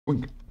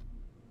Wink.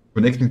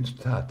 Connecting to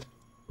that.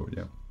 Oh,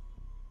 yeah.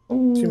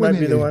 She might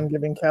be the one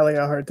giving Callie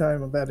a hard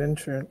time about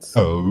insurance.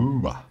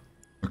 Oh.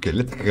 Okay,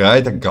 let's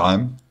create a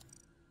game.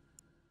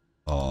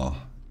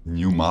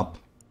 New map.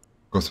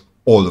 Because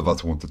all of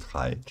us want to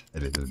try it a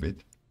little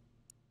bit.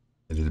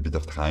 A little bit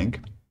of trying.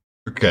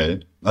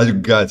 Okay. Are you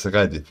guys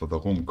ready for the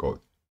room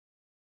code?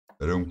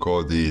 The room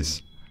code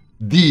is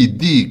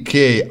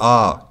DDKRKF.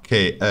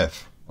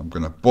 I'm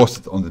gonna post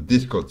it on the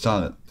Discord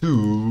channel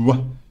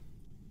too.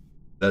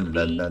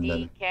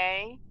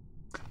 DDK?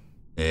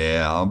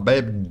 Yeah,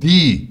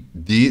 baby.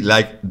 D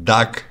like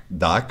duck,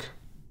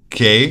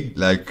 K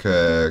like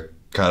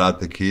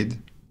Karate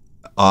Kid,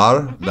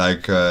 R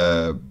like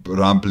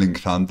Rambling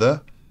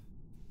Thunder,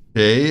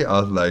 K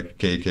as like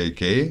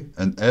KKK,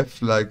 and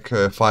F like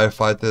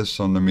firefighters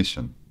on a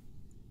mission.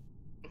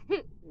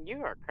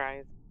 You are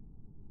crazy.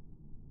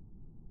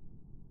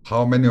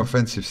 How many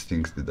offensive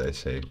things did I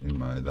say in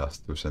my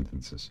last 2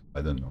 sentences?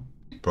 I don't know.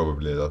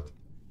 Probably a lot.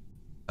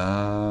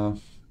 La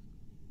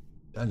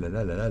la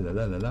la la la la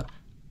la la la.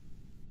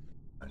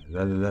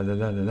 La la la la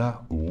la la la.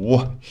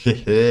 Oh,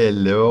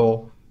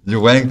 hello. You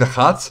wearing the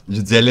hat?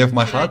 You jelly of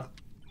my hat?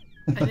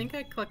 I think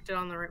I clicked it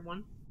on the right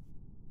one.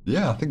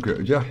 Yeah, I think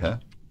yeah.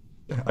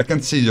 I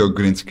can see your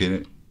green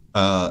skin.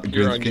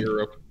 You're on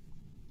Europe.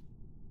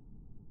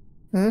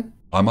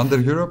 I'm under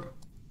Europe?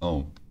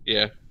 Oh.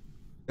 Yeah.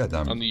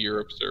 Goddamn. On the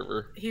Europe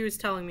server. He was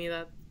telling me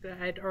that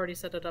I'd already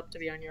set it up to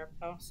be on Europe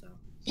though, so.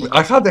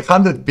 I had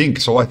 100 pink,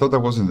 so I thought I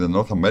was in the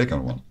North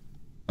American one.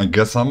 I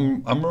guess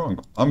I'm wrong.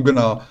 I'm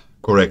gonna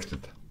correct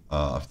it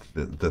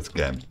after this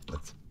game.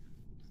 Let's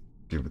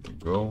give it a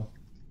go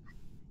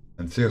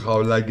and see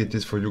how like it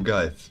is for you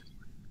guys.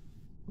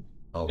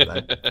 How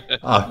like?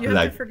 You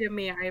have to forgive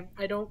me.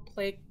 I don't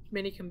play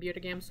many computer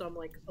games, so I'm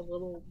like a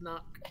little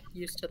not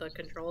used to the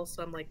controls.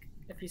 So I'm like,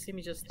 if you see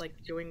me just like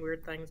doing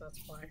weird things, that's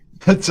why.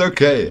 It's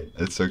okay.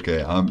 It's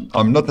okay.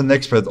 I'm not an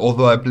expert,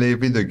 although I play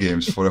video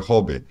games for a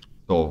hobby.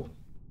 So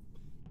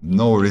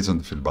no reason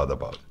to feel bad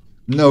about it.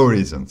 No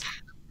reasons.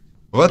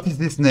 What is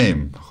this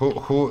name?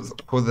 Who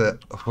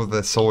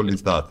the soul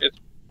is that?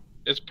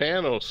 It's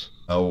Panos.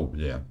 Oh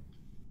yeah,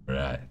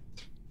 right.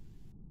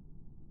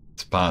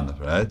 It's Pan,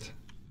 right?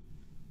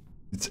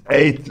 It's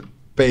 8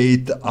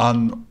 paid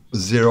and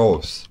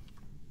zeros.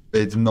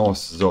 Paid no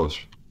zeros.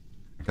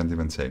 I can't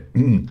even say.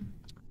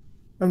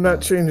 I'm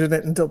not changing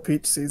it until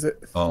Peach sees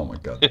it. Oh my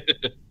god.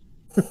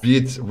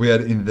 Peach, we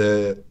are in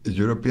the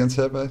European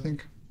server, I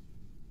think.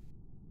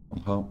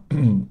 Somehow,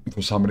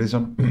 for some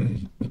reason.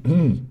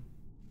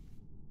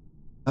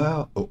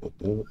 La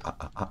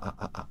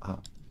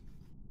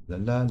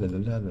la la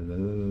la la la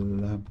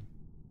la la.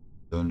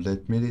 Don't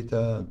let me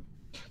return.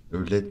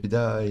 Don't let me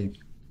die.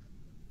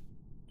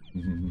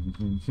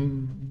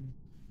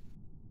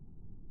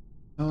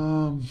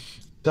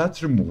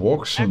 That room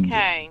works on.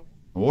 Okay.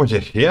 Oh, you're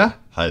here?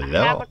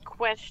 Hello. I have a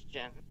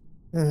question.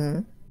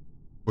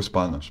 Who's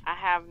Spanish? I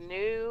have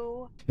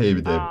new Hey,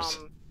 Debs.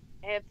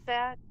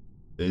 headset.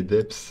 Hey,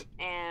 Debs.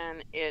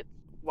 And it's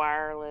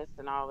wireless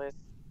and all this.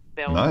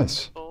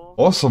 Nice.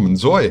 Awesome.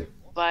 Enjoy.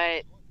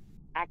 But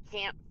I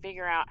can't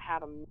figure out how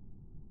to.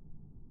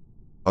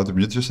 How to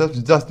mute yourself?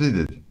 You just did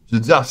it. You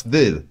just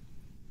did.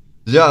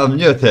 You're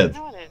muted.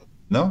 No, I didn't.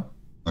 No?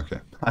 Okay.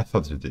 I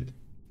thought you did.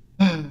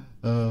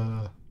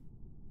 I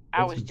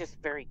was just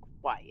very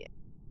quiet.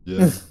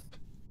 Yeah.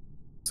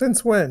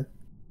 Since when?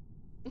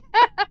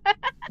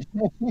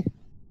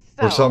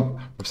 For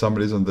some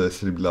reason the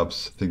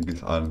Streamlabs thing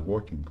aren't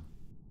working.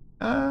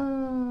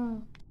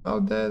 How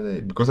dare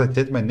they? Because I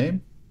said my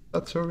name?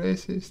 That's so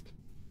racist.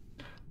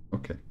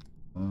 Okay.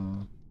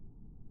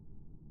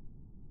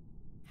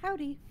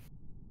 Howdy.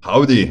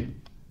 Howdy.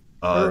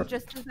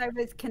 Just as I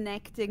was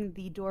connecting,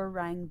 the door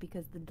rang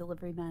because the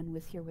delivery man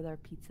was here with our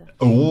pizza.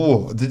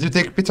 Oh, did you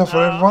take pizza for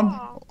everyone?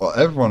 Well,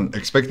 everyone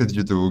expected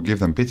you to give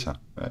them pizza,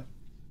 right?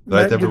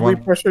 Right, Did everyone?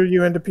 we pressure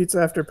you into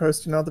pizza after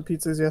posting all the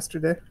pizzas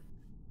yesterday?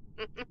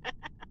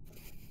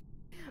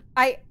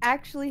 I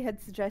actually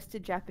had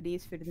suggested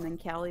Japanese food, and then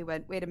Callie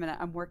went, "Wait a minute,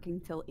 I'm working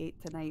till 8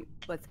 tonight.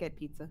 Let's get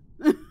pizza."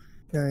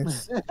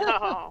 Nice.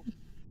 Oh.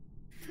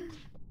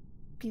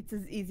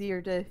 Pizza's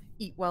easier to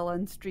eat while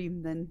on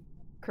stream than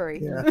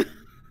curry. Yeah.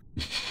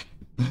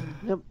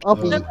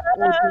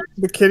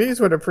 The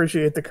kitties would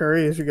appreciate the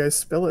curry as you guys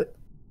spill it.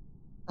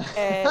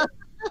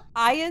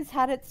 Aya's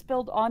had it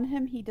spilled on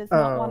him. He does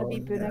not want to be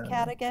Buna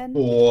Cat again.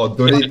 Oh,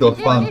 Dorito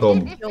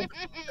Phantom.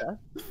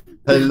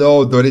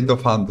 Hello, Dorito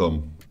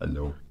Phantom.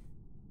 Hello.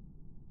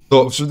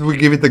 So, should we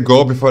give it a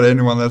go before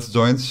anyone else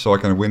joins so I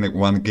can win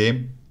one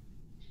game?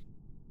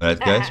 Right,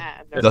 guys?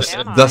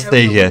 Just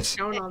say yes.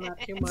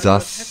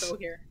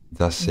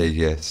 Just say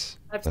yes.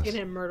 I've seen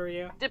him murder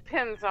you.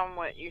 Depends on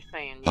what you're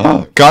saying.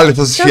 Oh,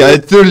 Khalithos here.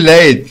 It's too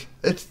late.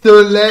 It's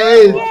too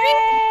late.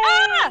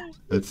 Ah!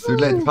 It's too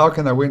late. How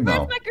can I win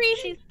now? Where's my green?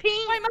 She's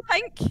pink. Why am I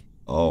pink?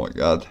 Oh my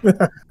god.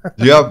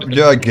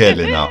 You're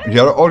girly now.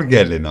 You're all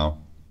girly now.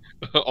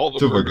 All the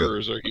Super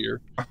murderers are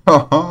here.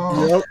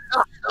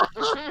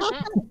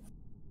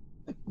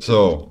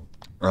 So,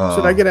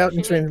 should I get out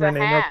and change my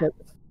name real quick?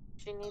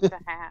 She needs a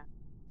hat.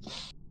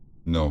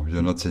 No,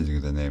 you're not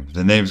changing the name.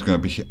 The name's gonna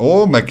be here.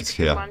 Oh, Mac is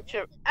here. Bunch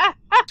of.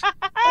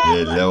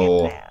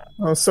 Hello. Look at that.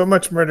 Oh, so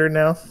much murder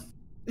now.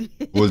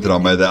 Ultra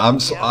meta.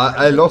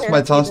 I lost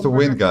my chance to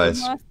win,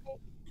 guys.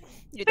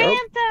 You did.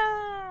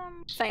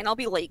 Phantom. Fine, I'll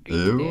be light green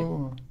today.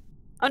 Ew.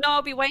 Oh no,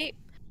 I'll be white.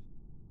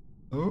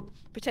 Oh,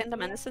 Pretend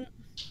I'm innocent.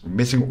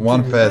 missing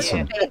one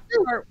person. The best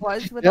part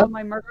was with all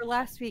my murder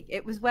last week,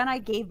 it was when I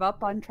gave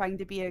up on trying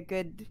to be a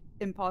good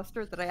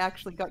imposter that I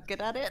actually got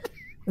good at it.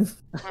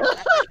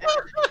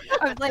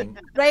 I was like,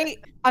 right,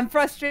 I'm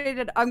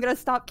frustrated, I'm gonna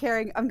stop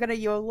caring, I'm gonna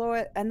YOLO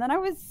it, and then I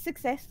was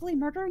successfully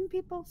murdering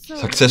people, so...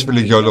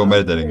 Successfully YOLO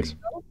murdering.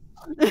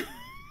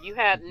 You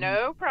had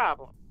no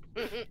problem.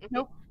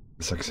 Nope.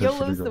 Successfully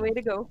YOLO's the YOLO. way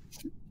to go.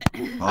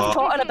 I've Ah.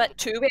 taught her a bit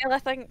too well, I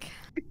think.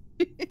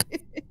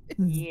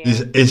 Yeah.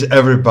 Is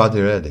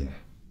everybody ready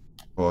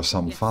for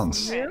some Yes.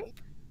 funs Ready.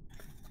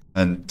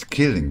 and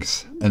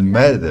killings and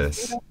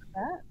murders?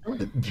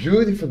 The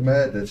beautiful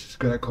murders is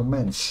gonna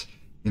commence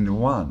in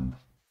 1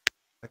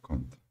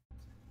 second.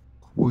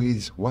 Who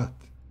is what?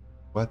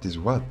 What is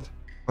what?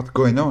 What's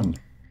going on?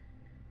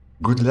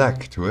 Good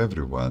luck to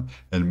everyone,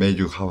 and may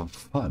you have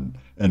fun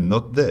and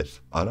not death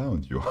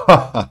around you.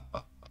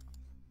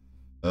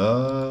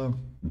 The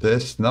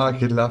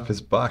snarky laugh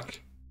is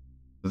back.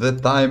 The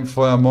time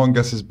for Among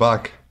Us is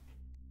back.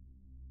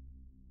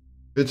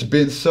 It's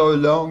been so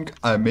long,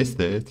 I missed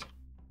it.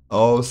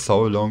 Oh,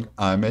 so long,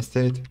 I missed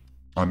it.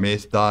 I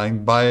miss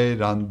dying by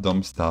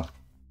random stuff.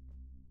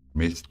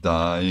 Miss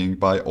dying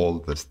by all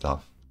the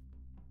stuff.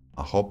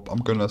 I hope I'm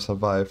gonna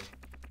survive.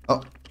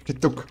 Oh, he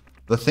took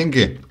the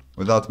thingy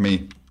without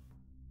me.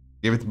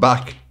 Give it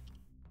back.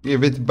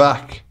 Give it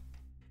back.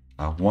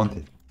 I want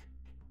it.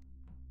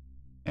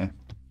 Yeah.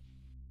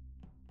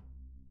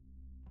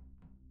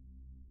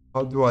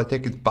 How do I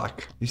take it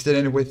back? Is there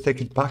any way to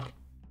take it back?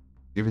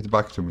 Give it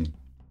back to me.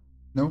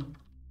 No?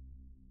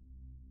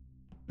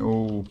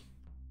 No.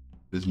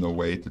 There's no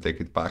way to take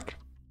it back.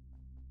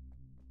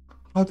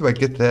 How do I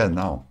get there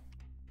now?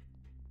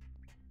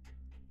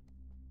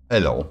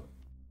 Hello.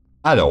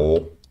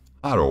 Hello.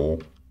 Hello.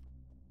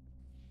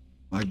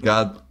 My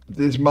god,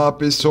 this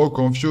map is so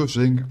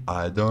confusing.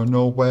 I don't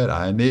know where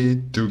I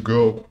need to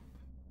go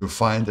to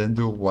find and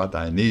do what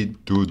I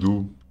need to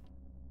do.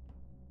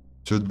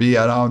 Should be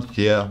around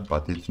here,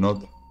 but it's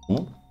not.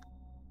 Oh,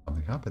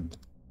 something happened.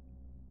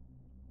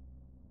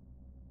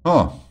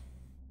 Oh.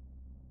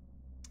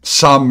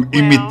 Some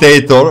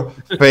imitator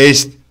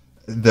faced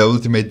the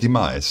ultimate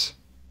demise.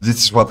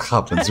 This is what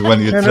happens when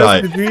you Thanos,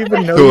 try did you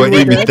even know to you were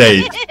dead?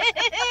 imitate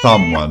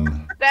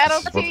someone. That'll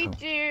This is what teach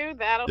happens. you.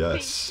 That'll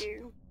Yes. teach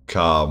you.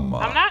 Come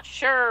I'm on. not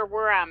sure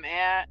where I'm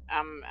at.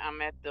 I'm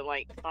at the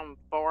some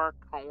far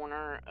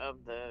corner of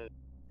the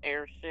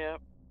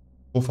airship,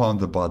 Who found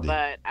the body?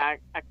 but I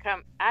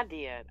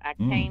did.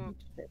 Mm.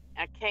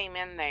 I came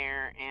in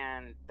there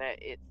and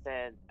that it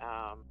said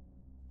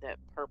that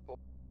purple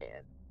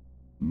head,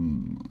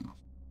 Hmm.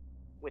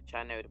 which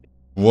I know to be.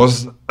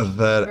 Was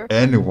there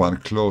anyone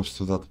close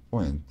to that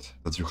point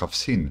that you have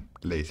seen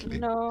lately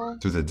No,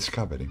 to the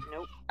discovery?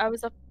 Nope, I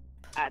was up.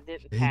 I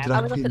didn't Hey, pass.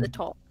 I was up at the Draken.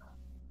 top.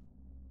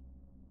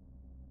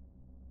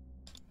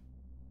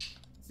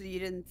 So you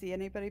didn't see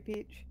anybody,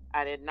 Peach?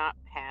 I did not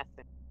pass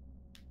it.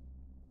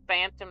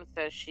 Phantom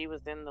says she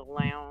was in the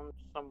lounge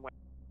somewhere.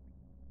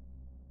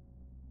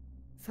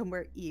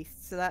 Somewhere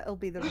east, so that'll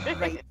be the right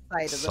side of the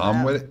map.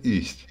 Somewhere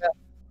east.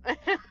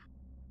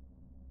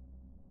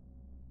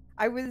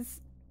 I was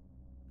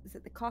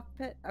it the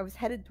cockpit? I was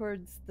headed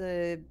towards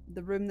the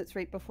room that's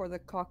right before the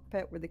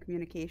cockpit where the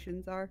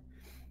communications are.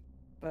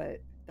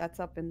 But that's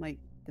up in like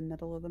the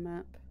middle of the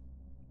map.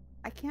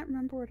 I can't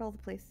remember what all the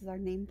places are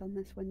named on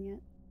this one yet.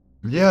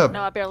 Yeah.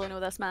 No, I barely know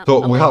this map.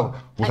 So I we know-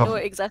 have. I know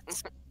it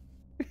exists.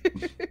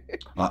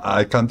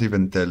 I can't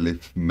even tell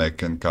if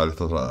Meg and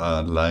Khalithos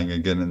are lying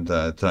again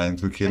and trying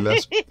to kill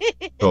us.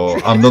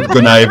 So I'm not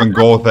gonna even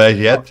go there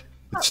yet.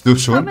 It's too How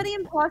soon. many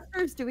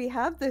imposters do we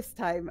have this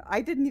time?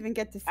 I didn't even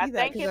get to see I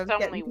that think because I it's was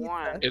getting only pizza.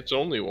 one. It's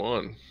only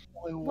one.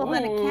 Well,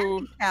 then it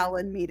can't be Cal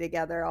and me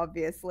together,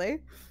 obviously.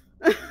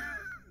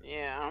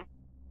 Yeah.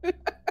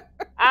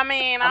 I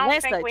mean, I don't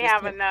Unless think they we just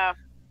have have- enough.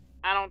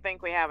 I don't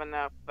think we have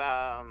enough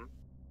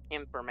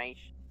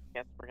information.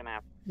 Guess we're gonna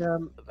have. Yeah,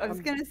 I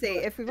was gonna say,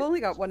 if we've only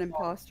got one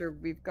imposter,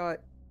 we've got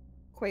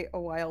quite a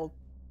while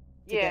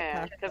to get Yeah,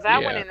 past because that. I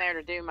went Yeah. in there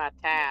to do my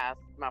task,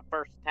 my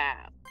first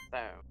task. So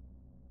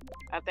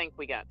I think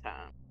we got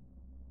time.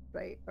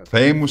 Right. Okay.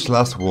 Famous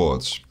last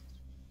words.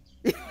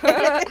 We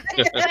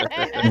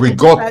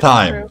got That's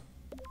time. true.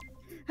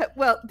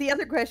 Well, the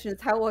other question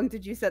is, how long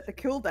did you set the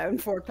cooldown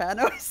for,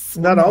 Panos?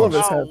 not all of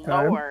us Oh have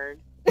time. Lord!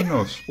 Who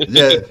knows?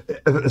 Yeah,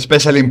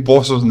 especially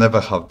imposters never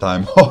have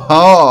time.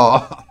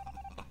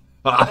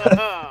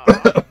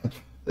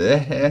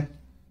 It's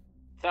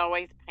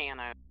always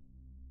Pano.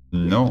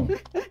 No,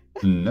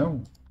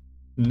 no,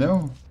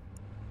 no,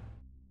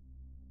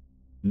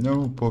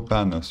 no, poor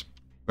Panos.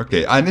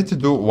 Okay, I need to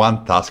do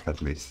one task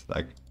at least.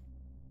 Like,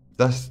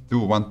 just do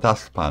one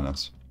task,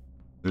 Panos.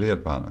 Real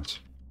Panos.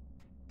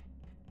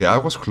 Okay, I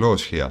was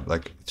close here.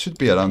 Like, it should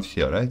be around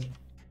here, right?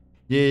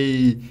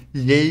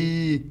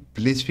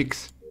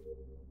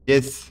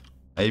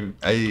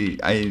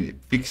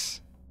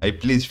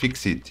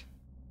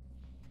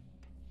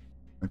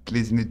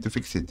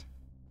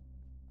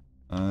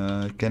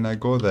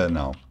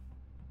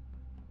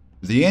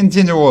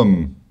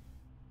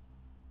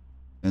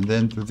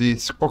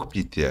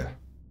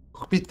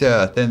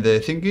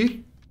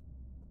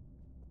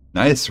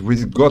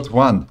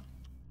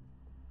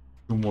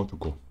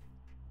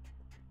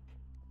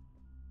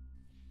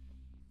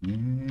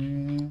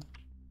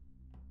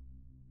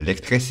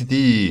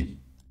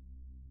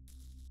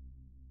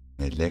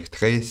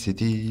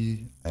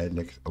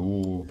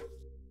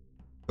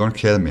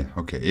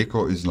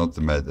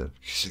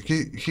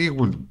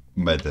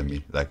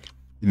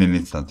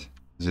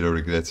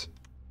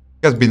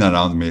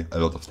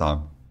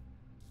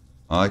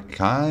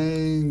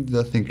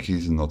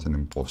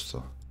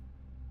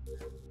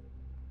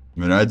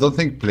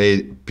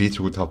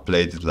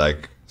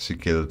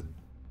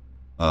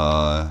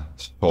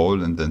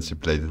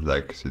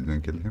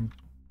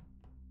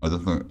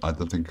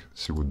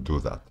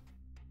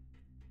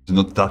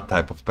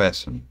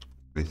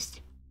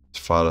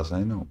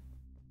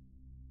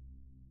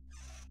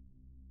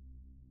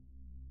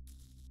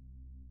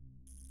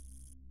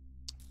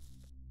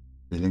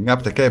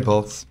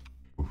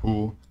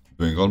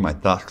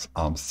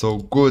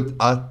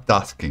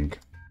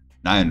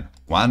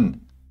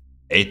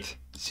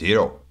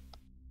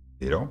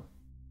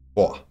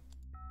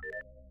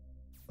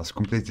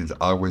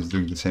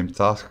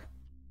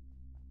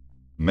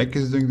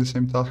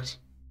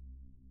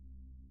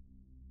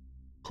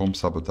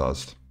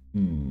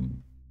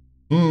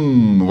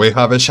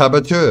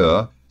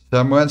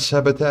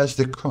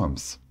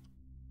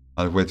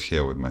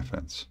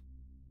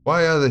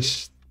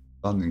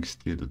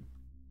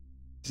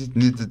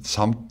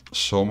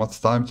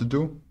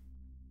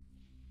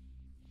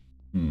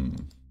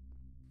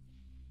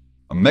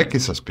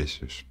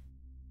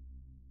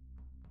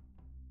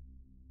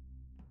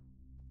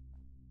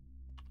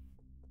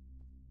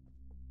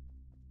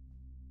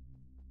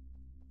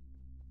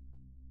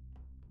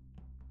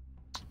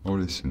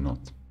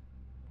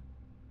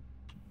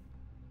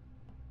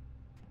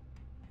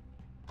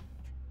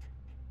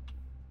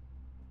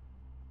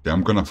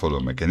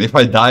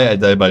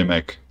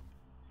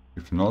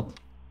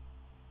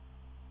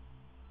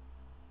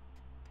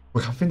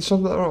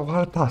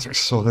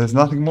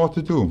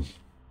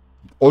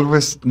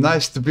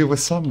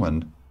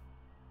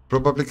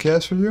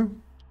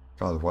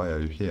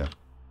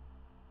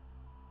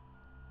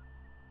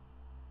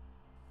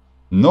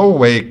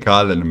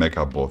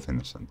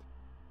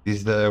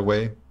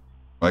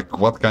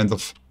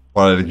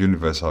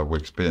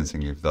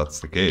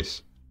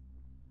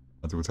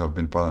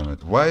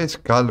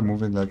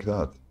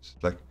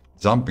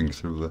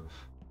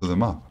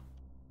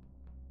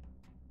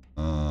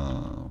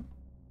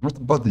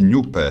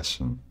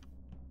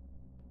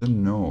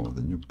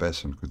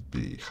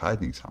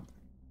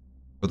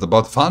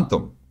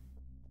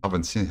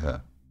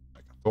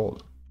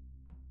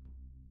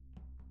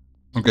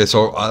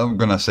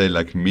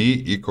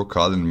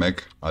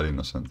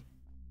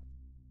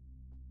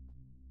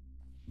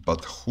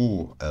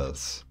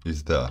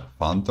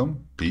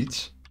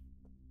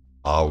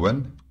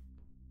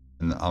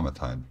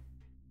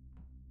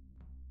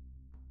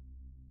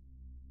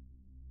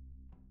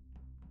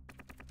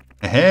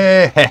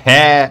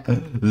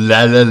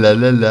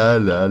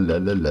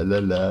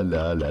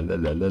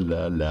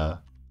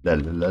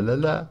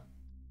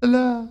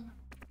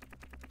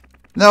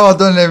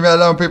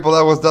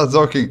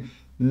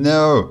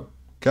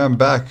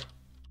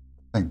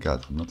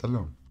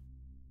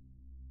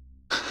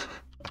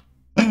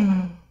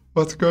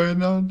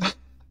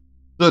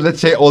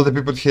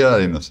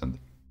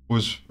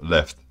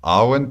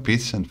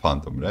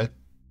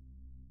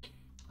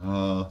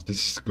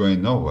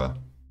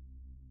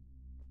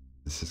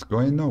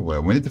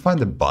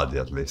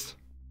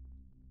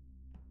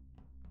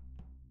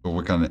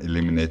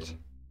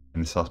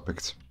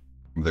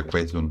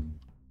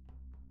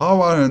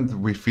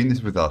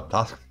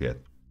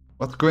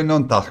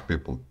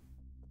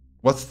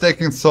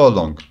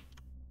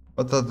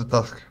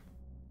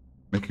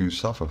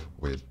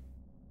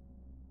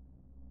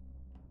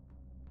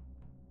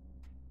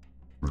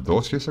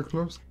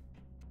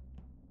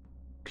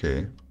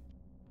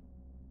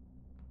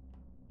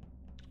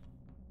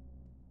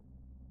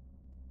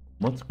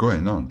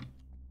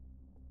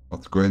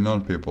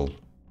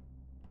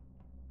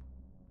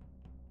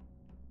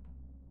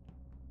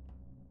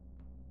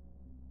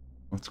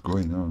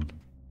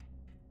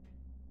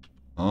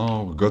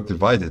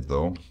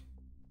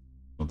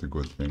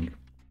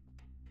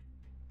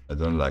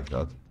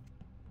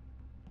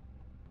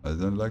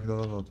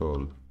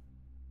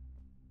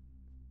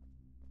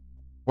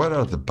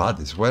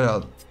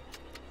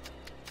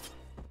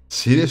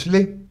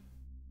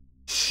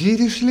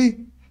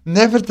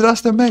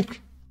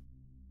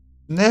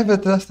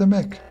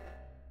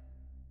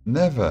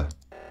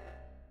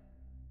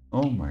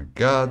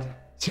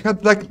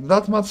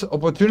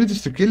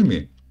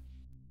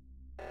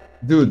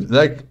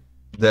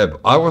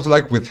 Deb, I was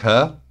like with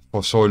her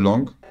for so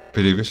long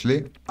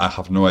previously. I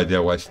have no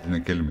idea why she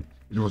didn't kill me.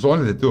 It was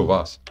only the two of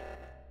us.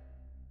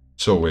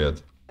 So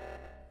weird.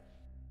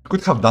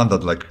 Could have done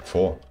that like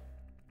before.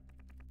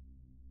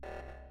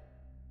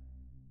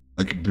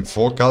 Like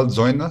before Cal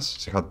joined us,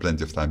 she had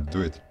plenty of time to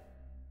do it.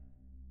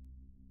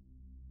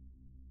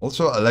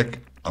 Also, like,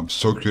 I'm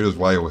so curious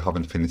why we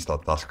haven't finished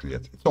that task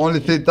yet. It's only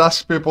 3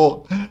 tasks,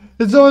 people.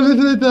 It's only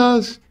 3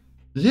 tasks.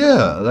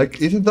 Yeah,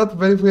 like, isn't that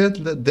very weird,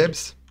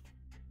 Debs?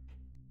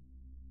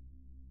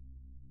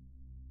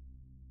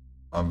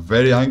 I'm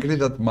very angry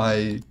that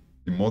my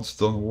emotes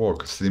don't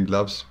work.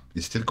 Streamlabs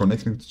is still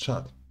connecting to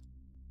chat.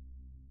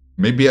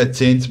 Maybe I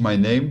changed my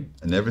name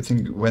and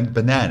everything went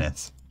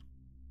bananas.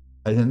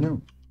 I don't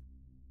know.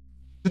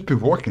 Should be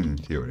working in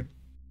theory.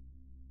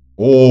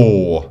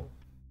 Oh,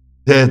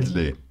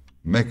 deadly.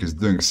 Mech is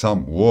doing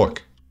some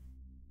work.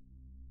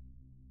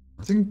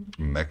 I think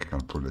Mech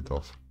can pull it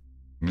off.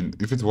 I mean,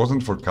 if it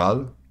wasn't for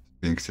Cal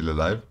being still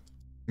alive,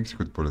 I think she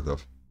could pull it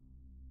off.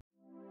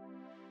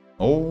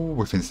 Oh,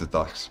 we finished the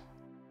tasks.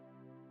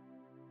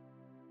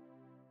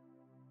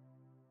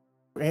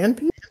 And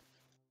Pete?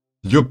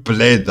 You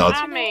played that.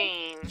 I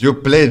mean, You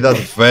played that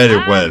very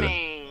well.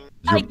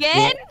 You-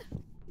 Again?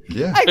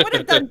 Yeah. I would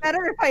have done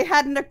better if I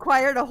hadn't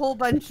acquired a whole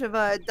bunch of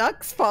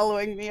ducks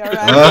following me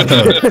around.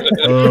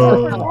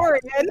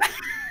 Orion.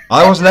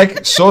 I was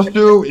like,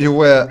 Sosu,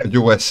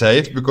 you were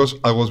safe because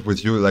I was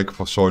with you like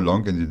for so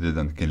long and you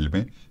didn't kill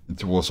me.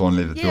 It was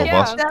only the two of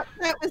us.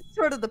 That was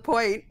sort of the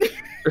point.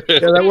 Yeah,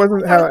 that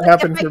wasn't how it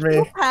happened for If I me.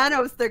 kill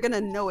Panos, they're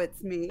gonna know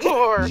it's me.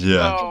 poor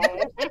Yeah.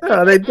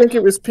 soul. They'd think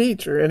it was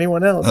Peach or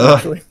anyone else, Ah.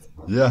 actually.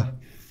 Yeah.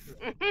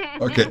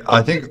 Okay,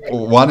 I think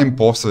one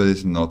imposter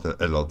is not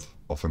a lot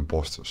of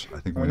imposters. I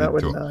think we Not need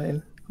with 2.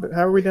 9. But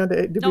how are we down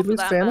to 8? Did Not we for lose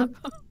that Phantom?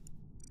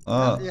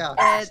 map.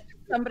 Yeah.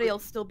 Somebody will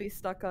still be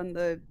stuck on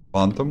the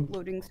Phantom?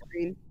 loading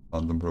screen.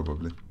 Phantom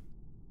probably.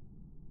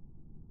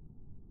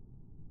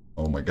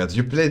 Oh my god,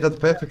 you played that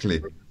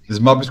perfectly. This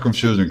map is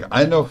confusing.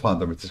 I know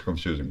Phantom, it is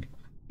confusing.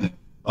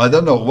 I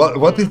don't know,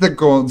 what is the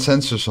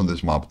consensus on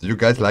this map? Do you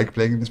guys like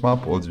playing this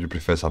map or do you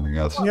prefer something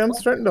else? Yeah, I'm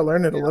starting to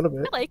learn it a little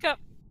bit. I like it.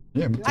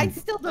 Yeah, me I too.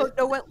 still don't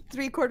know what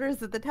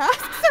 3/4 of the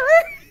tasks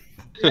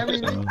are. I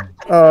mean,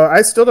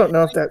 I still don't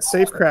know if that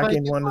safe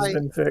cracking one has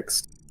been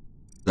fixed.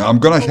 I'm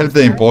gonna help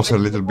the imposter a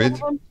little bit.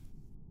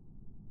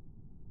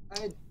 I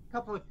had a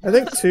couple of. I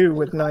think 2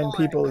 with 9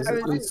 people is I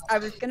at was, least. I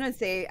was gonna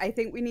say, I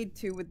think we need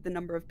 2 with the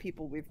number of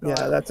people we've got.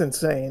 Yeah, that's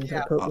insane. To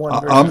Yeah. put one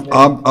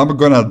I'm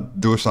gonna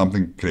do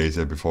something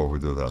crazy before we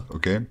do that,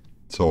 okay?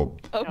 So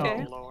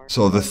Okay. Oh, Lord.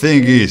 So the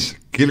thing is,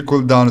 kill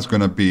cooldown is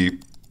gonna be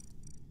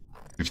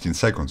 15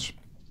 seconds.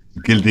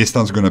 Kill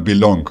distance is gonna be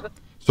long.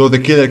 So the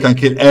killer can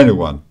kill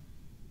anyone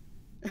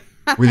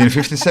within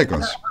 15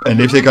 seconds. And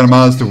if they can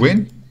manage to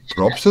win,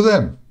 props to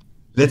them.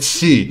 Let's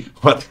see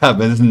what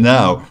happens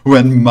now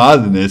when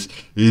madness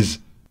is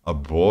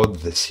aboard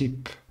the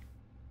ship.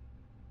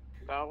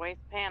 It's always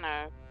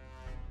Panos.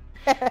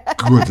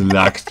 Good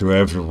luck to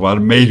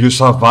everyone. May you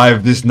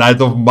survive this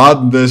night of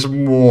madness.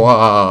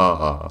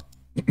 Mwah.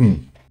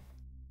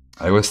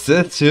 I was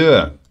so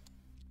sure.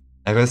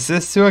 I was so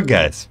sure,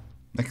 guys.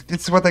 Like,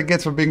 this is what I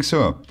get for being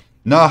sure.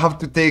 Now I have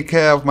to take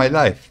care of my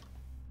life.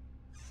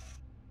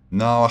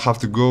 Now I have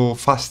to go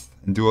fast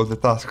and do all the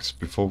tasks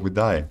before we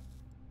die.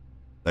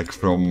 Like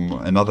from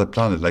another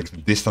planet. Like the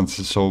distance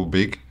is so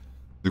big,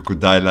 you could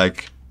die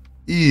like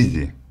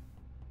easy.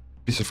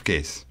 Piece of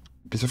case.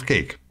 Piece of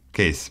cake.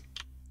 Case.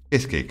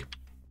 Case cake.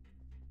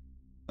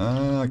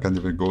 I can't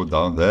even go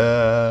down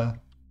there.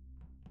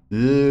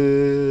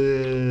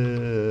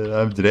 Yeah,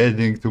 I'm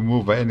dreading to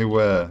move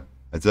anywhere.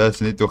 I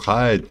just need to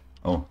hide.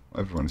 Oh,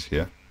 everyone's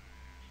here.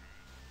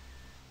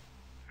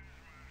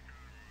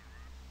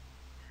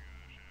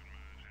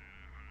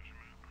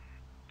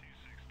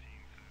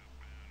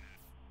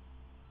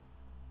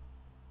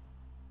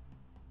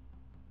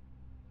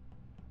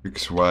 Big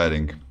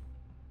swearing.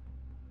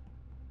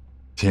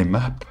 The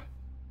map.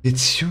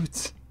 It's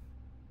huge.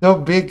 So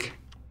big.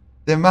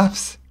 The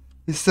maps.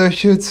 It's so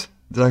huge.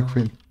 Drag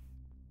queen.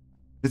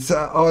 It's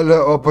all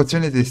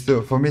opportunities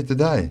for me to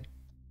die.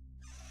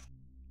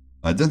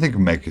 I don't think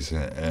Mech is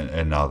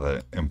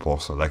another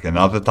imposter. Like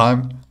another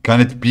time.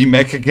 Can it be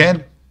Mech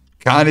again?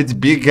 Can it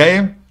be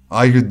game?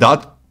 Are you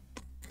that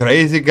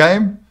crazy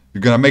game?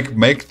 You're gonna make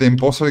Mech the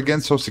imposter again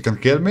so she can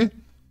kill me?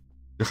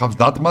 You have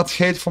that much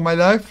hate for my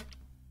life?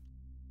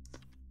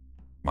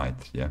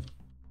 Might, yeah.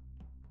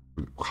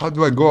 How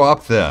do I go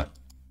up there?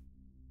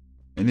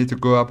 I need to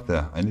go up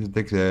there. I need to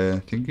take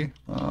the thingy.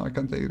 Oh, I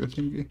can't take the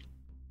thingy.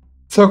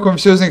 So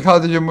confusing. How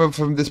do you move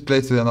from this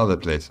place to another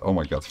place? Oh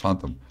my god,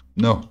 Phantom.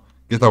 No.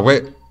 Get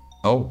away.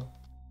 Oh.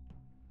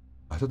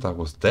 I thought I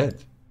was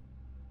dead.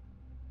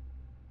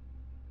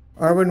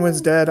 Arwen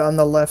was dead on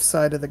the left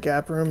side of the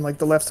gap room, like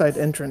the left side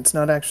entrance,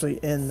 not actually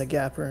in the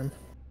gap room.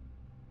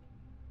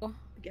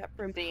 Gap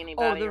room. See Oh,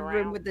 anybody the around?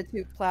 room with the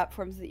 2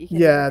 platforms that you can.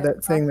 Yeah, get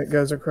that thing that across.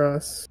 goes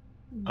across.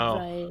 Oh.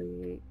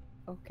 Right.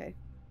 Okay.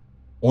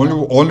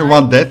 Only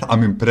one death.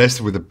 I'm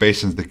impressed with the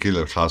patience the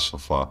killer has so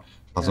far.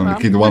 Has only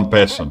killed one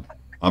person.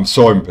 I'm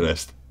so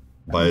impressed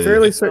by. I'm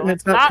fairly certain Well,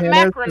 it's not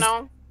Panos. 'Cause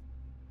Macrono.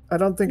 I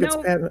don't think it's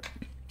No.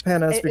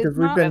 Panos It because is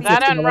we've not been me. I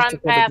fixing done run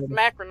electrical past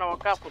together. Macrono a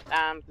couple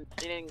times and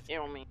she didn't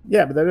kill me.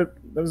 Yeah, but that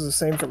was the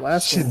same for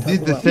last She one.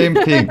 did the Well, same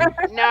thing.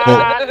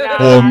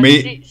 No,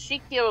 me- she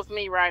kills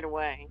me right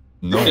away.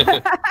 No.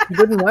 She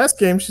didn't last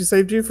game. She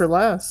saved you for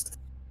last.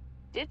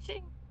 Did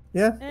she?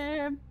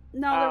 Yeah.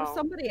 No, there was Oh.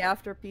 somebody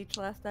after Peach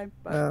last time.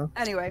 But Oh.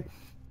 anyway,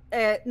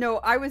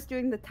 no, I was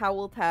doing the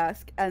towel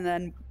task, and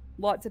then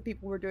lots of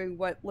people were doing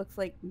what looks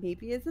like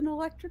maybe is an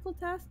electrical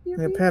task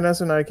near Yeah, me.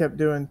 Panos and I kept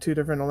doing 2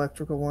 different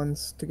electrical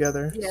ones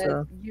together. Yeah,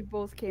 So you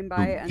both came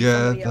by, and somebody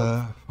else.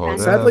 Together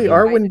and sadly,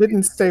 forever. Arwen Arwen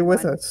didn't stay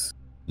with us.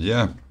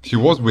 Yeah, she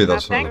was with I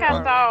us for think the I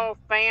time. saw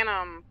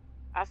Phantom.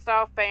 I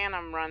saw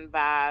Phantom run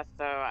by,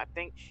 so I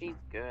think she's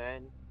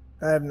good.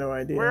 I have no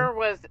idea. Where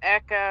was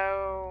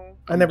Echo?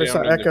 I never Down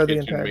saw in Echo the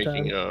kitchen entire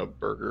making time. a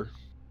burger.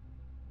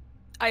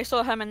 I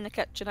saw him in the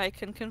kitchen. I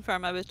can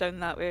confirm I was down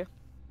that way.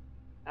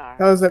 Oh.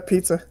 How was that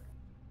pizza?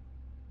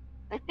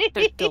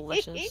 They're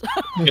delicious.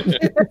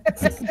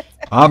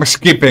 I'm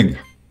skipping.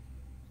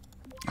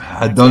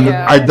 I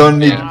don't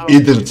need Yeah.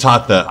 either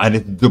chatter. I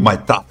need to do my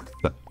task.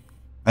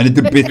 I need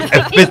to be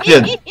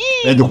efficient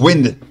and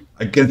win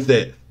against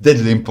the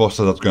deadly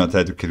imposter that's gonna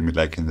try to kill me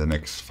like in the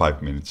next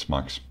 5 minutes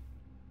max.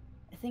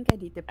 I think I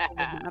need to pull the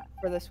map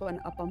for this one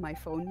up on my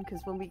phone,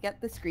 because when we get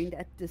the screen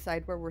to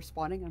decide where we're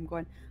spawning, I'm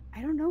going,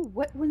 I don't know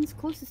what one's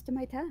closest to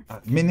my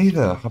task. Me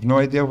neither. I have no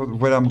idea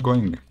where I'm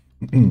going.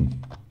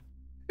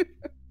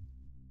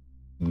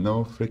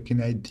 No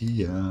freaking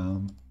idea.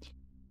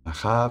 I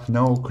have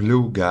no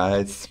clue,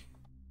 guys.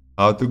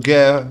 How to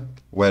get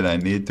where I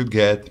need to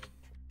get.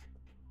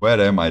 Where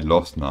am I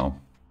lost now?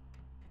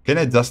 Can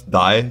I just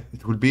die?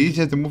 It would be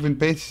easier to move in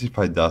paces if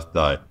I just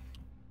die.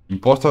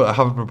 Imposter, I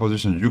have a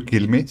proposition. You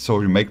kill me, so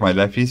you make my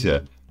life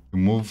easier to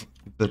move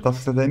the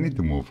tasks that I need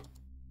to move.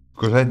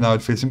 Because right now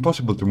it feels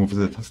impossible to move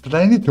the tasks that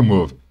I need to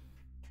move.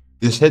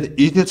 You said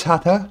idle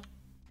chatter?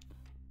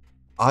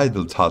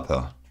 Idle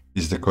chatter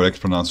is the correct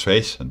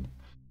pronunciation.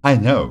 I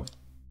know.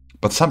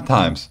 But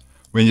sometimes,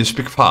 when you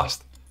speak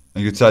fast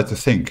and you try to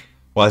think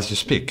whilst you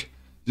speak,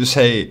 you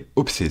say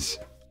oopsies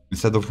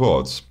instead of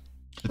words.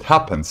 It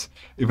happens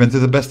even to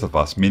the best of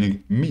us,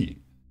 meaning me.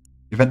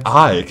 Even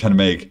I can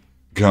make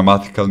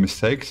grammatical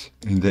mistakes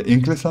in the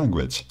English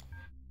language.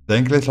 The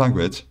English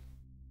language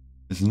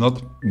is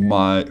not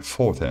my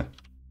forte.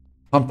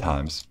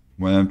 Sometimes,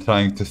 when I'm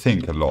trying to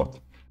think a lot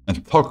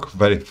and talk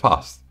very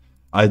fast,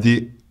 I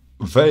do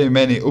very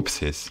many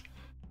oopsies.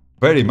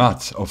 Very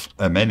much of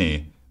a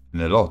many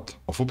and a lot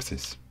of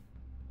oopsies.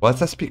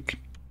 Whilst I speak.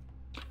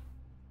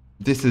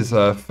 This is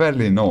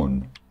fairly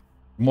known.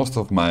 Most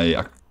of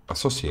my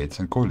associates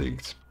and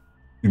colleagues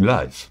in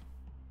life.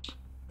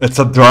 It's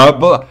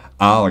adorable.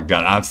 Oh my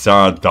god, I'm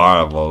so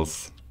adorable.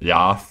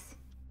 Yes.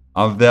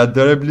 I'm the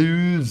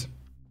adorables.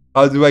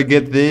 How do I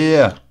get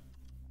there?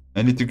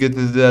 I need to get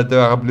to the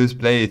adorables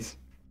place.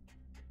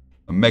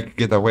 Meg,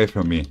 get away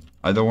from me.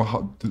 I don't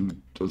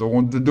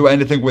want to do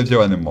anything with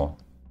you anymore.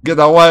 Get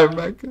away,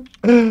 Meg.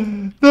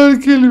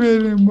 Don't kill me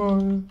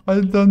anymore. I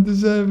don't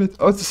deserve it.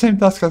 Oh, it's the same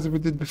task as we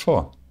did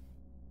before.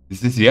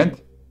 Is this the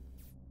end?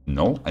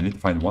 No, I need to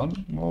find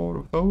one more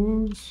of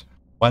those.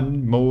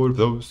 One more of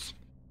those.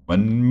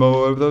 One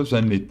more of those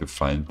I need to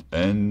find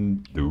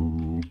and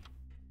do.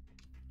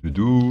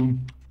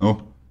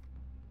 Oh.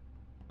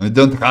 I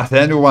don't trust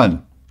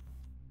anyone.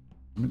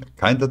 I mean, I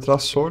kinda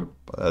trust Soul,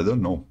 but I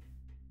don't know.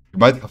 You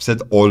might have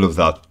said all of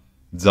that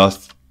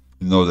just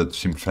in order to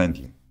seem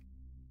friendly.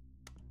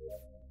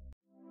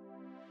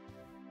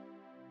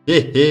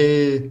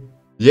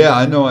 Yeah,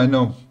 I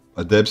know.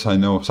 Debs, I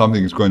know.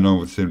 Something is going on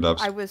with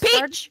Streamlabs. I was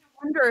starting to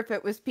wonder if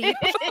it was Peach.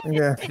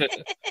 Yeah.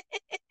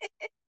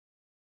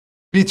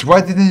 Peach,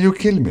 why didn't you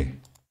kill me?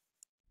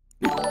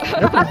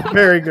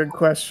 Very good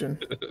question.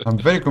 I'm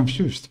very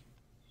confused.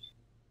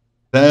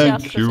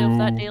 Ask Thank yourself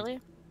that you. daily.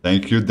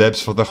 Thank you,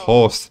 Debs, for the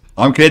host.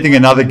 I'm creating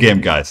another game,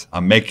 guys.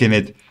 I'm making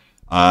it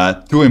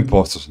 2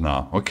 imposters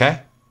now,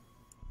 okay?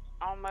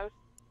 Almost.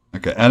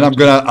 Okay, and I'm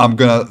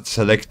gonna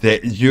select the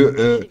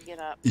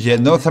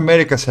North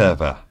America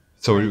server.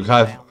 So you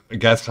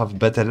guys have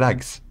better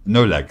lags.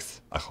 No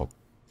lags, I hope.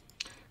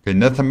 Okay,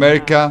 North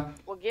America.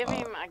 We'll give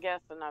him, I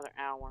guess, another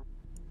hour.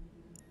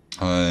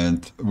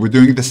 And we're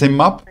doing the same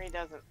map. He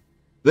doesn't.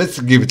 Let's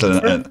give it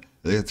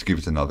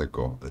another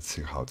go. Let's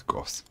see how it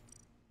goes.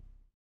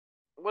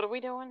 What are we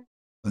doing?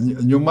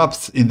 New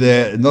maps in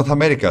the North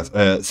America.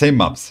 Same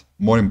maps.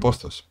 More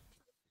imposters.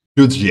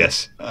 Huge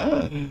yes.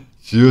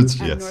 Huge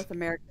And yes. North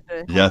America to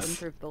help Yes.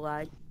 improve the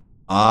lag.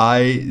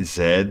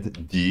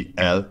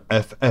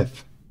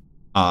 IZDLFF.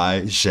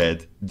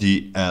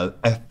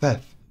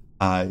 IZDLFF.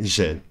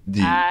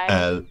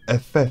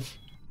 IZDLFF.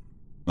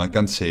 I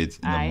can't say it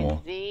no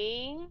more.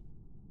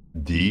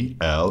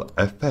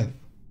 DLFF.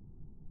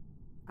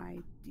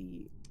 IDLEFF.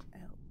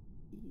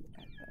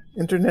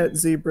 Internet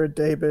Zebra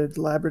David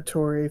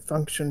Laboratory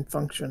Function.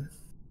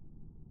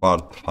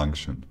 Part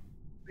function.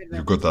 Wait a You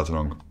minute. got that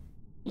wrong.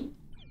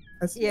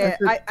 Yeah,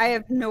 I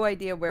have no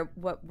idea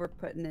what we're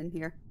putting in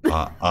here.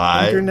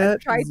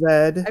 Internet,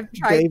 Zed, I've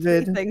tried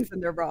David. 3 things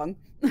and they're wrong.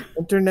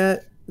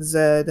 Internet,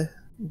 Zed,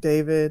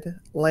 David,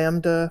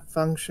 Lambda,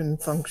 function.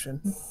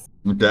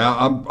 Okay,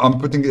 I'm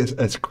putting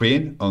a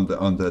screen on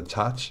the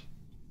chat.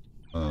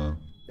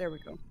 There we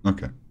go.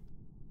 Okay.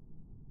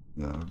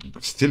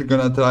 Still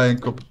gonna try and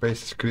copy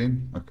paste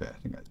screen. Okay, I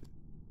think I did.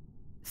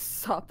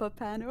 Sopa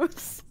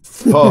panos.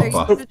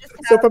 Sopa.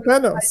 Sopa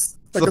panos.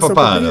 Like a Sopa sopa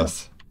pan.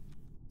 panos.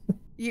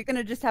 You're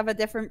gonna just have a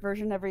different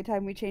version every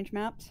time we change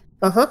maps?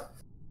 Uh-huh.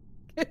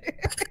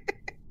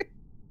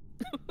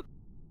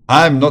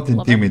 I'm not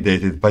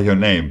intimidated by your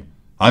name.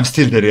 I'm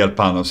still the real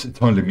Panos.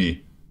 It's only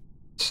me.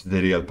 It's the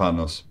real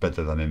Panos,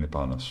 better than any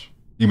Panos.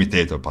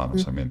 Imitator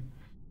Panos, I mean.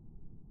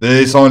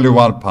 There is only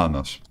one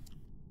Panos.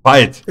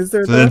 Fight Is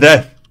there to the that?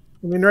 death.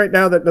 I mean, right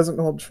now that doesn't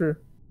hold true.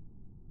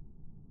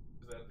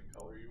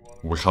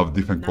 We have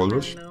different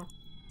colors. No.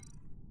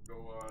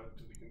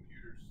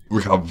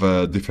 We have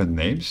different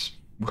names.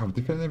 We have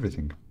different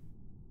everything.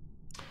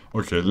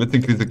 Okay, let's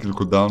increase the kill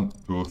cooldown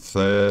to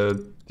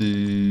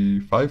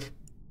 35.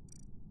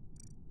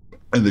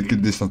 And the kill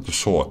distance to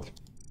short.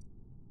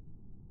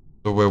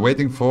 So we're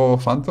waiting for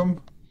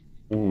Phantom.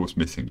 Who's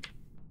missing?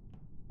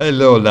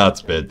 Hello,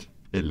 that's bad.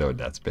 Hello,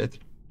 that's bad.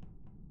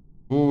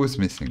 Who's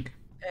missing?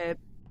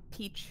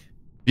 Peach.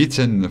 Peach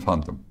and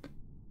Phantom.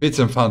 Peach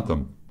and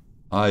Phantom.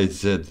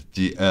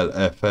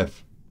 IZDLFF.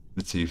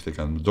 Let's see if they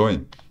can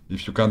join.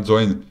 If you can't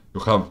join, you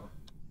have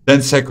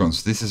 10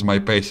 seconds. This is my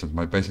patience.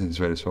 My patience is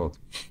very short.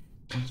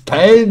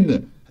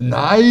 10,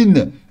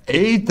 9,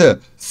 8,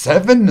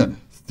 7,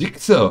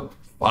 6,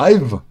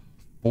 5,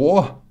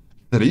 4,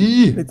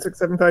 3,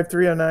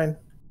 8675309.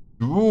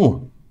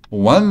 2,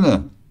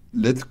 1.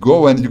 Let's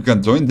go and you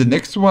can join the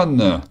next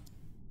one.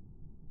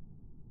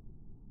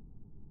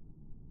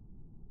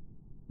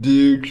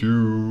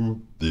 DQ,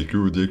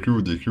 DQ,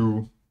 DQ,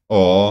 DQ.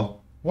 Oh,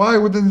 why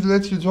wouldn't it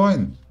let you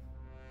join?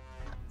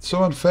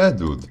 So unfair,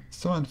 dude.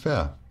 So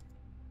unfair.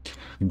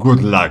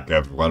 Good luck,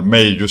 everyone.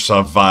 May you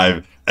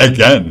survive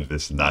again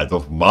this night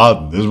of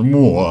madness.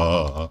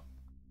 Mwah.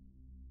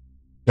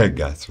 Okay,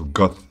 guys, we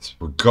got this.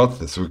 We got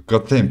this. We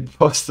got the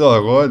imposter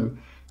role.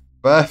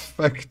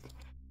 Perfect.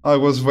 I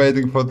was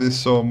waiting for this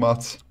so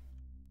much.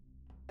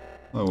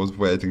 I was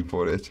waiting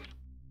for it.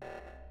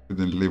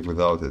 Couldn't live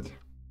without it.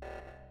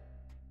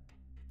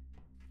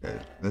 Okay,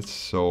 let's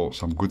show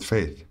some good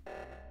faith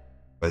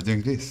by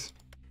doing this.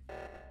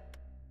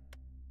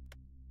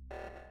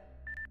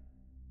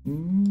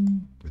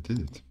 We did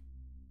it.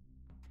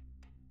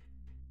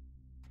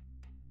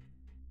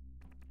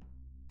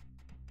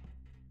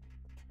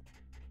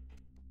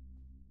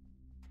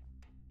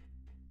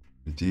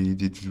 We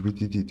did it, we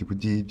did it, we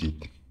did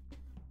it.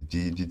 We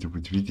did it,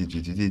 we did it,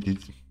 we did it.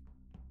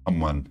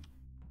 Someone,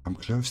 come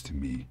close to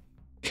me.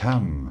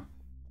 Come,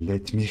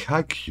 let me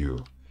hug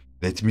you.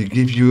 Let me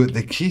give you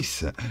the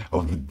kiss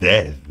of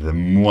death.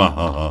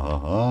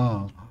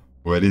 Mwah.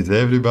 Where is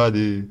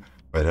everybody?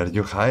 Where are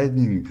you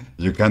hiding?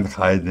 You can't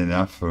hide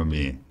enough from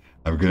me.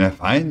 I'm gonna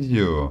find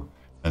you.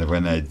 And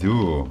when I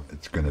do,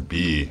 it's gonna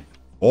be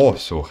oh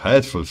so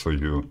hurtful for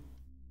you.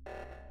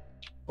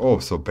 Oh,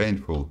 so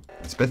painful.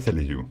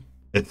 Especially you.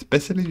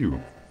 Especially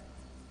you.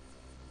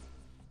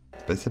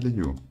 Especially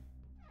you.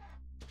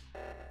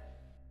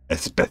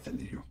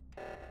 Especially you.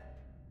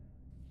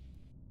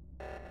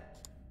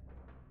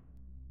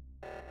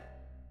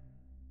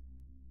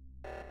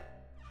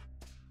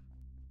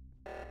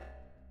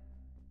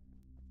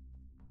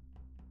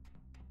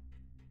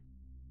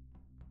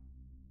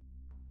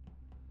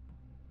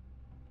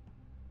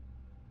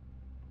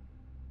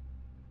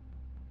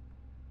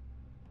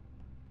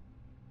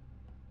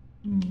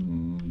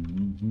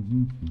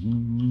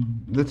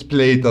 Let's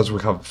play it as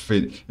we have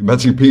fit.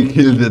 Imagine being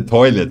killed in the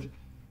toilet.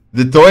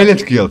 The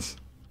toilet kills.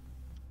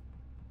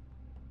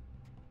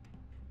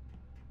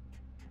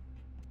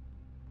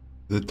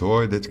 The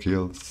toilet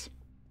kills.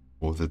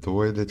 Oh, the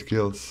toilet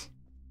kills.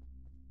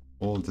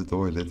 All the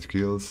toilet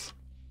kills.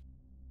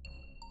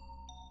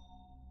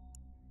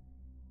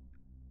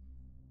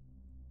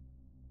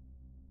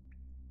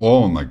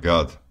 Oh my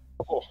god.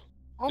 Oh,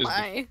 Oh Is the-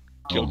 my.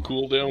 kill Oh.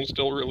 cooldown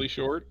still really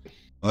short?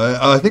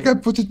 I think I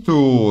put it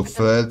to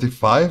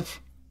 35.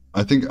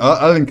 I think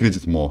I'll increase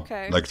it more,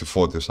 Okay. like to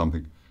 40 or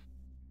something.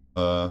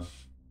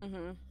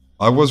 Mhm.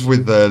 I was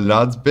with the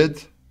lad's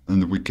bed,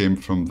 and we came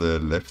from the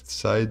left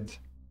side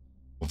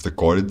of the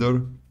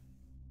corridor,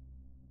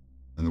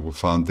 and we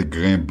found the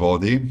green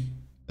body.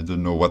 I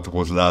don't know what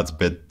was lad's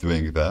bed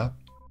doing there,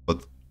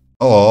 but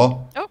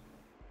oh, Oh.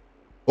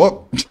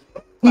 oh,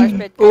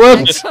 Flashback.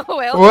 Whoops. Oh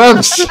well.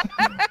 whoops,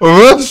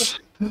 whoops.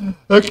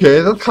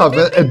 Okay, that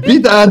happened. A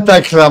bit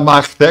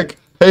anticlimactic.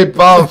 Hey,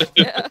 Pav,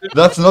 Yeah.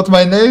 that's not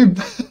my name.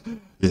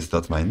 Is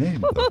that my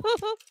name?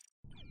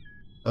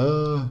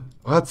 Though?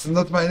 That's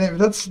not my name.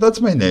 That's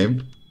my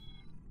name.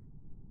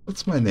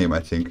 That's my name, I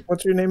think.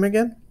 What's your name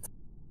again?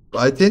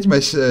 I changed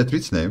my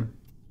Twitch name.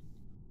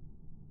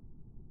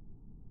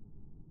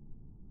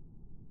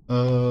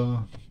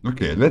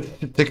 Okay, let's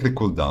take the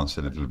cooldowns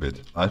a little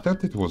bit. I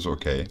thought it was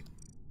okay.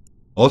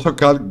 Also,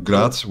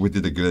 congrats, we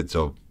did a great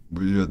job.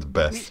 We were the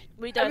best.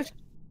 We I did. was,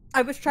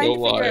 I was trying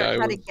No to figure lie, out I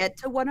how to was- get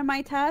to one of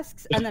my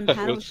tasks, and then I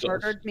Panos was so-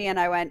 murdered me, and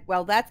I went,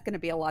 well, that's going to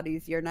be a lot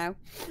easier now.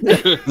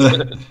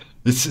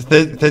 It's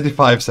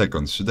 35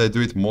 seconds. Should I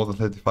do it more than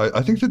 35?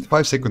 I think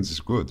 35 seconds is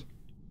good.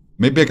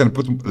 Maybe I can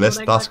put less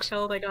When I got tasks.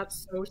 killed, I got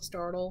so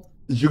startled.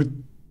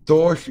 You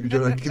tore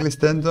your Achilles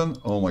tendon?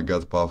 Oh my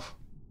god, Puff.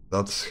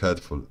 That's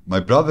hurtful. My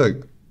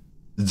brother...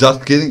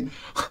 Just kidding.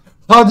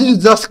 How did you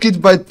just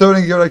kid by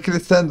tearing your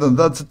Achilles tendon?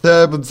 That's a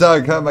terrible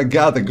joke. Oh my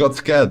god, I got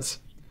scared.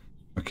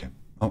 Okay.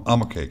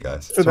 I'm okay,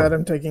 guys. For Sorry. that,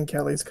 I'm taking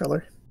Kelly's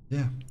color.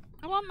 Yeah.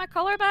 I want my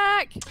color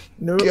back.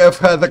 Nope. Give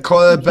her the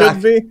color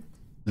back. Could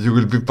be. You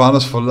will be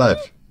Panos for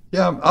life.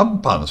 Yeah,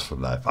 I'm Panos for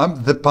life.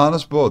 I'm the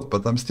Panos bot,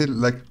 but I'm still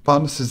like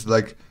Panos is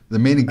like the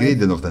main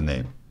ingredient of the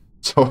name.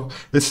 So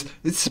it's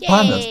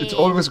Panos. It's Yay.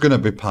 always gonna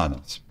be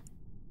Panos.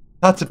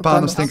 That's a For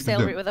Panos Panos. thing I'll to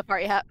celebrate do. with a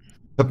party hat.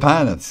 The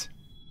Panos.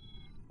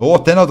 Oh,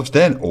 10 out of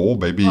 10. Oh,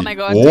 baby. Oh my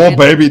God, Oh, 10.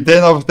 baby,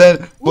 10 out of 10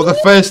 for the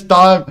first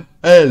time.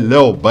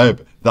 Hello, babe.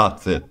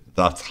 That's it.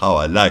 That's how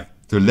I like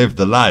to live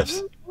the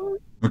lives.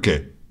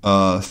 Okay.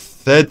 30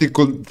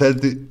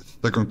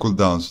 second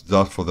cooldowns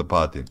just for the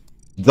party.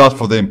 Just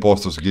for the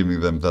imposters, giving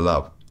them the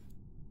love.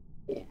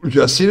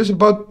 You are serious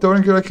about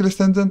tearing your Achilles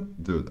tendon?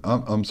 Dude,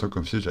 I'm so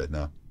confused right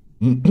now.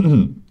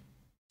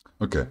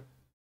 Okay.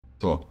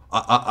 So,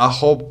 I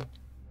hope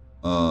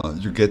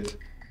you get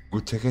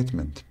good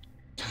treatment.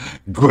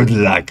 Good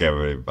luck,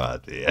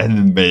 everybody,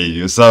 and may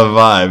you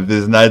survive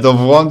this night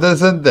of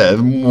wonders and death.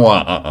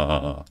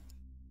 Mwah.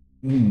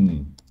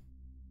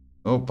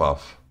 Oh,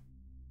 Puff.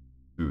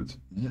 Dude.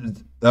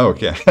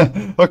 Okay.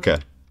 Okay.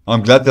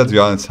 I'm glad that you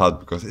aren't sad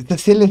because it's a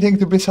silly thing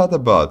to be sad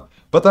about.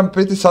 But I'm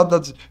pretty sad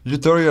that you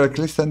tore your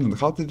Achilles tendon.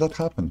 How did that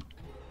happen?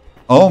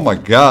 Oh my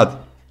god.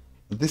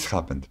 This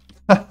happened.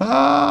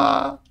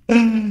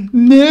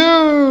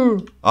 No!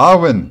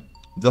 Arwen,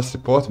 just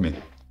report me.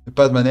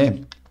 Report my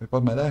name.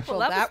 Report my life. Well,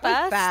 Well, that that was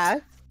was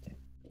fast.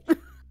 fast.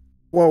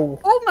 Whoa.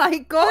 Oh my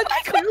god,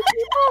 two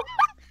people?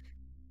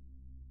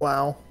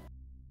 Wow.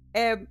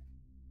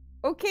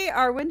 Okay,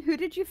 Arwen, who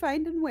did you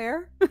find and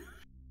where?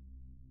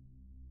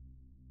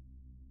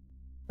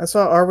 I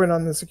saw Arwen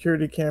on the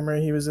security camera.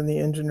 He was in the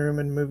engine room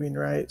and moving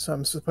right, so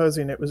I'm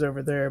supposing it was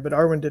over there. But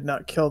Arwen did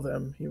not kill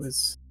them. He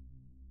was...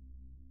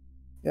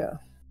 Yeah.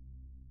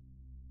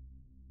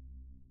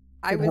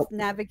 I Good was help.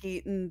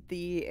 navigating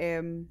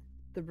the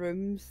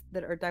rooms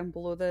that are down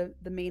below the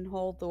main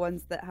hall, the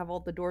ones that have all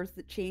the doors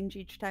that change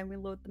each time we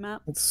load the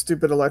map. It's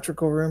stupid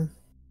electrical room.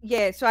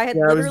 Yeah, so I had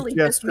Yeah, I was literally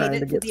just just made trying to it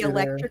to get the through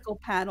there. electrical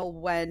panel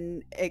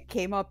when it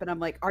came up, and I'm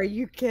like, are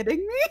you kidding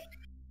me?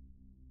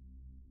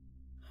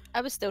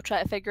 I was still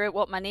trying to figure out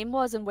what my name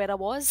was and where I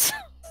was.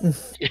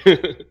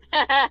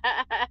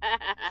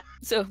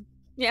 So,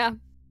 yeah.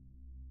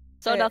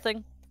 So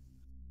nothing.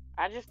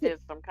 I just did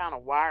some kind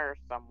of wire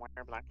somewhere,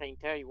 but I can't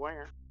tell you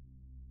where.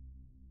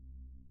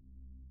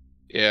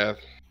 Yeah.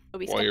 Are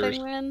we Wires.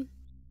 skipping Ren?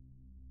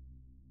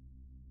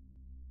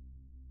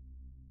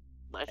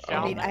 Unless I I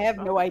y'all mean, know I have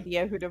no something.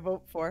 idea who to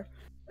vote for.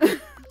 Yeah,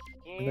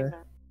 Okay.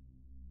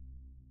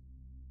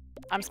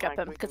 I'm like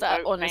skipping we because can I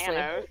vote honestly,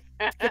 Thanos.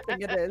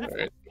 Skipping it is.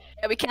 Alright.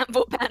 yeah, we can't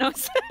vote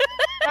Panos.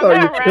 Oh, you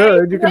Right?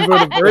 could. You can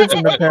vote a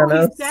version of Oh,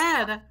 Thanos. he's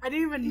dead. I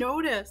didn't even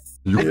notice.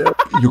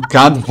 You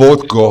can't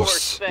vote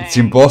ghosts. Poor It's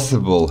thing.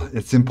 impossible.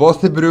 It's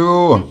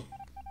impossible.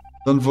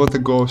 Don't vote a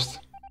ghost.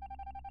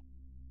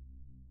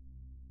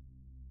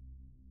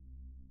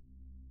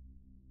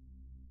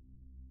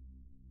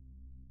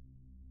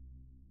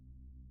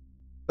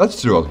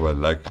 That's true as well.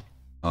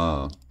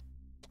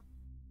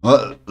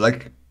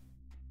 Like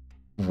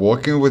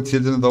working with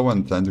children though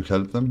and trying to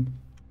help them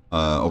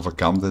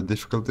overcome their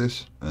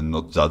difficulties and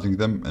not judging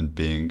them and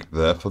being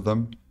there for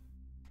them.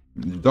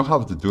 You don't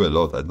have to do a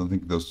lot. I don't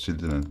think those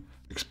children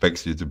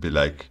expect you to be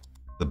like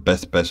the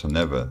best person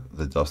ever.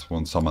 They just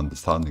want some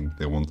understanding.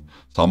 They want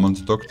someone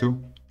to talk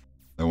to.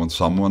 They want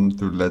someone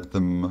to let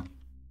them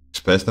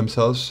express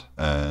themselves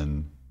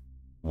and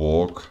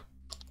walk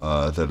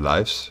their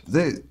lives.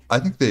 I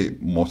think they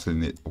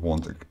mostly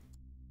want a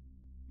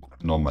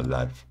normal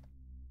life.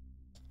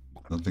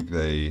 I don't think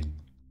they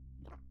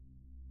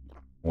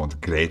want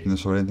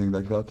greatness or anything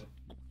like that.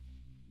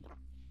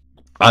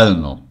 I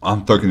don't know.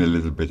 I'm talking a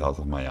little bit out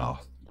of my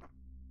ass.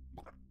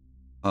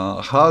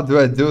 How do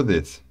I do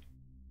this?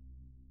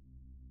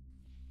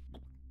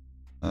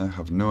 I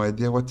have no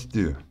idea what to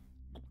do.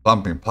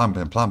 Plumping,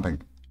 plumping,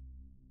 plumping.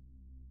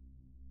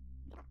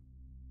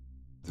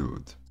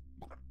 Dude.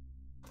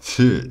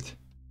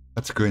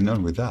 What's going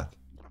on with that?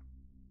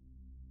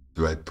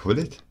 Do I pull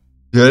it?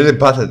 You're really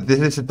bad at this.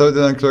 Is a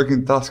total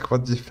unclogging task.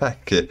 What the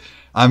fuck?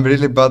 I'm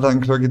really bad at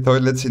unclogging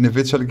toilets in a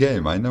virtual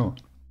game, I know.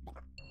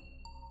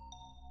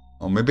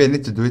 Or maybe I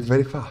need to do it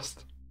very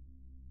fast.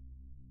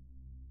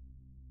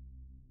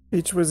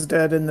 Peach was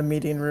dead in the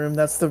meeting room.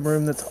 That's the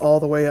room that's all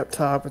the way up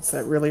top. It's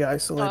that really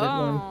isolated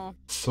one. Oh.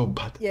 So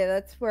bad. Yeah,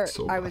 that's where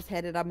So I bad. was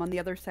headed. I'm on the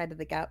other side of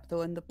the gap,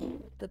 though, in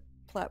the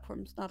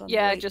platforms, not on the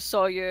Yeah, I right. just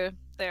saw you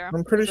there.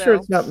 I'm pretty as sure well.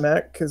 it's not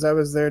Mech because I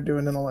was there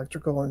doing an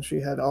electrical and she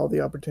had all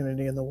the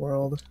opportunity in the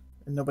world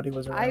and nobody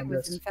was I around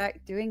was us. in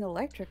fact doing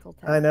electrical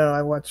tasks. I know.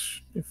 I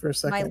watched it for a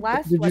second. My But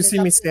last did one you is see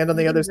up me in stand the on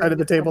the other meeting side room of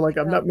the with table like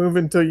I'm somebody not else.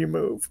 moving till you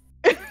move?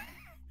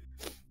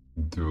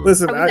 Dude.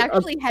 Listen, I was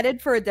actually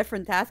headed for a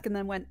different task and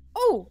then went,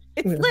 oh,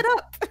 it's Yeah. lit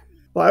up.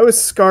 well, I was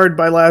scarred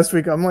by last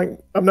week. I'm like,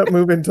 I'm not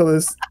moving until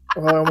this.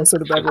 Oh, I almost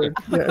said a bad word.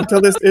 Yeah,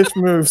 until this ish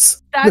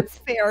moves. That's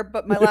fair,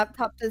 but my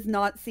laptop does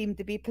not seem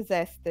to be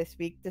possessed this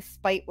week,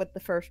 despite what the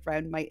first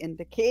round might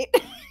indicate.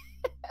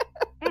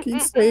 He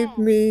saved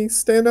me.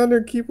 Stand on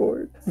your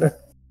keyboard.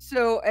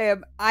 So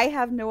I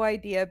have no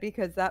idea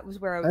because that was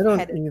where I I was don't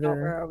headed, not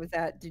either. where I was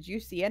at. Did you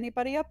see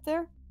anybody up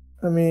there?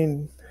 I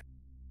mean,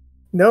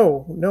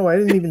 no, I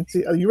didn't even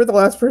see. You were the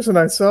last person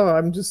I saw.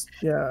 I'm just,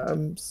 yeah, I'm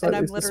And slightly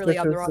I'm literally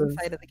on the suspicious wrong of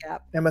side of the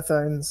gap.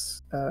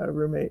 Amethyne's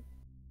roommate.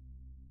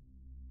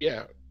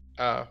 Yeah.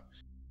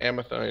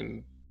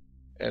 Amathine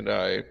and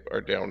I are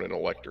down in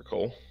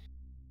electrical.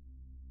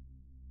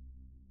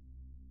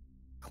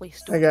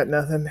 Please I don't. got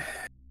nothing.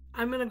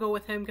 I'm gonna go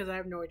with him because I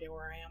have no idea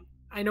where I am.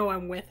 I know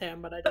I'm with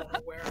him, but I don't know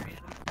where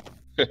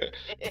I am.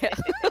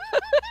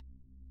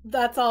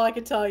 That's all I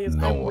can tell you is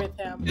No, I'm with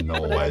him.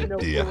 no but I have no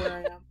idea. clue where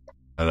I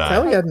am. Right.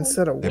 Kelly hadn't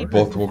said a They word.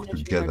 both walk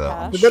Finishing together. your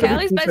I'm task. There better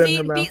Kelly's be pizza busy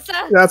in your eating mouth.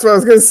 pizza. That's what I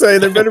was gonna say.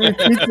 There better be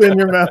pizza in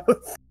your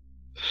mouth.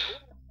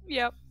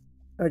 Yep.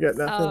 I got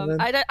nothing.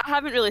 Then. I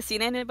haven't really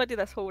seen anybody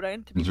this whole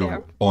round, to be fair.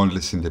 You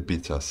only seen the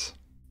pizzas.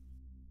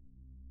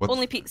 What,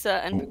 Only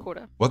pizza and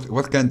Pagoda.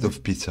 what kind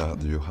of pizza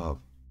do you have?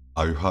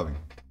 Are you having?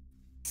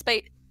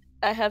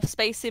 I have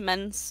spicy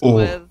mince Oh.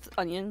 with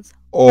onions.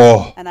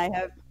 Oh, And I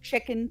have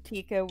chicken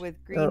tikka with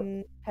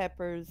green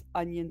peppers,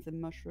 onions, and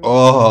mushrooms.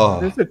 oh!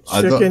 There's a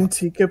I chicken don't,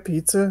 tikka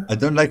pizza. I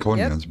don't like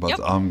onions, but Yep.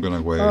 I'm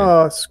gonna go.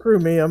 Oh, screw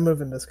me! I'm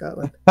moving to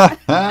Scotland.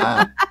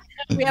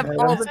 We have Yeah,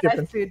 all I'm the skipping.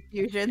 best food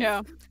fusions.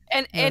 Yeah.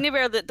 And Yeah.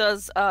 anywhere that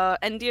does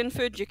Indian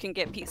food, you can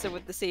get pizza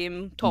with the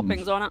same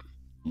toppings on it.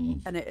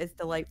 And it is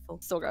delightful.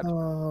 So good.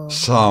 Oh. We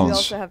Sounds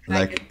also have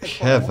like haggis and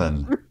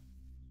heaven.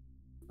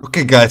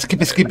 Okay, guys,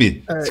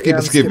 skippy. All right, Skippy, yeah,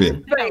 I'm skippy.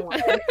 skipping. I don't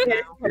want it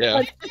now. Yeah.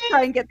 Let's just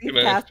try and get these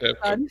Gonna have tasks to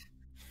have done.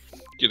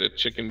 Get a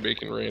chicken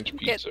bacon ranch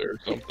pizza or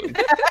something.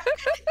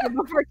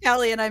 Before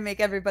Callie and I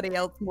make everybody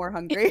else more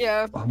hungry.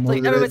 Yeah. I'm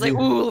Like everyone's like,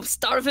 already- ooh, I'm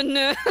starving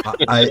now.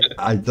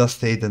 I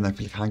just ate and I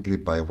feel hungry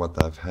by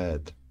what I've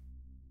had.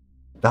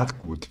 That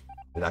good.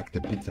 I like the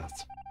pizzas.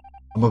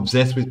 I'm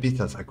obsessed with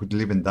pizzas. I could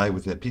live and die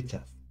with the pizzas.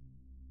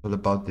 It's all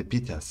about the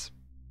pizzas.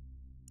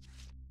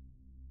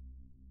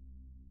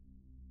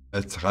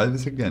 Let's try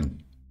this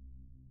again.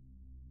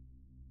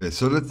 Okay,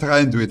 so let's try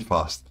and do it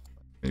fast.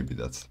 Maybe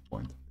that's the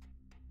point.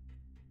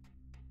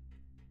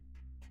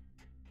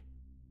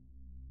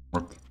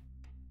 What?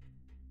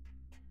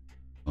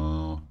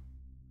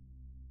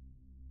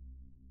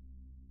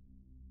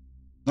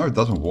 No, it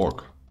doesn't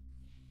work.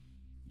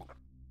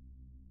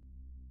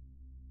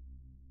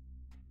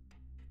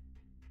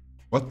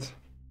 What?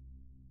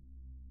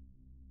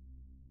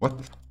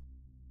 What?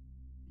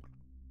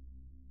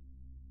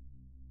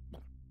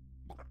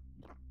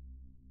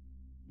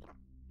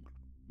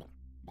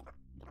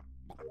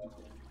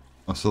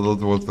 Oh, so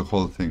that was the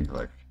whole thing,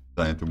 like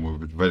trying to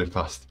move it very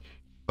fast.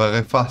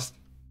 Very fast.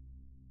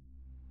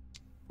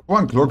 Who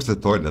unclogs the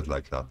toilet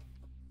like that?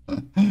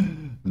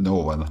 No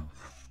one.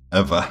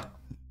 Ever.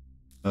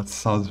 That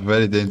sounds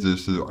very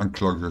dangerous to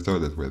unclog your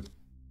toilet with.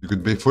 You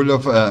could be full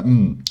of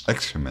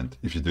excrement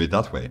if you do it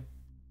that way.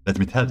 Let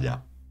me tell ya.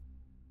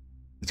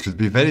 It could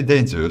be very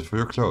dangerous for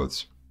your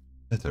clothes,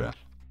 etc.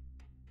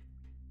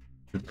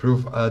 It could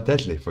prove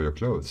deadly for your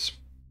clothes.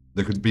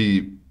 There could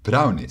be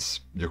brownies,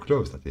 your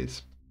clothes that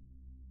is.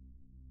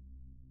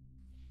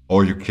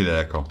 Oh, you killer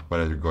Echo.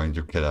 Where are you going,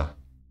 you killer?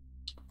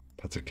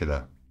 That's a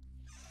killer.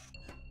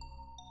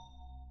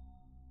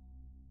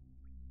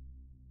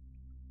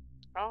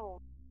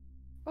 Oh,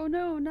 Oh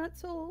no, not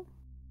so.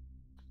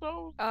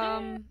 so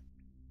sad.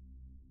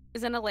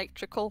 Is in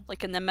electrical,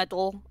 like in the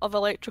middle of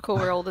electrical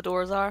where all the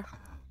doors are.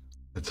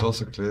 It's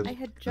also clear. I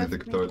had clear just the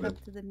made it toilet.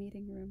 up to the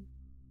meeting room.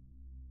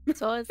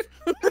 So it's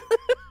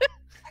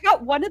I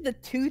got one of the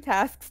 2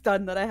 tasks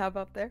done that I have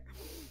up there.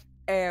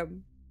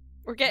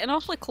 we're getting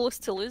awfully close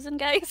to losing,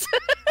 guys.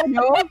 I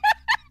know.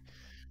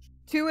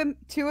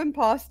 Two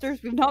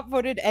imposters. We've not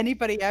voted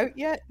anybody out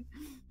yet.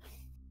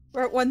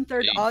 We're at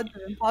 1/3 Hey. odds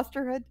of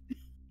imposterhood.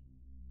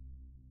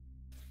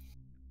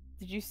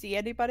 Did you see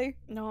anybody?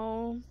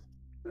 No.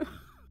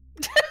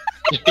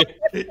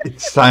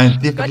 It's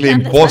scientifically God damn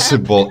this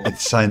impossible.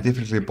 It's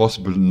scientifically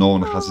impossible. No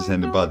one has this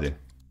anybody.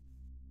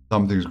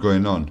 Something's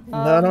going on.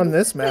 Not on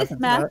this map. This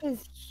it's map not.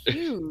 is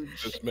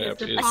huge. This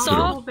map Is it is I saw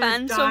possible they're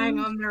Phantom- dying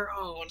on their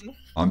own?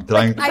 I'm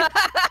trying.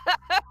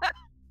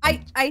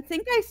 I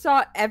think I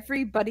saw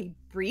everybody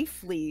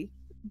briefly,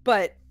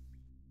 but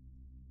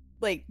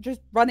like just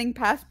running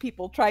past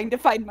people trying to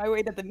find my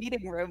way to the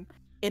meeting room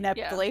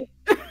ineptly.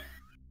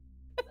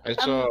 I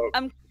saw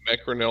I'm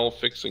Macronel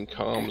fixing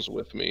comms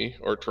with me,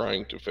 or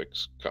trying to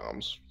fix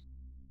comms.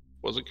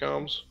 Was it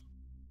comms?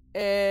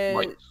 Uh,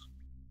 Lights.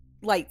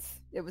 lights.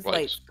 It was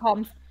Lights.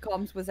 like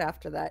comms was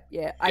after that.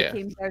 Yeah, I Yeah.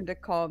 came down to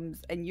comms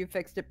and you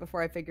fixed it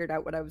before I figured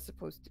out what I was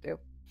supposed to do.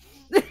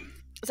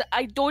 So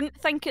I don't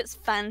think it's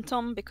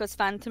Phantom because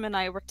Phantom and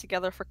I were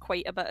together for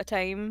quite a bit of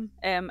time,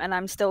 and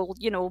I'm still,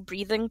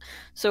 breathing.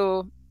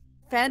 So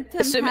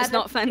Phantom assume it's had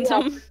not a few Phantom.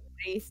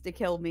 opportunities to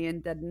kill me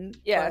and didn't.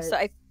 Yeah, but so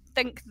I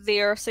think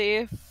they're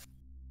safe.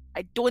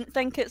 I don't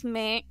think it's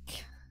Meg.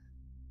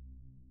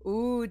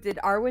 Ooh, did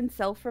Arwen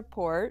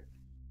self-report?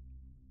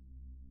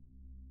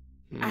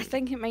 I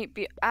think it might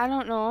be. I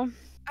don't know.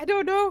 I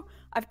don't know.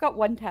 I've got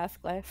one task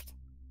left.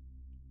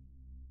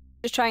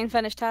 Just try and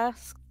finish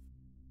tasks.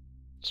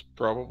 It's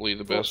probably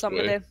the Vote best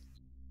somebody. way.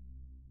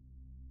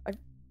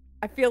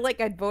 I feel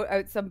like I'd vote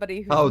out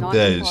somebody who's How not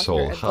dare an you, imposter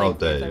Sol? as How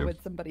likely as dare I you?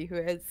 would somebody who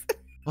is.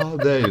 How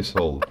dare you,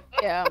 Sol?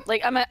 Yeah,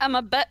 like I'm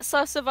a bit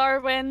sus of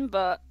Arwen,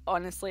 but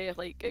honestly,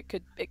 like it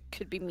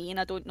could be me, and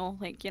I don't know.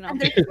 Like And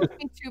there's supposed to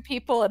be two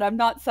people, and I'm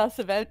not sus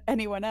of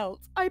anyone else.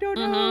 I don't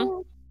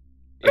know.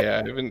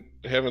 Yeah,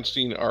 I haven't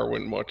seen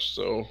Arwen much,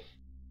 so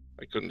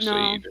I couldn't say No.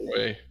 either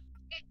way.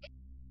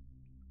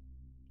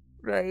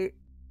 Right.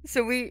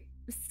 So we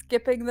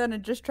skipping then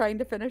and just trying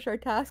to finish our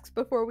tasks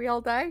before we all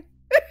die?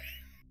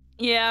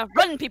 Yeah,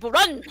 run, people,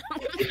 run!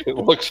 It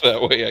looks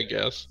that way, I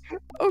guess.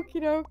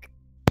 Okie doke.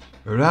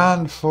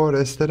 Run,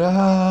 Forest,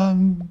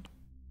 run!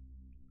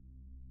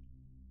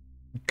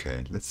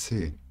 Okay, let's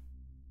see.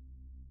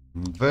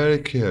 I'm very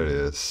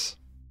curious.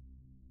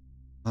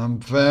 I'm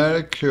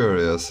very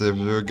curious if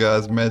you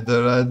guys made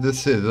the right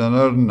decision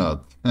or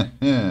not.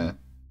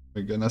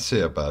 We're gonna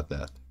see about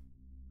that.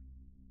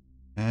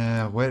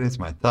 Where is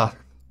my task?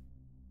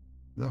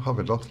 I don't have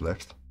a lot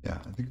left. Yeah,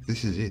 I think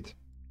this is it.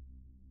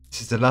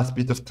 This is the last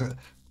bit of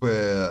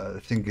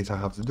things I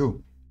have to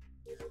do.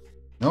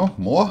 No?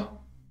 More?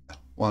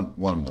 One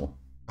more.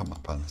 Come on,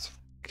 Panas.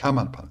 Come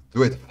on, Panas.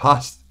 Do it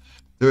fast.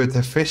 Do it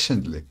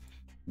efficiently.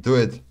 Do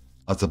it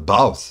as a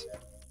boss.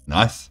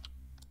 Nice.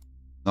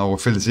 Now we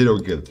feel zero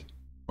guilt.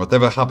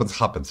 Whatever happens,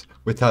 happens.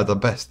 We try the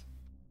best.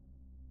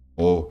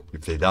 Oh,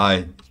 if they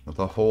die, it's not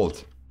our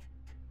fault.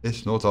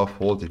 It's not our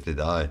fault if they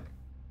die.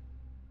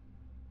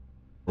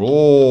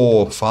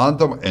 Oh,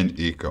 Phantom and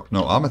Eco.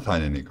 No,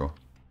 Amethyne and Eco.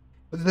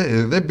 But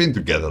they've been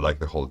together like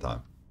the whole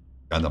time.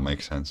 Kinda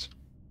makes sense.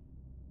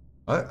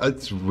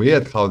 It's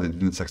weird how they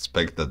didn't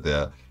expect that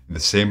they're in the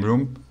same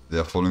room.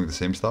 They're following the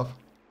same stuff.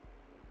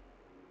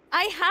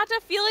 I had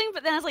a feeling,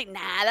 but then I was like,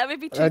 nah, that would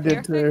be too I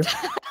did perfect.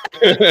 too.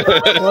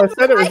 Well, I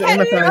said it was I had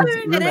Amethyne's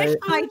finished roommate.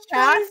 my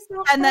task,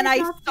 and then I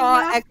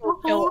saw Echo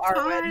kill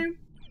Arwen.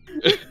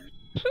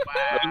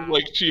 I'm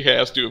like, she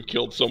has to have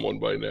killed someone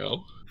by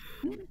now.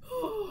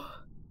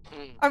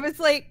 I was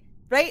like,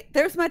 right,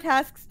 there's my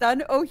tasks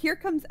done. Oh, here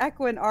comes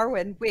Echo and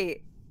Arwen.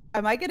 Wait,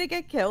 am I gonna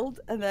get killed?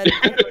 And then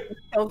Echo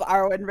killed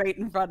Arwen right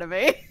in front of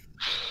me.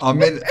 I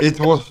mean, it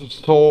was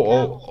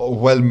so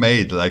well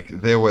made. Like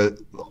they were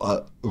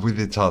with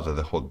each other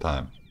the whole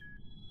time.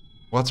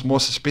 What's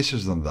more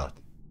suspicious than that?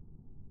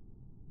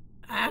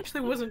 I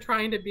actually wasn't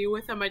trying to be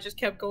with him. I just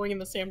kept going in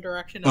the same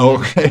direction.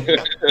 Okay.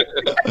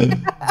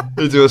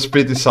 It was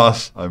pretty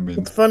sus. I mean,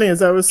 What's funny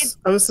is I was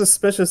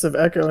suspicious of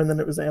Echo, and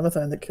then it was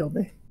Amethyne that killed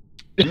me.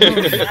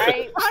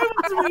 Right? I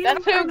was waiting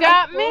That's for who him to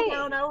got go me.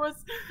 down. I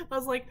was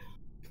like,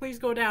 please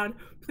go down,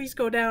 please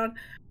go down.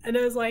 And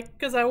it was like,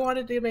 because I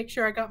wanted to make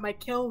sure I got my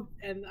kill,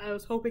 and I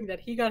was hoping that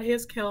he got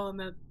his kill, and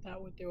that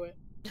would do it.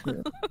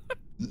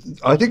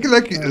 I think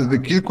like the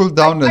kill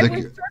cooldown I and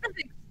was sort of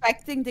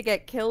expecting to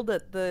get killed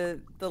at the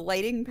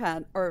lighting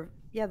the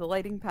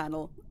lighting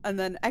panel, and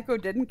then Echo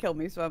didn't kill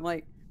me, so I'm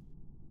like,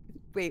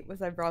 wait,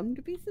 was I wrong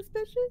to be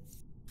suspicious?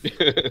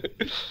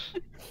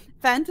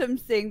 Phantom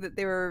saying that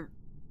they were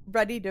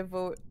ready to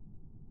vote.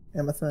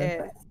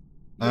 Amethyne.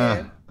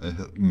 Yeah.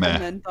 meh.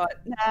 And then thought,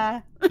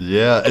 nah.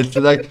 Yeah, it's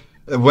like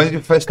when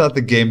you first start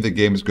the game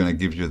is gonna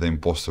give you the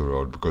imposter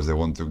role because they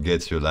want to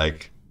get you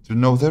like to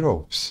know the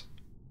ropes.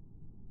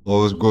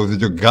 Always go with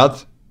your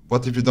gut.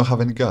 What if you don't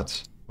have any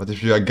guts? What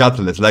if you are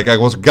gutless? Like I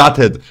was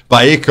gutted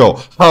by Eco.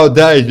 How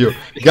dare you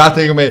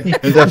gutting me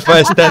in the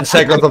first 10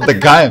 seconds of the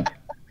game?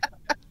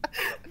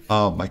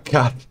 Oh my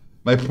god.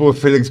 My poor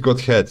feelings got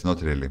hurt.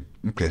 Not really.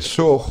 Okay,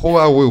 so who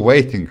are we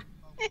waiting?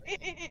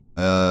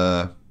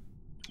 Oh,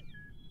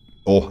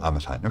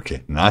 Amethyne.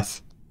 Okay,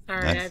 nice.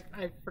 Sorry, Nice.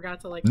 I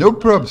forgot to like. No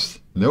probs.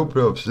 No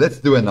probs. Let's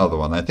do another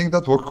one. I think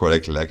that worked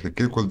correctly. Like the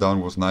kill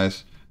cooldown was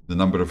nice. The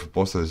number of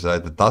imposters is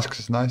right. The tasks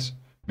is nice.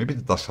 Maybe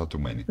the tasks are too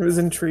many. It was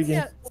intriguing.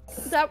 Yeah,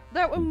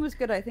 that one was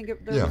good. I think there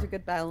was a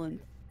good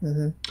balance.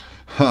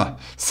 Ha!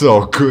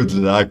 So good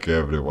luck,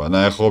 everyone.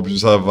 I hope you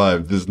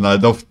survive this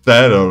night of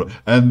terror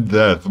and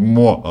death.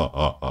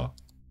 Oh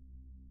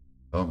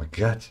my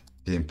god,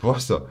 the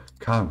imposter.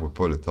 Can we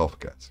pull it off,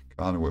 guys?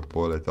 Can we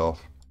pull it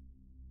off?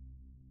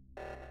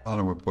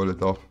 Can we pull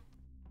it off?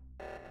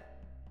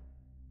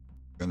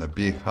 Gonna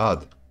be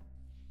hard.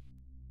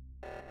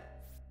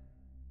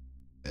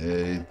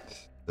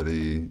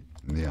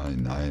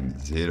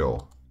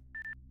 83990.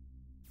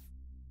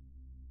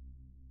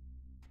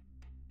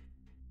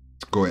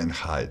 Let's go and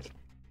hide.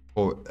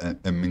 Oh,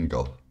 and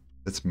mingle.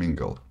 Let's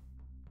mingle.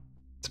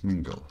 Let's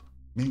mingle.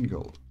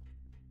 Mingle.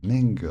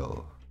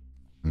 Mingle.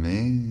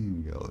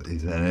 Mingle.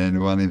 Is there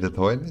anyone in the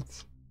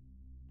toilets?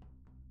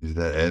 Is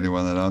there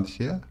anyone around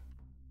here?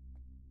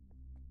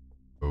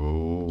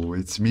 Oh,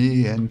 it's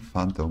me and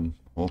Phantom.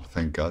 Oh,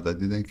 thank God I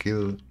didn't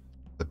kill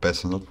the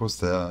person that was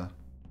there.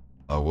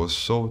 I was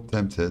so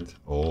tempted.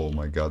 Oh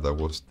my God, I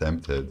was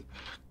tempted.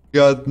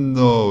 God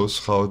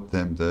knows how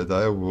tempted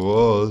I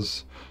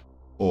was.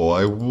 Oh,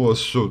 I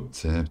was so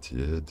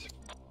tempted.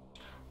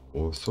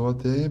 Oh, so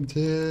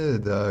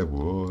tempted I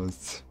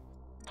was.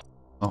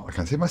 Oh, I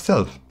can see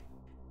myself.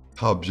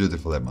 How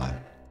beautiful am I?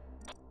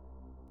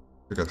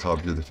 Look at how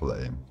beautiful I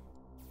am.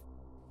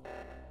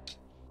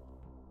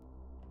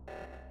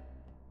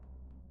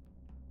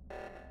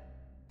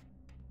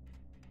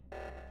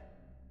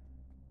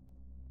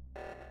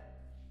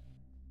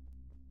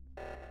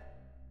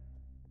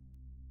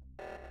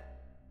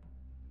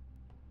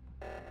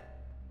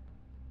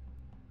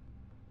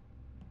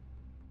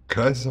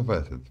 Crisis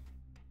averted.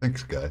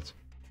 Thanks, guys.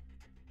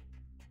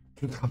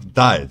 Should have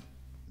died.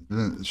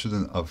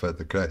 Shouldn't avert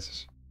the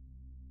crisis.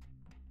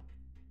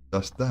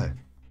 Just die.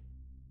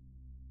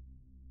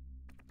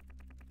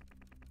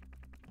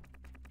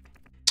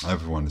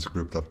 Everyone is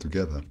grouped up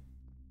together.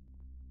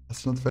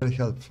 That's not very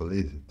helpful,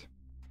 is it?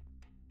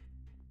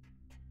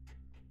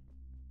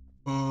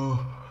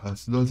 Oh,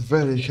 that's not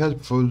very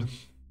helpful,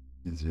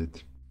 is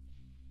it?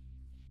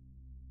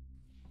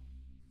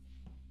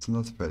 It's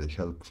not very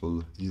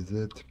helpful, is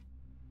it?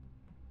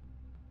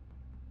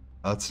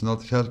 That's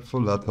not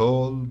helpful at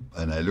all,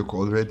 and I look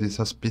already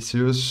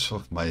suspicious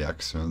of my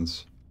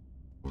actions.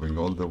 Moving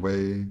all the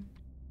way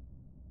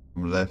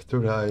from left to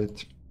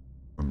right,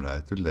 from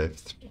right to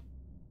left.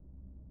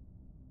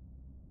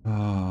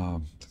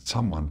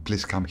 Someone,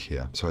 please come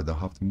here, so I don't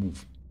have to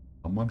move.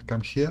 Someone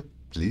come here,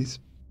 please.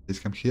 Please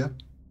come here.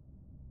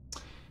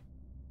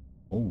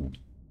 Oh,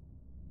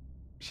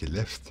 she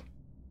left.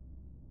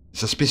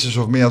 Suspicious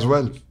of me as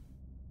well.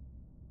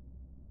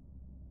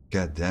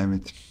 God damn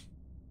it.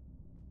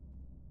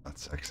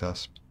 That's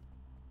success.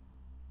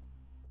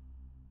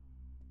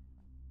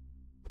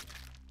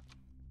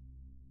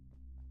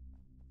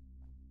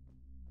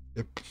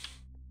 Yep.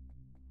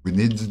 We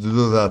needed to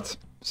do that,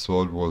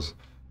 so it was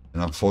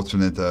an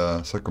unfortunate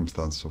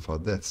circumstance of our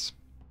deaths.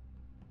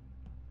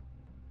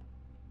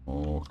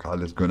 Oh,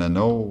 Carl is gonna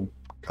know.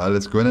 Carl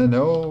is gonna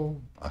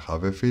know. I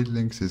have a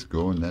feeling she's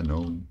gonna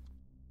know.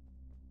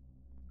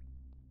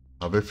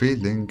 I have a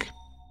feeling.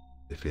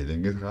 The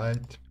feeling is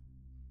right.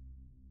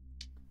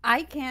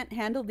 I can't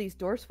handle these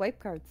door swipe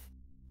cards.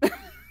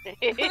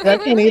 I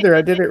can't either.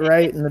 I did it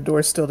right, and the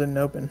door still didn't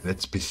open.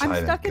 Let's be silent,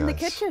 I'm stuck in the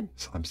guys. kitchen.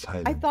 I'm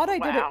silent. I thought I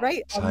did it Wow.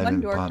 right on one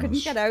Silent door, Panos.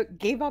 couldn't get out,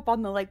 gave up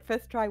on the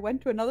fifth try,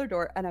 went to another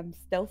door, and I'm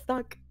still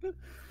stuck.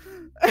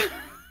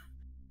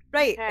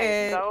 Right.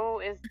 Okay, Soul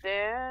is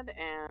dead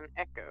and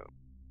Echo.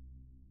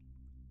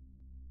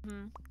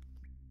 Hmm.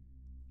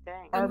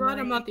 Dang. I'm glad I'm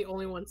Armory. not the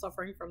only one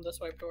suffering from the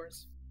swipe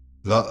doors.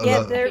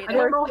 Yeah, they're I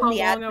don't know worse how than the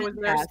long I admin was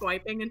there task.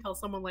 swiping until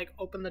someone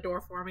opened the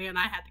door for me, and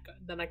I had to go.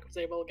 Then I was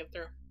able to get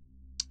through.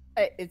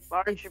 It's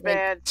Large like,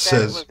 Bed said it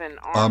Says was an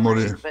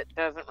Armory. armory, but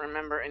doesn't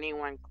remember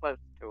anyone close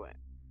to it.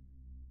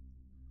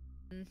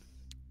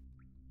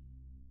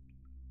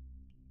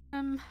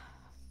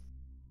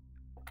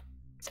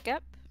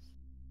 Skip.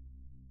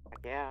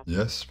 Yeah,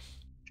 Yes.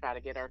 try to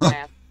get our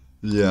task.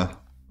 Yeah.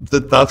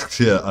 The tasks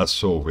here are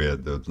so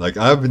weird, dude. Like,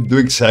 I've been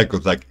doing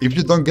circles. Like, if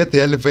you don't get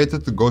the elevator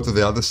to go to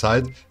the other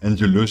side and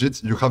you lose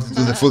it, you have to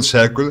do the full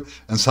circle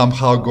and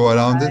somehow go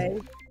around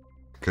it.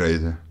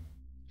 Crazy. No,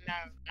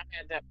 I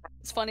had that.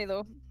 It's funny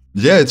though.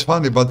 Yeah, it's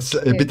funny, but it's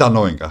a bit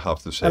annoying, I have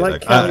to say. I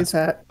like Kelly's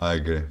hat. I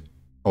agree.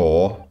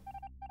 Oh.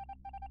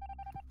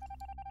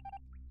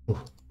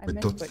 I We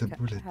missed dodged what the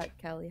bullet. hat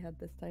Callie had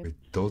this time. We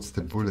dodged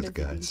the I was too bullet, busy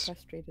being guys.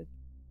 Frustrated.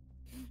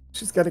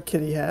 She's got a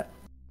kitty hat.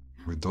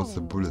 We dodged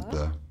the bullet Aw.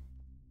 there.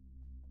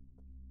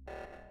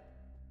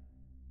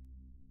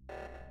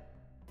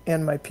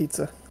 And my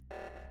pizza.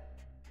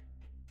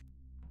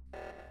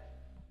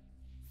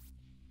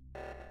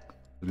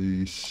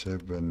 Three,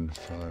 7,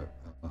 5,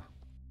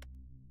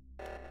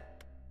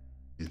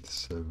 8,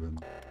 7,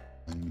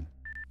 9.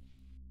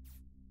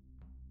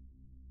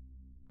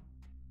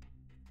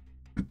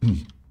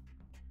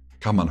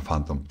 Come on,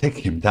 Phantom. Take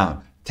him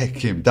down. Take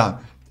him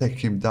down. Take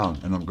him down.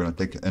 And I'm gonna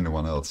take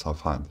anyone else I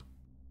find.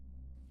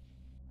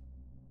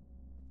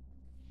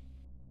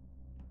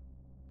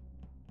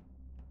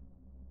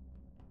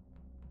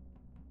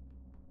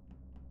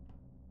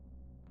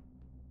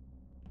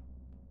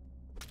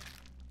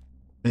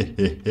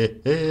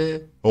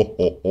 Ho,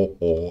 ho, ho,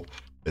 ho.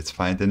 Let's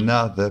find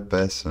another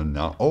person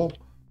now. Oh,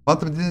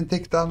 Phantom didn't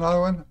take down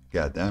another one?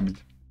 God damn it.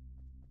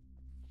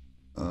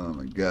 Oh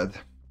my god.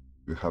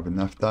 We have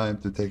enough time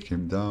to take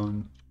him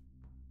down.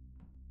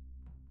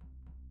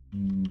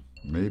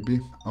 Maybe.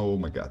 Oh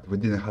my god, we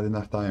didn't have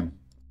enough time.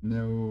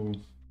 No.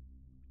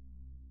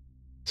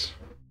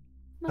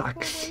 Not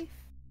Sucks. life.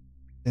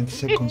 10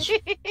 seconds.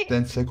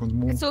 10 seconds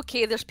more. It's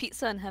okay. There's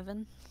pizza in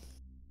heaven.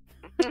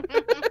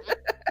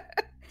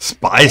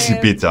 Spicy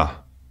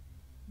pizza.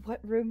 What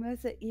room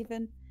is it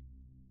even?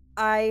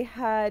 I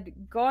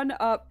had gone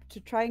up to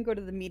try and go to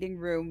the meeting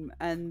room,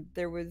 and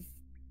there's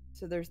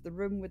the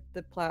room with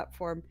the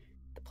platform.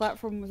 The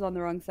platform was on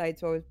the wrong side,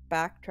 so I was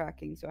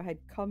backtracking. So I had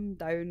come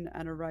down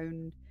and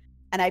around,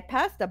 and I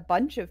passed a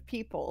bunch of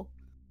people,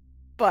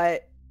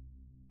 but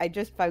I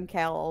just found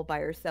Cal all by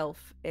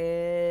herself.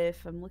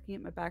 If I'm looking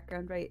at my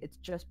background right, it's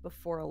just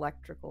before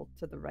electrical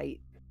to the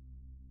right.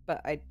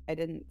 But I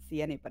didn't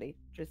see anybody,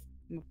 just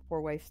my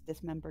poor wife's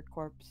dismembered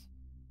corpse.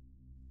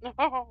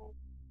 Oh.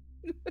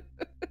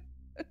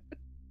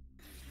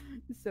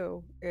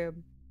 So,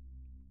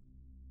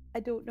 I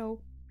don't know.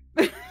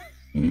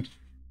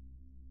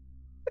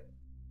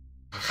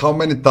 How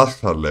many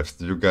tasks are left?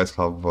 Do you guys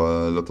have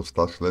a lot of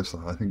tasks left?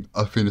 I think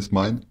I finished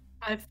mine.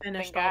 I've I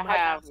finished think all I my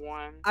have tasks.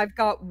 one. I've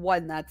got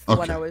one. That's the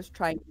one Okay. I was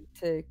trying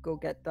to go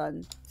get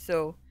done.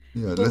 So,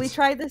 Yeah, will we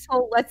try this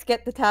whole let's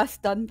get the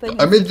task done thing?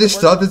 I and mean, see if this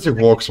it works? strategy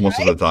works most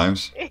of the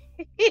times.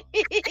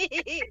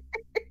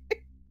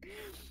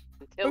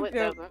 Until it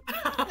Okay. doesn't.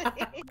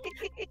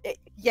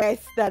 Yes,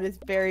 that is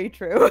very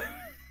true.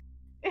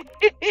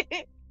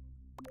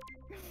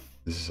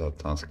 This is our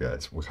task,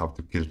 guys. We have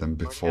to kill them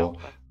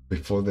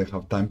before they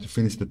have time to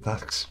finish the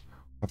tasks.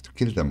 We have to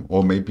kill them,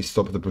 or maybe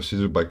stop the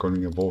procedure by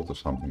calling a vote or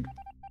something.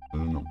 I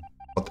don't know.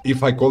 But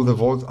if I call the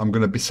vote, I'm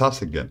gonna be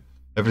sus again.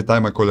 Every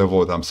time I call a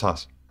vote, I'm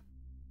sus.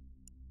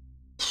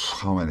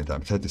 How many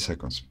times? 30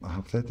 seconds. I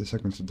have 30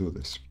 seconds to do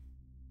this.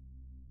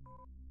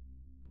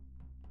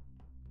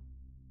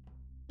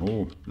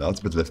 Oh,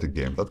 Ladsbet left the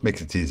game. That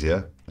makes it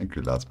easier. Thank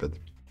you, Ladsbet.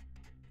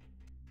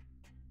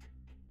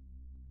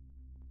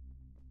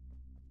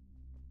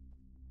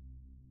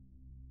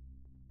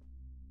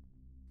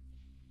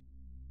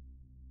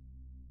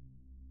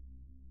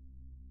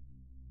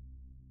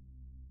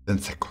 Ten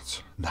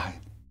seconds.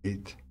 9,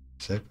 8,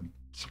 7,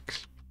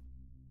 6,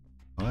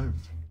 5,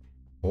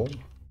 4,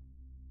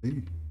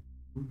 3,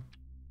 2,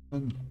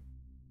 1.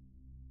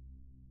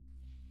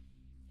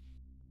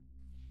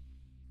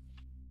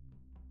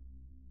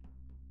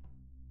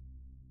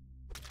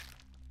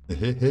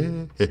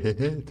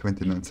 Hehehe,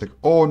 29 seconds.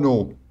 Oh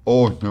no!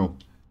 Oh no!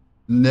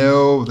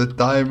 No, the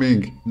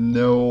timing!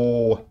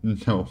 No!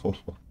 No!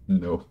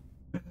 No!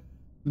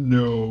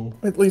 No!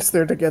 At least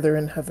they're together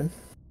in heaven.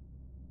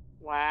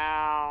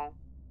 Wow.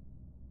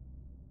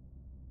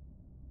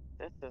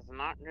 This is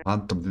not good.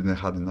 Phantom didn't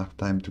have enough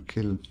time to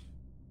kill.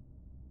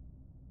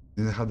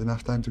 Didn't have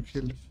enough time to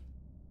kill.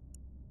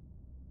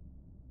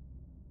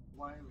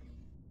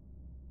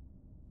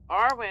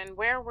 Arwen,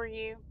 where were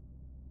you?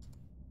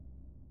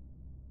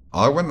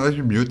 Arwen, are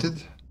you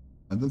muted?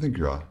 I don't think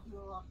you are.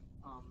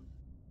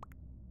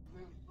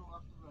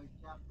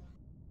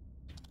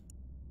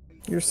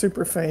 You're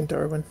super faint,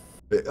 Arwen.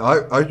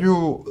 Are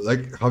you,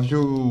 like, have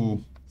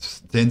you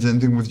changed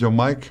anything with your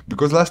mic?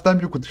 Because last time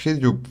you could hear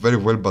you very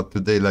well, but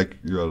today, like,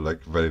 you are,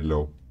 like, very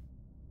low.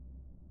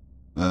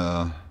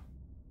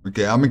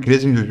 Okay, I'm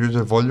increasing your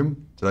user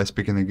volume. Try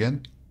speaking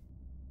again.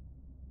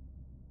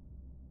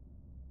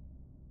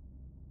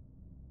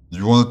 Do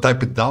you want to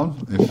type it down?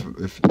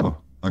 Oh,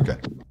 okay.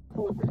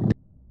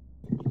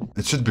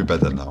 It should be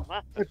better now.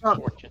 That's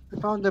unfortunate.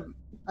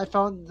 I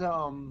found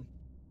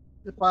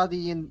the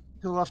body to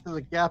the left of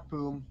the gap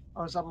room.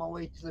 I was on my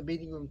way to the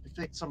meeting room to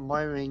fix some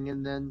wiring,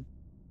 and then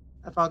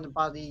I found the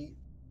body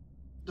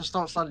just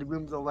outside the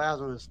room with the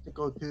ladders to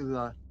go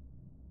to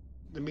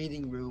the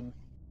meeting room.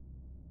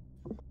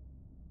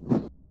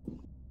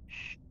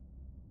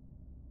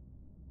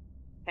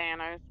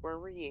 Thanos, where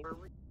were you?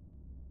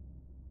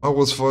 I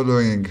was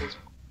following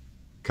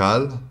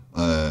Cal,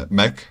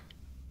 Mech,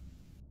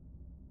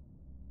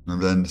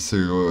 and then she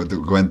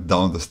went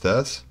down the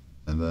stairs,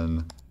 and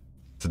then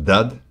to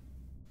Dad.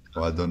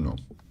 Oh, I don't know.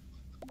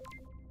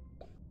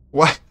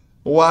 Why?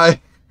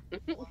 Why?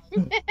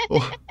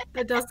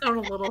 It does sound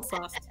a little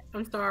sus.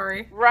 I'm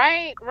sorry.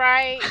 Right.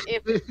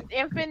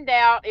 If in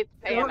doubt, it's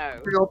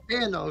Thanos. Real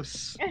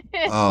Thanos.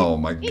 Oh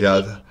my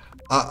God!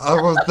 I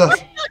was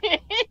just.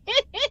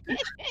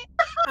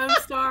 I'm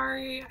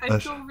sorry. I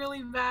feel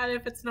really bad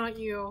if it's not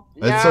you.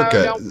 It's No,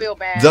 okay. don't feel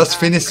bad. Just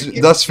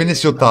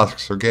finish your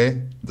tasks,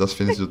 okay? Just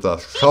finish your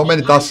tasks. How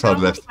many tasks are I'm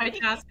done left? with my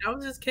task. I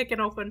was just kicking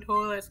open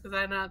toilets because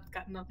I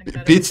got nothing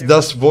better Pete to do.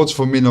 does votes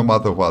for me no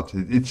matter what.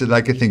 It's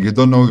like a thing. You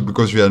don't know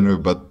because you are new,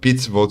 but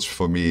Pete votes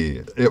for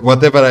me.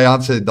 Whatever I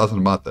answer, it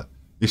doesn't matter.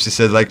 If she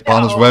said like,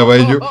 Panos, where were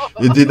you?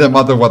 It didn't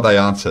matter what I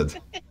answered.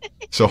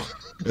 So,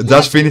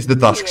 just finish the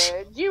tasks.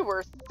 You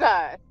were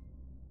sus.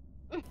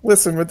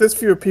 Listen, with this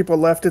few people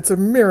left, it's a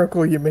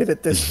miracle you made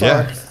it this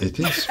Yeah, far. it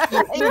is.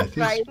 It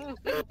is.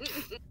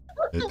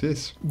 It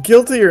is.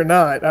 Guilty or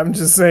not, I'm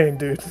just saying,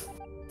 dude.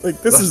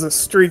 Like, this is a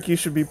streak you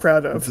should be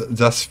proud of.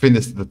 Just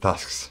finish the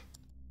tasks.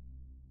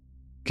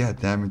 God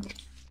damn it.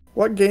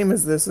 What game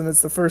is this, and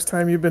it's the first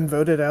time you've been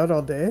voted out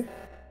all day?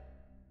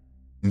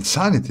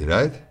 Insanity,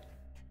 right?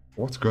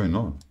 What's going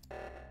on?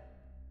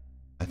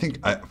 I think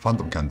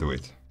Phantom can do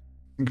it.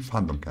 I think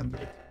Phantom can do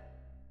it.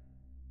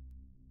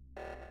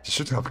 She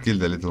should have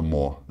killed a little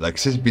more. Like,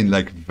 she's been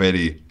like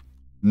very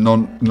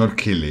not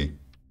killing.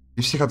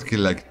 If she had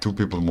killed like 2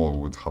 people more, we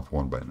would have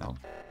won by now.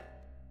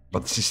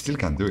 But she still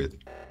can do it.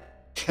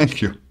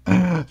 Thank you.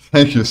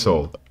 Thank you,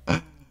 Soul.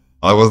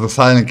 I was the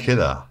silent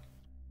killer.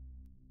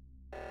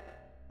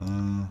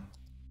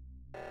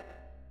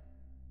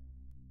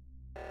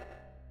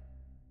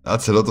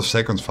 That's a lot of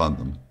seconds,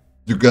 Phantom.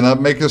 You're gonna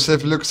make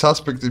yourself look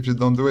suspect if you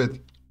don't do it.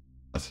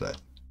 That's right.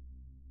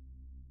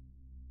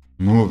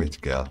 Move it,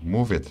 girl.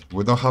 Move it.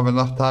 We don't have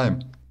enough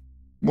time.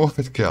 Move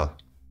it, girl.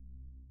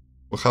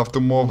 We have to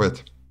move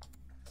it.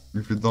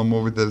 If you don't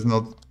move it, there's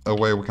not a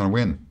way we can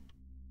win.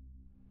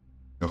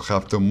 You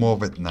have to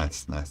move it.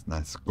 Nice, nice,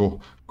 nice. Go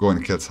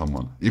and kill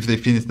someone. If they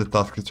finish the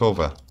task, it's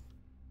over.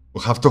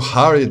 We have to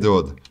hurry,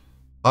 dude.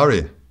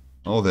 Hurry.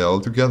 Oh, they're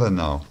all together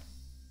now.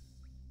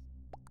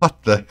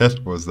 What the hell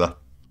was that?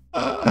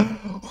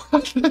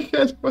 What the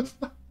hell was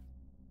that?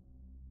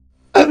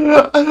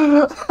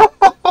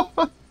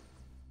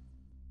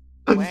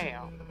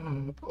 Wow.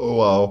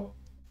 Wow.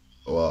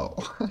 Wow.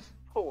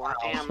 Poor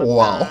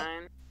Wow.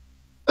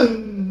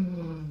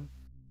 Amazon.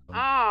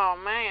 Oh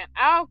man.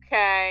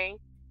 Okay.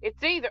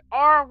 It's either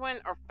Arwen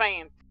or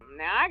Phantom.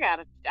 Now I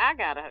gotta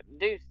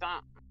do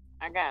something.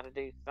 I gotta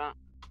do something.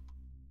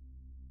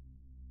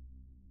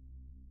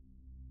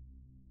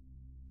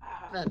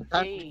 Oh, Man,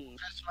 that geez.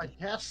 that's my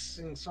tests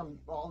in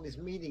all these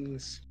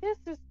meetings. This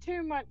is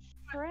too much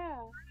stress.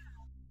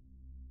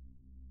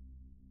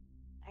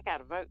 I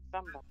gotta vote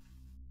somebody.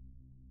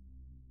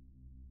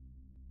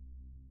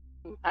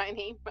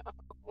 Mighty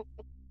Mo.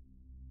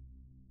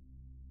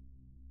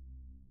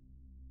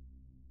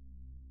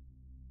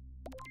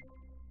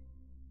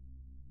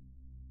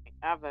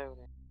 I voted.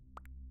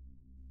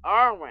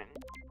 Arwen.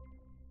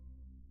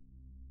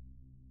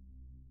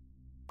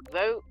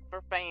 Vote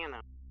for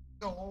Phantom.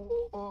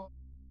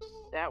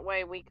 That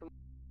way we can.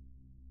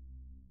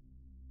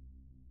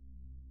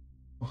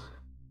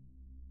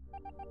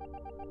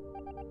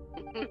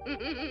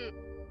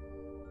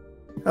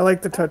 I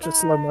like the touch of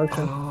slow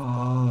motion.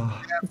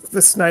 It's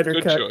the Snyder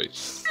Good cut.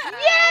 choice.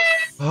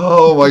 Yes!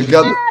 Oh my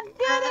god. I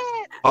did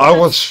it! I That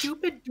was.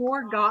 stupid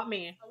door got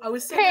me. I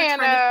was sitting there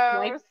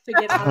trying to swipe to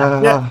get out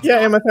of Yeah, yeah,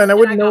 Amazon. I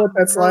wouldn't I know got what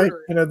that's like.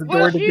 murdered. You know, the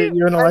door Was to get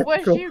you an was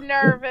electrical. you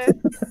nervous?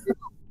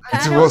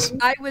 It was.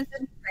 I was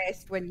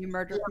impressed when you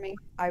murdered me.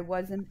 I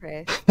was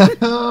impressed.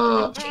 Chased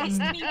me. Chased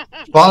me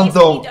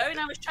Phantom. down.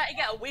 I was trying to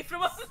get away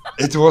from him.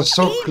 It was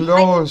so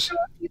close.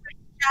 Either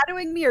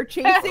shadowing me or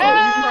chasing You me.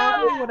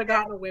 probably would have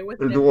gotten away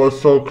with it. It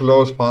was so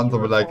close, You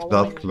Phantom, were like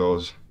following that me.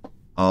 close.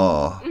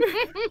 Oh,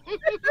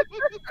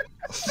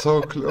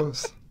 so close. So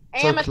close.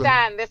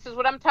 Amazon, this is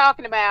what I'm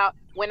talking about.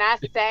 When I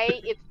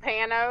say it's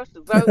Panos,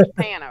 vote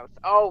Panos.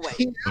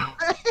 Always.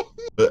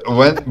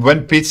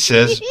 When Pete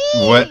says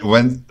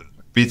when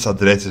Pete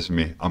addresses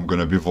me, I'm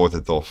gonna be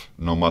voted off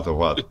no matter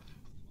what.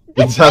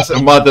 It's just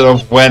a matter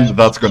of when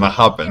that's gonna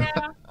happen.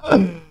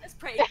 Yeah, it's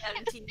pretty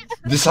guaranteed.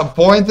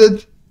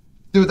 Disappointed?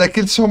 Dude, I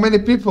killed so many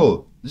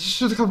people. You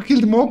should have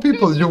killed more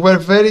people. You were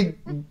very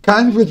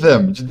kind with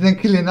them. You didn't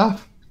kill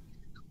enough.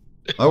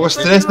 I was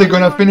But stressed you- they're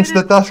gonna you finish the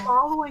admitted to task.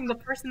 Following the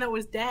person that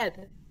was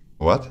dead.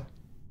 What?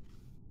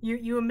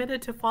 You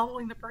admitted to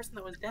following the person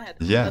that was dead.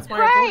 Yeah. That's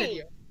why I voted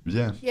you.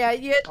 Yeah. Yeah,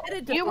 you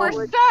admitted to You were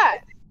forward.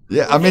 stuck,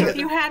 Yeah, I If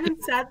you mean,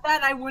 hadn't said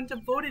that, I wouldn't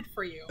have voted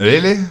for you.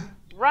 really?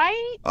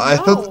 right? I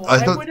thought.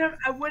 I would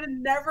have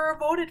never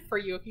voted for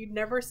you if you'd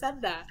never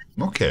said that.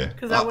 Okay.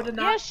 Because I would have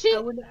not. Yeah, she-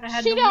 I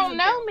had She no don't reason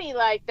know to. me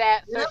like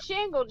that, so Yeah. she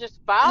ain't gonna just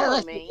Yeah, follow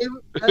that's, me.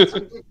 that's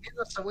what gave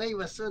us away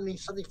was suddenly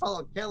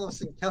followed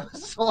Khalithos and Khalithos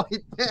saw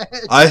it dead.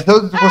 I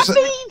thought it I was.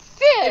 mean,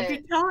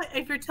 shit.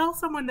 If you tell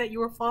someone that you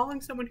were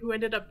following someone who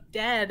ended up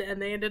dead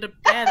and they ended up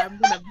dead, I'm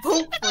gonna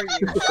vote for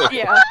you.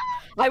 Yeah,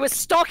 I was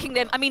stalking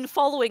them. I mean,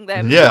 following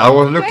them. Yeah, I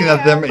was looking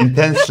at them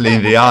intensely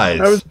in the eyes.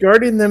 I was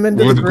guarding them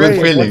into With the good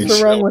grave. What's feelings.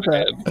 so wrong with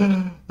that?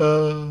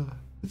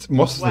 It's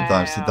most of the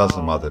times it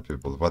doesn't Wow. matter,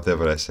 people.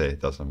 Whatever I say,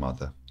 it doesn't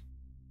matter.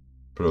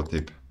 Pro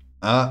tip.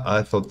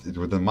 I thought it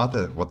wouldn't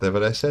matter.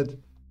 Whatever I said.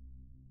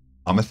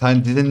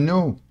 Amethine didn't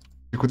know.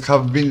 He could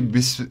have been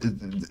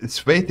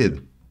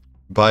swayed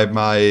by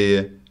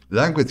my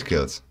language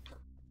skills.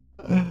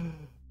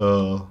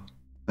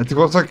 It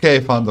was okay,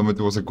 Phantom. It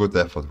was a good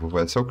effort. We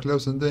were so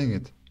close in doing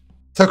it.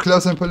 So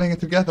close in pulling it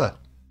together.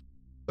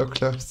 So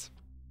close.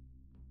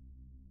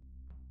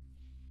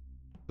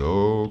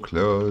 So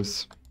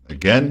close.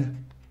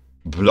 Again,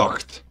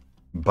 blocked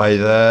by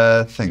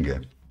the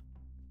thingy.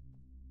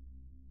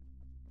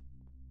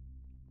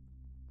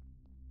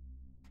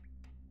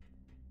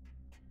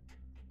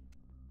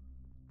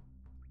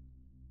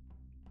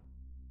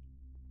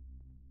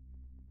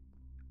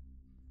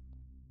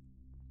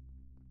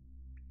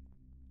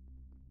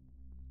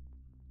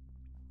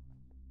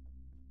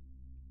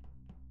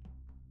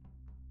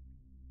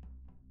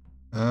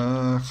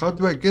 How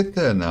do I get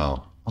there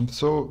now? I'm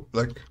so,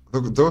 like,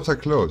 those are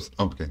closed.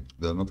 Okay,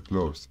 they're not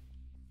closed.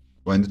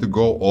 So I need to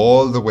go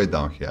all the way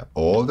down here,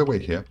 all the way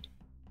here,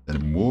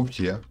 then move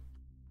here,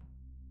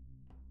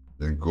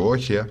 then go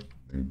here,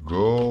 then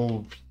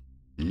go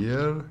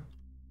here.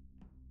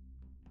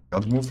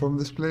 Can't move from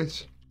this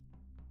place.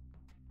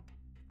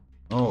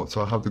 Oh,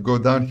 so I have to go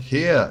down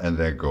here and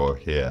then go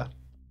here.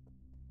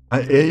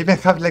 I even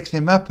have like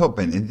the map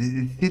open and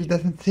it still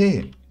doesn't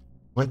say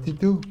what to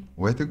do,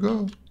 where to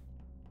go.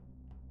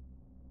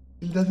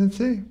 It doesn't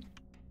say.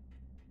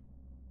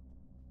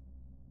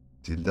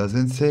 Still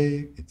doesn't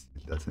say. It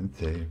still doesn't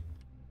say.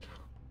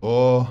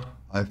 Oh,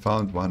 I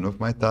found one of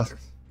my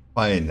tasks.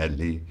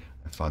 Finally,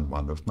 I found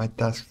one of my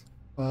tasks.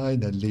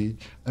 Finally,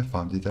 I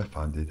found it. I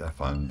found it. I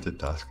found the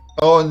task.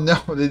 Oh no,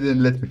 they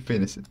didn't let me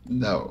finish it.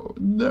 No,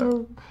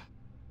 no.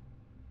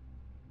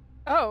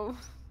 Oh.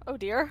 Oh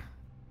dear.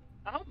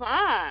 Oh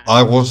my.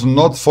 I was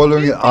not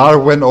following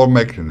Arwen or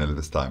Mecrinel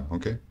this time,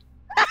 okay?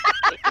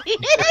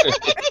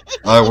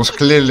 I was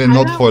clearly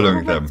not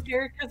following them.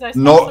 Scared because I saw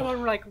No-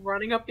 someone like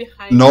running up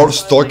behind. Nor me, so I was,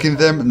 stalking like,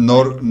 them,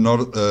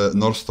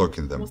 nor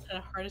stalking them. Almost had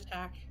a heart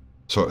attack.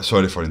 So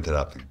sorry for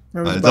interrupting.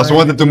 I was I just behind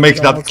wanted to you, make it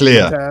was that almost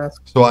clear. my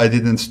task. So I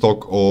didn't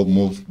stalk or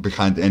move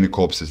behind any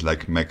corpses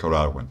like Mech or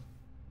Arwen.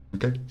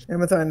 Okay?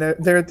 Amathon,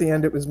 there at the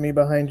end, it was me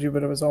behind you,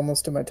 but it was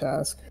almost to my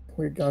task.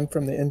 We had gone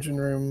from the engine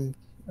room,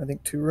 I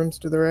think 2 rooms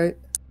to the right.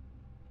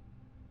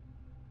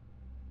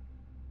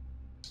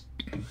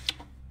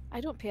 I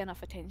don't pay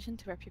enough attention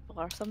to where people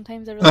are.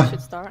 Sometimes I really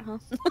should start, huh?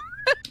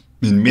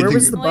 In Where meeting,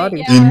 was the Like,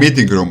 body? yeah. in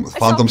meeting room. saw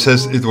Phantom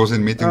says people. it was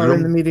in meeting Oh, in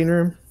the room. meeting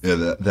room. Yeah,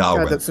 the God,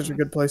 Arwen. that's such a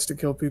good place to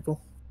kill people.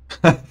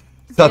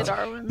 That,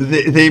 Darwin.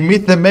 they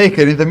meet the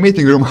maker in the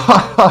meeting room.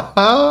 Ha ha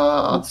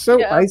ha! It's so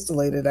Yeah.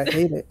 isolated. I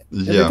hate it.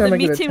 Every Yeah. time The I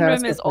get a meeting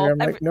task room is up there, all. I'm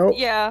like, nope.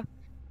 Yeah.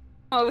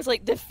 I was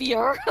like the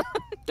fear.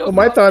 Don't Well,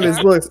 my go thought there. is,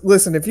 look,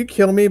 listen, if you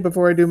kill me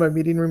before I do my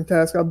meeting room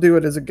task, I'll do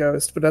it as a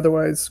ghost. But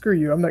otherwise, screw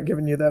you. I'm not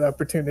giving you that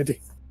opportunity.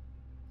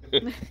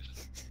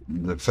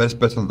 The first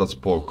person that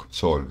spoke,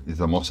 Saul, is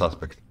the most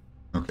suspect.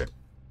 Okay.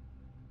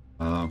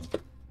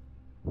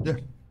 Yeah.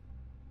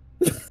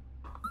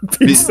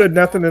 Pete said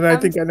nothing, and I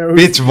think I know. who-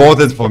 Bitch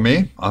voted for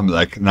me. I'm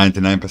like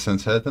 99%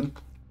 certain.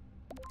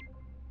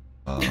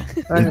 I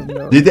have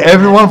no. Did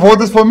everyone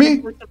voted for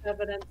me? Source of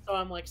evidence, so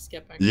I'm like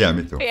skipping. Yeah,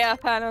 me too. Yeah,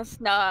 Panos.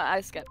 No,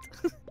 I skipped.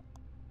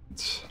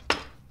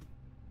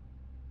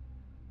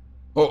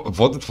 Oh,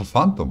 voted for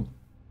Phantom.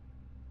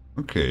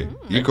 Okay.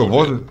 Iko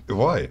voted.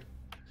 Why?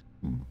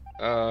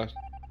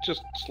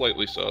 Just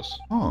slightly sus.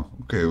 Oh,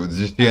 okay. Did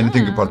you see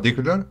anything in Ah.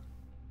 particular?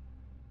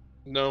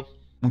 No,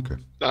 Okay.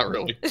 not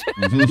really.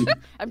 Mhm.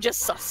 I'm just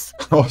sus.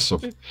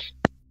 Awesome.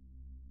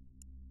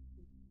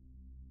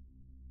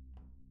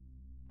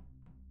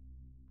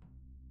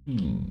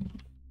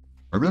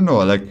 I don't know,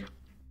 like,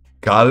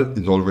 Carl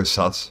is always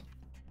sus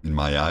in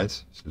my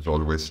eyes. She's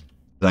always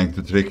trying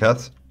to trick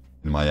us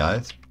in my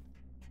eyes.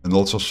 And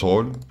also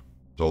Saul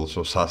is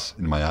also sus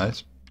in my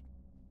eyes.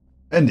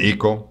 And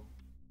Iko.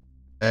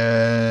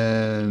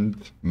 And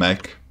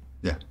Mac.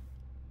 Yeah.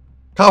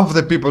 Half of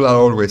the people are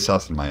always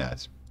sus in my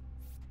eyes.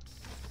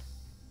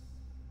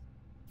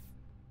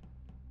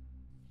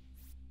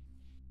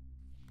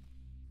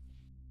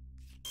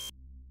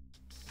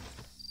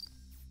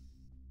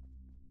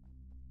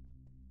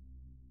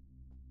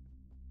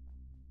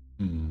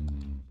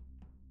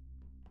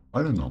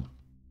 I don't know.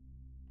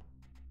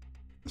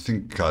 I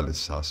think Carl is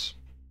sus.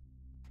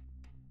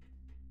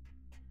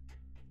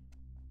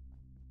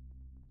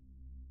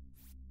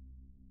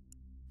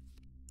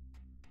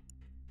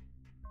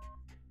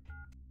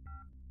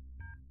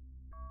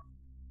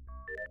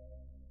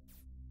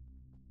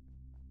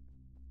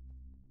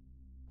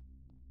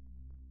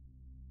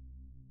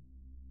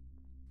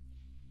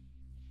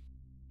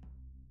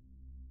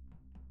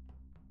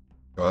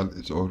 Carl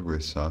is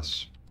always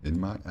sus in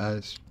my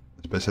eyes,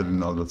 especially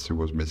now that she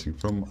was missing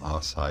from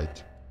our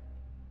side.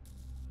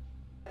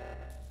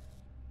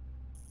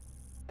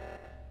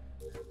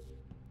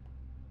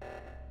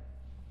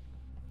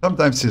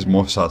 Sometimes she's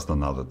more sus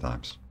than other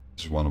times.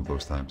 This is one of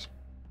those times.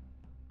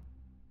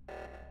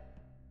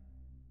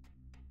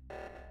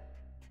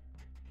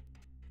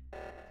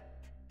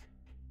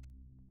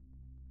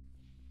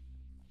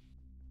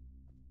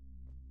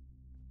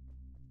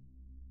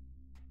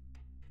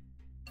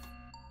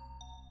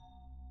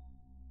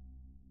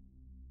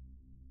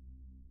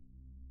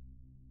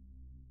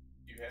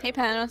 Hey,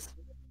 Panos.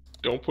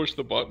 Don't push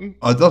the button.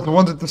 I just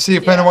wanted to see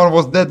if Yeah. anyone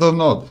was dead or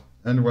not.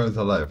 Anyone is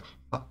alive.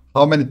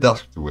 How many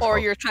tasks do we Or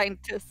have? you're trying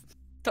to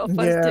stop us do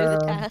the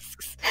Yeah.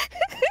 tasks.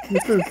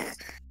 This is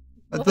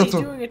I Well, thought he's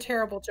so- doing a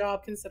terrible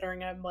job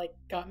considering I'm like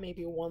got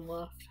maybe one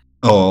left.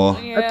 Oh,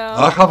 Yeah.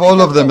 I have all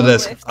of them got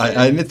left. left,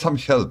 I need some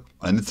help.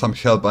 I need some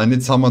help. I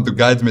need someone to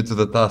guide me to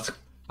the task.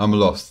 I'm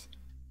lost.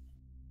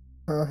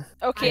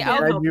 Okay, I can't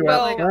Guide help you you.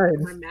 I got outside.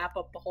 my map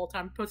up the whole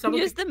time. Put someone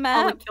Use could the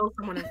probably map. kill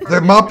someone in front The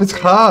of me map if is they-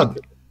 hard.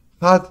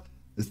 Hard.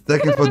 It's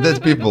taking for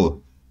dead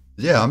people.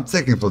 Yeah, I'm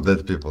taking for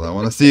dead people. I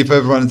want to see if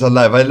everyone is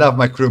alive. I love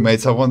my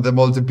crewmates. I want them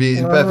all to be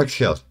in perfect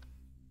health.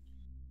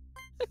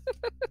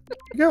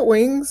 you got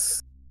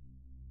wings.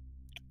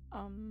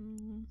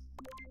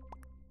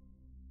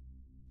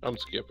 I'm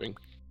skipping.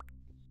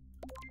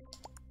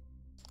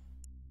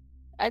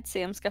 I'd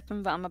say I'm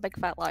skipping, but I'm a big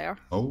fat liar.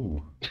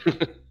 Oh.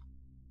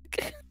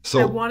 I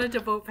So, wanted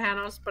to vote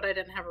Panos, but I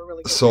didn't have a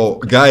really good so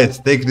reason. guys,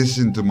 take this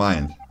into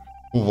mind.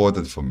 Who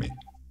voted for me?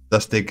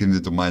 Just take it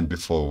into mind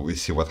before we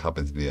see what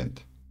happens in the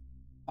end.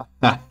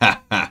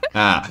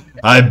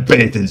 I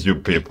baited you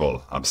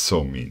people. I'm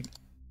so mean.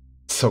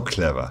 So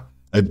clever.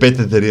 I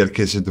baited the real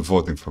kids into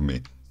voting for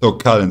me. So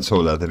Carl and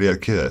Soul are the real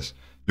killers.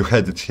 You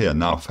had it here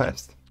now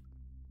fast.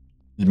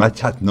 My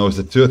chat knows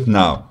the truth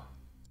now.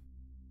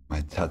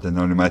 My chat and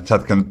only my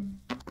chat can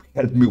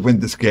help me win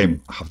this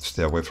game. I have to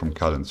stay away from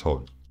Carl and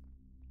Soul.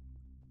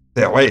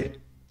 Stay away.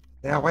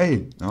 Stay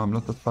away. No, I'm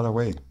not that far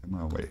away. Am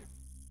I away?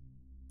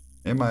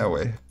 Am I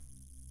away?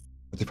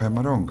 What if I'm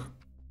wrong?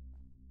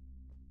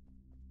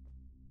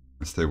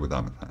 I stay with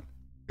Amethyst.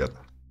 Together.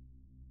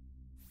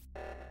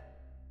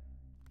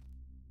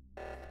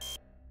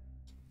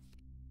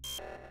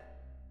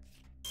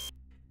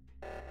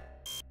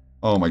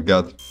 Oh my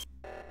god.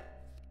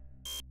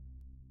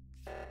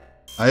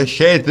 I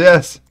hate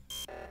this!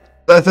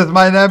 This is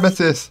my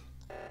nemesis!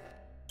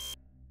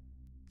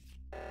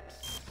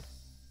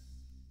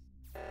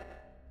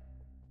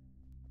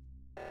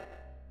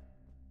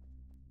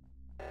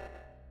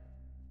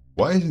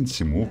 Why isn't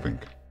she moving?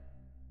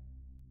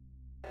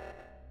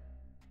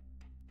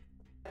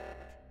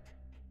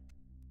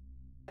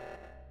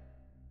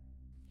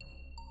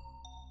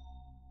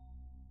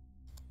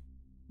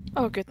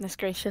 Oh goodness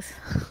gracious.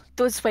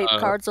 Those swipe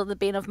cards are the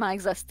bane of my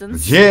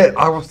existence. Yeah,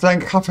 I was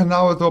trying half an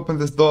hour to open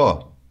this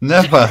door.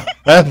 Never,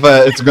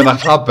 ever it's gonna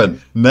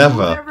happen.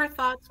 Never. Whoever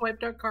thought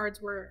swiped out cards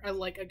were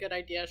like a good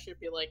idea should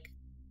be like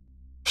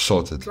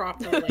Sorted.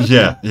 dropped in a lake.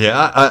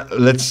 Yeah,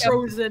 let's...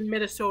 Frozen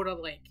Minnesota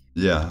lake.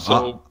 Yeah,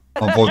 So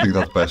I'm voting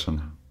that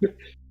person.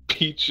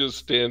 Peach is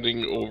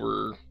standing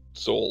over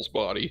Soul's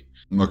body.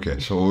 Okay,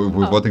 so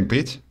we're voting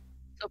Peach?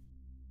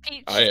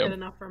 Peach. I Good am.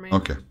 enough for me.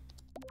 Okay.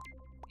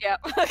 Yeah.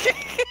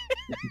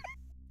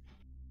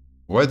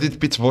 Why did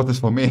Peach vote this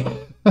for me?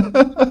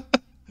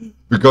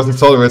 Because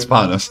it's always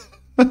Panos.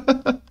 I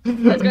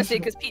was gonna say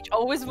because Peach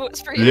always votes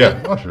for you. Yeah,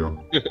 that's true.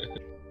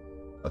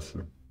 That's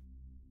true.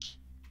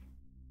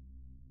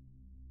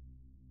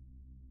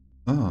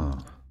 Ah,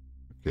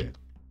 okay.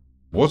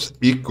 Was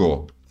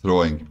Eco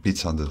throwing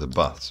Peach under the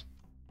bus?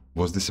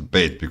 Was this a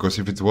bait? Because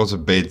if it was a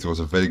bait, it was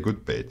a very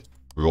good bait.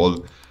 We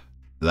all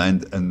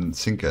lined and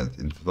sinkered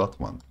into that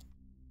one.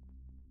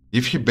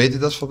 If he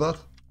baited us for that,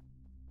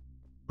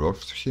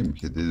 props to him.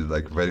 He did it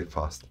like very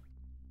fast.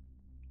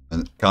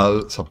 And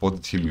Carl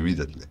supported him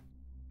immediately.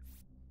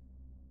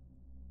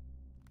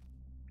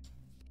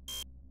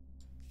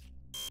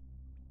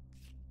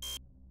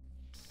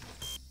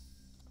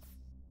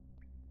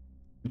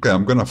 Okay,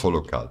 I'm gonna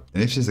follow Carl.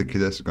 And if she's the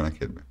killer, she's gonna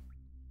kill me.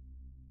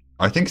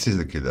 I think she's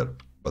the killer,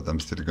 but I'm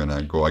still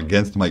gonna go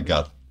against my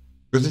gut.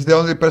 Because it's the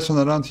only person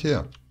around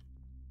here.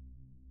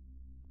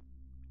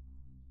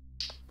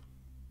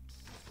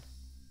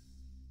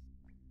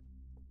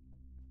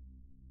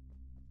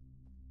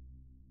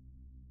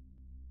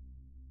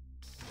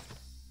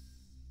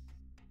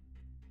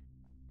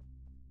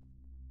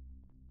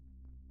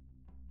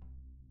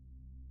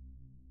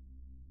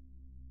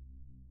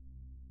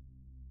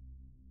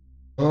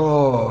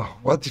 Oh,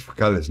 what if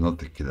Carl is not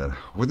the killer?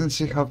 Wouldn't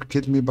she have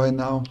killed me by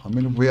now? I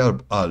mean, we are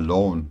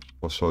alone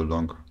for so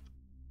long.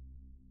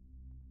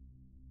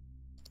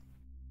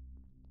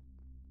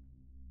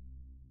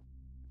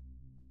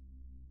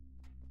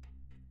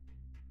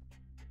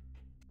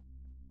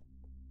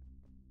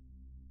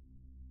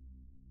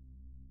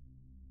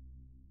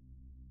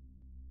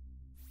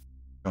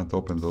 Can't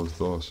open those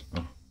doors.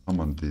 Oh,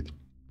 someone did.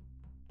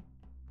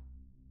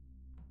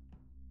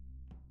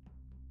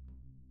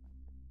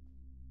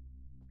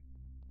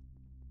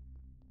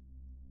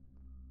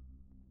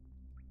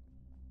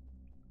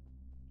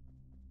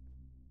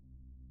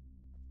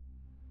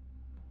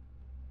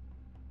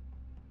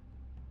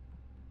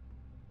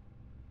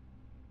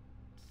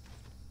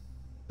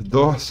 The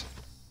doors.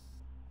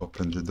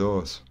 Open the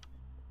doors.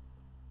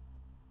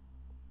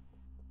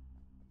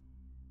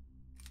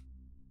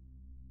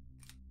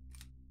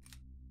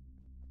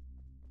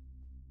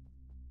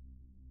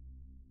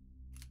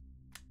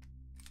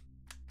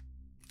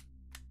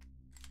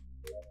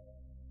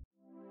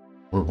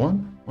 We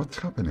won? What's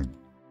happening?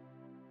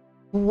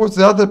 Who was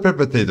the other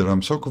perpetrator?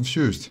 I'm so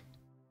confused.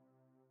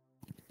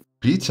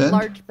 Peach and?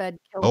 Large bed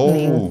killed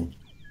me. Oh,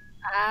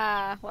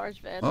 Ah,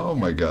 large bed. oh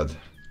my god.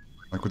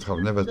 I could have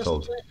never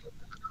told.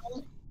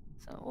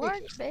 So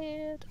large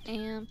bed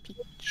and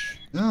Peach.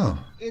 Yeah.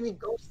 Any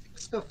ghost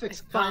stuff I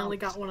fix finally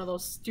got one of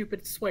those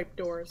stupid swipe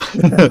doors.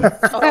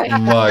 Oh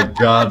my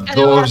god, I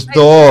know, those I-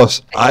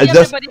 doors! I I see just...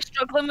 everybody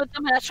struggling with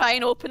them and I try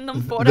and open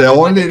them for The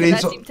everyone only because I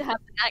reason- seem to have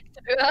the knack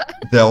to do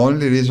it. The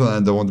only reason I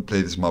don't want to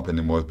play this map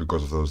anymore is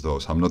because of those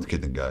doors. I'm not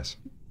kidding, guys.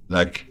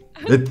 Like,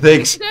 it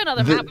takes... Do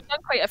another the- map. We've done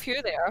quite a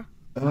few there.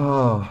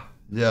 Oh,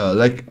 yeah,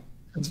 like,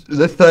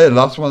 let's try the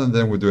last one and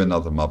then we'll do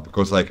another map.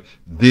 Because, like,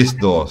 these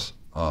doors...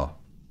 Oh.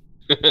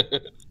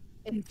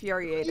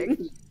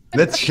 Infuriating.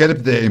 Let's help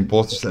the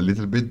imposters a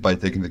little bit by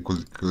taking the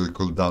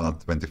cooldown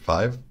at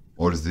 25.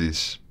 Or is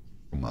this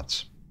too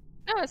much?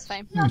 No, it's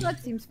fine. No,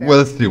 that seems fair.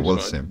 We'll see, we'll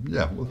It's see.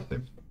 Yeah, we'll see.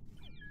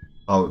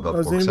 How that Oh,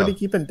 is works anybody out.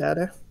 keeping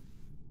data?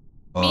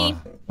 Me.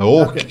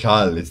 Oh, Okay.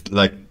 Carl, it's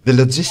like the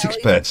logistics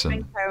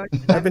person.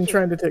 I've been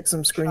trying to take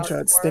some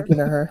screenshots thinking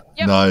of her.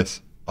 Yep.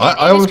 Nice. I Any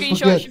always screenshots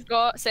forget. you've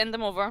got, send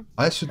them over.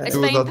 I should It's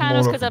do fine, that Panos,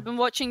 more because I've often. been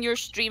watching your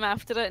stream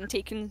after it and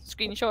taking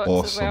screenshots as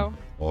Awesome. well.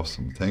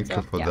 Awesome. Thank So,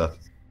 you for yeah. that.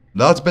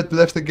 Last bet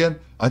left again.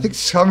 I think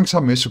he's having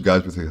some issue,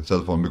 guys, with his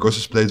cell phone because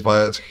he's played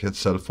via his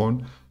cell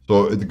phone.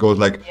 So it goes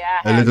like Yeah,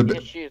 I a have little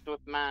bit. issues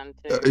with mine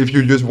too. If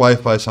you use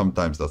Wi-Fi,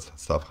 sometimes that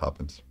stuff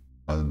happens.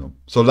 I don't know.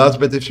 So last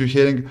bet, if you're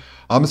hearing,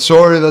 I'm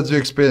sorry that you're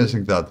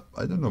experiencing that.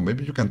 I don't know.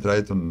 Maybe you can try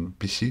it on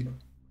PC.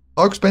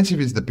 How expensive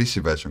is the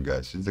PC version,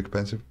 guys? Is it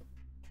expensive?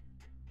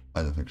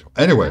 I don't think so.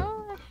 Anyway,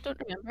 Oh, I don't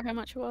remember how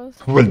much it was.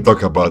 we'll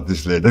talk about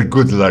this later.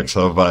 Good luck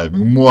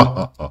surviving.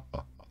 Mwah.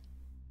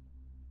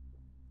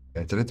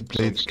 I try to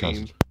play it Sounds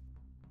casually. keen.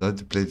 Try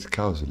to play it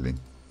casually.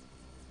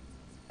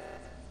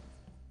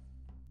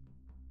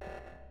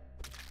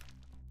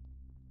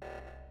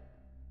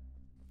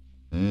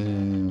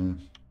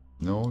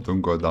 No,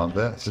 don't go down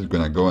there. She's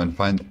gonna go and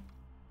find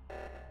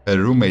her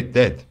roommate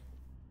dead.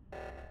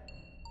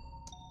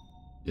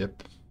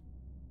 Yep.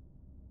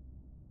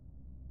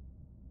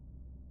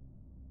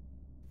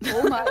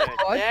 Oh my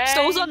god. Day.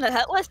 Stole's on the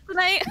hit list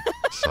tonight.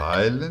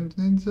 Silent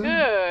ninja?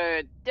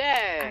 Good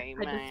day,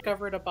 I man.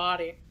 discovered a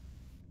body.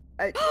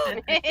 I,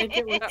 I think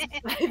it was.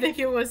 I think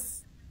it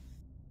was.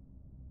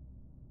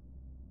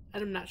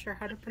 I'm not sure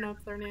how to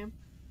pronounce their name.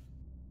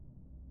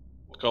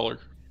 What color?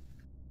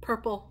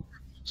 Purple.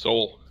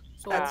 Soul.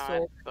 So That's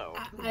God, so-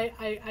 so.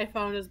 I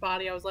found his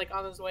body. I was like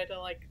on his way to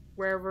like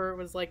wherever it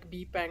was like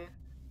beeping.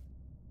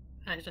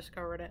 I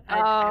discovered it. I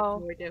have Oh.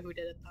 no idea who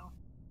did it though.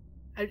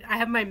 I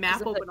have my map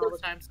it open all the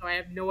just- time, so I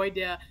have no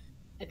idea.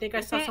 I think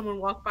I saw someone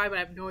walk by, but I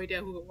have no idea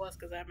who it was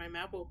because I have my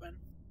map open.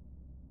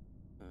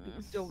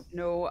 don't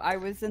know. I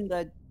was in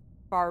the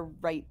far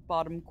right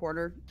bottom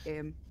corner,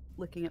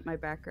 looking at my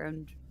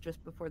background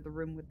just before the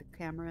room with the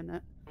camera in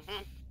it.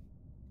 Mhm.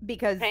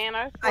 Because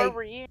Panos, I- where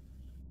were you?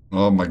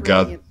 Oh my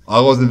god. Brilliant.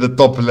 I was in the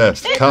top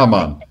left. Come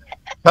on.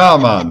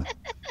 Come on.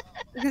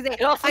 because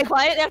You're awfully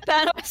quiet there,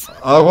 Panos.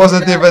 I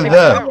wasn't even Yeah,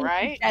 there.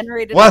 right?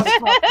 generated What? on the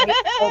top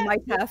right, all my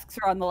tasks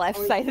are on the left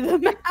side of the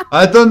map.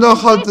 I don't know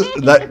how to.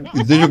 Like,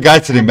 do you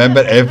guys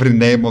remember every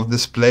name of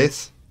this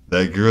place?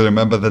 Like, you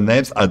remember the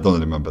names? I don't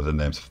remember the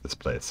names of this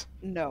place.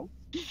 No.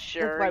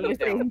 Sure That's why you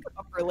we're saying don't.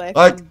 upper left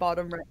Like- and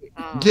bottom right.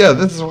 Oh. Yeah,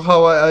 this is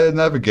how I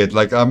navigate.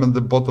 Like, I'm on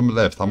the bottom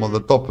left, I'm on the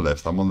top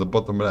left, I'm on the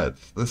bottom right.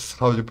 This is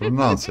how you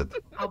pronounce it.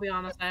 I'll be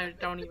honest, I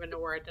don't even know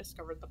where I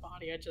discovered the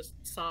body. I just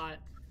saw it.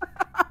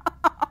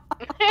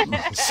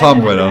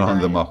 Somewhere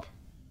around the map.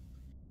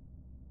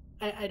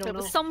 I don't It know.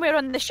 was somewhere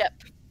on the ship.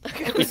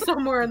 It was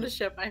somewhere on the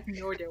ship. I have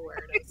no idea where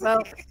it is.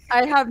 Well,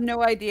 I have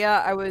no idea.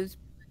 I was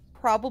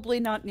probably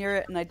not near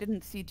it, and I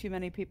didn't see too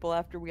many people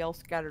after we all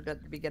scattered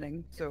at the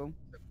beginning. So,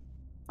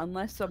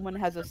 unless someone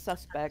has a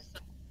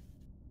suspect,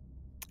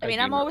 I mean,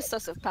 I I'm do. always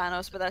sus of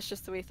Panos, but that's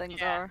just the way things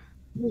Yeah. are.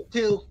 Me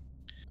too.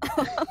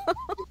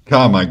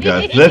 Come on,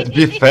 guys, let's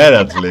be fair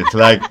at least.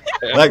 Like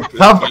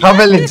have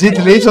a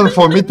legit reason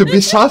for me to be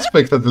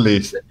suspect at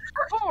least.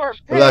 Poor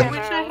Like- I wish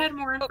I Panos. had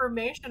more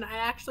information. I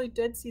actually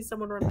did see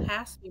someone run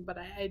past me, but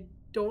I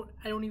don't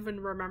even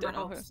remember Don't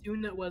know how who.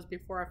 soon it was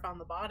before I found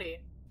the body.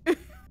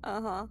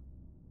 Uh-huh.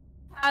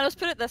 Panos,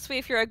 put it this way,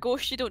 if you're a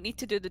ghost, you don't need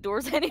to do the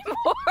doors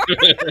anymore.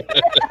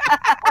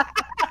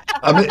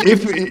 I mean,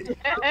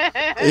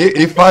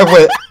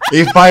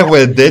 if I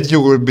were dead, you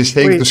would be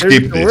saying Wait, to there's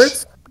skip this.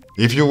 doors?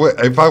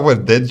 If I were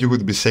dead, you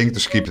would be saying to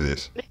skip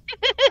this.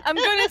 I'm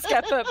gonna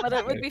skip it, but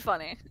it would be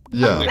funny. I'm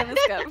Yeah. gonna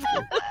skip.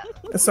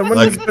 As someone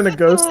Like- who's been a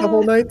ghost the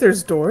whole night,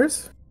 there's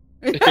doors?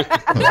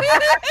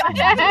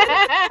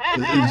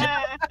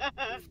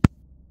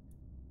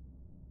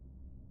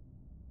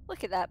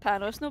 Look at that,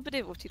 Panos.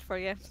 Nobody voted for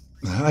you.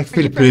 I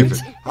feel you pretty.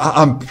 proud?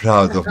 I'm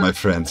proud of my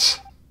friends.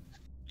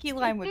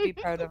 Keyline would be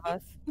proud of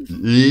us.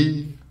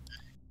 Yee.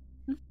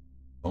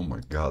 Oh my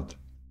god.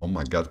 Oh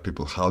my god,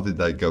 people, how did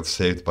I get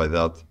saved by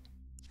that?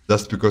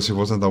 Just because he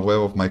wasn't aware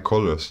of my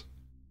colors.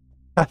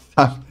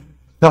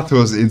 That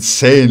was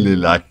insanely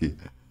lucky.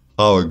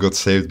 How I got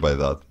saved by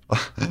that.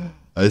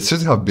 It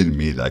should have been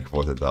me, like,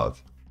 voted out.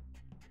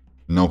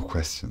 No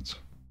questions.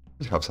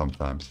 We have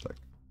sometimes, like,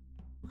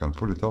 we can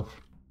pull it off.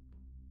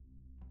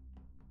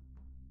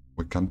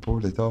 We can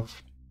pull it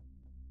off.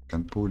 We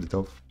can pull it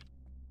off.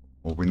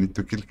 Or we need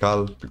to kill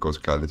Cal, because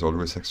Cal is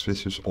always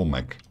suspicious. Or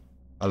Mac.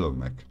 Hello,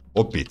 Mac.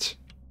 Or Peach.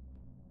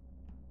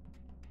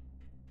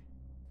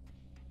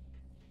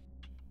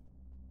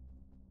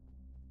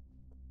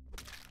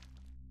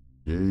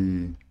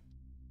 Yay.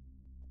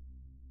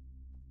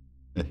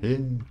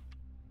 Hehe.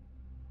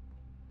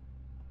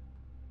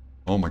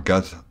 Oh my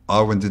god,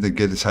 Arwen didn't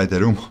get inside the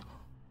room.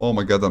 Oh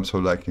my god, I'm so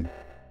lucky.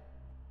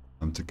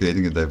 I'm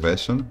creating a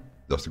diversion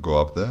just to go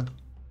up there.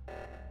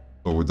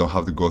 So we don't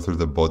have to go through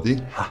the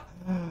body.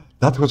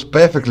 That was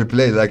perfectly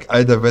played, like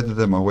I diverted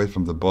them away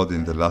from the body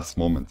in the last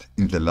moment.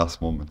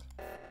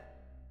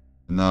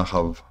 Now I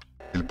have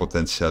kill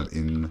potential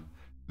in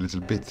a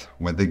little bit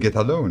when they get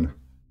alone.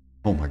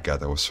 Oh my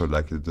god, I was so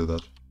lucky to do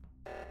that.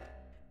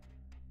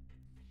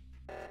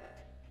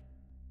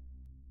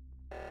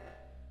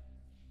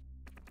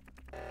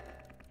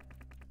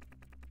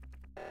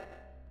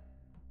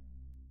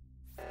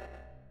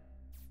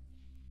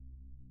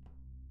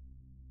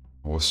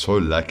 was so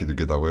lucky to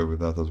get away with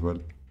that as well.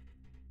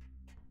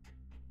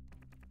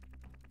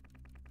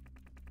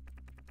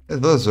 Yeah,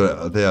 those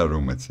are, they are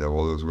roommates, they're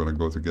always gonna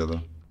go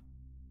together.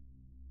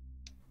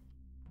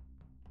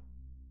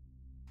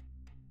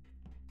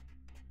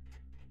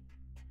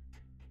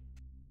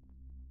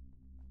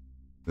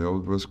 They're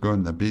always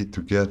gonna be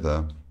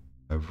together.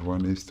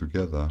 Everyone is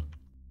together.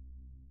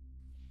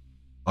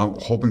 I'm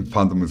hoping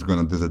Phantom is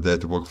gonna do the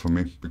dirty work for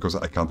me, because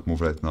I can't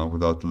move right now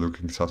without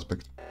looking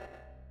suspect.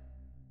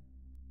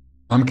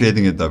 I'm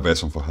creating a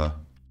diversion for her.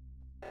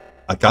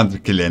 I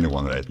can't kill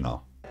anyone right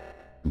now.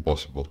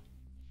 Impossible.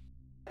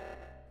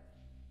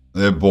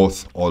 They're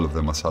both, all of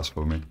them are sus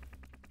for me.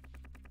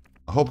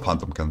 I hope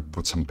Phantom can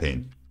put some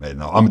pain right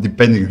now. I'm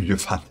depending on you,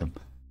 Phantom.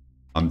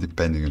 I'm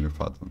depending on you,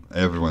 Phantom.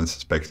 Everyone's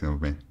suspecting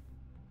of me.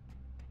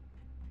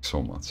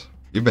 So much.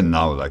 Even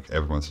now, like,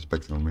 everyone's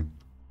suspecting of me.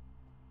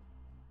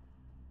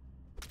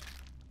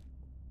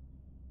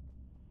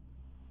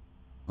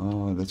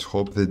 Oh, let's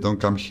hope they don't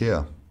come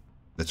here.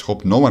 Let's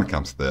hope no one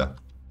comes there.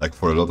 Like,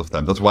 for a lot of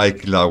time. That's why I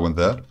kill Arwen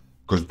there.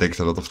 Because it takes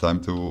a lot of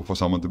time for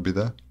someone to be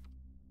there.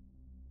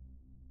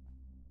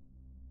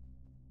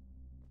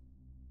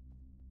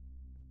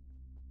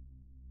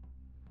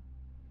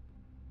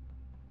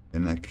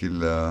 And I kill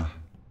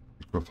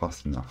Nico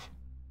fast enough.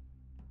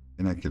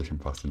 And I kill him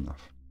fast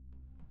enough.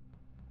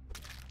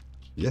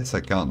 Yes,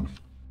 I can.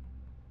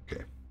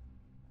 Okay.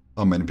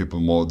 How many people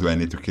more do I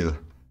need to kill?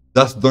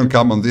 Just don't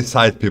come on this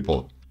side,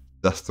 people.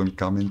 Just don't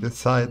come in this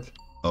side.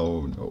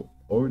 Oh no.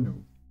 Oh no.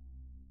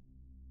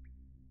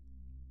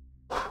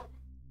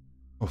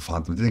 Oh,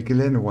 Phantom didn't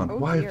kill anyone. Oh,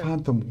 Why, dear.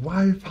 Phantom?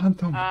 Why,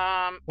 Phantom?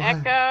 Why?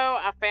 Echo,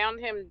 I found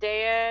him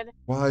dead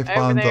Why, over there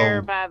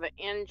Phantom? by the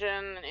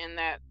engine in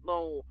that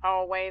little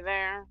hallway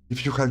there.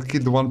 If you had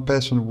killed one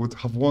person, we would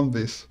have won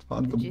this.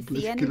 Phantom, you see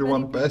please kill anybody?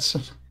 one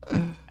person.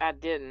 I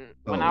didn't.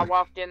 When Oh, I my-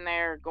 walked in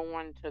there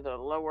going to the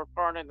lower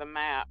part of the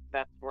map,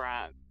 that's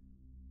where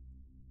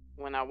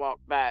when I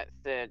walked by, it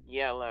said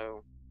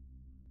yellow.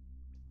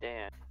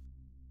 Dead.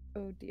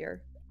 Oh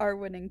dear.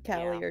 Arwen and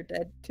Callie Yeah. are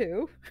dead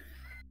too.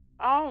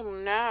 Oh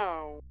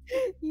no.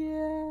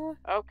 Yeah.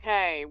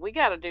 Okay, we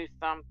gotta do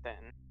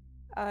something.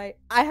 I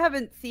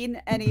haven't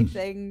seen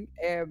anything.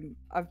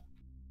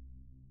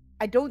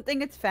 I don't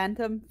think it's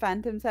Phantom.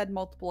 Phantom's had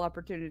multiple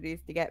opportunities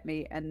to get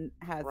me and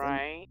hasn't.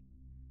 Right.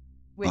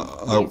 Which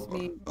I- leaves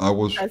me I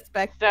was.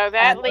 suspect. So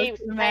that Panos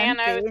leaves the man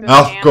Panos thing. and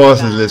Of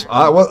course, it is.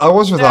 Amazon. I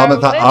was with So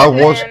Amata.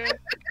 listen,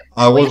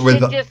 I we was with.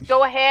 should just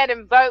go ahead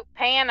and vote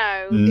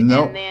Panos,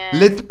 No, and then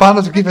let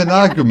Panos give an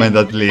argument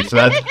at least.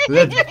 Let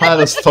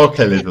Panos talk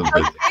a little bit.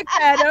 Okay,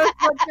 Panos,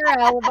 what's your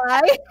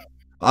alibi?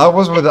 I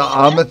was with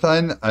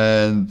Amathine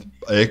and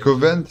Echo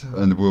Vent,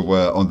 and we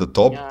were on the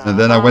top. And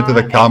then I went to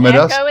the and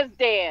cameras, Echo is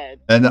dead.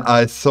 and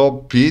I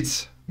saw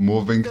Pete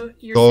moving So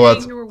you're towards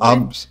saying you were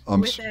arms.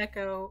 with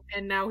Echo,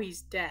 and now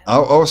he's dead. I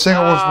was saying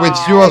I was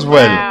with you Oh, as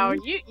well. Wow,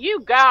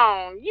 you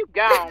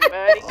gone,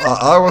 buddy.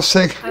 I was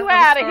saying. You I'm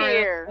outta sorry,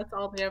 here. That's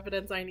all the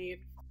evidence I need.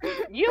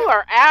 You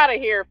are out of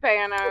here,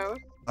 Panos.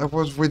 I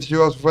was with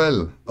you as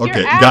well.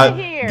 Okay, outta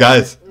here.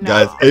 guys,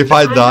 No. if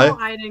I know die,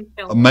 I didn't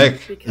kill Meg, him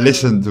because-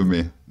 listen to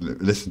me.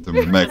 Listen to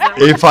me, Meg. That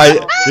If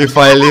was-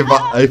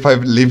 I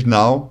leave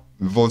now,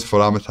 vote for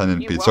Amathine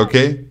and You Pete, won't.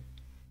 okay?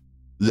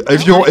 No, If I you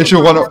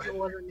don't wanna, know if it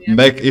wasn't the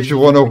Meg, evidence. if you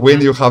wanna It's win,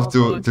 just you have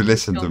also to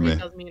listen kill to me.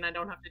 Doesn't mean I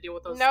don't have to deal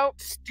with those Nope.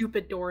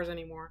 stupid doors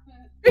anymore.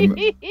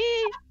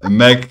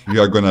 Meg, you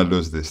are gonna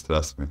lose this,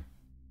 trust me.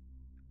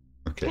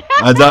 Okay,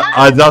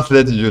 I just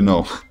let you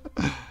know.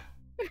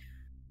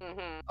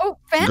 Mhm. Oh,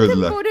 Phantom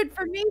luck. voted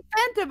for me.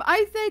 Phantom,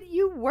 I said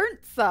you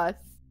weren't sus.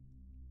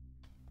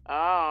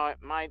 Oh, it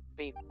might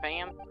be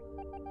fan.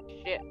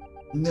 Shit.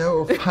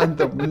 No,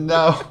 Phantom,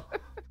 no.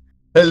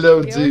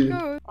 Hello, Here it G.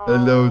 goes.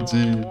 Hello, G.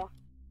 Oh,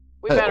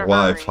 we better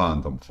Why, hurry.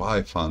 Phantom?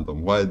 Why,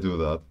 Phantom? Why do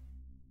that?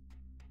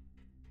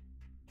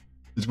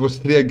 It was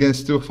 3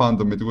 against 2,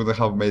 Phantom. It wouldn't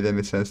have made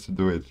any sense to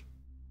do it.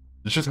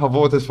 You should have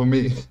voted for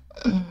me.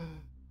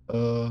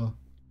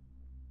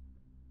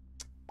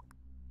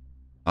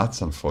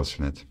 That's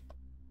unfortunate.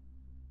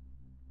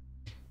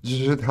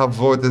 You should have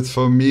voted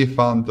for me,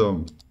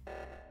 Phantom.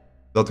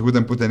 That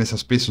wouldn't put any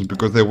suspicions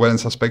because they weren't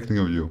suspecting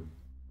of you.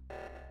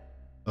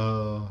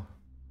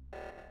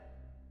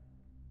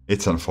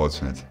 It's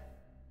unfortunate.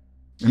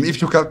 And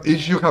if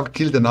you have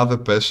killed another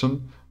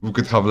person, we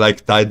could have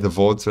like tied the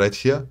votes right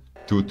here,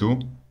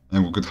 2-2,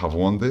 and we could have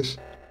won this.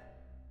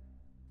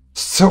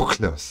 So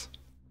close.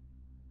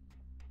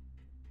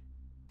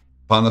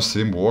 Panos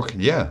stream walk?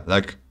 Yeah,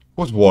 like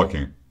who's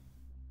walking?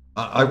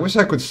 I wish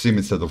I could sim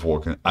instead of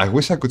walking. I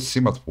wish I could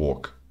sim at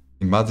work.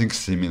 Imagine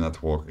simming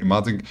at work.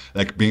 Imagine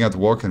like being at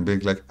work and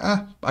being like,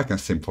 I can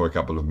sim for a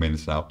couple of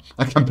minutes now.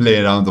 I can play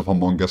a round of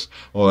Among Us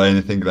or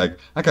anything like.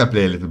 I can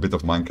play a little bit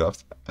of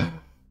Minecraft.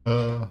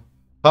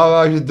 How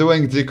are you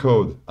doing,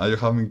 Decode? Are you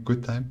having a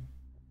good time?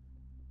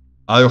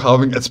 Are you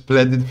having a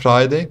splendid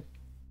Friday?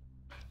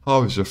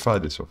 How is your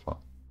Friday so far?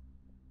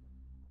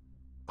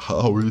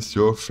 How is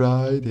your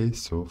Friday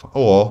so far?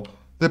 Oh,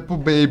 the poo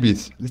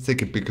babies. Let's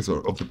take a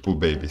picture of the poo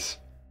babies.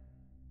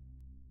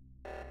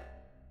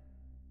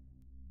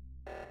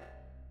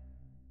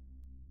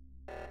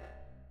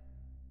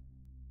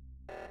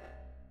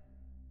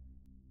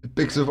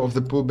 Picture of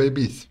the poor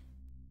babies.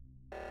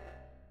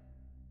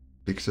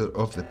 Picture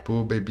of the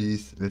poor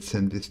babies. Let's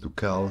send this to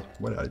Cal.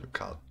 Where are you,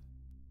 Cal?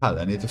 Cal,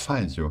 I need to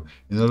find you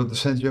in order to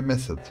send you a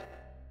message.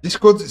 This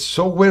code is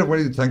so weird when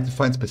you're trying to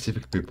find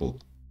specific people.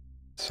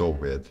 So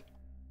weird.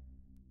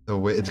 So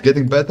weird. It's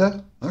getting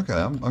better? Okay,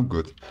 I'm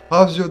good.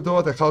 How's your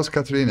daughter? How's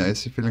Katrina?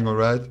 Is she feeling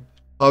alright?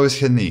 How is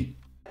her knee?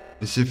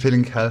 Is she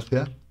feeling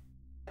healthier?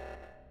 Is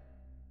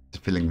she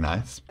feeling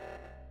nice?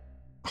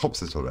 I hope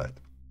she's alright.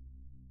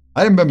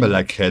 I remember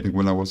like headache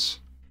when I was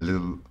a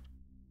little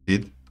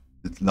kid.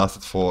 It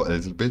lasted for a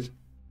little bit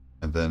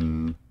and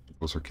then it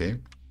was okay.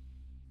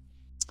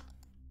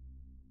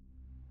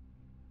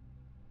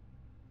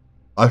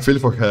 I feel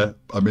for her.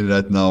 I mean,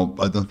 right now,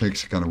 I don't think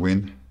she can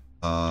win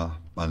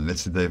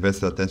unless she diverts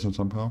the attention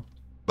somehow.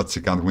 But she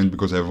can't win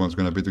because everyone's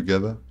gonna be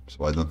together,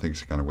 so I don't think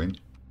she can win.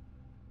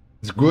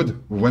 It's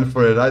good. We went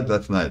for a ride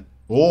last night.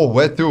 Oh,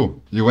 where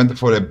to? You went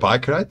for a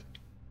bike ride?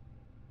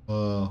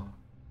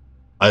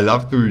 I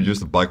loved to use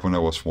the bike when I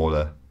was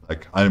smaller.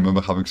 Like, I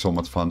remember having so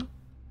much fun.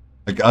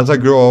 Like, as I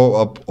grow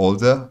up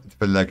older, it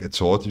felt like a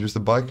chore to use the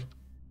bike.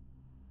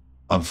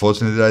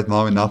 Unfortunately, right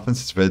now in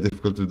Athens, it's very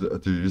difficult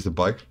to use the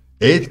bike.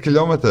 8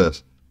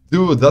 kilometers!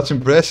 Dude, that's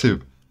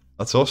impressive.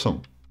 That's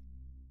awesome.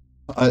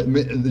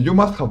 You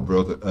must have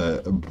broke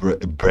a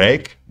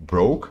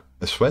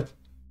sweat.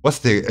 What's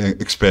the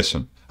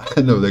expression?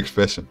 I know the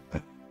expression.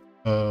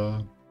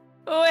 Oh,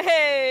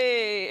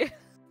 hey!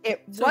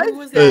 It So was. who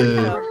was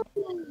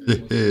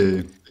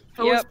that?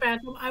 Yep. Was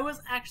Phantom. I was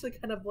actually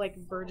kind of like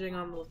verging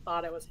on the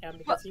thought it was him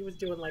because he was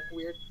doing like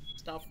weird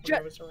stuff when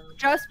I was around.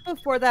 Just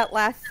before that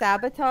last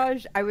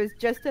sabotage, I was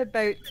just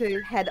about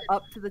to head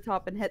up to the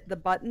top and hit the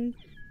button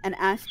and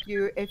ask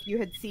you if you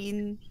had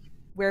seen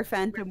where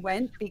Phantom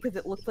went because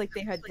it looked like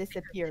they had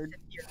disappeared.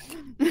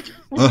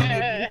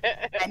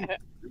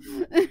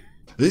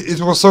 It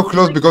was so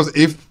close because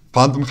if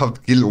Phantom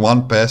had killed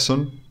one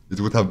person, it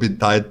would have been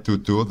tied to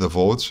 2 the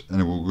votes, and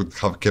we would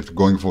have kept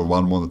going for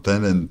 1 more than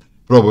 10, and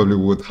probably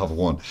would have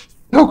won.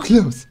 So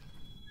close.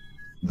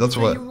 That's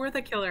So why. you were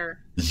the killer.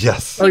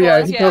 Yes. Oh yeah,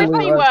 was, he yeah.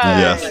 totally He was. was.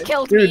 Yes. He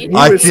killed Dude, me. he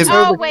I was killed- so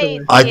the Always.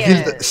 killer. I Yeah.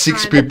 killed 6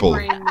 Trying to people.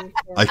 frame me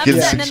for- I I'm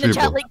killed sitting 6 in the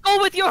chat people. like,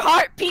 go with your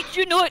heart, Pete,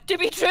 you know it to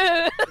be true.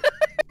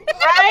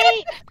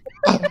 Right?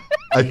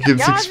 I killed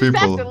Y'all 6 just have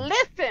people. to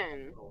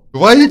listen.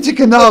 Why are you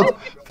chicken out?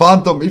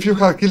 Phantom, if you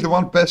had killed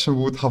 1 person,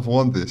 we would have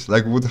won this.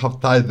 Like, we would have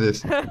tied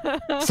this.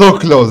 So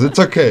close. It's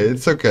okay.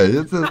 It's okay.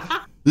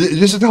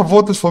 You should have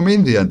voted for me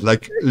in the end.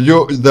 Like,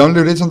 the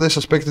only reason they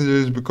suspected you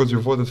is because you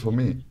voted for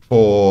me.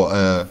 For,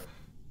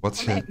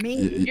 what's it?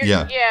 Me?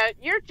 Yeah.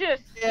 You're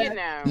just, you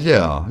know,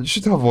 Yeah, you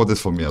should have voted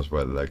for me as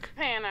well. Like,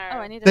 Pano. Oh,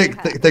 I need a new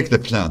hat. take the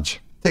plunge.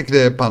 Take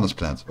the Panos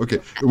plunge. Okay,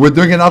 we're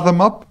doing another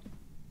map?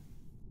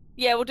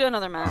 Yeah, we'll do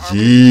another map.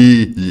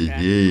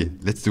 Yeah.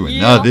 Let's do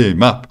another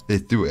map.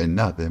 Let's do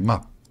another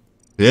map.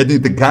 Ready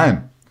the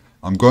game.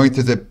 I'm going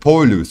to the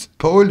Polus.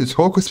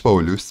 Hocus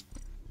Polus.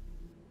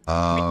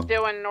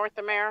 Still in North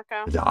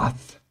America?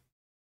 Yes.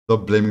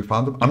 Stop blaming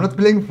Phantom. I'm not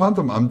blaming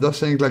Phantom. I'm just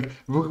saying, like,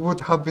 we would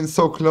have been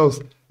so close.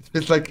 It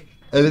feels like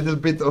a little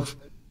bit of,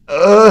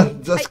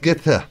 just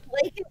get there.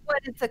 Like it when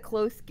it's a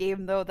close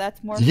game, though.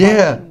 That's more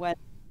Yeah. fun than when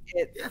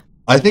it's.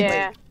 I think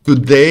Yeah.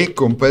 today,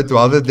 compared to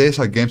other days,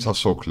 our games are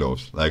so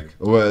close. Like,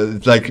 well,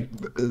 it's like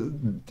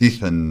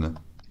teeth and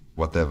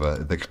whatever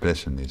the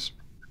expression is.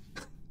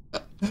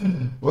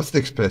 What's the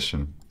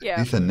expression? Yeah.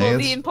 Teeth and Well,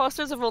 nails? the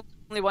imposters have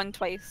only won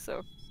twice,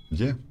 so.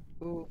 Yeah.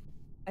 Ooh.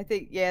 I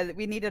think, yeah,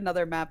 we need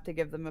another map to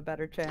give them a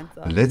better chance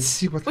on. Let's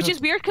see what Which is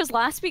happens. weird because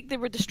last week they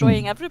were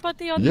destroying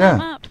everybody on Yeah. that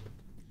map.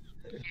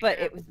 But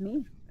it was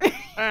me.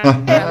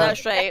 Yeah,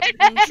 that's right.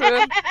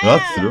 True.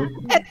 That's true.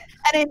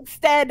 And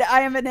instead,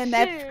 I am an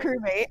inept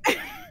crewmate.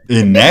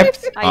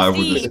 Inept? I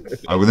see.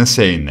 I wouldn't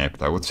say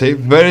inept. I would say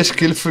very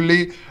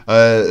skillfully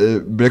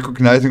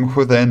recognizing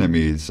who the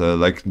enemy is.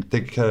 Like,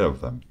 take care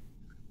of them.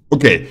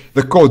 Okay,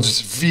 the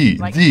codes V,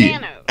 Like D,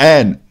 Thanos.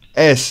 N,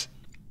 S,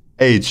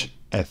 H,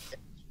 F.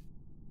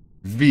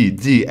 V,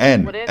 D,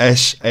 N, What is it?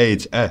 S,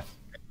 H, F.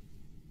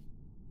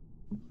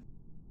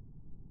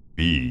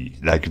 V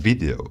like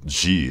video,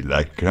 G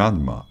like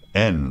grandma,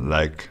 N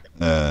like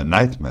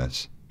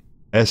nightmares,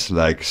 S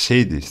like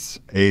sadists,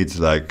 H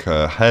like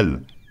hell,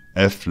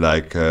 F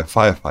like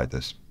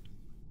firefighters.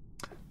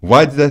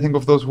 Why did I think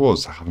of those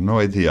words? I have no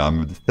idea.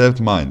 I'm a disturbed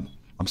mind.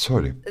 I'm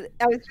sorry.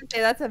 I was going to say,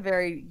 that's a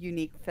very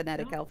unique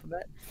phonetic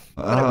alphabet.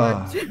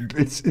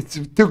 It's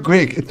too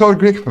Greek. It's all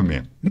Greek for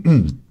me.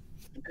 Can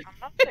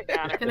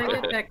I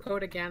get that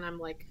code again? I'm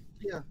like,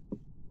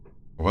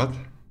 What?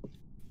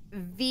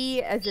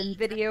 V as in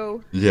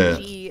video, Yeah.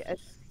 G as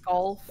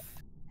golf,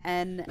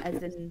 N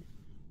as in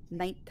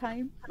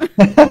nighttime,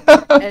 S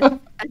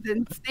as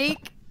in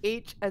snake,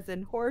 H as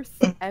in horse,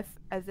 F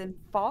as in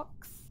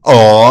fox.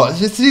 Oh,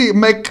 you see,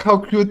 Meg, how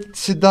cute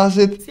she does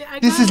it. see, I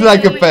This got is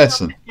like a A,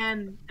 person.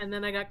 and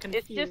then I got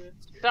It's confused.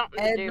 just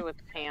something to do with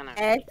Pano.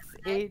 X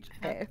H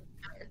F.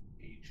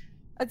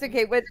 That's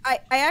okay. But I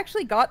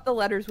actually got the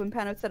letters when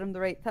Pano said them the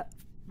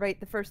right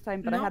the first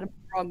time, but I had them in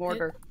the wrong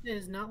order. It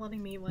is not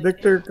letting me like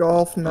Victor,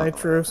 Golf,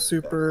 Nitro,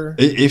 Super,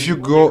 If you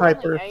go...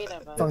 Hyper,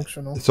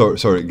 Functional.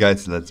 Sorry,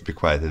 guys, let's be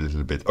quiet a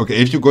little bit. Okay,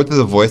 if you go to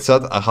the voice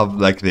chat, I have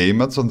like the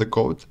image on the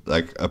code,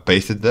 like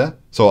pasted there.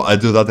 So I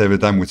do that every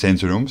time we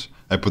change rooms.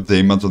 I put the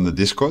image on the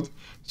Discord,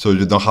 so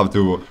you don't have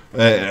to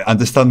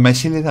understand my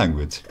silly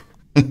language.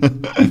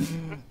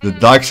 The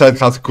dark side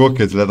has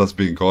cookies, let us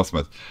be in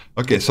cosmet.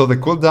 Okay, so the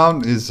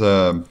cooldown is...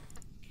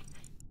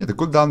 yeah, the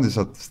cooldown is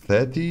at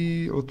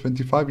 30 or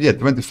 25? Yeah,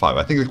 25.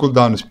 I think the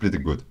cooldown is pretty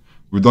good.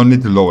 We don't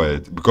need to lower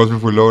it, because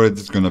if we lower it,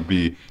 it's gonna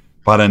be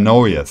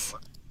paranoias.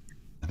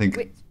 I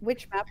think...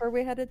 Which map are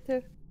we headed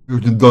to? You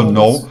don't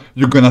know.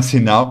 You're gonna see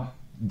now.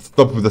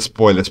 Stop with the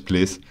spoilers,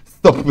 please.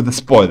 Stop with the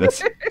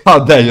spoilers.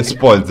 How dare you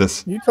spoil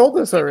this? You told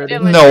us already.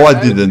 No, I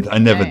didn't. I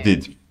never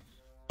did.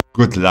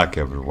 Good luck,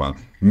 everyone.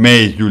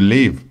 May you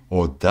live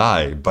or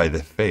die by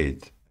the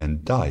fate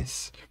and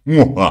dice.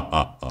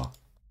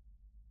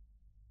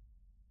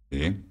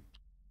 See?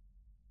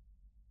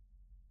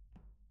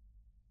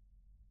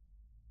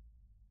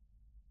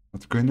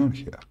 What's going on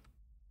here?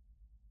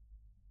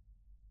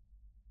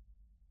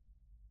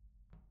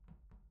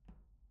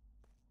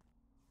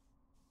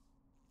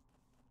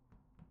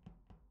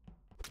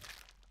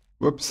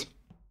 Whoops.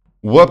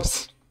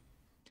 Whoops.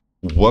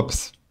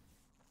 Whoops.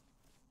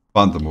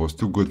 Phantom was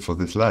too good for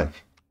this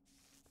life.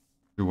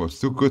 He was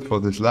too good for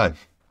this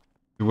life.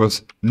 He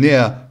was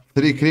near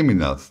 3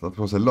 criminals. That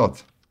was a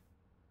lot.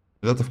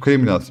 A lot of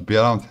criminals to be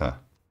around her.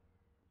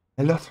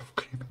 A lot of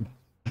criminals.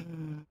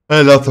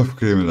 A lot of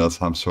criminals.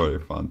 I'm sorry,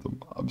 Phantom.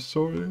 I'm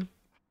sorry.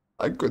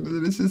 I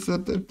couldn't resist the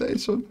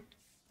temptation.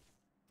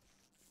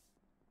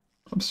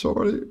 I'm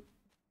sorry.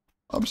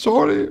 I'm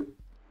sorry.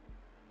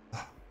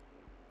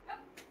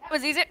 That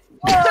was easy.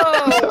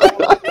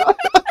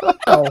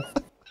 Oh.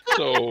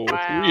 So,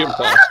 Wow. 3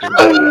 imposters.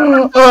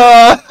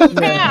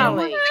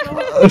 Golly.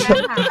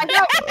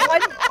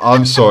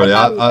 I'm sorry.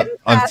 I'm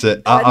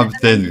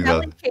changing that.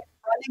 Ellen came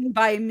running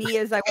by me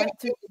as I went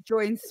to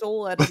join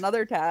Soul at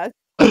another task.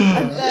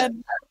 And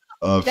then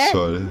I'm Then-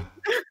 sorry.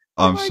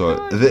 I'm my sorry.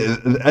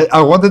 God.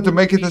 I wanted to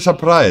make it a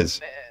surprise,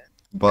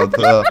 but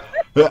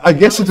I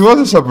guess it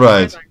was a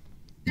surprise.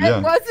 it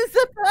Yeah. was a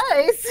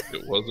surprise.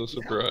 It was a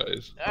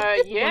surprise.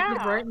 Like,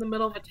 Yeah. right in the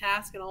middle of a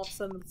task, and all of a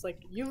sudden it's like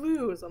you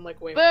lose. I'm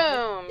like, wait.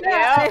 Boom.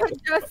 Yeah, I Yeah. had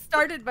just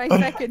started my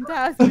second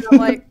task, and I'm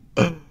like,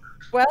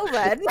 well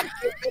then.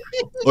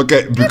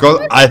 Okay, because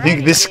I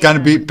think this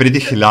can be pretty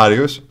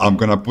hilarious. I'm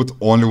gonna put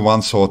only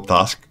one sword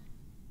task.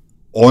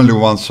 Only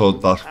one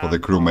sword task for the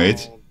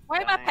crewmates. Why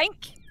am I pink?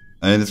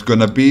 And it's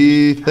gonna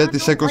be 30 don't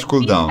seconds like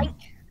being cooldown. pink.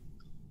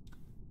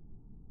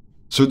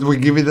 Should we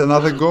give it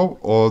another go,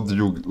 or do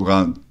you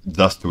run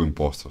just 2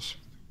 imposters?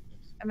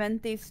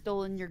 Amente's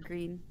stolen your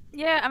green.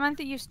 Yeah,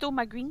 Amanda, you stole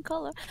my green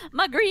color.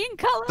 My green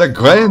color. The Oh,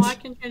 Grant! I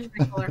can change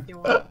my color if you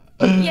want.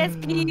 Yes,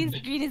 please.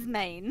 Green is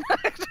mine.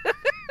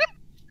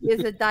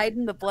 Is it dyed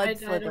in the blood I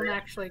slither? don't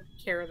actually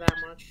care that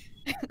much.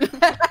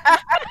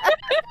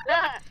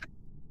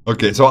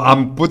 Okay, so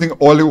I'm putting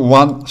only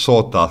one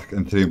sword task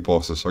and 3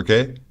 imposters,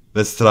 okay?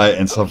 Let's try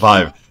and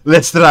survive.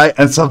 Let's try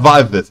and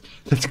survive this.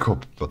 Let's go,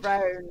 people.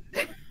 Round.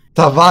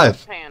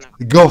 Survive. Panic.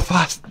 Go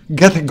fast.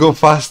 Gotta go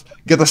fast.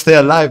 Gotta stay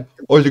alive,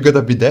 or you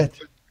gotta be dead.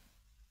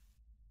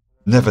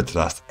 Never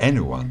trust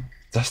anyone.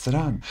 Just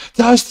run.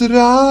 Just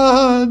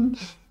run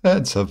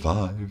and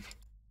survive.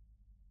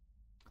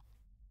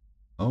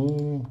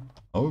 Oh,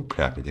 oh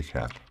crappity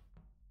crap.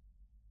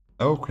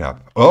 Oh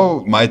crap.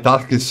 Oh, my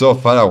task is so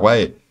far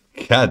away.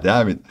 God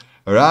damn it.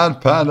 Run,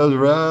 pandas,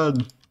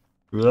 run.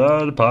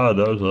 Run,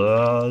 pandas,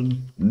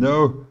 run.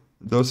 No,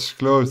 those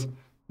closed.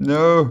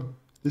 No,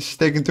 this is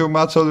taking too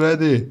much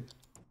already.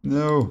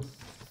 No.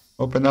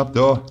 Open up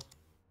door.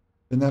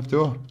 Open up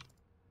door.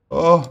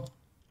 Oh,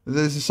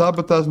 there's a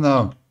sabotage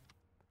now.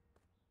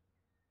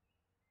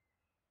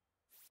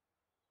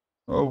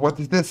 Oh, what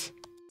is this?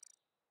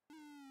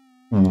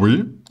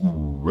 Whip,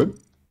 whip,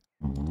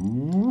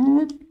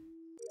 whip.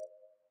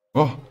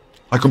 Oh,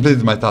 I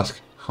completed my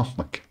task. Oh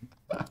my god.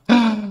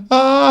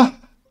 Ah.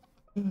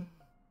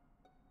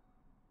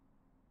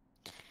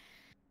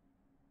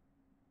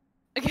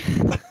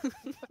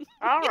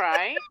 All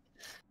right.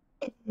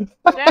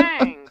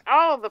 Dang.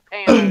 All the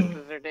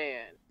Panos are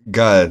dead.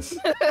 Guys,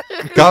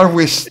 can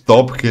we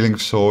stop killing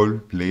Soul,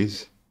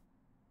 please?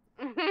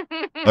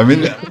 I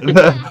mean,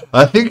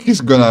 I think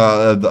he's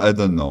gonna, I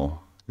don't know.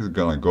 He's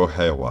gonna go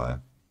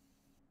haywire.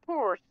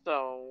 Poor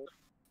soul.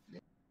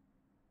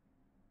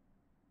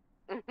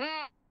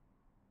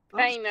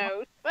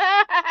 Panos.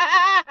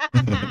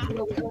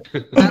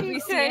 Have we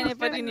seen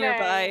anybody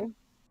nearby?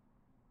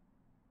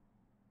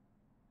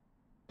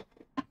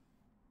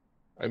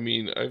 I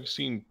mean, I've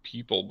seen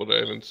people, but I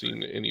haven't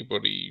seen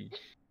anybody.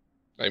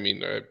 I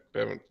mean, I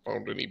haven't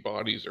found any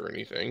bodies or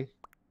anything.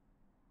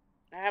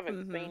 I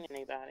haven't seen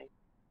anybody.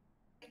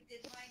 I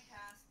did my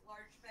task.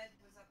 Large Bed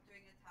was up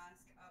doing a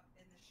task up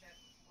in the ship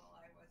while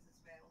I was as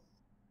well.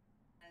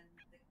 And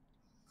the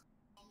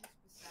comms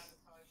was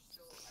sabotaged,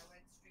 so I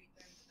went straight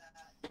down to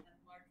that.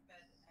 And Large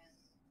Bed and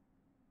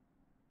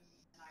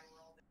I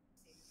were all there at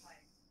the same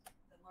time.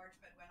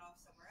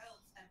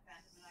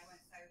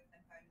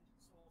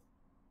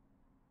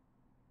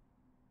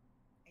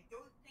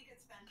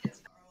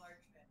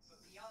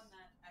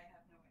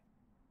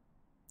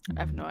 I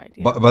have no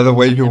idea. By the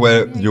way, you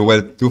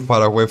were too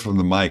far away from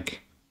the mic.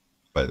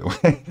 By the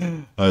way,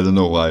 I don't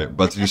know why,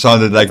 but you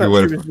sounded like I you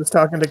thought were. she was just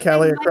talking to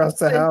Callie across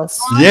the house.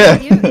 Yeah.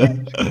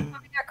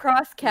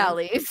 Across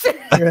Callie's.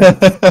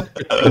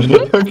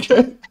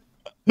 Okay.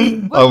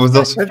 I was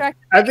just. I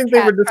think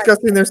they were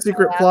discussing their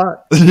secret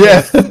plot.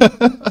 Yeah.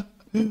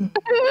 You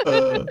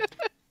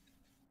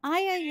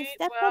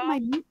stepped on my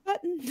mute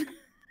button.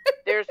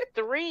 There's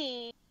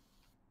 3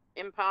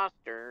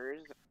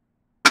 imposters.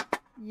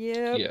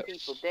 Yeah. Yes.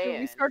 People So we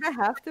dead. sort of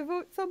have to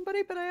vote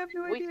somebody, but I have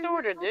no idea. We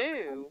sort of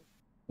do.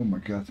 Oh my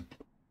god.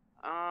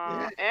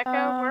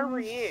 Echo, where were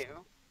you?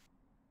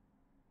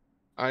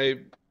 I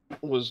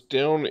was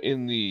down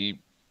in the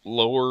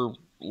lower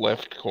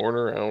left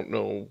corner. I don't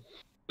know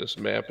this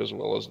map as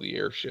well as the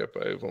airship.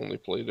 I've only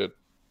played it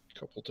a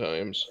couple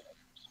times.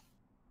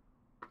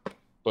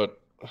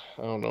 But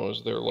I don't know,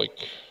 is there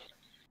like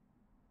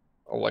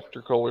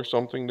electrical or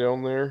something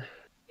down there?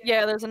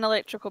 Yeah, there's an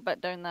electrical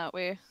bit down that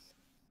way.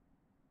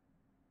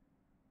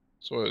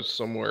 So it's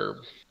somewhere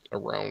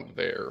around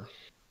there.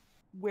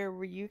 Where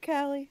were you,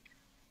 Callie?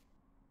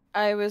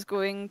 I was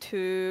going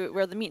to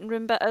where the meeting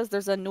room bit is.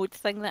 There's a node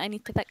thing that I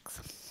need to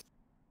fix.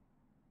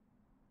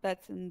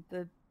 That's in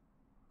the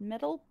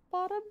middle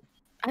bottom?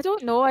 I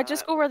don't know. I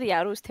just go where the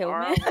arrows tell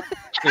me.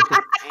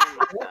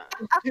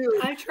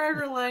 I tried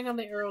relying on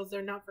the arrows.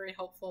 They're not very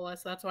helpful,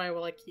 so that's why I will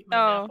like keep my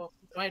map open.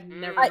 So I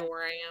never know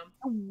where I am.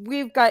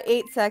 We've got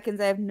 8 seconds.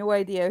 I have no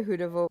idea who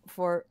to vote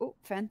for. Oh,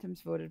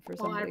 Phantom's voted for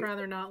Well, somebody. I'd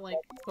rather not like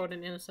put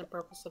an innocent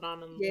purpose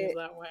on and lose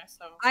that way.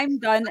 So I'm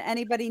done.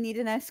 Anybody need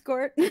an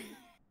escort?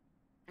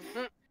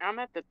 I'm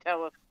at the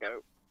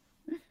telescope.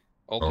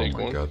 I'll take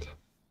my one. god.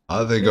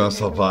 Are they gonna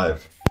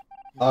survive?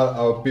 Are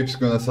our peeps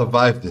gonna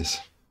survive this?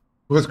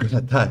 Who's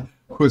gonna die?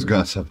 Who's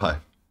gonna survive?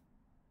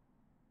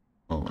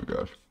 Oh my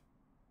god.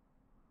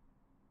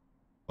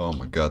 Oh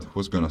my god,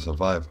 who's gonna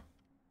survive?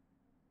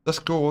 Let's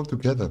go all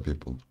together,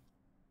 people.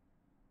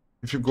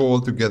 If you go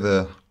all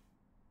together, you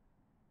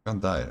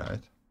can't die, right?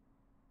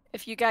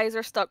 If you guys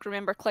are stuck,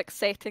 remember click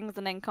settings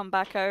and then come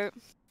back out.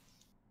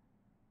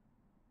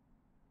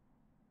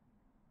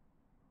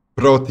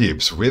 Pro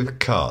tips with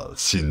Carl.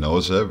 She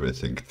knows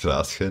everything.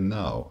 Trust her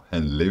now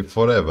and live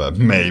forever.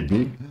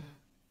 Maybe.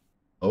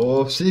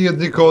 Oh, see you,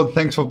 Decode.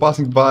 Thanks for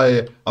passing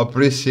by.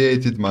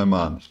 Appreciated, my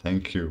man.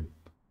 Thank you.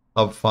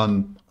 Have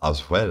fun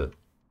as well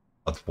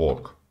at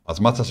work.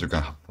 As much as you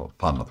can have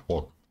fun at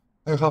work.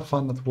 You have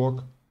fun at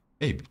work?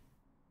 Maybe.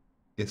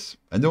 Yes.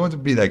 I don't want to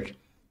be like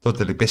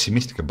totally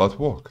pessimistic about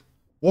work.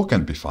 Work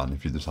can be fun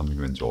if you do something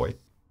you enjoy.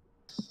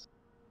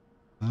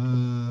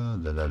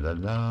 La la la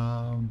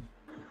la.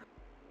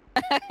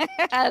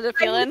 I had a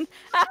feeling.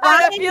 I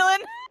had a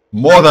feeling.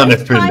 More than a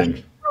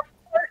feeling.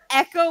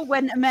 Echo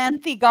when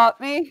Amanthe got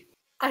me.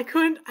 I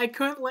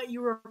couldn't let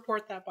you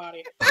report that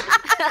body.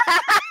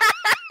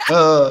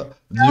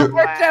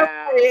 Worked out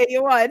for you.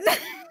 You won.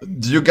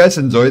 Do you guys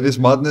enjoy this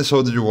madness,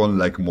 or do you want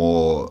like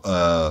more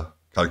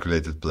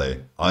calculated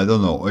play? I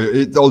don't know.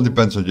 It all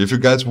depends on you. If you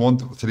guys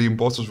want 3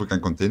 imposters, we can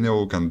continue,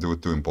 or we can do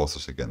 2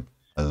 imposters again.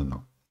 I don't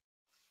know.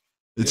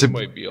 It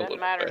might be a little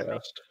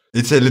fast.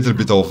 It's a little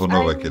bit of an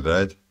overkill,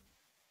 right?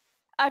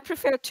 I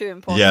prefer 2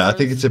 imposters. Yeah, I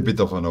think it's a bit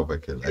of an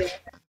overkill.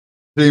 Like,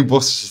 3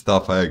 imposters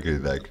stuff, I agree.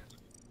 Like,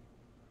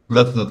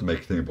 let's not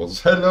make 3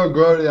 imposters. Hello,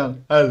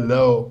 Gorian.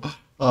 Hello.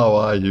 How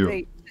are you?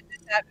 Wait, does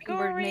that mean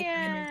we're making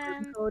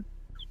a new code?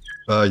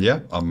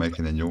 Yeah, I'm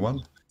making a new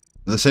one.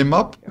 The same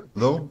map,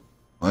 though.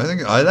 I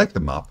think I like the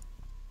map.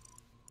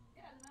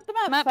 The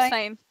map's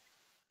fine.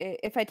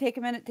 If I take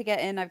a minute to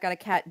get in, I've got a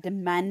cat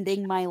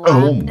demanding my lap.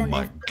 Oh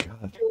my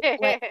god.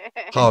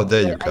 How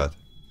dare you, cat?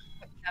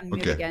 I'm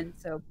mute again,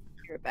 so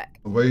you're back.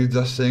 Were you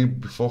just saying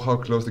before how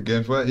close the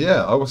games were?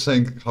 Yeah, I was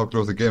saying how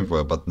close the games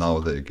were, but now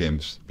the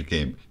games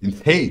became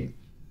insane.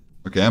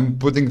 Okay, I'm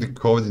putting the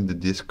code in the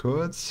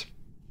Discords.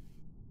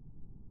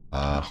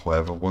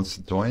 Whoever wants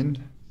to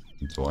join.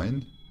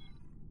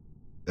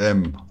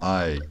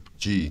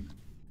 M-I-G.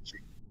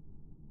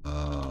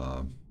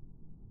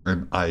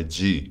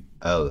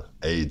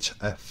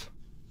 M-I-G-L-H-F.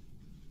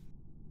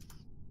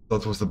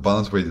 That was the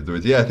balanced way to do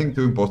it. Yeah, I think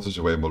 2 imposters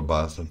are way more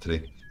balanced than 3.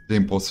 3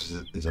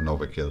 imposters is an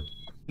overkill.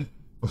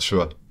 For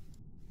sure.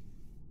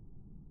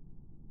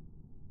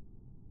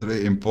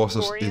 3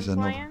 imposters is an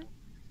overkill.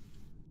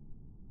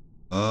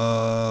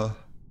 I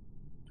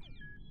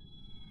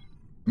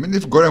mean,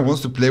 if Gorian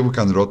wants to play, we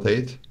can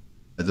rotate.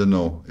 I don't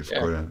know if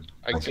Gorian...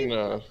 I can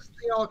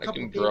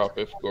drop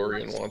if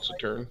Gorian wants a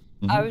turn.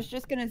 I was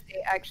just gonna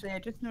say, actually, I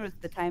just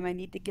noticed the time I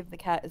need to give the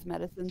cat his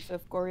medicine, so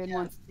if Gorian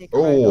wants to take a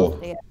ride, I'll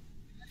stay.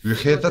 You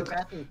hate that?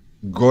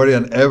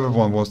 Gorian,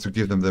 everyone wants to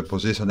give them their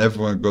position,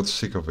 everyone got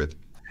sick of it.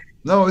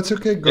 No, it's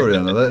okay,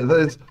 Gorian.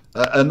 There is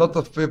a lot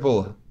of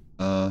people...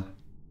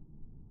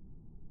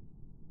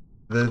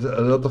 there's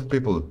a lot of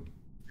people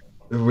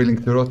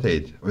willing to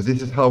rotate.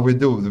 This is how we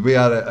do. We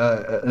are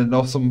an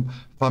awesome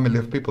family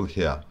of people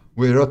here.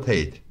 We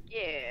rotate.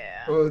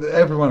 Yeah.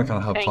 Everyone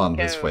can have fun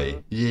this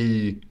way.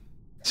 Yay.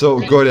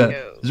 So, Gorian,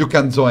 you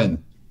can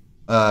join.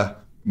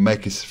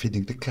 Mike is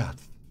feeding the cat.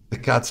 The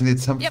cats need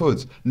some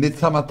food, need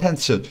some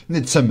attention,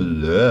 need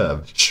some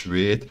love,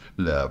 sweet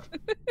love.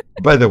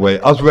 By the way,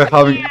 as we're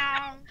having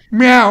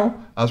meow,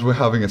 as we're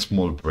having a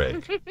small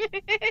break,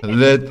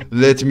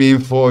 let me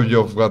inform you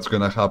of what's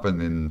gonna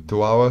happen in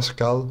 2 hours,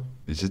 Cal.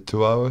 Is it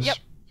 2 hours? Yep.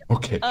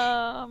 Okay.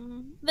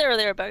 There or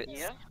thereabouts.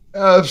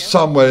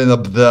 Somewhere in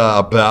the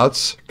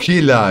abouts.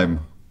 Key Lime.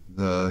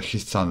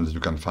 His channels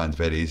you can find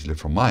very easily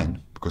from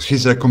mine because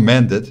he's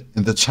recommended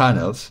in the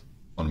channels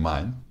on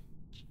mine.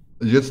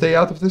 You stay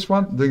out of this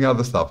one, doing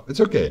other stuff. It's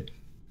okay.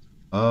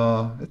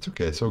 It's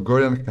okay. So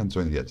Gorian can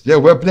join yet. Yeah,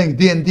 we're playing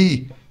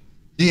D&D.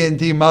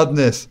 D&D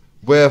madness.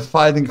 We're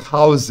fighting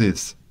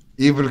houses.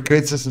 Evil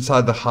creatures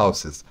inside the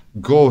houses.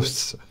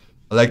 Ghosts.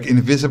 Like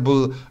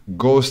invisible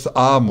ghost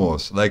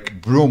armors.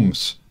 Like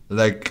brooms.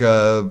 Like,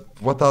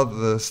 what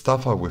other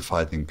stuff are we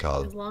fighting,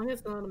 Carl? As long as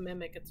it's not a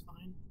mimic, it's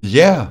fine.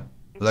 Yeah.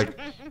 Like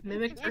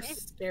Mimics are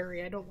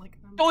scary. I don't like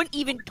them. Don't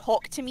even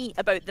talk to me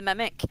about the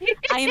mimic.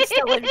 I am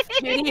still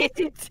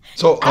infuriated.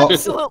 So,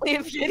 absolutely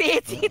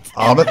infuriated.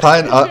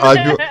 Amethyne,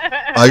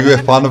 are you a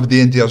fan of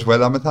D&D as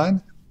well,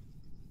 Amethyne?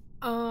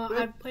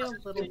 I've played a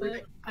little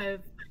bit.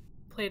 I've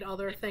played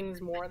other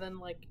things more than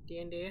like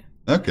D&D.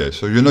 Okay,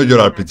 so you know your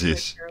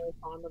RPGs. I'm really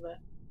fond of it.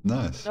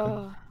 Nice.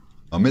 Oh.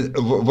 I mean,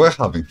 we're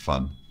having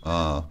fun.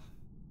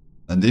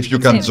 And if you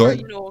can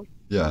join,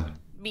 yeah.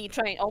 Me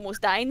trying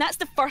almost dying. That's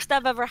the first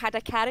I've ever had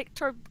a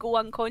character go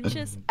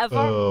unconscious ever.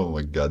 Oh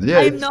my god! Yeah,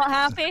 I'm not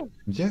happy.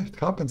 Yeah, it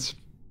happens.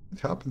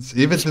 It happens.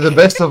 Even to the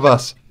best of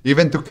us.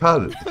 Even to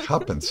Carl, it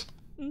happens.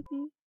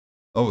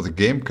 Oh, the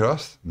game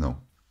crashed? No.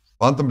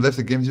 Phantom left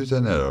the game due to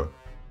an error.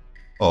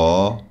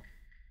 Oh.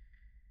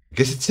 I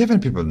guess it's 7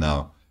 people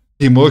now.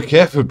 Be more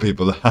careful,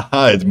 people.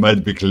 Haha, it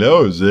might be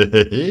close.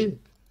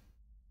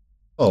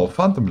 Oh,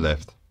 Phantom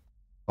left.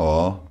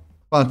 Oh,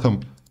 Phantom,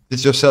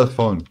 did your cell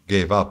phone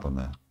gave up on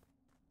that?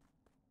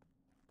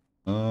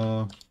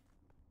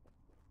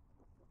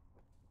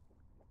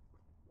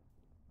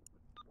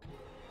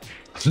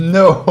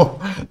 No,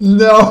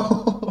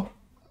 no.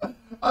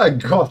 I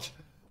got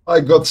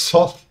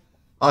shot.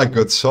 I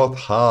got shot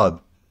hard.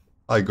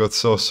 I got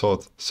so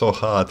hard.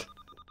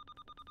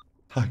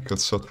 I got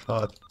shot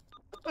hard.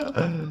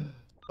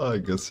 I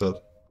got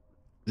shot.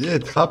 Yeah,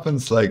 it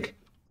happens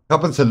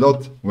happens a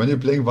lot when you're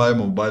playing via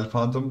mobile,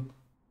 Phantom,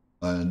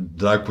 and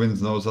Drag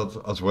Queens knows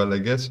that as well, I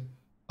guess.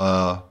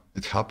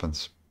 It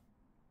happens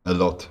a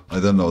lot. I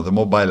don't know. The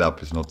mobile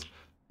app is not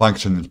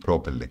functioning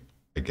properly,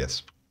 I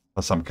guess.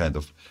 Has some kind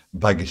of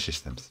buggy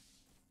systems.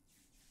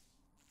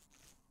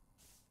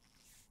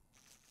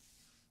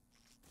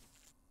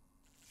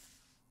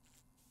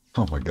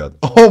 Oh my god.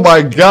 Oh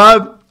my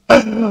god!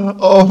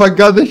 Oh my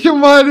god, the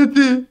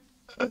humanity!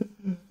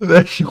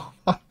 The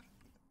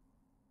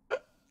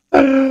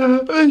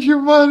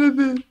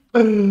humanity!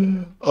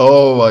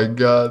 Oh my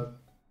god.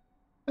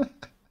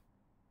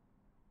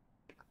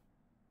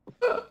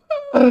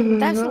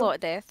 That's a lot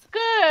of death.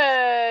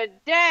 Good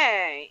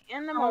day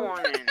in the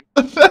morning.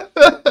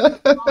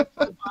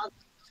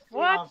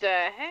 What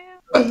the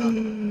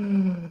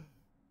hell?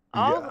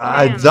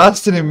 I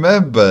just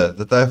remember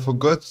that I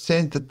forgot to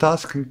change the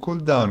task and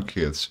cooldown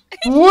kills.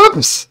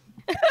 Whoops!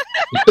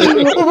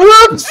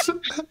 Whoops!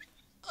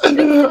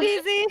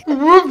 Easy.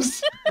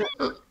 Whoops!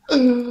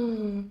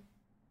 Oh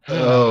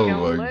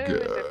my god.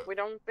 If we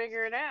don't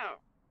figure it out.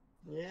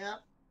 Yeah.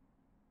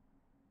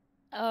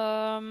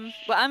 Well,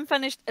 I'm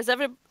finished.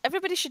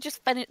 Everybody should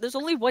just finish. There's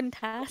only one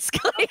task.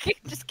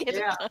 Just get it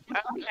done.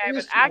 Okay,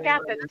 but I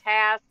got the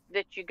task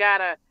that you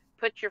gotta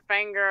put your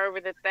finger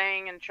over the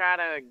thing and try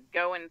to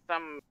go in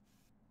some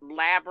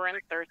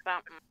labyrinth or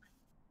something.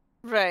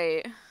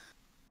 Right.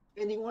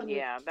 Anyone?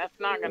 Yeah, that's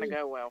not gonna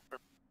go well for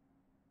me.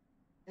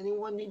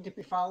 Anyone need to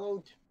be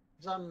followed?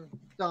 'Cause I'm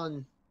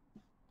done.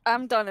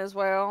 I'm done as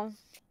well.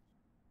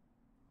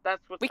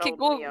 That's what we could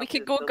go. We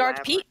could go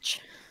guard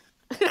Peach.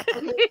 That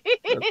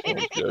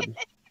sounds good.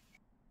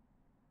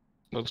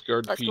 Let's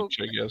guard Peach,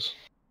 I guess.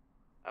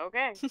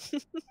 Okay.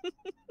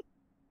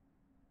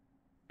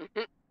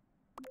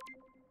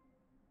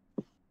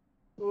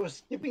 Oh,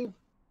 skipping.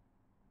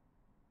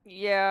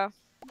 Yeah.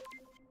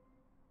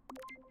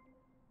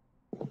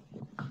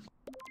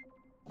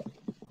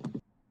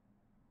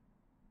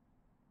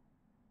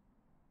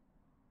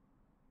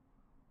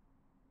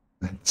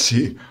 Let's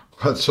see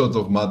what sort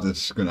of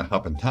madness is gonna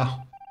happen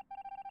now.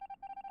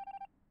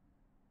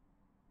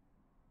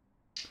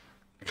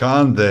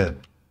 Can they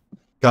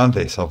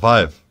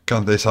survive?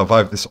 Can they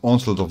survive this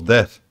onslaught of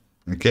death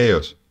and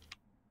chaos?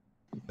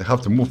 They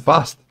have to move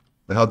fast.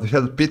 They have to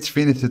help Peach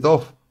finish it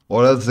off,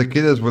 or else the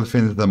killers will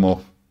finish them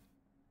off.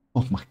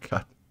 Oh my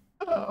god.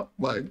 Oh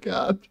my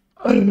god.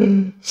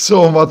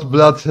 So much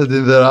bloodshed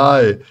in their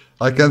eye.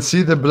 I can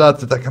see the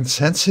bloodshed. I can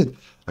sense it.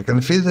 I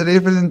can feel the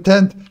evil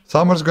intent.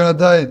 Someone's gonna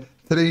die.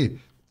 3,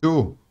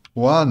 2,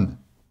 1.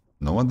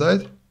 No one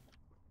died?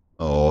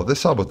 Oh, they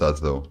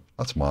sabotaged though.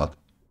 That's smart.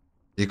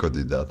 Eco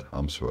did that,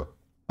 I'm sure.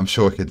 I'm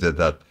sure he did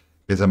that.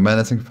 He's a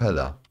menacing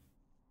fella.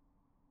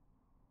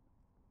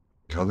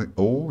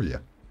 Oh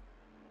yeah.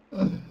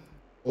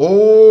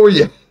 Oh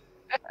yeah.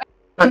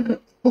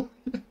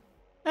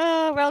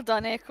 Oh, well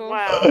done, Echo.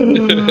 Wow.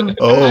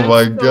 Oh I'm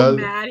my so god.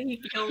 mad he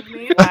killed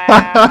me.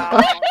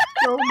 Wow.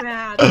 So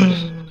mad.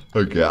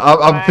 Okay,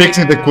 I'm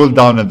fixing the Wow.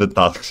 cooldown and the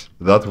tasks.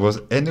 That was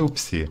an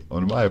oopsie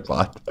on my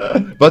part.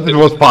 But it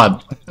was fun.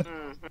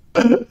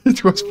 Mhm.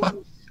 It was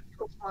fun.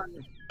 So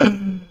fun.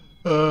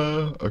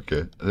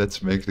 Okay,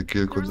 let's make the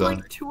kill There was cooldown.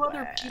 like 2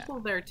 other people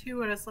there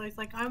too, and it's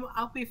like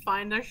I'll be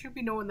fine. There should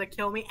be no one to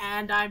kill me,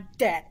 and I'm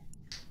dead.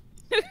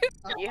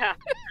 Yeah.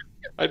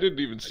 I didn't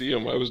even see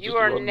him. I was You just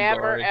are running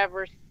never by.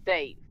 ever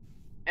safe.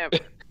 Ever.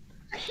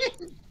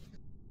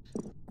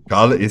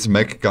 Carl, is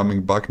Meg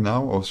coming back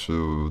now, or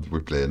should we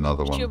play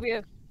another She'll one? be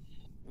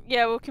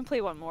Yeah, we can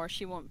play one more.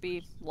 She won't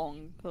be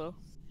long though.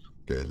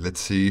 Okay, let's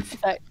see In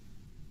fact,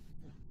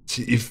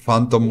 if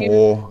Phantom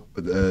or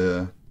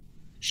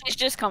she's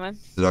just coming.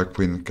 Drag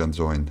Queen can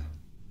join.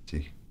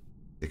 See,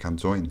 they can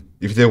join.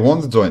 If they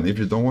want to join, if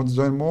you don't want to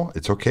join more,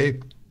 it's okay.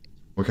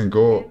 We can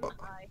go.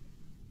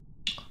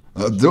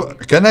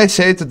 Can I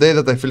say today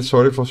that I feel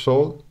sorry for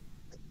Soul?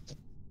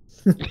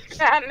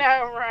 I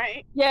know,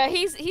 right? Yeah,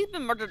 he's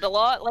been murdered a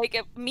lot. Like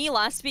me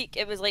last week,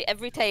 it was like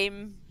every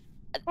time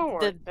Poor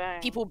the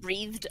thing. people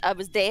breathed, I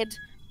was dead.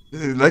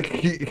 Like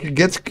he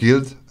gets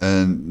killed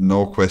and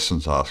no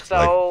questions asked.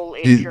 Soul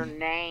like, is he- your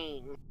name.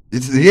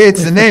 It's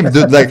the name,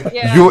 dude. Like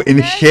Yeah. you That's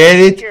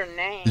inherit your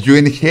name. you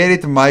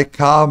inherit my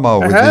karma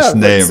I with have, this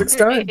like, name. 6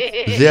 times.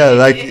 Yeah,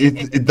 like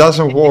it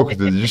doesn't work,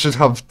 dude. You should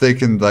have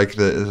taken like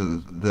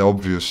the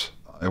obvious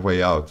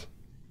way out.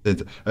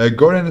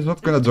 Gorian is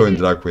not gonna join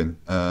Drag Queen.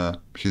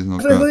 She's not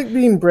I gonna. like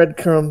being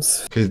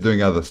breadcrumbs. He's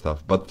doing other stuff.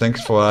 But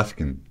thanks for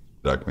asking,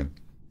 Drag Queen.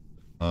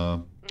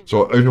 So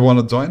if you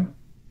wanna join,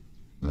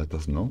 let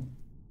us know.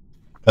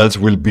 Else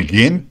we'll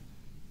begin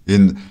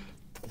in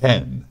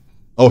 10.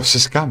 Oh,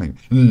 she's coming.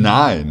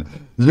 9.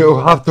 You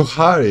have to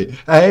hurry.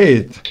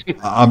 8.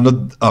 I'm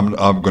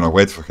gonna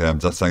wait for her. I'm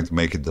just trying to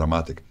make it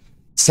dramatic.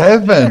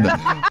 7.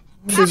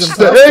 She's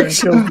imposter and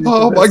 6. kills you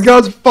Oh for my this.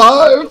 god,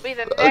 5. You'll be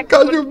the next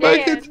Can one you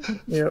make dead. it?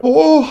 Yep.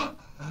 4.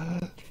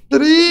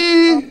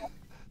 3.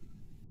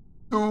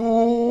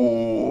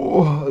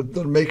 2.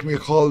 Don't make me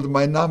hold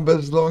my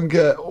numbers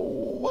longer.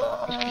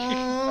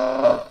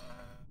 1.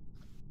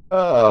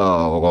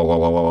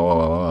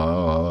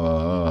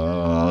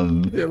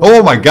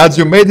 Oh my god,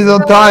 you made it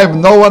on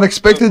time! No one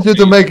expected you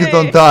to make it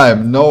on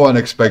time! No one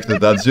expected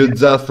that. You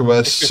just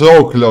were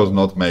so close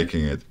not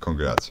making it.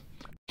 Congrats.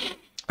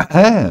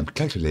 And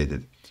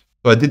calculated.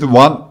 So I did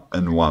 1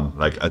 and 1.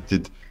 Like I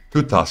did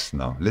 2 tasks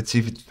now. Let's see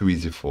if it's too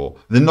easy for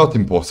the not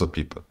imposter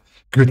people.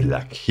 Good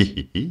luck.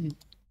 Yeah,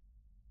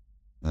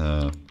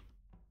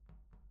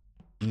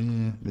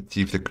 let's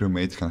see if the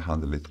crewmates can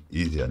handle it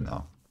easier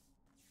now.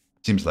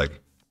 Seems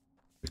like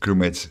the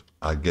crewmates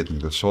are getting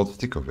the short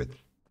stick of it.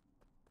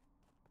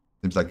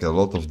 Seems like a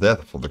lot of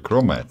death for the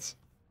crewmates.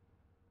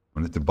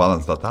 We need to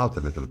balance that out a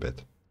little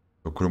bit,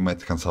 so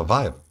crewmates can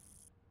survive.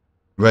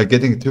 We are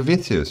getting too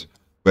vicious.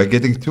 We are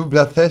getting too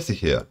bloodthirsty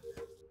here.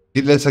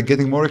 Killers are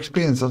getting more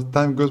experience as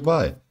time goes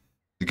by.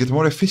 They get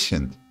more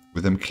efficient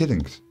with them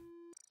killings.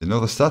 They know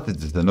the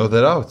strategies, they know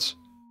the routes.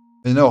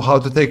 They know how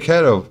to take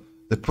care of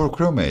the poor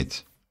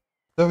crewmates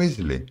so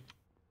easily.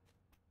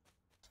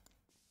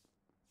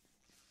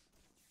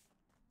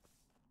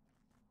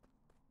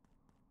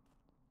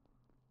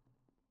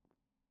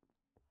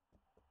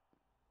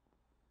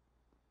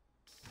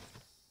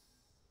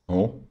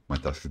 Oh, my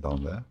task is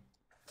down there.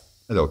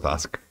 Hello,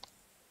 task.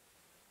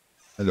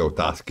 Hello,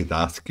 tasky,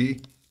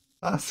 tasky.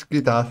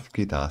 Tasky,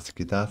 tasky,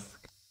 tasky,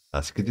 task.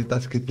 Taskity,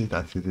 taskity,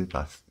 taskity,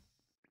 task.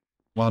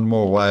 One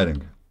more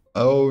wiring.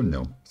 Oh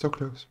no, so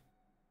close.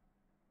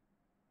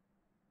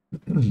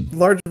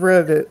 Large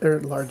bed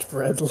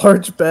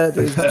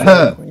is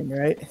Drag Queen,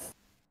 right?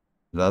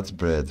 That's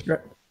bread.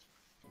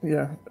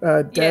 Yeah. Dead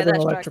that's and Drag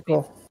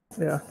electrical.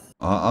 Yeah.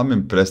 I'm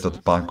impressed that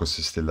Pankos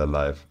is still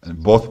alive.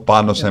 And both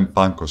Panos and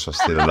Pankos are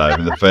still alive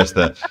in the first.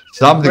 Why do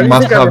Something you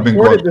must think I have been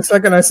reported going. the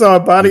second I saw a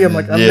body? I'm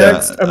like, I'm Yeah.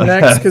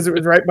 next, because it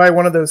was right by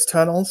one of those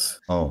tunnels.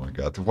 Oh my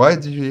god, why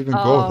did you even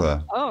go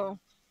there? Oh.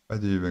 Why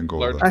did you even go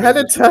Large there? I had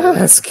a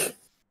task.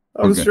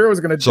 I was Okay. sure I was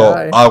gonna So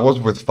die. I was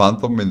with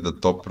Phantom in the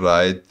top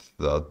right.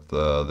 That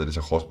there is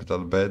a hospital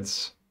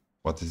beds.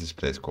 What is this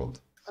place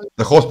called?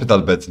 The hospital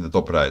beds in the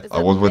top right. Is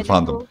I it was with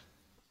medical? Phantom.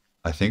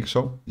 I think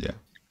so. Yeah.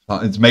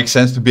 It makes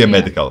sense to be a Yeah.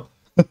 medical.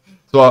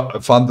 So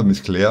Phantom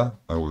is clear.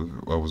 I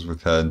was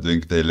with her and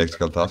doing the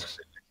electrical tasks.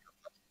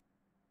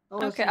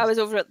 Okay, I was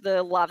over at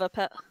the lava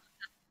pit.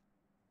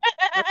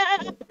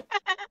 I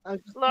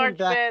just came Large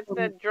back bed from-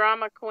 said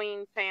drama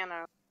queen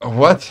Thanos.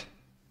 What?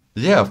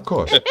 Yeah, of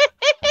course. Of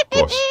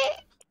course.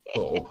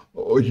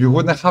 Oh, you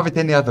wouldn't have it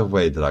any other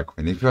way, Drag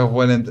Queen. If you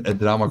weren't a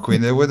drama queen,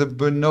 there would have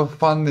been no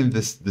fun in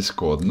this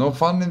Discord, no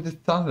fun in this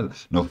channel,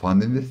 no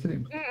fun in this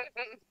stream.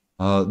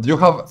 Do you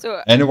have So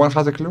anyone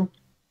has a clue?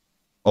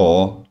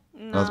 Or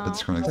that's no. been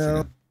disconnected. No.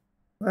 again.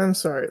 I'm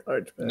sorry,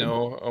 large bed.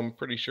 No, I'm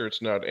pretty sure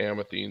it's not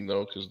Amathine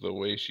though, because the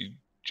way she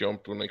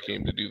jumped when I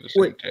came to do the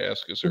same Wait,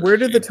 task as her. Where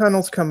did the she-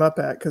 tunnels come up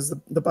at? Because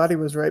the body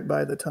was right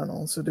by the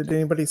tunnel. So did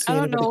anybody see I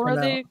don't anybody know. come Are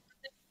out? they?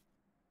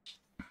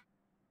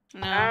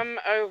 No. I'm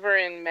over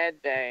in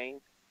Med Bay.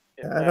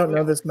 I don't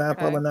know this map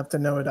well Okay. enough to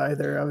know it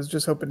either. I was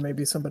just hoping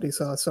maybe somebody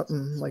saw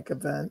something like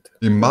event.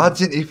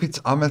 Imagine if it's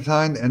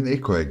Amethyne and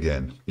Echo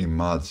again.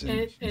 Imagine.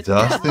 It-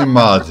 Just Yeah,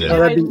 imagine. Oh,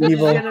 that'd be I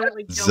evil.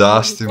 legitimately jumped when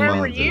Just he said Where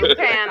were it. you, imagine. I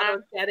thought I Tana?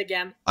 was dead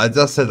again. I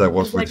just said I I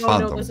was was like, with oh no,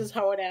 Phantom. this is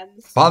how it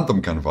ends.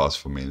 Phantom can vouch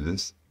for me in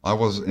this. I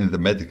was in the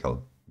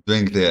medical,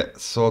 doing the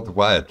sword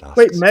wire tasks.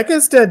 Wait,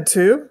 Mecha's dead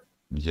too?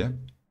 Yeah.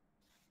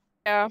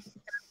 Yeah.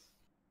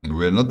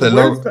 We're not Well,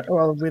 where's alone.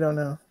 well, we don't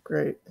know.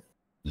 Great.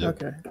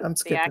 Yep. Okay, I'm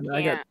See, I skipping.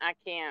 I got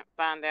can't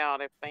find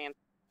out if Phantom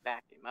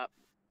backed him up.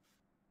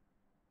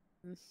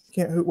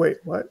 can't. Who? Wait,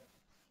 what?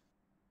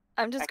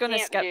 I'm just I gonna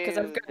can't skip because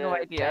do I've got no the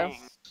idea.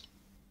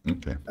 thing.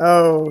 Okay.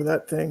 Oh,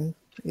 that thing.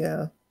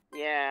 Yeah.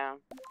 Yeah,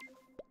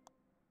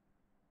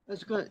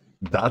 That's good.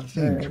 That All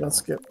thing. right, I'll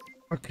skip.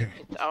 Okay.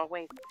 it's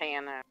always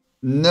Tana.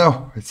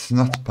 No, it's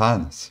not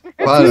Panos. Please,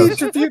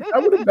 Panos. if you, I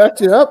would have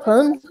backed you up,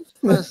 hun.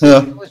 Plus,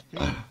 it was Pete.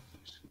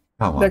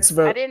 Come on. Next I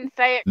vote. didn't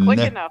say it quick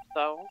Ne- enough,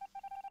 though.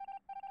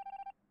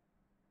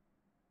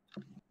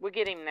 We'll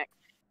get him next.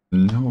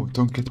 No,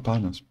 don't get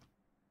Panos.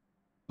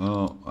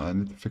 Oh, I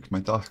need to fix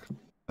my task.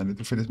 I need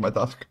to finish my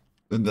task.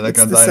 And then I It's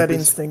can the die in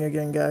settings peace. thing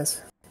again,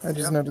 guys. I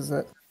just Yep. noticed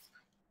that.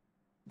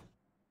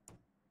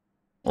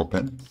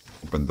 Open.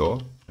 Open door.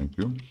 Thank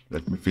you.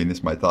 Let me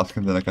finish my task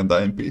and then I can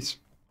die in peace.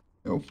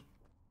 No.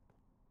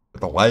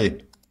 Get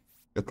away.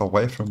 Get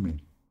away from me.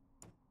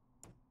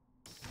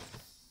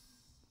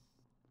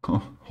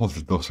 Oh, all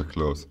the doors are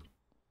closed.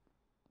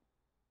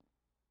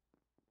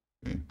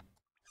 Okay.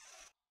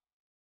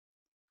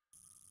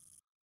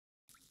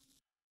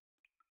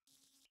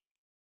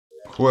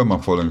 Who am I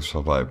following to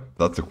survive?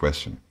 That's the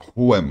question.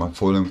 Who am I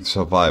following to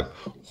survive?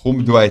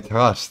 Whom do I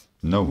trust?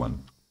 No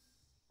one.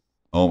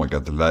 Oh my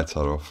god, the lights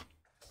are off.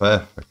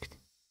 Perfect.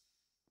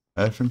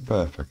 Everything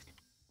perfect.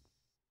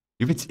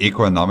 If it's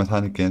Eco and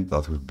Amethyne again,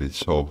 that would be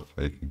so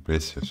freaking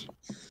precious.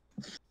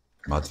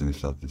 Imagine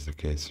if that is the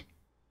case.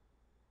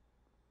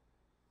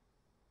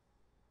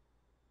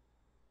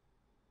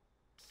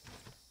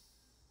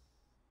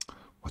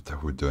 What are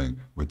we doing?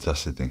 We're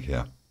just sitting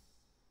here.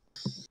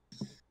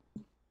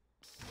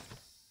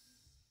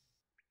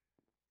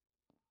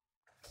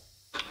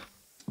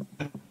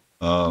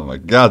 Oh my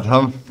god,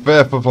 I'm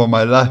fearful for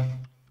my life.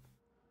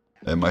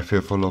 Am I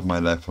fearful of my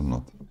life or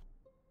not?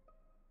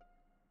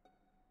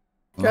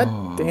 God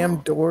Oh. damn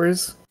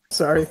doors.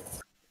 Sorry.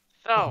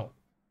 So,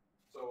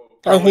 I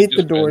Collie hate the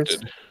just doors.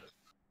 vented.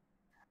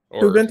 Who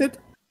Or vented?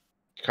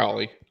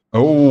 Collie.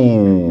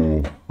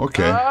 Oh,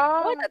 okay.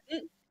 No, I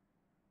didn't.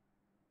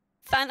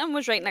 Phantom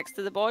was right next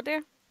to the body.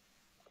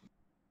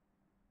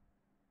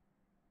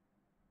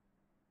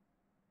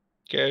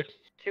 Okay.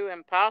 two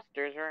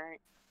imposters, right?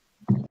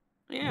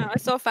 Yeah, I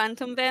saw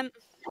Phantom vent.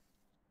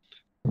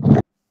 All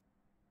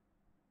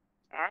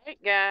right,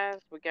 guys,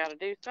 we gotta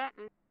do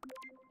something.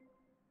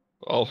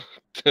 Well,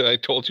 I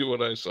told you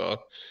what I saw.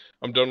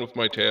 I'm done with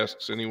my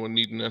tasks. Anyone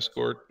need an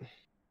escort?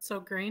 So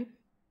green.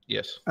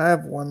 Yes. I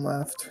have one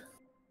left.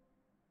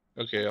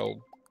 Okay,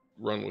 I'll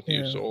run with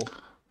you, Yeah. Soul.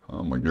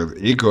 Oh my god,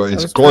 Eco I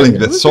is was calling trying-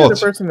 the who's the other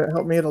shots. person that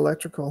helped me at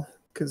electrical?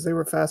 Because they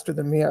were faster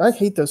than me. I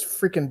hate those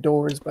freaking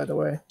doors, by the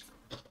way.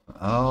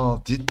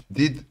 Oh,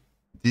 did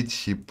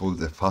she pull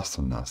the fast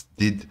on us?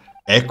 Did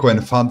Echo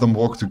and Phantom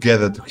work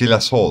together to kill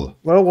us all?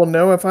 Well, we'll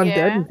know if I'm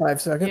dead Yeah, in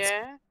 5 seconds.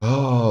 Yeah,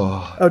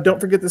 Oh, Oh, don't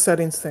forget the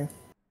settings thing.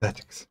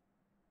 settings.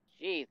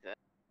 Jesus.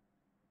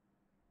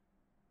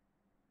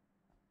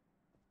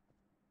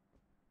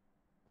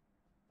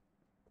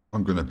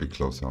 I'm gonna be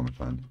closer on the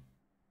phone.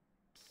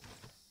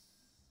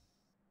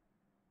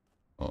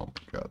 Oh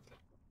my god.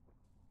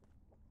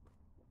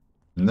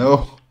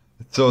 No,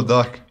 it's so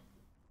dark.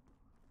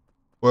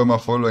 Who am I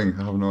following?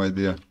 I have no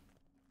idea.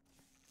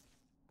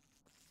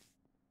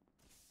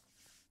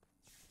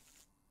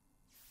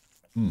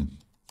 Hmm.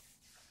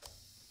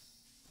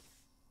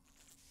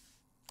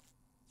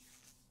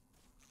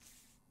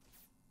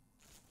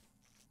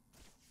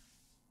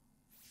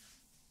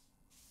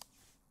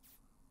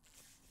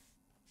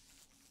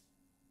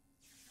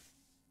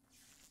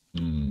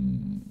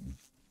 Hmm.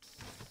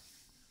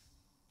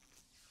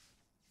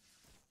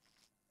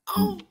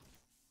 Oh,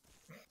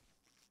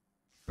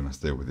 Gonna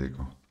stay with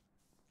Eco.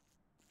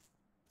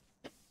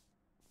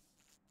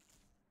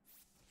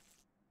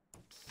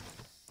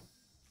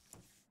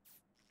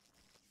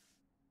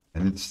 I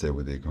need to stay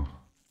with Eco.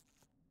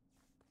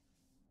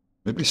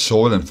 Maybe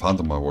Soul and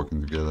Phantom are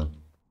working together.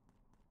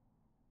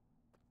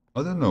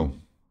 I don't know.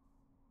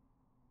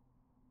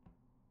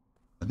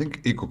 I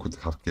think Eco could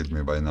have killed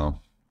me by now.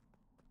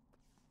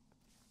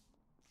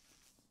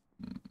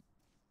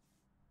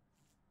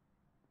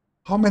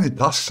 How many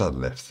tasks are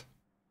left?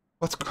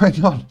 What's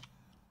going on?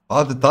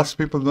 Are the task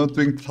people not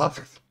doing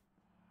tasks?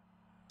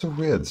 So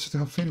weird. Should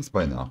have finished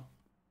by now.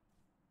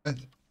 Wait,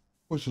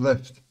 who's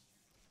left?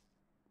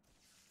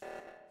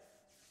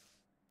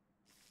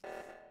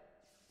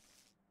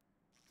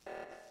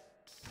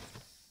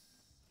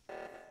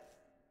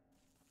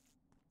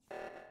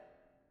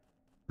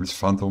 Is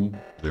Phantom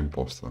the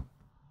imposter?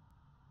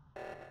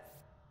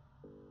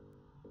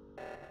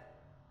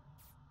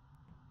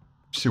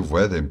 see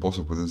where the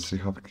imposter wouldn't see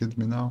have killed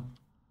me now.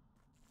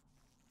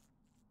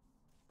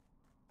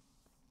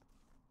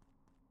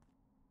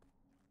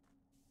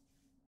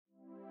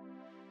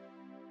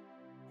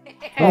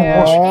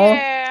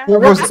 Yeah. It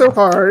worked so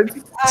hard.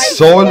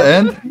 Soul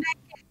and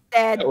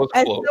Dead. That was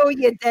As close. though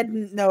you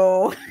didn't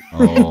know.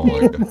 oh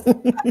my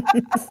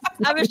god.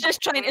 I was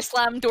just trying to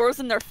slam doors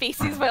in their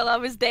faces while I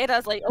was dead. I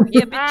was like, oh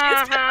yeah,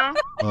 bitches.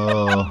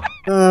 Uh-huh.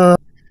 Oh.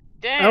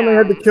 I only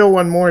had to Damn. kill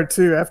one more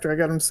too after I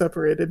got them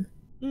separated.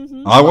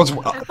 I was.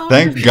 I thought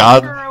Thank for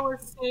God. sure I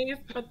was safe,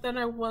 but then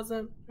I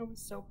wasn't. I was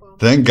so bummed.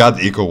 Thank God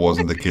Eco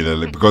wasn't the killer,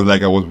 like, because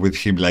like I was with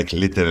him like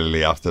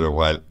literally after a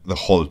while the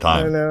whole I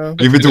time. know.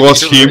 If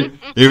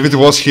it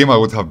was him, I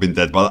would have been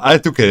dead. But I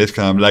took a risk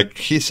and I'm like,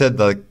 he said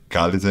that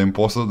Cal is an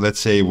imposter.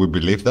 Let's say we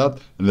believe that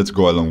and let's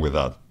go along with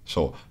that.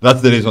 So that's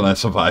the reason I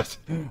survived.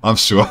 I'm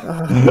sure.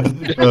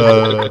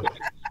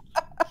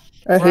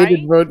 I hated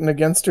Right? voting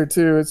against her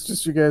too. It's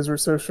just you guys were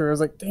so sure. I was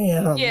like,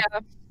 damn. Yeah,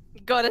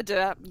 gotta do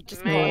it. You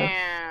just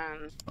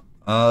Man.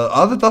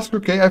 Are the tasks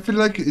okay? I feel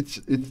like it's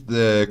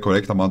the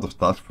correct amount of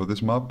tasks for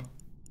this map.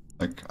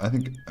 Like I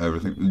think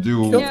everything.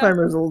 Kill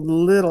timer's a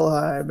little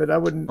high, but I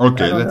wouldn't.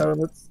 Okay, I don't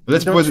let's- know.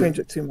 let's don't put change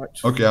it too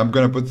much. Okay, I'm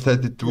gonna put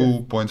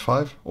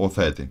 32.5 or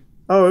 30.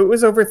 Oh, it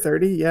was over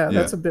 30. Yeah,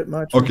 that's a bit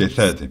much. Okay,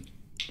 30.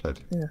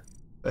 30. Yeah.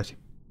 30.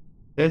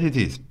 30 it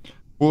is.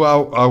 Who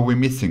are we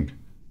missing?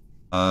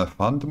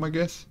 Phantom, I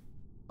guess.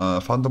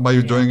 Phantom, are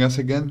you joining us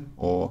again,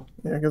 or?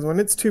 Yeah, because when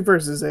it's 2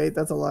 versus 8,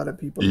 that's a lot of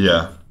people.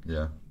 Yeah.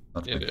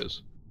 It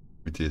is.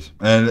 It is,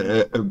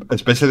 and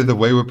especially the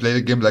way we play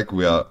the game, like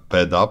we are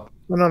paired up.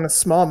 Went on a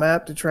small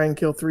map to try and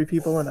kill 3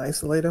 people and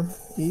isolate them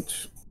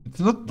each. It's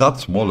not that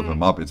small of a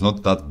map. It's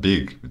not that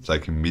big. It's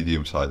like a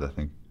medium size, I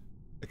think.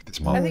 Like this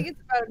map. I think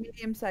it's about a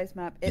medium-sized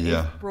map. It is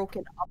Yeah.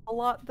 broken up a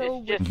lot, though.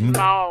 It's just Mhm.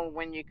 small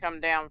when you come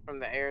down from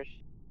the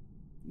airship.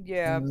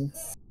 Yeah. Mm.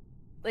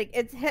 Like,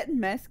 it's hit and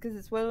miss, because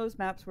it's one of those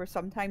maps where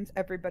sometimes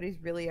everybody's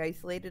really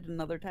isolated,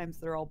 and other times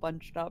they're all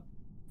bunched up.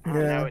 I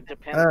don't Yeah. know, it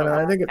depends I don't on know. I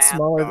what think it's path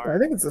smaller. are. I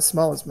think it's the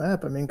smallest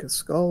map. I mean, because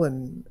Skull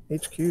and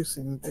HQ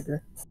seem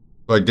bigger.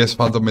 So I guess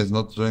Phantom is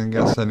not joining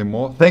us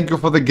anymore. Thank you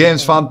for the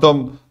games,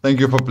 Phantom. Thank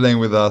you for playing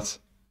with us.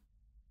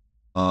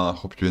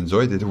 Hope you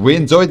enjoyed it. We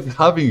enjoyed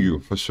having you,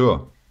 for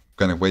sure.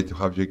 Can't wait to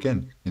have you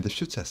again in the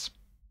futures.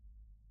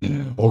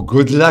 Oh,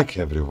 good luck,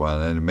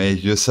 everyone, and may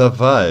you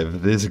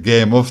survive this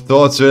game of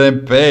torture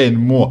and pain.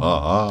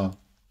 Mwahaha.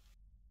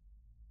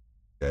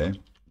 Okay.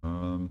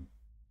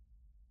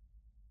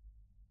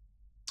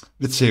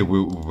 Let's say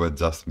we were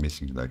just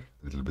missing like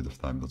a little bit of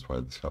time. That's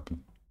why this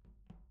happened.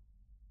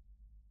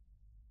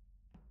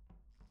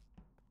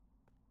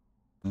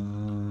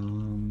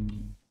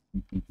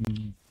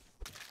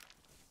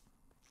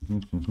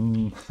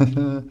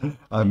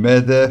 I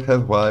met her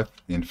wife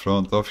in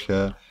front of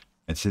her,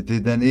 and she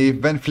didn't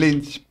even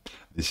flinch.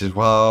 This is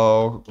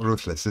how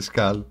ruthless is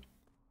Cal.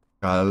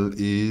 Cal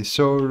is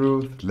so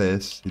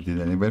ruthless, he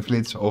didn't even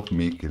flinch of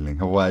me killing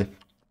her wife.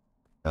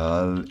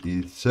 Cal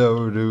is so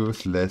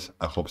ruthless,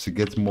 I hope she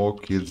gets more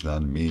kills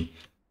than me,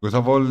 because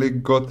I've only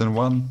gotten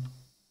one.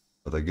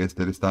 But I guess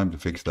there is time to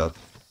fix that.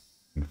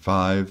 In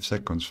 5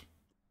 seconds.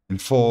 In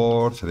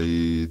 4,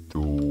 3, 2,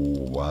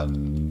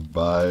 1,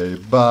 bye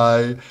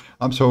bye.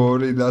 I'm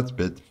sorry, that's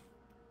bad,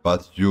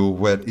 but you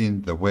were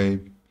in the way.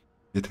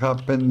 It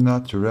happened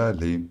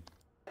naturally.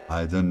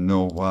 I don't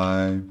know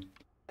why.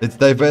 Let's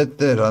divert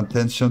their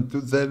attention to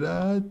the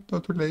right.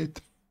 Not too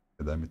late.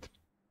 Damn it.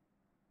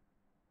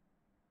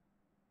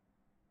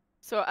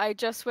 So I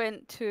just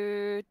went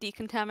to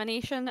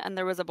decontamination and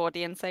there was a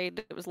body inside.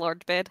 It was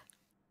large bed.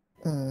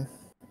 Mm.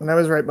 When I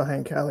was right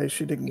behind Callie,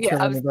 she didn't Yeah,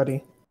 kill I was-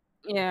 anybody.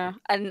 Yeah,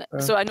 and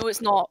so I know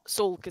it's not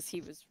Soul because he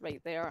was right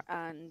there.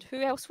 And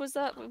who else was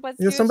that with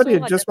Yeah, you? somebody Soul?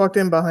 had I just didn't- walked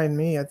in behind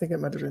me. I think it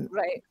might have been.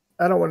 Right.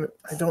 I don't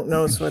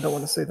know, so I don't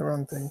want to say the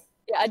wrong thing.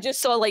 Yeah, I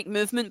just saw like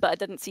movement, but I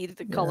didn't see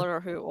the Yeah. color or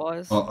who it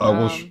was. I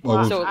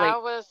was- So I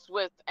like, was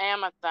with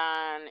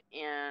Amathon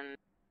in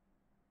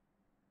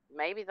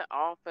maybe the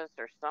office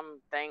or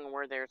something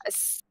where there's a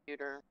it's-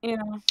 computer. yeah.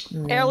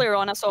 Yeah, Earlier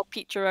on, I saw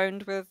Peach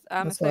around with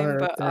I saw her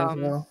Amathon, up but there as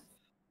well.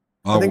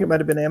 I I think it w- might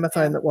have been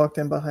Amathine that walked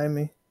in behind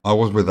me. I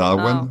was with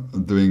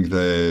Arwen doing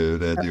the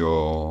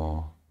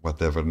radio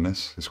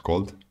whateverness it's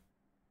called.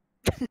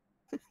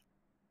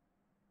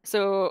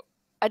 so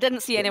I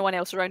didn't see anyone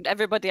else around.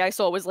 Everybody I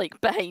saw was like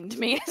behind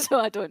me, so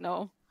I don't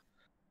know.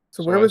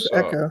 So So where I was saw-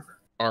 Echo?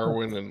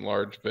 Arwen and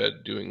Large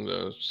Bed doing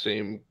the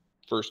same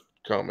first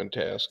common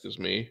task as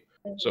me.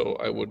 So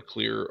I would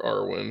clear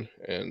Arwen,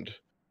 and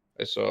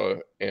I saw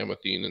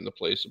Amathine in the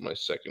place of my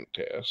second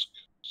task.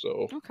 So,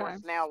 Of Okay.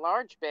 course, now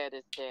Large Bed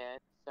is dead,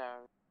 so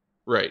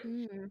right.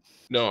 Mm.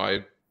 No,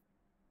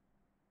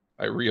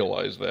 I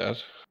realize that.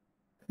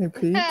 Hey,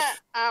 Peach.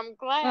 I'm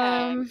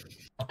glad.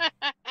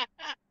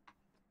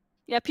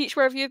 Yeah, Peach,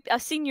 where have you? I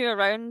seen you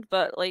around,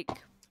 but like,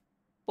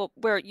 well,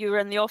 where you were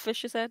in the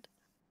office? You said.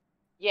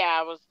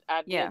 Yeah,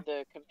 I Yeah. did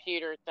the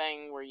computer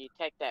thing where you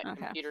take that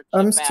Okay. computer chip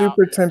I'm out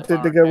super and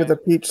tempted to go with barcode. a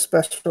Peach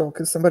special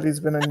because somebody's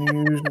been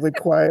unusually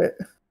quiet.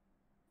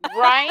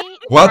 Right?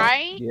 What?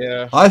 Right?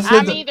 Yeah. I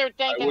said I'm either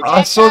thinking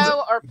I saw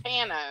Gecko or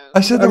Pano.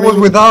 I said I it was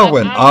mean- with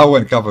Arwen. I-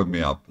 Arwen covered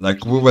me up.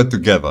 Like we were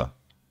together.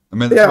 I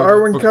mean, Yeah,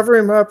 Arwen, cover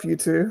him up, you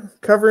two.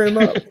 Cover him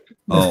up.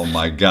 Oh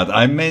my god!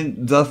 I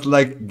mean, just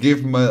like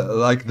give me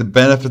like the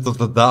benefit of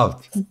the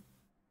doubt.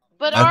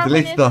 But At Arwen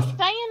least isn't that-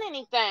 saying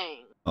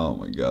anything, Oh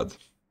my god!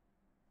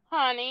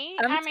 honey.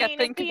 I'm I mean,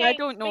 skipping if he because I ain't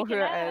don't know who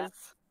speaking it up. is.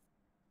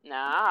 No,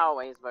 I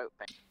always vote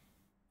for.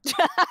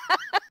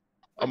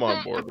 I'm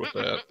on board with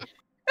that.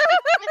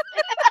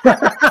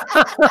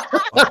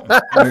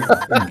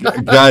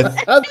 Guys,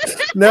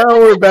 Now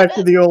we're back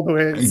to the old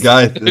ways.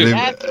 guys,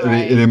 That's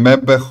right.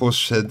 remember who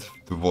said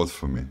to vote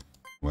for me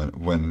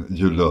when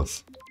you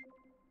lost.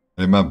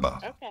 Remember.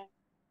 Okay.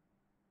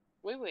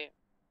 We will.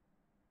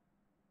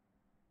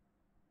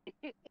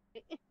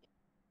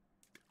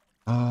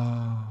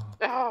 Ah,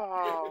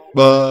 Oh.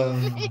 but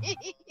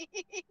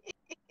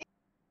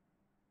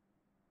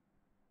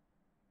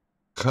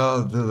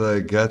how did I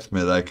get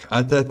me? Like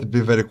I tried to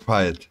be very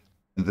quiet,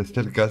 and I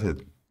still got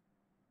it.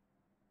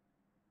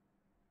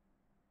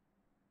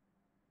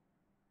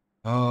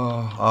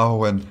 Oh,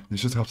 Arwen, you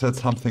should have said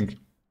something.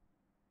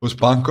 Who's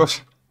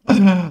Pankos?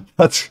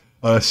 That's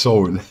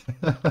Soul.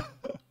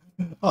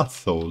 That's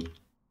Soul.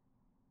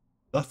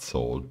 That's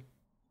Soul.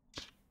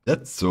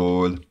 That's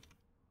Soul.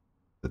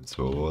 That's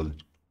Soul.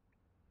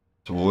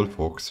 Soul,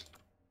 folks.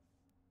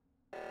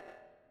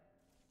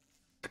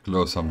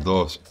 Close some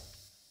doors.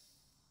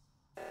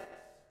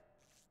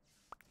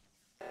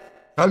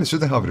 Kali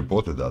shouldn't have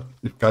reported that.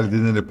 If Kali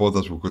didn't report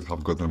us, we could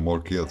have gotten more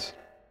kills.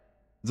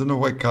 I don't know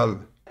why Kali...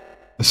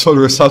 It's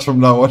always us from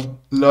now on.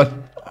 Lol.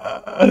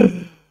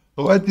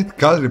 Why did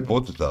Kali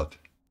report that?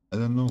 I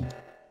don't know.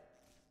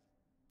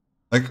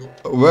 Like,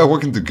 we're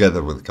working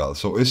together with Kali,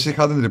 so if she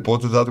hadn't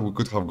reported that, we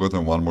could have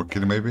gotten one more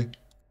kill maybe.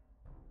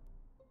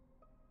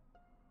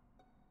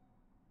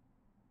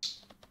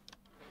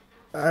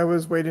 I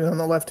was waiting on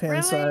the left-hand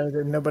Really? side,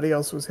 and nobody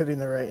else was hitting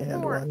the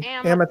right-hand Poor one.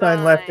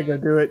 Amathine left to go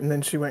Amathine. do it, and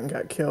then she went and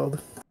got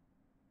killed.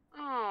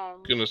 Oh.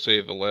 Gonna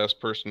say the last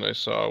person I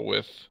saw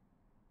with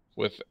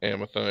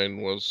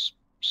Amathine was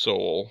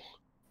Soul,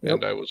 Yep.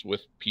 and I was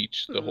with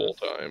Peach the whole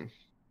time.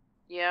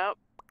 Yep.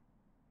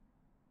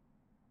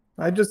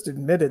 I just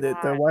admitted it,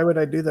 though. Alright. Why would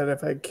I do that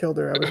if I killed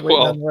her? I was waiting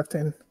Well- on the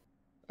left-hand.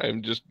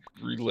 I'm just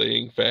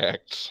relaying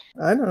facts.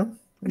 I know.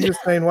 I'm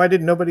just saying, why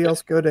did nobody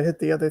else go to hit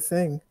the other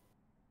thing?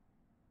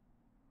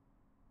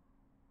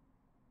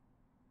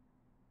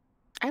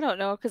 I don't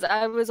know because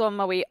I was on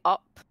my way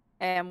up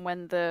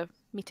when the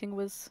meeting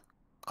was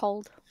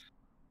called.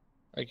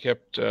 I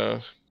kept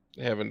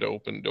having to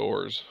open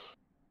doors.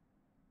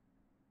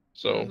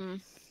 So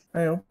Mhm.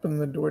 I opened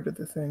the door to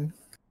the thing.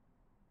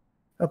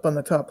 Up on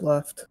the top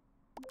left.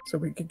 So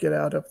we could get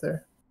out up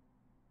there.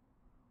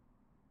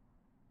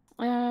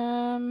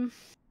 I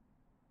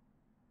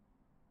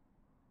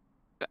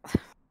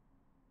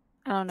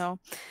don't know.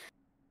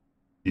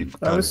 If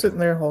I was Kali- sitting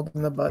there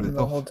holding the button it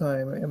the off. whole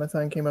time.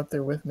 Amathine came up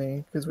there with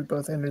me because we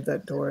both entered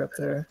that door up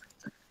there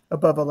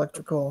above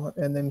electrical,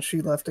 and then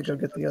she left to go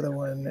get the other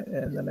one,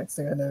 and the next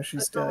thing I know,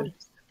 she's dead.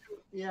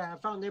 Yeah, I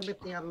found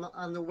everything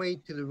on the way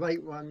to the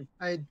right one.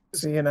 I had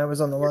See, and I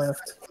was on the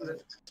left. the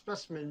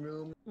specimen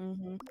room.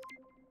 Hmm.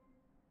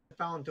 I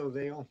found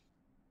O'Vale.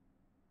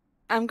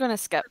 I'm gonna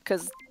skip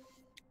because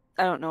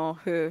I don't know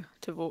who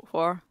to vote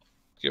for.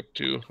 skip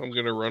two. I'm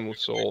gonna run with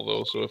Soul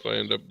though, so if I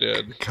end up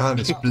dead,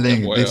 Kali is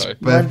playing this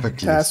FYI. My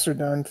perfectly. tasks are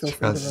done. Feel She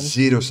free to has run.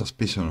 zero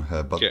suspicion on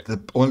her, but Okay.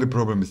 the only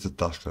problem is the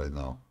task right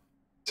now.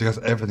 She has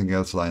everything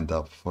else lined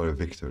up for a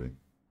victory.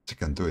 She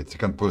can do it. She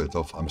can pull it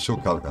off. I'm sure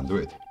Kali can do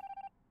it.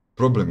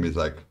 Problem is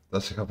like,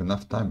 does she have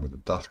enough time with the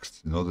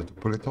tasks in order to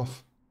pull it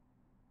off?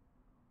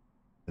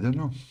 I don't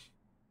know.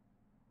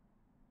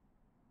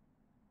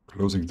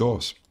 Closing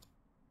doors.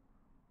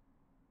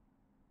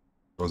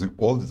 Closing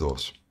all the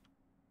doors.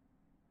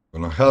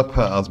 Gonna help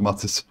her as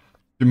much as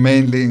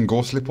humanely and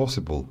ghostly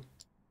possible.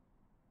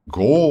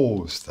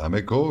 Ghost! I'm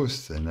a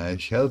ghost and I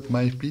help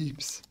my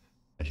peeps.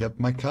 I help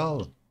my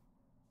Cal.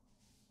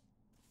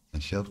 I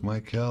help my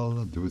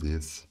Cal do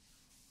this.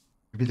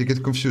 Maybe they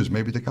get confused,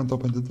 maybe they can't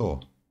open the door.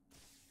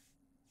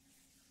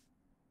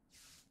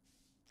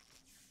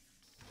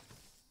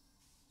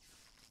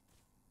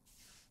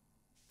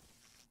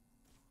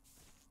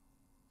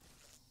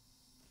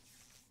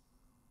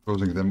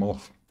 Closing them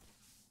off.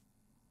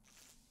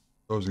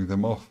 Closing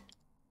them off.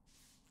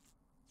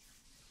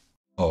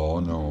 Oh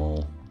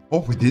no. Oh,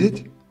 we did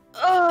it?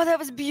 Oh, that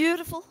was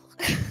beautiful.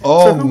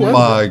 Oh who was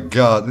my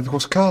god, it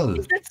was Cal.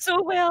 You did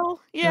so well.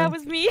 Yeah, it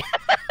was me.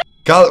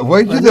 Cal,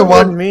 were you I the know it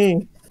wasn't one?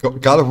 me.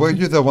 Cal, were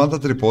you the one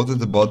that reported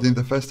the body in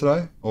the first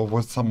try? Or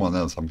was it someone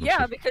else? I'm Yeah,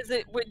 confused. because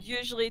it would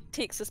usually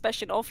take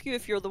suspicion off you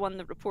if you're the one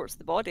that reports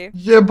the body.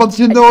 Yeah, but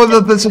you I know didn't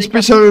that the think of-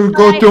 suspicion will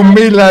go I to had-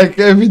 me, like,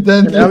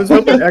 evidently. And I was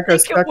hoping Echo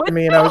think it stuck to would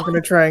me, and I was go.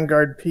 going to try and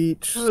guard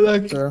Peach.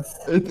 Like, So.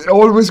 it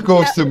always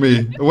goes to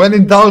me. When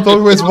in doubt,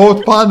 always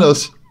vote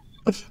Panos.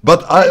 But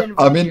didn't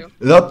I vote mean, you.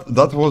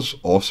 that was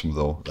awesome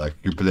though. Like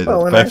you played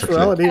Well, it in perfectly.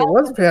 actuality, it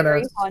was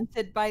Very Panos.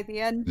 haunted by the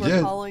end. We're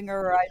Yeah. following her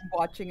around,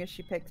 watching as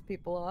she picks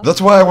people off.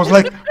 That's why I was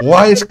like,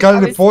 why is Kyle I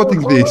was so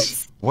reporting this?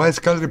 close. Why is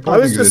Kyle I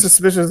reporting was just this?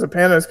 suspicious of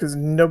Panos because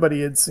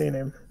nobody had seen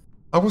him.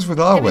 I was with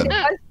I mean, Arwen. it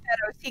was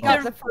Thanos. He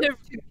got the first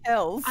 2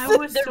 kills. I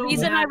was The so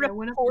reason mad. I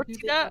went up to reported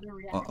do the it- other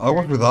reactor I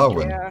was with and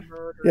Arwen. Yeah.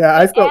 murdered. Yeah,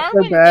 I felt so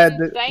Arwen bad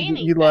didn't that say you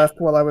anything. left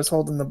while I was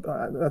holding the.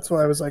 That's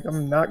why I was like,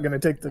 I'm not gonna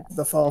take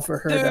the fall for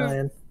her The-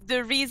 dying.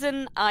 The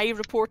reason I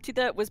reported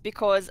it was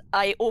because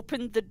I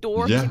opened the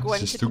door Yeah, to go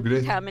this is into too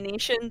great.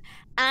 decontamination,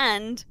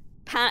 and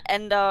Pat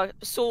and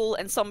Soul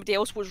and somebody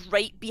else was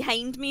right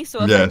behind me.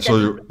 So if Yeah, I so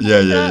didn't you, report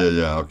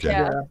yeah, okay.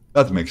 Yeah. Yeah.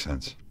 That makes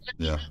sense.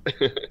 Yeah.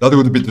 That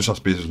would be too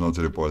suspicious not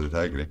to report it,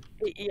 I agree.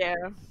 yeah,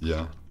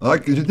 Yeah.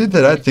 Like, you did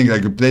the right thing,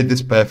 like, you played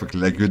this perfectly,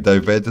 like, you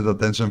diverted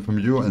attention from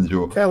you, and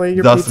you Kelly,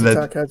 your just pizza let...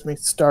 talk has me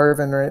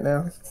starving right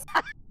now.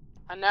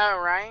 I know,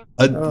 right?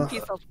 Ugh.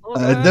 piece of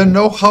I don't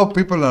know how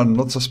people are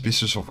not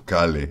suspicious of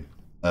Kali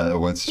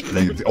when she's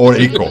playing it, or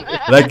Eco.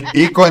 Like,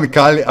 Eco and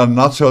Kali are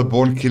natural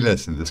born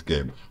killers in this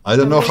game. I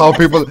don't know how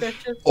people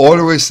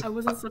always... I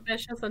wasn't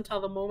suspicious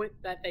until the moment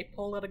that they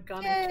pulled out a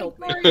gun Yay, and killed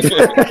me.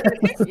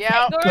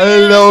 Yep.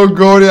 Hello,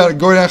 Gorian.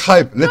 Gorian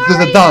hype. Let's do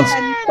the dance.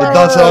 The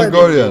dance around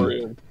Gorian.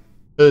 Gorian.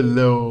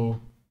 Hello.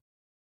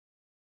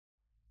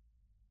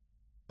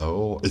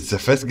 Oh, it's the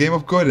first game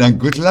of Gorian.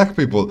 Good luck,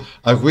 people.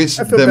 I wish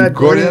I feel them bad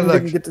Gorian Gorian luck.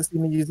 didn't get to see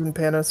me using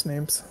Panos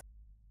names.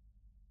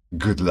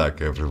 Good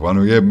luck, everyone.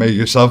 We may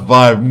you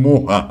survive.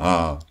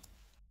 Muhaha.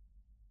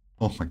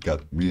 Oh my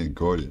god, me and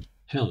Gorian.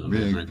 Hello, Me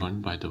and-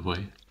 everyone, by the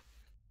way.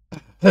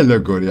 Hello,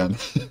 Gorian.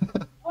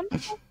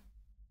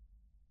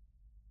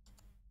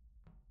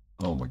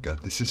 Oh my god,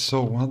 this is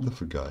so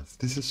wonderful, guys.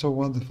 This is so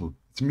wonderful.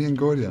 It's me and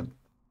Gorian.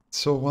 It's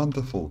so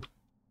wonderful.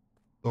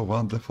 So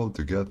wonderful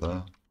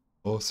together.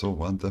 Oh, so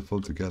wonderful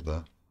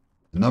together.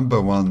 Number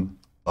one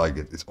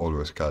target is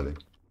always Kali.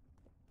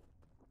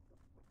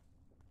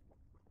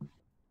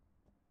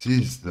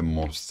 She's the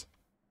most.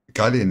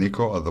 Kali and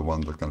Nico are the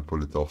ones that can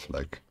pull it off,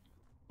 like,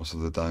 most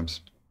of the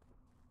times.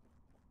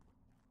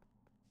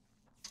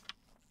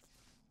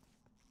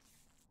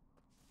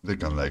 They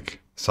can,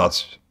 like,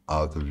 such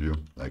out of you,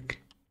 like,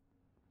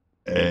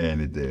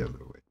 any day of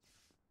the week.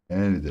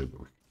 Any day of the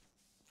week.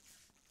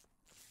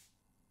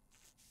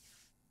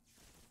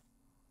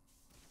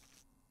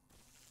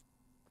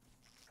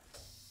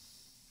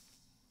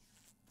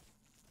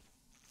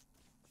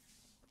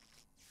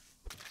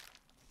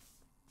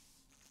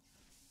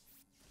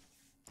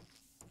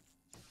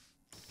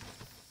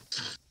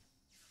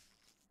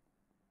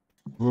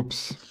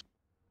 Whoops.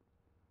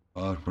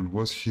 Arwen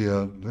was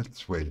here.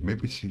 Let's wait.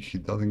 Maybe she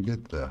doesn't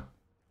get there.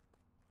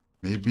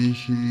 Maybe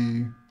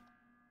she...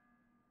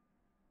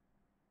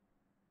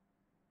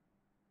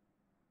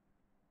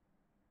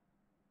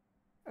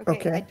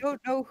 Okay, I Okay.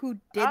 don't know who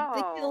did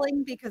the Oh.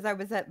 killing because I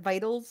was at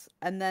Vitals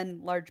and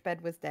then Large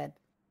Bed was dead.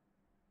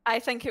 I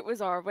think it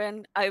was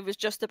Arwen. I was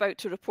just about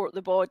to report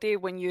the body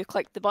when you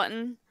clicked the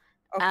button,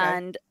 Okay.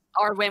 and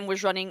Arwen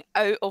was running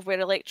out of where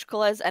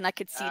electrical is, and I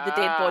could see the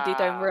dead body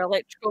down where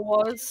electrical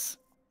was.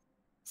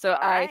 So I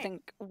Alright.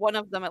 think one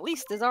of them at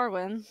least is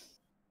Arwen.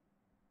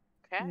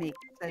 Okay. Makes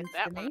sense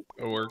that to one. me.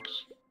 It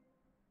works.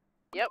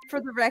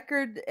 For the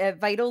record,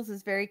 Vitals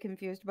is very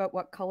confused about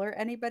what color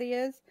anybody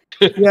is.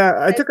 Yeah,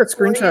 I took a Says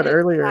Gorian screenshot is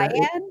earlier.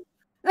 cyan.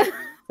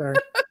 Sorry.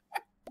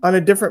 On a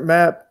different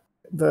map,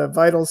 the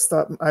Vitals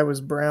thought I was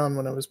brown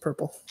when I was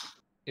purple.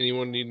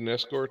 Anyone need an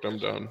escort? I'm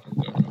done.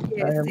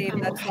 Yeah, I am- same.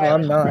 That's Oh, why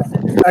I'm not.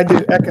 I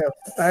do echo.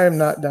 I am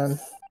not done.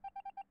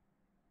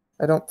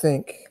 I don't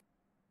think.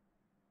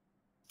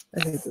 I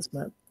hate this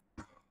map.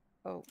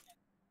 Oh,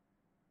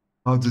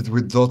 How did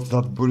we dodge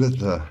that bullet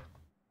there?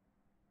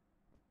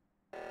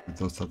 We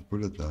dodged that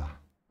bullet there.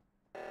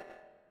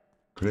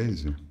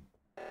 Crazy.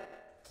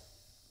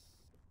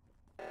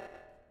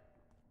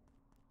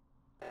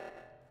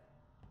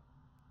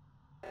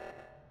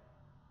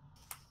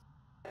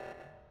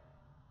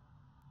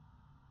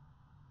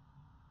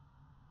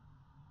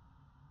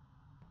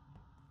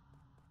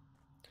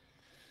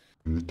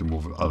 We need to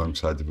move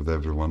alongside with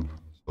everyone,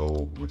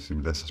 so we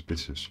seem less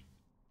suspicious.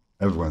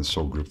 Everyone's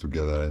so grouped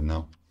together right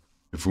now.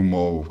 If we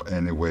move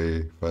any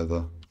way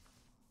further,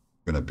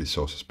 we're gonna be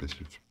so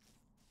suspicious.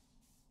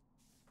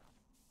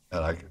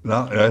 And like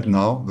now, right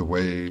now, the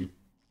way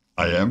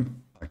I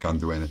am, I can't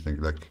do anything.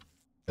 Like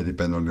I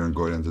depend on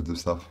Gorian to do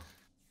stuff.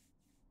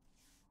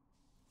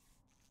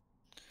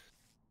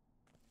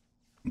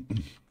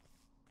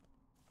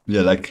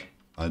 Yeah, like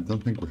I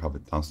don't think we have a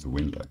chance to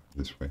win like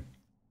this way.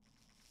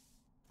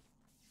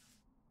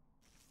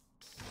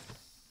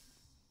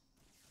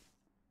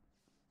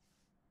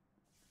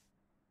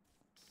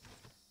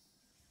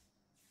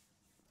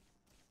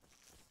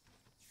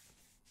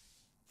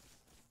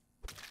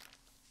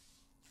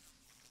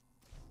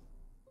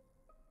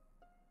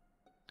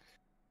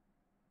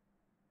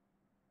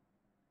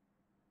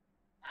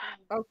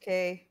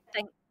 okay.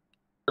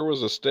 There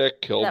was a stack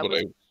kill, That but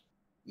was-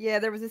 Yeah,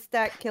 there was a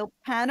stack kill.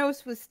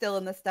 Panos was still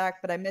in the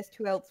stack, but I missed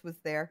who else was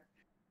there.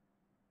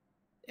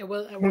 It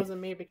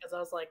wasn't me because I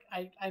was like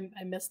I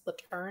missed the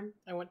turn.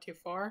 I went too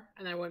far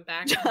and I went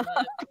back. And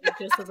then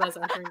just as I was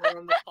entering the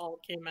room, the call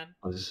came in.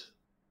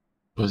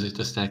 Was it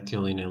the stack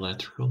killing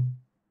electrical?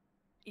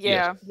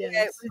 Yeah. Yeah,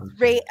 it was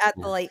right at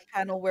the light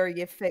panel where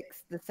you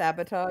fixed the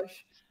sabotage.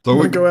 So I'm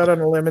we gonna go out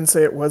on a limb and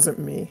say it wasn't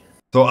me.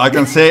 So I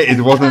can say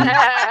it wasn't.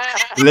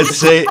 Let's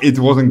say it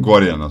wasn't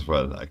Gorian as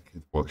well. Like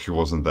she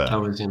wasn't there. I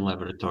was in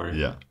laboratory.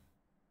 Yeah.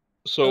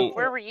 So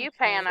Where were you,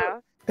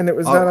 Panos? And it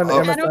was not on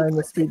MSI and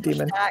the Speed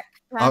Demon.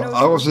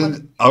 I was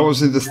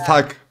in the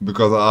stack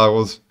because I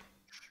was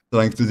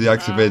trying to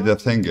deactivate the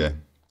thingy,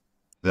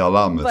 the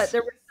alarm. But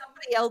there was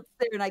somebody else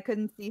there, and I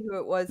couldn't see who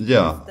it was.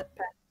 Yeah,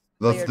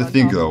 that's the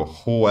thing, though.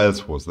 Who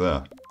else was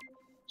there?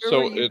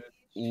 So it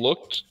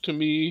looked to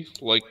me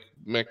like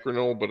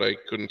Mecranol, but I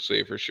couldn't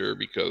say for sure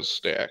because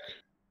stack.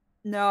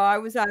 No, I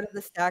was out of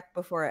the stack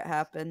before it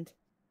happened.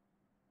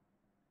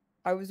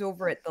 I was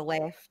over at the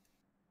left.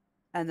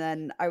 And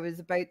then I was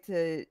about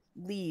to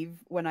leave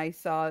when I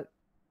saw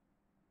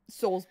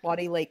Soul's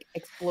body like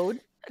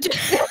explode.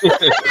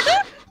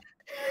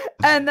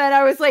 And then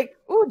I was like,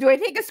 "Ooh, do I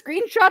take a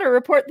screenshot or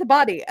report the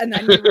body?" And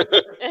then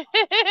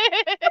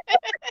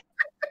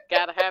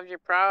Gotta have your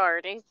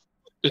priorities.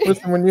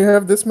 Listen, when you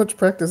have this much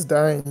practice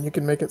dying, you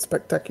can make it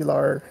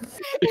spectacular.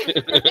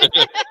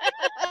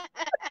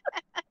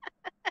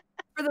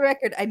 For the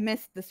record, I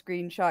missed the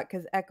screenshot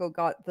because Echo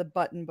got the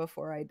button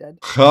before I did.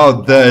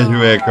 How dare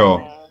you,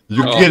 Echo?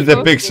 You killed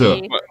the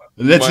picture.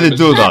 Let's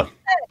do that.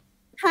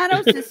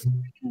 Panos'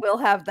 screen will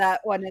have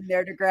that one in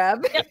there to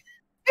grab.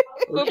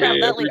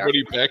 Okay,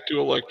 everybody back to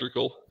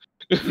electrical.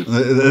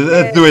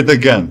 Let's do it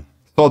again.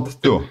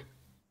 Thought 2.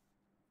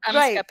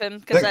 I'm skipping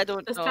because I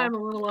don't This know. time a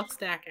little less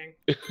stacking.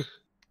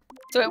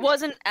 So it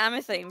wasn't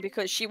Amethane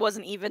because she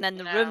wasn't even in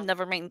the room,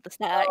 never mind the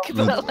stack.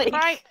 No. But like,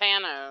 Right,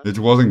 Panos. It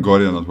wasn't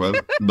Gorian as well,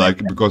 like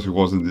because he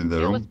wasn't in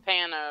the It was room.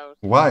 Panos.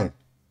 Why?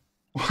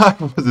 Why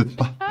was it?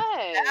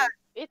 Hey,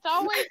 it's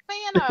always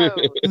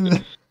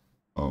Panos.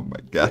 Oh my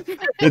god!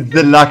 It's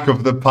the lack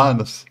of the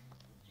panos.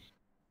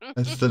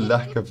 It's the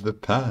lack of the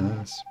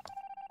panos.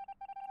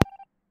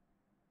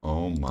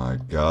 Oh my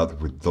god!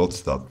 We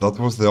dodged that. That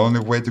was the only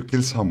way to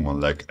kill someone.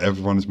 Like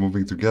everyone is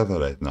moving together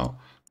right now.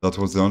 That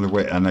was the only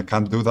way, and I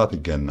can't do that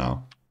again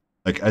now.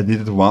 Like I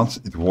did it once,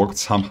 it worked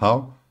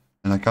somehow,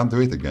 and I can't do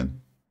it again.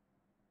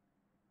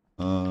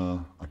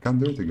 I can't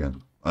do it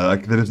again.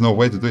 Like there is no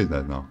way to do it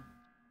right now.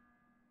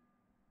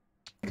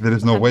 There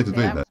is no way to do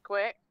it.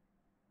 Quick.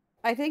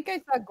 I think I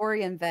saw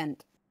Gorian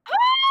vent.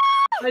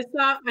 I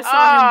saw him.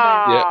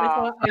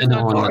 Yeah. I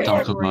don't want to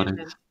talk about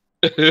it.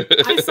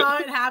 I saw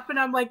it happen.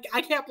 I'm like,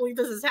 I can't believe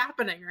this is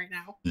happening right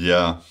now.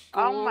 Yeah.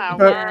 Oh my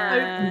But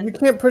word. you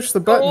can't push the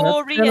button.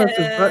 That's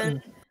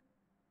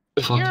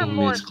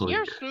Panos' button.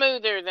 You're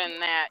smoother than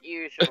that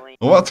usually.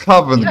 What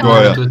happened,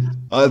 Goya?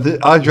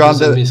 I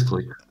joined a the...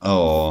 misclick.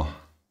 Oh,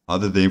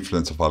 under the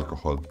influence of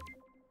alcohol.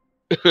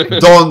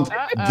 Don't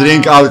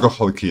drink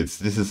alcohol, kids.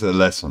 This is a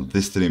lesson.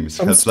 This stream is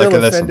I'm still like a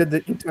lesson. offended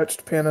that you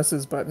touched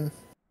Panos' button.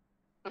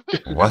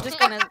 What? just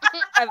gonna,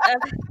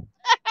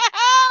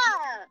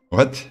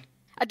 What?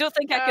 I don't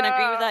think I can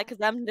agree with that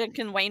because I'm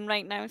drinking wine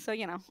right now, so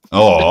you know.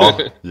 Oh,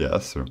 yeah,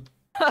 that's true.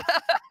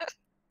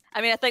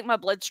 I mean, I think my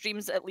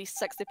bloodstream's at least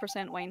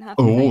 60% wine half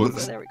Oh, the time,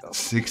 so there we go.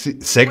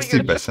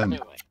 60%.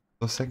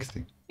 So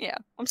 60. Yeah,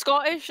 I'm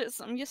Scottish.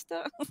 I'm used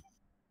to it.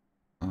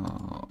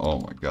 Oh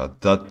my god,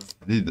 that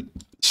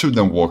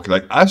shouldn't work.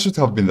 Like, I should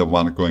have been the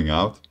one going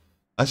out.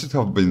 I should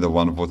have been the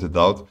one voted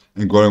out.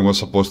 And Goran was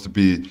supposed to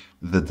be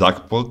the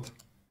jackpot.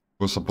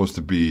 Was supposed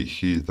to be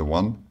the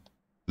one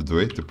to do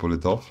it, to pull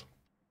it off.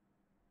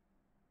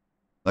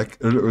 Like,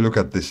 look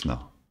at this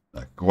now.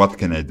 Like, what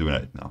can I do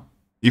right now?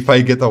 If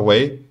I get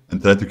away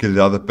and try to kill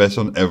the other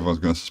person, everyone's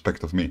gonna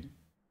suspect of me.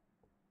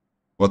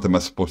 What am I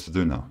supposed to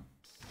do now?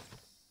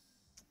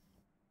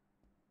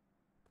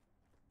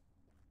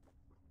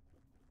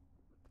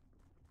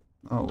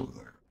 Oh,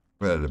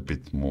 we're a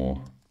bit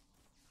more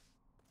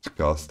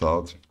cast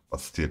out,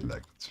 but still,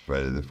 like, it's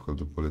very difficult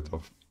to pull it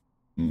off.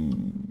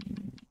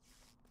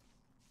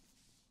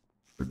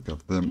 Look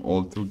at them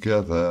all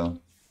together.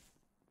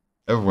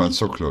 Everyone's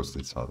so close to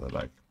each other,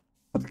 like,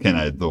 what can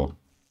I do?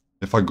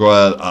 If I go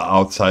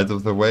outside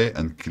of the way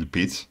and kill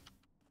Pete,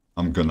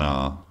 I'm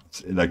gonna,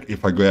 like,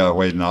 if I go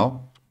away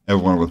now,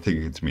 everyone will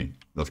think it's me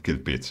that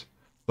killed Pete.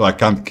 So I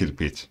can't kill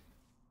Pete.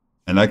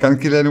 And I can't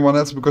kill anyone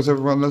else because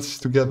everyone else is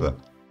together.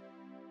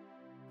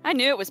 I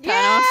knew it was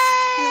Panos.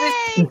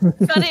 He was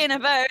studying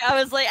about. I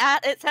was like,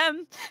 it's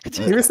him.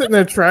 He was sitting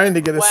there trying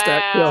to get a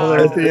stack kill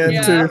there at the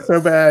end too, so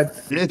bad.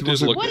 It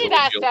was What did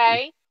I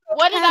say?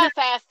 What did I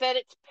say? I said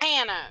it's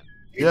Panos.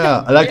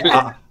 Yeah, like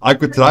I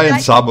could try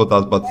and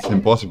sabotage, but it's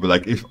impossible.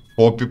 Like if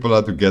 4 people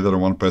are together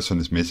and 1 person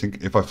is missing,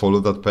 if I follow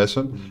that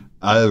person,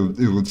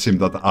 it would seem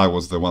that I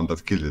was the one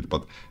that killed it.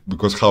 But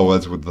because how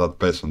else would that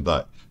person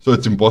die? So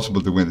it's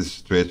impossible to win this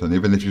situation.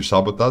 Even if you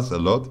sabotage a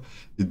lot,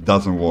 it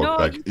doesn't work. No,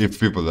 like if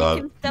people are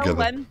you can still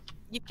together. win.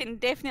 you can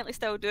definitely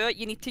still do it.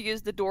 You need to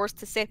use the doors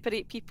to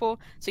separate people.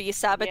 So you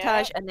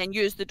sabotage and then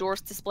use the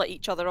doors to split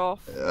each other off.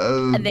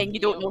 And then you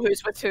don't know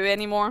who's with who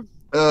anymore.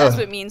 That's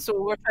what me and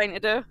Soul were trying to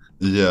do.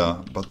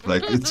 Yeah, but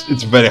like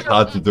it's very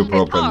hard to do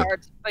properly. It's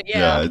hard, but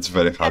yeah. It's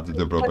very hard to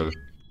do properly.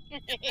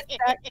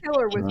 Stack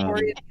killer was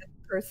worried the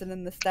person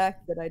in the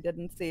stack that I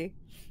didn't see.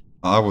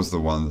 I was the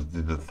one that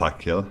did the stack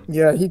kill.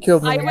 Yeah, he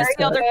killed me. I in was the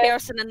the other stack.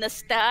 person in the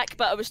stack,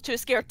 but I was too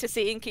scared to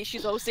say in case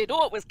she's all said,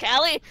 "Oh, it was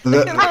Callie."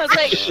 The- I was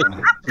like,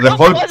 The "No,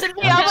 whole it wasn't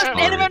me. I wasn't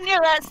anywhere near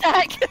that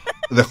stack."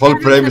 the whole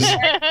premise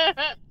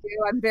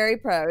I'm very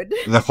proud.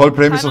 the whole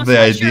premise of the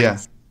Panos, what's idea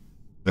yours?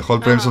 the whole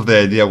premise of the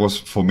idea was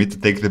for me to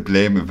take the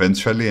blame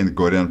eventually and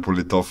go and pull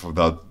it off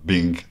without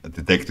being a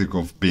detective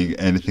of being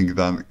anything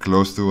than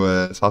close to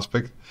a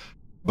suspect.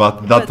 But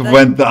that then-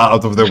 went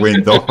out of the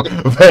window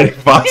very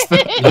fast.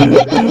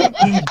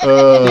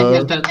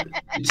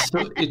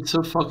 It's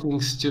so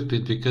fucking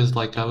stupid because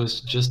like I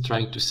was just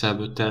trying to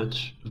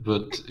sabotage,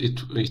 but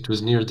it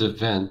was near the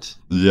vent,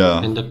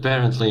 Yeah. and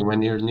apparently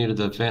when you're near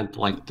the vent,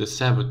 like the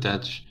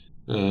sabotage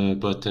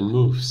button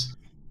moves.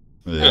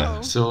 Yeah.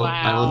 So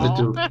I wanted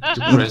to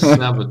press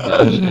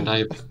sabotage, and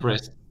I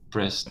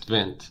pressed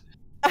vent.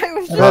 I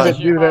was I've had just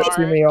to do that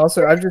to me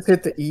also. I've just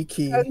hit the E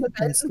key On the bench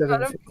in instead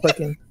front of of me.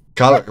 clicking.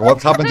 Carl,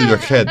 what happened to your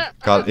head?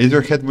 Carl, is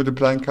your head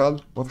multiplying,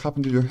 Carl? What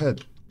happened to your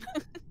head?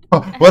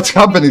 What's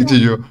happening to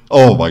you?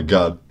 Oh my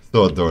god,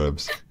 so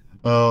adorable.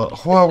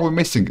 Who are we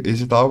missing?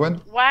 Is it Arwen?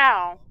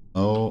 Wow.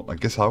 Oh, I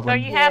guess So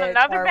Arwen. you had Yeah,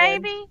 another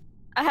Darwin. baby?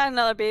 I had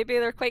another baby.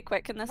 They're quite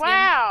quick in this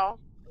Wow.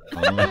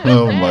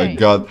 Oh my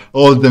god,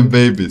 all them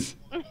babies.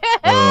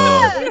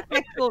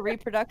 Asexual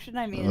reproduction,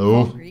 I mean, it's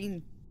all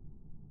green.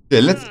 Yeah,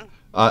 let's.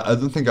 I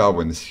don't think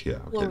Arwen is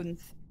here. Okay.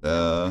 Clones.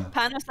 game.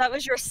 Panos, that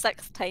was your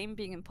 6th time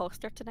being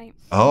imposter tonight.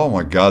 Oh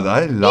my god,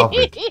 I love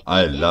it.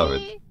 I love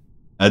it.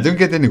 I don't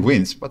get any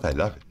wins, but I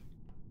love it.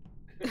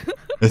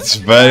 It's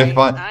very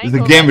fun. I The ain't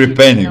gonna game let you get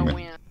repaining no me.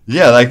 win.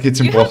 Yeah, like it's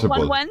You impossible.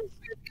 have won.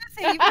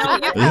 No,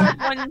 you've Yeah.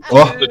 won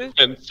Oh. The 2.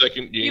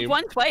 10-second game. You've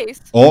won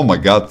twice. Oh my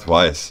god,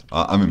 twice.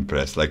 I'm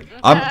impressed. Like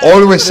I'm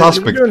always You were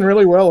suspect. doing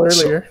really well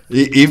earlier.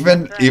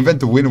 Even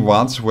to win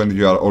once when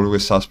you are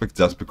always suspect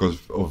just because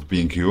of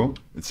being you,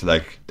 it's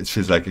like it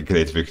feels like a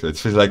great victory. It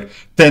feels like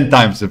 10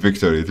 times the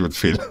victory it would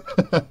feel.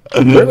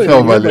 Really,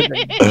 Normally.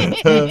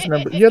 huge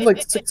number. You had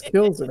like 6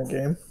 kills in a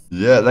game.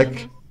 Yeah,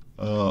 like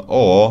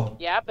oh,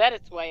 Yeah, I bet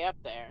it's way up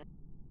there.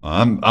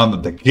 I'm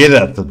the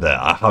killer today.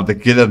 I have the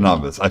killer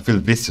numbers. I feel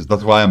vicious.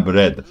 That's why I'm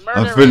red.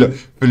 I'm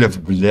Murderous. full of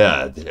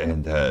blood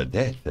and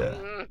death.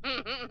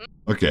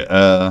 Okay,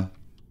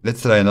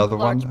 let's try another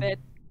Large one. bed.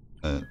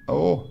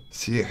 Oh,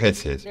 see,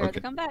 headset. There they Okay,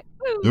 come back.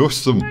 Woo.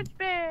 awesome, Large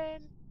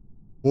bed.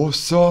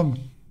 awesome.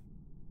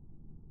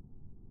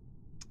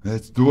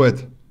 Let's do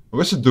it.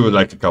 We should do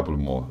like a couple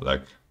more.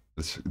 Like,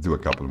 let's do a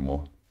couple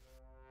more.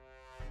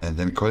 And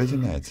then call it a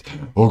night.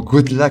 Oh,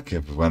 good luck,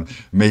 everyone.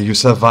 May you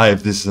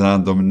survive this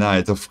random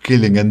night of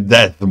killing and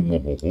death.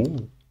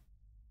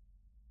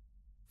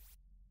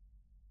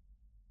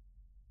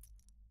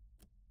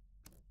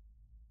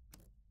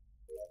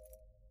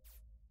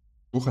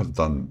 Who has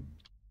done?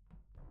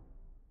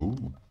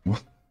 Ooh,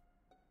 what?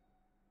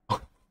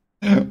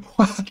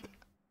 What?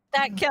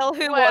 That kill,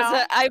 who Well.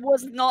 was it? I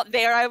was not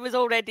there. I was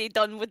already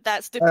done with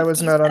that stupid I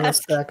was not on the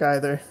test. stack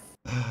either.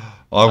 I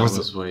I was.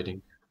 was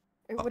waiting.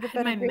 It I would have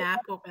had been my a great map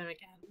open again.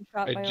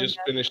 shot I my own just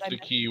death, finished but I the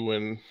missed. key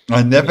when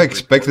I never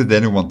expected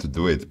anyone to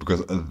do it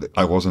because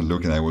I wasn't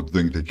looking. I was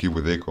doing the key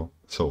with Echo,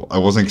 so I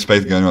wasn't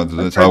expecting anyone to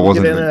do I it. So I tried to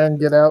wasn't. get in looking. and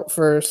get out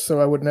first, so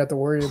I wouldn't have to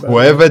worry about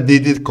Whoever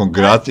did it,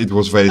 congrats. It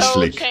was very Cole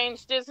slick.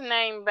 changed his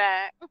name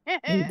back.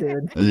 it. He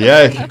did.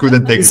 Yeah, he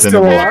couldn't take He's it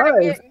still anymore.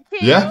 alive.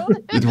 Yeah,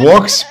 it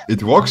works.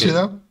 It works, you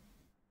know.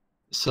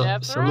 So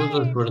That's some of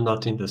us right. were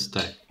not in the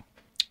stack.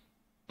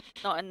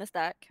 Not in the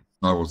stack.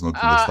 I was not in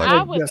the I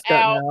stack. was just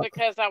gotten out out.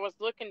 because I was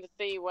looking to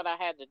see what I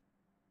had to do.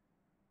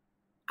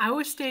 I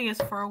was staying as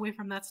far away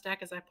from that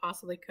stack as I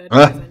possibly could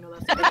Ah. because I know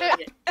that's where I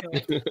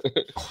get killed.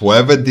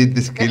 Whoever did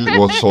this kill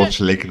was so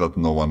slick that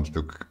no one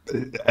took.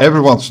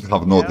 Everyone should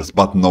have noticed,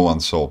 but no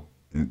one saw.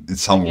 In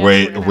some Guess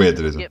way, we're gonna weird have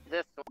to reason. skip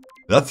this one.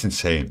 That's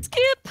insane.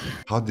 Skip.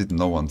 How did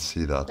no one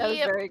see that? That was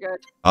Yep. very good.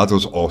 That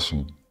was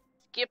awesome.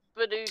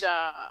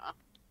 Skip-a-doo-dah.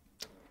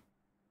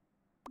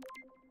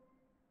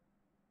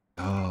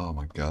 Oh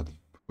my god.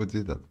 Who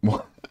did that?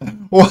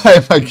 Why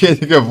am I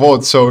getting a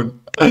vote zone?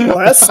 The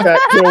last stack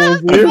kill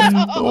was you.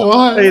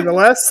 Why? Hey, the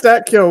last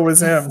stack kill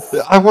was him.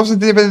 I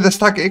wasn't even in the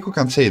stack. Echo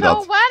can say So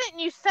that. why didn't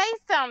you say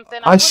something?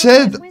 I would've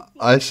said, went with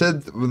you. I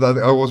said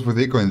that I was with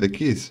Echo in the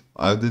keys.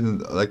 I didn't,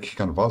 like, he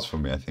can vouch for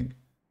me, I think.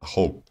 I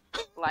hope.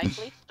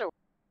 Likely story.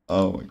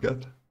 Oh my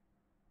god.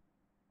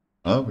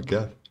 Oh my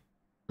god.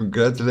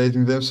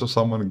 Congratulating them so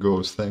someone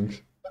goes,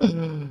 thanks.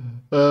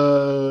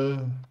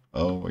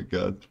 Oh my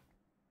god.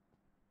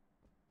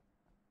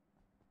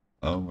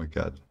 Oh my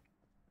god.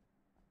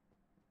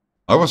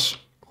 I was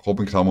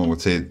hoping someone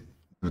would say,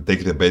 would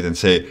take the bait and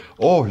say,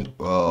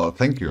 oh,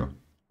 thank you.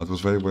 That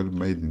was very well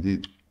made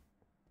indeed.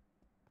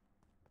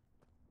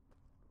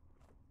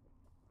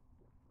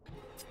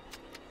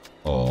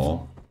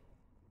 Oh.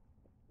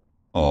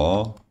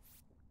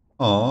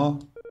 Aw.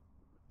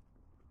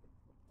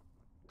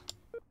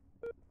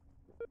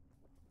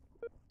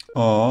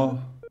 Aw.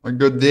 I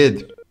got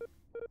dead.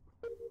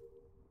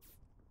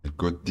 I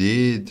got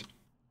dead.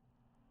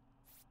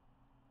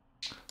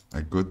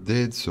 I got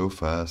dead so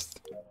fast.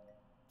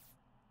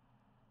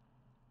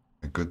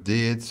 I got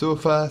dead so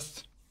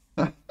fast.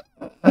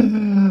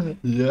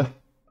 Yeah.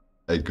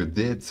 I got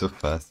dead so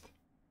fast.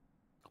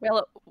 Well,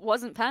 it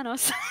wasn't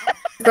Panos.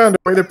 Found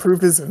a way to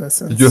prove his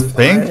innocence. You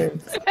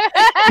think? Fine.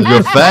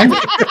 You think?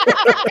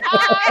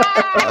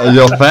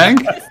 You think?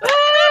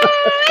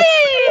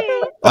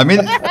 I mean,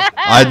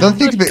 I don't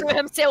think Threw that.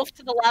 himself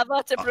to the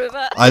lava to prove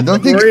it. I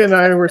don't think. Rory and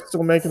I were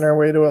still making our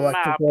way to My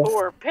electrical.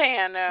 poor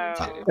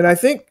Pano. And I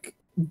think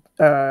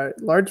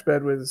Large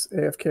Bed was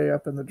AFK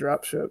up in the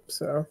dropship,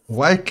 so.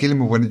 Why kill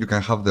me when you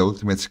can have the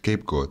ultimate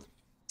scapegoat?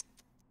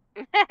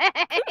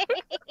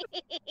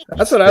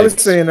 That's what I was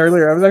saying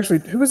earlier. I was actually,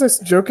 who was I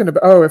joking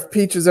about? Oh, if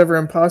Peach is ever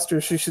imposter,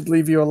 she should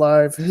leave you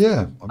alive.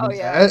 Yeah. I mean,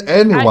 yeah.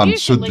 anyone I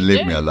should usually leave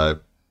do. me alive.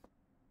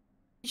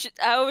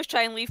 I always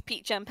try and leave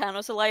Peach and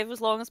Panos alive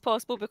as long as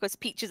possible because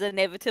Peach is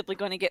inevitably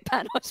going to get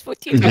Panos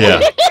footage.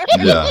 Yeah.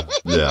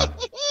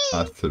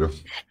 That's true.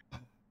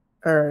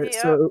 All right,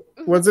 Yeah. so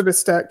was it a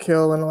stat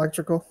kill in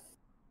electrical?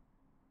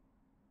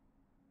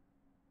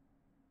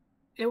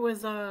 It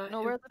was No,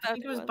 where the I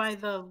think it fuck was was? by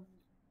the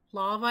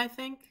lava. I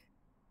think.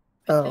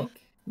 Oh,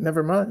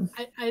 never mind.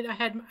 I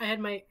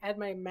had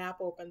my map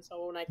open,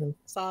 so when I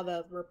saw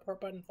the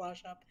report button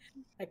flash up,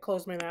 I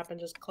closed my map and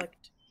just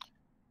clicked.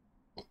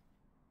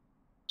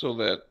 So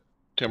that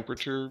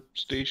temperature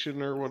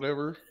station or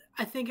whatever.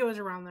 I think it was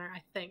around there.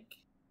 I think.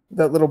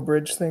 That little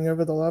bridge thing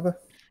over the lava?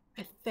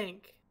 I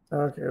think.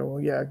 Okay, well,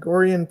 yeah,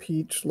 Gory and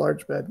Peach,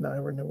 Large Bed, and I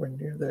were nowhere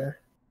near there.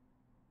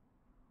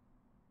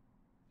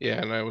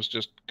 Yeah, and I was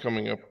just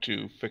coming up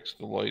to fix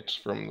the lights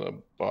from the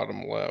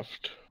bottom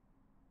left.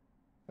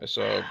 I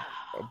saw a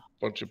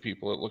bunch of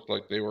people. It looked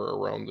like they were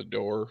around the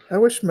door. I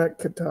wish Mech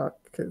could talk,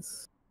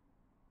 because...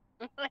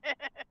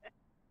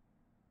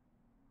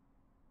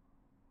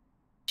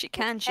 She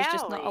can, she's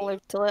just not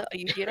allowed to let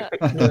you hear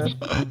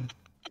it.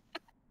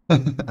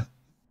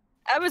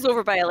 I was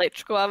over by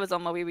electrical, I was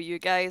on my way with you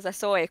guys. I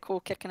saw Echo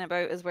kicking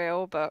about as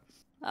well, but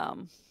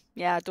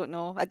yeah, I don't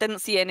know. I didn't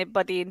see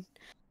anybody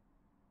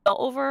not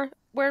over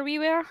where we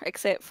were,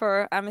 except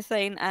for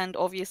Amathine and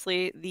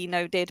obviously the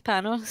now dead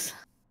Panos.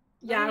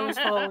 Yeah, I was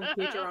following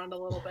Peach around a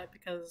little bit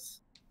because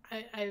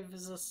I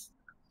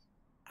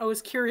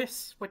was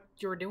curious what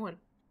you were doing,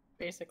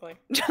 basically.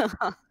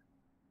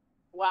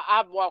 Well,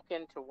 I walk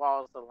into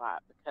walls a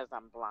lot because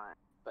I'm blind,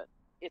 but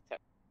it's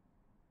okay.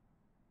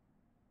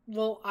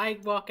 Well, I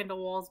walk into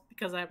walls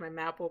because I have my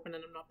map open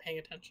and I'm not paying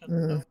attention.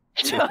 Mm.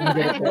 So.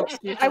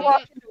 I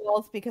walk into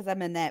walls because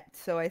I'm inept,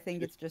 so I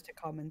think it's just a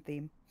common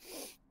theme.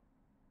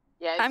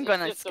 Yeah, I'm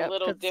gonna just skip a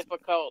little 'cause-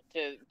 difficult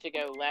to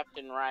go left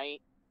and right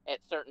at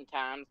certain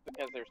times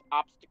because there's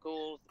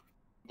obstacles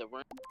in the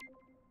room.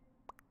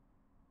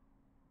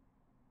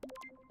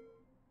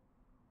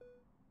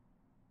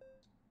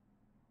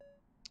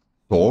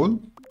 Soul?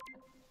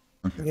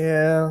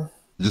 Yeah.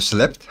 You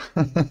slept?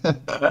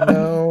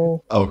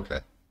 No.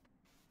 Okay.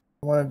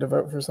 I wanted to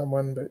vote for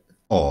someone, but...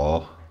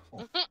 Oh.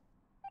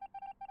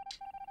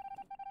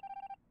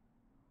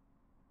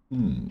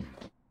 Let's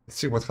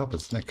see what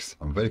happens next.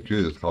 I'm very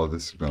curious how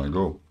this is gonna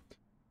go.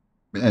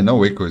 I mean, I know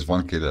Waco is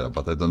one killer,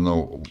 but I don't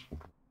know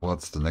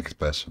what's the next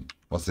person.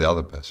 What's the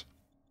other person?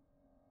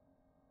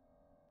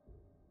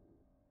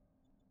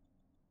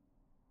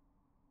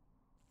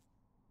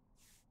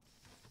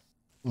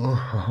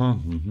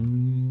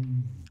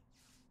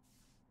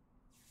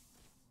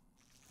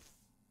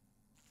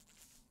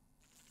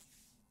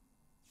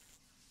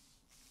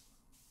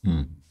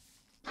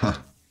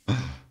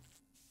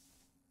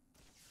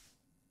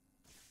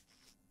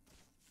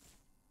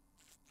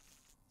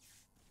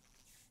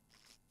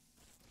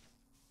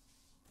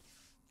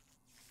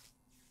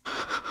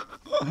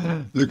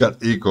 Look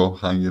at Eco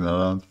hanging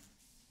around.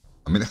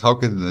 I mean, how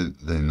can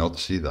they not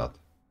see that?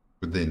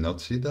 Could they not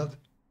see that?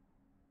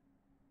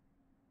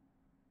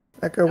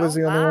 Echo was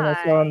the only one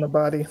I saw on the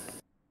body.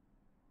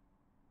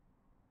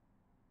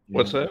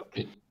 What's that?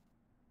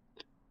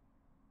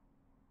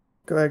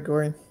 Go ahead,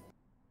 Gory.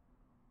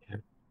 Yeah,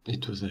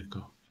 it was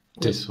Echo.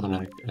 This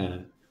one,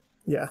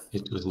 yeah,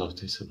 it was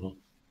noticeable.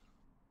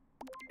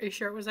 Are you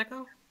sure it was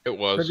Echo? It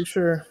was. pretty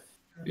sure.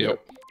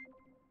 Yep.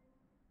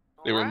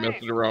 They were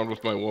messing around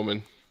with my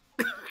woman.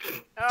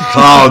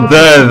 How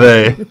dare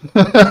they?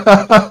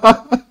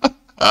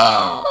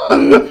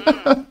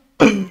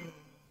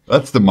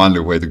 That's the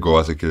manly way to go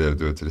as a killer,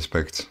 do it,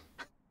 respect.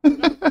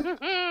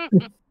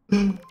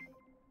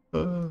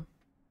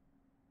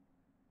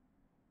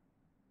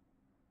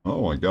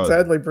 Oh my god.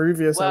 Sadly,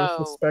 Brevious, I Whoa.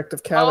 was suspect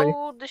of Callie.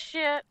 Hold the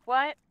shit.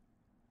 What?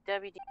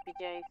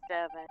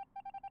 WDBJ7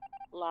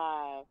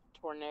 live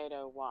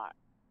tornado watch.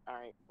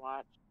 Alright,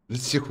 watch.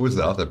 Let's see who's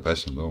the other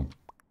person though.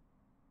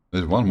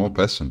 There's one more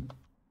person.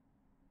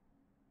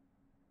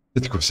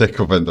 It goes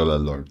Echo went all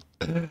along.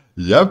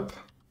 Yep.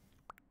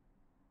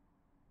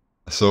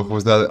 So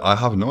who's that? I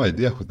have no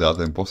idea who the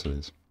other imposter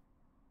is.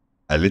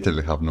 I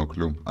literally have no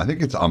clue. I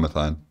think it's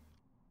Amathine.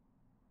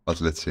 But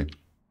let's see.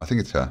 I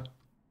think it's her.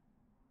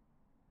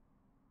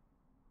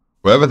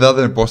 Whoever the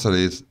other imposter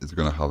is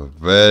gonna have a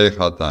very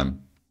hard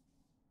time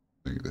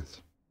doing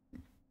this.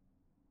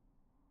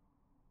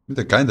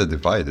 They're kinda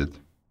divided.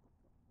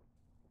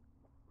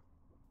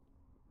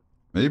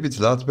 Maybe it's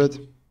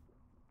Ladsbet.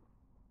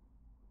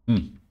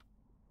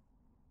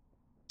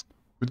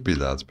 Could be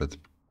Ladsbet.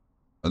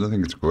 I don't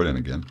think it's Korean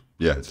again.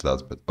 Yeah, it's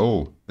Ladsbet.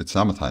 Oh, it's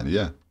Amathine,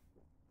 yeah.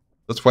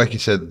 That's why he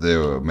said they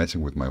were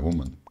messing with my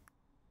woman.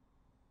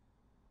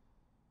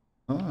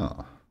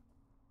 Ah.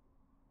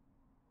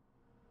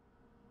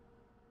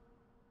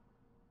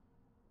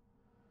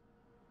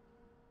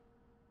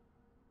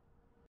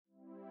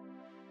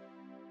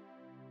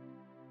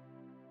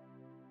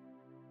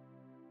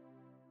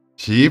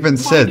 She even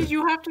Why said... did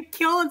you have to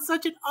kill in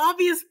such an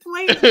obvious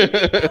place? It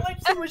made my life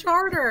so much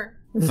harder.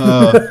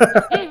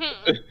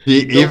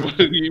 He even...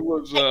 Nobody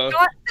was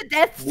Got the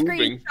death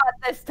moving.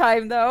 screenshot this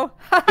time, though.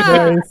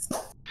 Nice.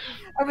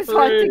 I was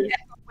haunting it,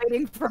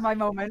 waiting for my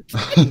moment.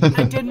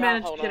 I did Yeah,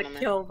 manage hold to get on a a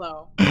minute. kill,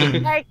 though.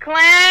 Hey,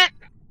 Clint.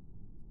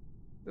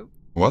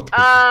 What?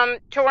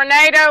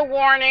 Tornado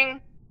warning.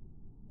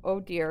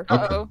 Oh dear.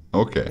 Okay. Uh-oh.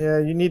 Okay. Yeah,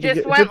 you need to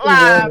Just get. went get the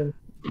live. warning.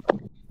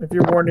 If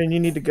you're warning, you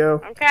need to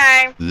go.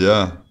 Okay,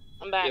 Yeah.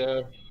 I'm back.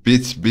 Yeah. Be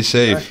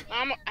safe.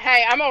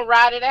 Hey, I'm gonna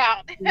ride it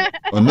out.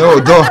 Oh no,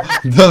 don't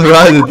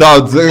ride it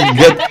out.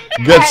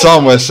 Get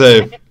somewhere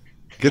safe.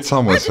 Get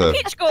somewhere Where did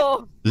safe. Peach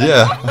go?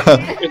 Yeah.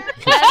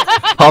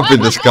 Up in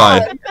the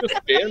sky. Just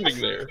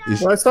standing there.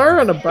 Well, I saw her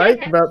on a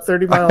bike about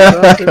 30 miles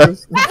up. It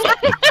was...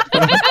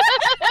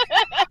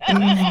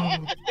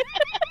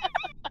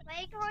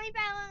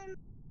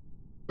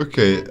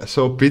 Okay,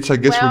 so Peach, I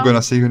guess we're Well-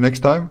 gonna see you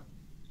next time.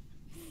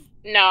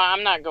 No,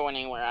 I'm not going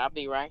anywhere. I'll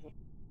be right here.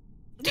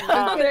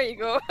 There you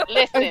go. I was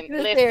Listen,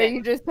 gonna say, are listen.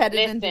 you just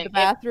headed into the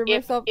bathroom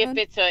or something?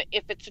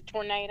 If it's a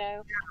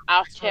tornado,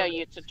 I'll tell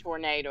you it's a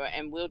tornado,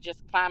 and we'll just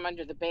climb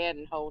under the bed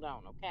and hold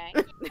on, okay?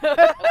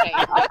 Okay.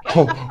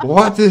 Oh,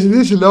 what is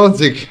this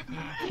logic?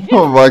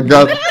 Oh my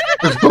god.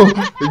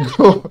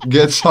 Go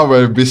get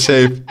somewhere and be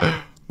safe.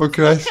 What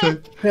can I say?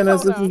 Hannah,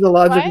 Hold this is on. the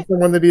logic What? of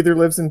someone that either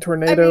lives in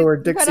Tornado or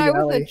Dixie when I was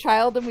Alley. a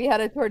child and we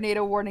had a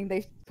tornado warning,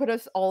 they put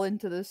us all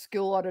into the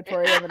school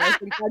auditorium, and I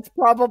think that's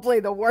probably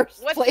the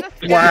worst What's place.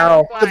 the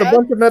Wow, sky with a like?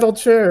 bunch of metal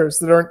chairs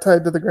that aren't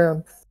tied to the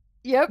ground.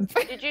 Yep.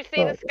 Did you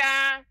see the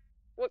sky?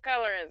 What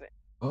color is it?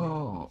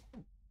 Oh.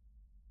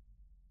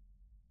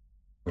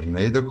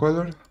 Tornado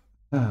color?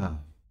 Ah.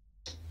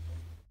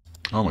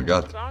 Oh my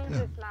god. As long as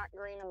Yeah. it's not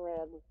green or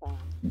red, it's fine.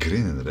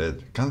 Green and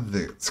red. Can't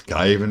the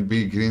sky even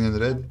be green and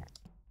red?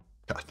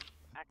 God.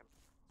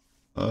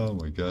 Oh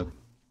my god.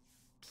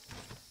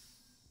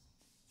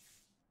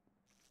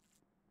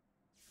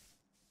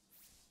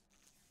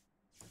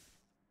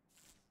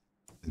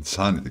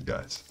 Insanity,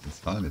 guys.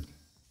 Insanity.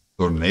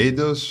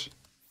 Tornadoes,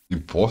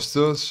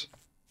 imposters,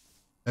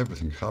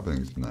 everything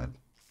happening tonight.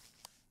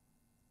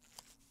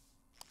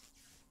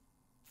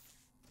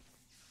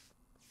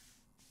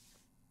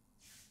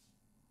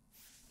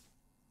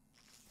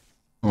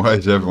 Why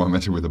is everyone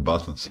messing with the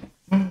buttons?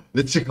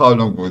 Let's see how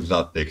long will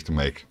that take to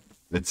make.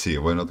 Let's see.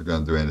 We're not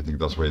gonna do anything.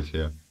 Just wait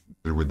here.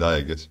 Till we die,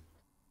 I guess.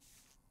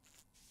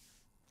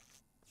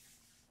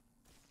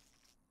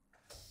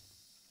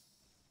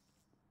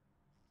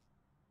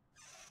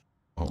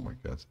 Oh my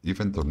god.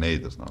 Even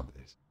tornadoes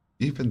nowadays.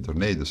 Even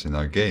tornadoes in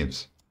our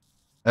games.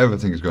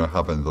 Everything is gonna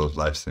happen in those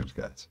live streams,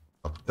 guys.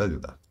 I'll tell you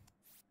that.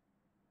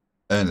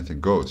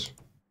 Anything goes.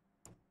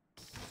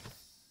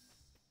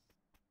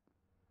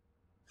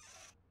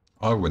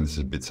 Arwen is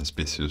a bit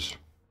suspicious.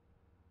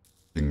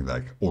 Thing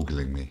like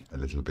ogling me a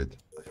little bit.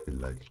 I feel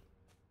like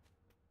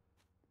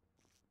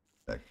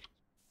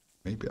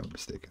maybe I'm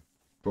mistaken.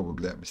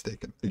 Probably I'm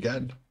mistaken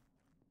again.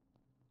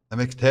 I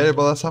make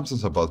terrible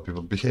assumptions about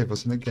people's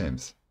behaviors in the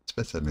games,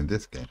 especially in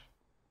this game.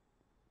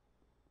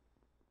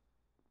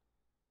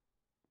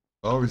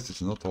 Oh, is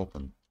this not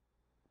open?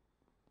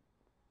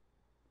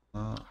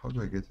 How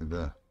do I get in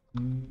there?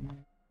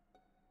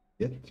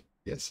 Yet?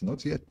 Yes,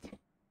 not yet.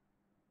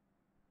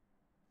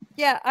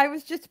 Yeah, I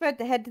was just about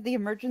to head to the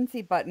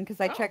emergency button because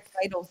I checked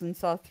vitals and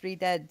saw 3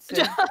 dead. So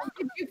what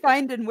did you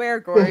find and where,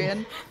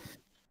 Gorian?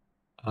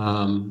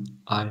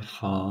 I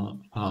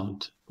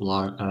found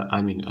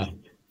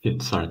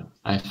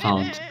I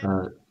found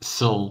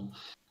Soul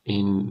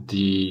in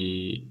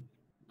the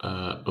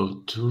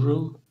O2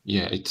 room.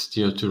 Yeah, it's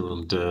the O2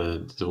 room,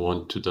 the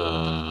one to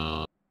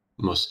the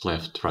most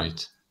left,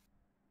 right.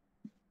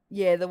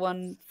 Yeah, the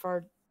one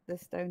far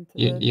this down to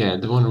Yeah, the... yeah,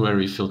 the one where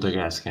we fill the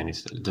gas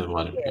canister, the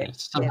water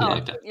canister, something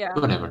like that. Yeah.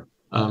 Whatever.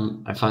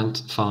 I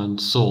found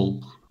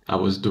Soul. I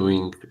was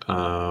doing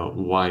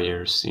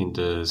wires in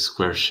the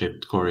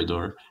square-shaped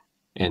corridor,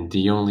 and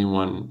the only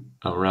one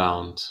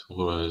around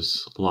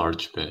was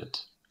Large Bed.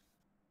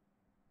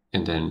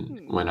 And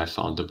then when I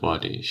found the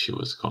body, she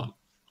was gone.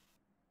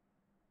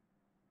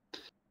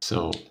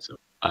 So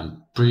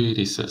I'm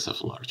pretty sus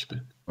of Large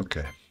Bed.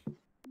 Okay.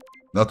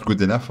 Not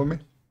good enough for me?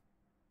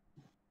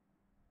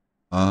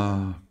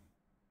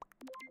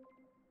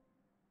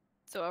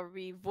 So are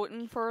we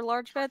voting for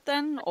large bed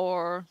then,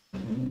 or?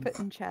 Put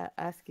in chat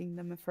asking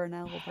them for an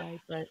alibi,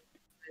 but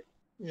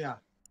Yeah.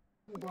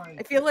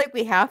 I feel like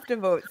we have to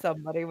vote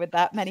somebody with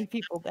that many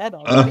people dead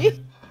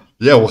already.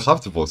 Yeah, we'll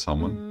have to vote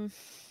someone.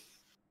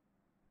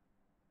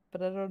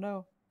 But I don't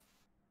know.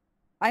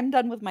 I'm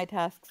done with my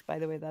tasks, by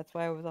the way. That's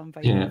why I was on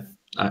Yeah,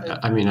 Vitals.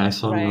 I mean, I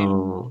saw Right.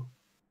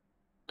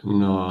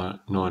 no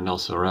one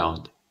else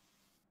around.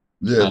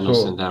 Yeah, Thanos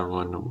so and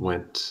everyone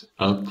went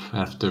up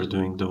after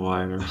doing the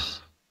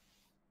wires.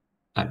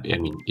 I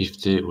mean,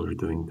 if they were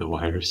doing the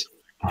wires,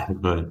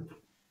 but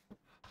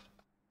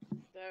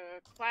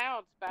The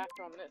cloud's back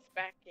on this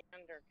back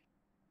end. Or...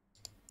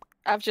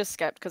 I've just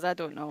skipped because I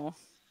don't know.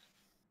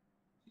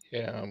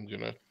 Yeah, I'm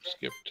gonna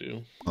skip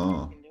too.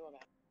 oh. Can do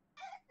about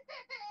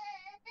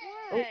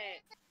Oh. What?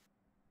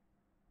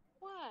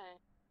 What?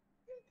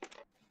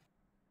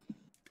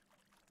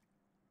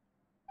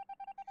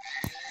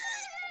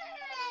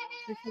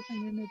 Let's hope I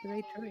made the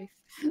right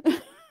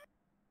choice.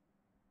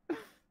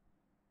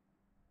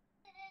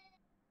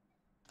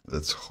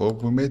 Let's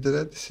hope we made the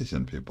right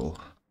decision, people.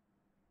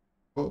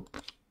 Hope.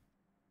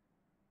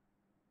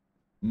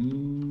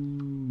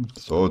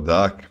 So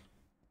dark.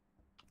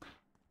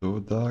 So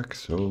dark,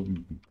 so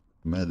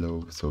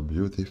mellow, so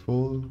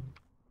beautiful,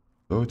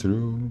 so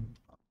true.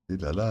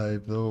 Feel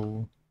alive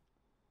though.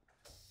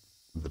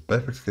 The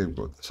perfect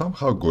scapegoat.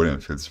 Somehow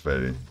Gorian feels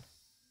very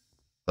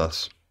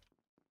sus.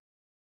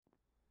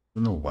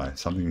 Don't know why.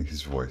 Something in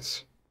his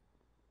voice.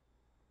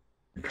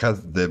 Because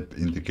Deb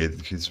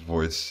indicated his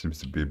voice seems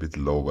to be a bit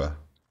lower,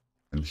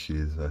 and he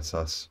is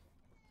sus.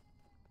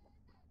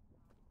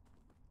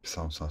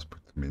 Sounds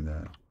suspect to me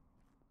now.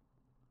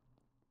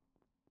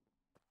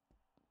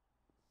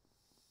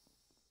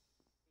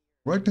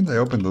 Why can't I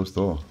open those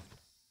doors?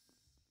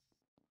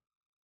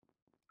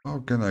 How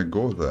can I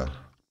go there?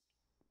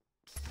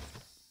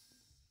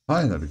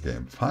 Finally,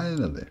 game.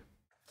 Finally.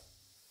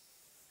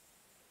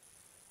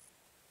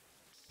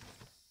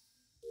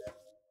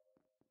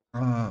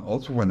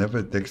 Also, whenever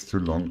it takes too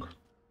long,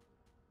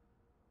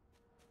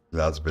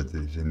 Glassbet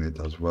is in it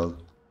as well.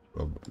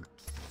 Probably.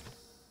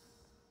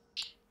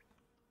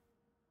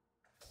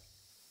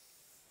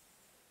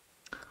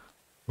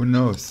 Who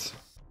knows?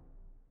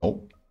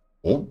 Oh,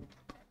 oh,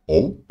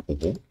 oh, oh,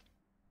 oh.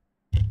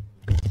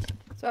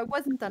 So I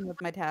wasn't done with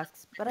my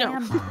tasks, but No. I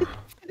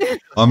am.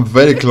 I'm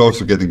very close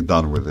to getting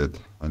done with it.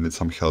 I need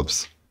some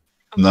helps.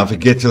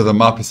 Navigate to the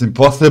map is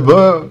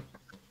impossible.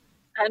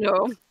 I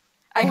know.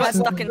 I got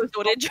stuck in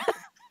storage.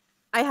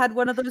 I had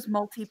one of those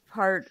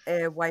multi-part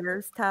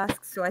wires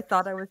tasks, so I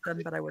thought I was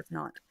done, but I was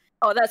not.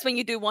 Oh, that's when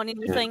you do one and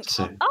you yeah, think,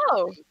 same.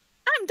 oh,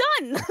 I'm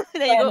done.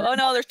 There you go. Oh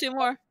no, there's 2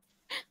 more.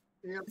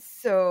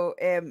 So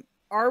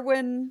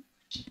Arwen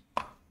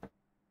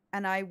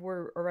and I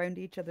were around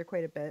each other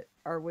quite a bit.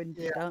 Arwen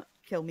did not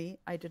kill me.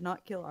 I did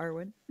not kill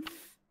Arwen.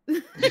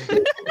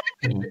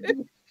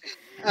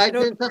 I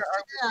don't didn't touch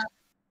that.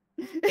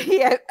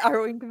 Yeah,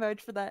 Arwen can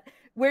vouch for that.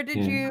 Where did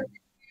Yeah. you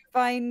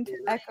find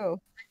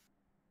Echo?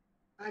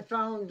 I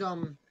found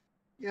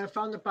I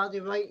found the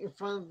body right in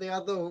front of the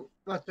other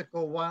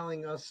vertical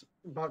wiring I was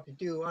about to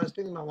do. I was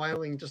doing my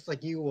wiring just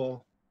like you were.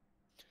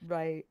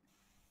 Right.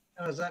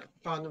 I was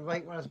found it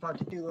right when I was about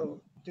to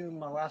do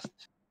my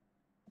last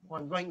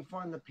one, right in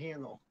front of the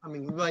panel. I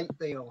mean, right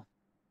there.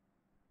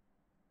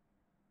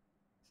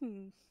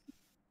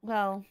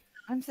 Well,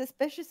 I'm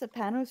suspicious of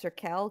Panos or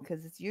Cal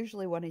because it's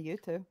usually one of you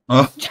two.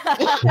 I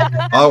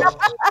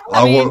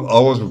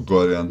was with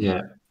Gorian.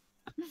 Yeah.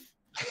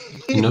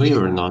 No,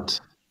 you're not.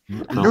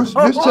 No. You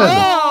said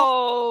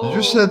Oh!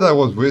 you said I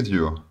was with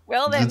you.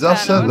 Well You then,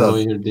 just said No,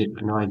 that. you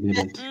did. No, I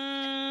didn't.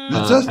 You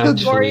just said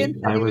Actually,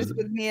 Gorian said he was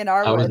with me and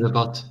Arwen.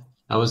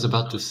 I was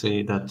about to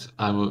say that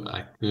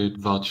I could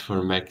vouch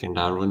for Mac and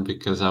Arwen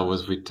because I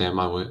was with them.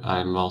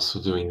 I'm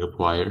also doing up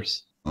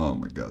wires. Oh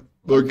my god.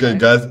 Okay,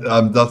 guys,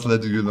 I'm just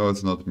letting you know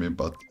it's not me,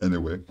 but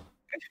anyway.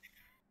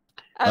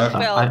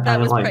 Well, that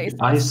was pretty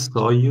I sus.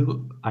 saw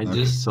you. I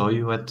just saw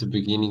you at the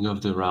beginning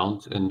of the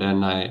round, and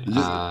then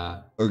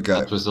okay.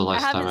 that was the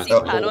last time I seen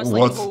saw you. Panos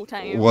like the whole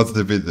time. What's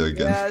the video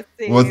again?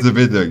 Yeah, What's the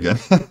video again?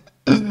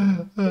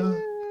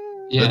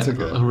 Yeah, That's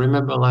okay.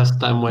 remember last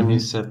time when you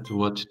said to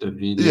watch the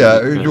video?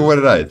 Yeah, you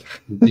were right.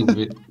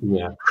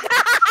 Yeah.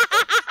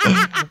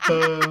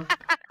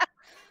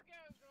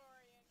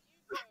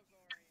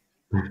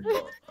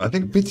 I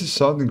think Peach is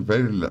sounding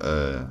very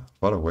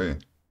far away.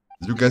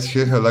 Did you guys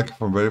hear her like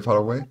from very far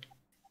away?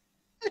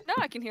 No,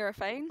 I can hear her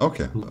fine.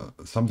 Okay,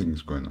 something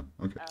is going on.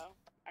 Okay. Oh,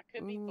 I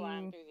could be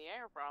flying through the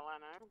air for all I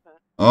know, but...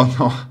 Oh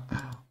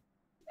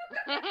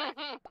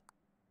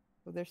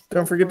Well,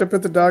 Don't forget to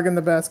put the dog in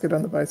the basket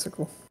on the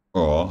bicycle.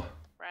 no. Oh.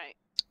 Right.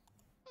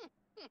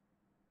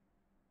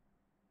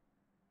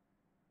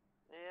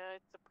 Yeah,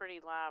 it's a pretty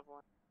live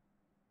one.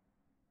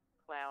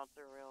 Clouds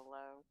are real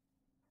low.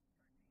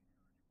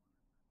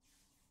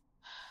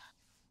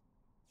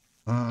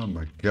 Oh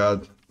my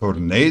god.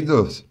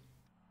 Tornadoes!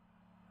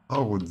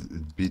 How would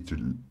it be to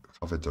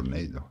have a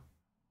tornado?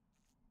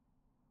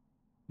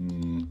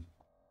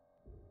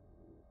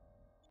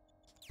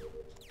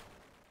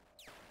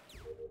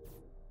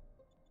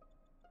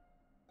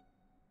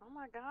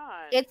 my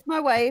god. It's my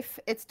wife.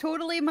 It's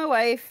totally my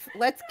wife.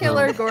 Let's kill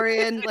her,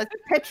 Gorian. Let's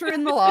pitch her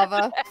in the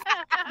lava.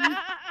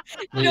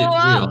 We know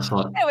what? all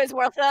thought It was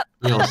worth it.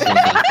 we all thought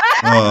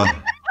that. Uh,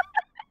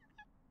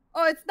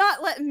 Oh, it's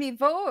not letting me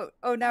vote.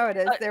 Oh, now it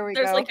is. There we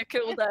There's go. like a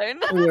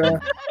cooldown. Yeah.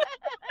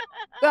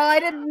 Well, I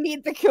didn't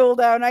need the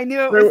cooldown. I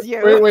knew it was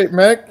you. Wait,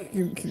 Mac.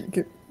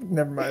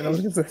 Never mind. I was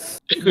gonna say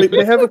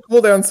they have a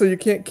cooldown, so you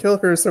can't kill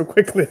her so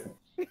quickly.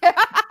 Yeah,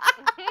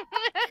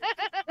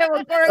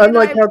 well, Gorian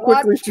Unlike and I how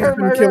quickly watched she's her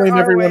been murder killing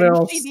everyone Arwen.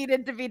 else. She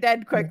needed to be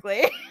dead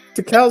quickly.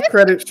 To Cal's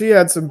credit, she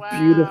had some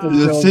beautiful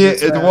you kills. see,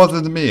 this it match.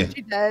 wasn't me.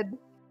 She did.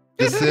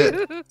 You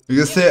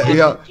see,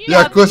 you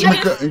accused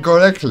me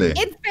incorrectly.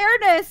 In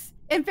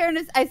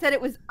fairness, I said it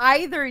was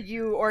either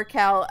you or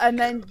Cal, and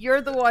then you're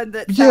the one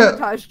that Yeah.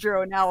 sabotaged your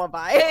own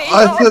alibi. Hey,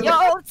 I said-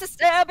 y'all, it's a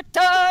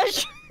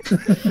sabotage.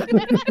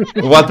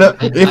 What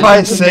if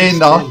I say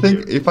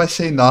nothing? If I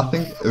say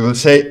nothing, it will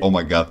say, "Oh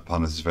my God,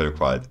 Panos is very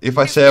quiet." If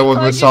I say I was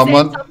Because with you said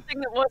someone, something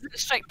that wasn't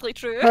strictly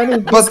true. Honey,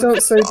 But just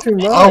don't say too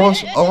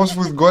much. I was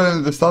with Gordon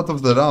at the start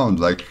of the round.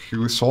 Like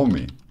he saw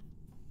me.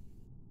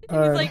 He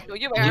was like, no,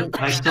 you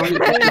weren't. I saw you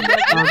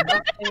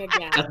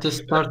at the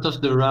start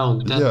of the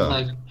round. That Yeah.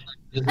 like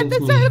At doesn't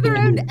the start of the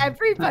mean- round, that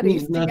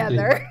everybody's means nothing.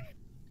 together.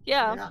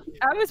 Yeah,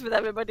 I was with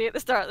everybody at the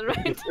start of the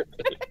round.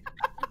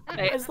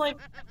 Right. It's like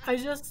I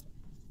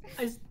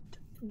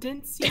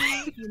didn't see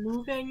you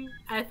moving.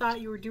 I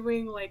thought you were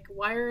doing like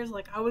wires,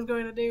 like I was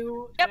going to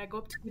do. And I go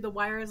up to do the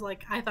wires,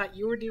 like I thought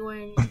you were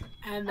doing,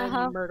 and then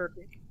you murdered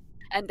me.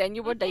 And then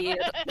you were dead.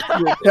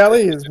 Yeah,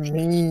 Kelly is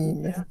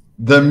mean.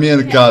 The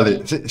mean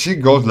Kali, she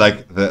goes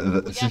like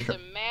she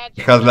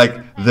has like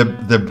the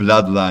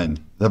bloodline,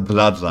 the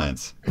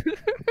bloodlines,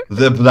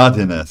 the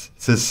bloodiness.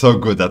 She's so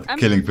good at I'm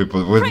killing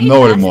people with Pretty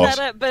no fast remorse.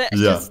 at it, but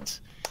it's Yeah.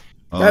 just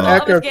That I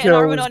was echo getting kill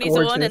Arwen was on his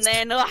own, and gorgeous.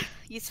 then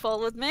he's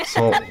followed me.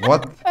 So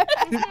what?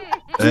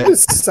 She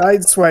just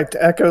sideswiped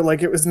Echo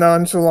like it was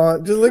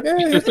nonchalant. Just like,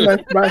 here's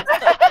my.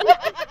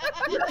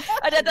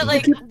 I did that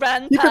like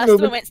ran keep it past him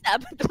moving. and went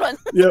stab at the front.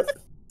 Yep.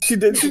 She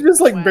did. She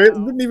just like barely,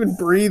 didn't even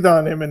breathe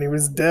on him, and he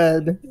was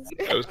dead.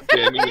 I was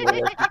standing in the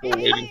electrical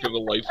waiting for the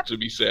lights to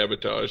be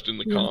sabotaged, and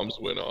the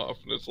comms went off.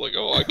 And it's like,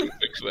 oh, I can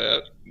fix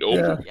that.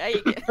 Nope. Yeah.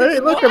 Hey,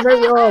 look, I'm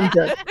right on.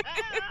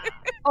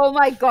 Oh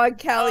my god,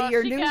 Callie, Oh,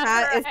 your she new got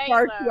hat her is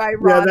far too Yeah,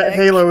 ironic. that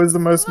halo is the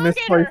most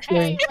misplaced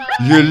thing.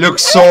 You look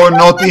so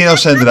not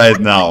innocent right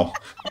now.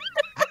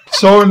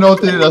 So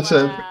not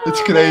innocent.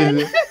 It's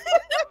crazy.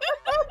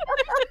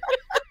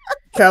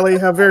 Callie,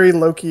 how very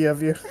Loki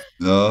of you.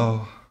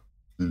 Oh,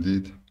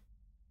 indeed.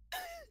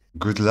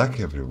 Good luck,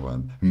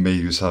 everyone. May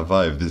you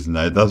survive this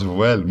night as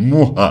well.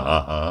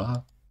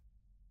 Muhahaha.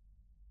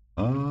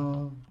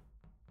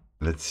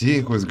 Let's see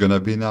who's gonna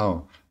be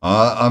now.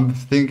 I'm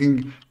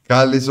thinking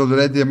Kal is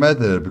already a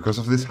murderer because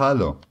of this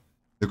halo.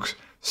 Looks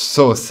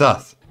so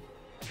sus.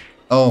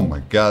 Oh my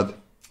god.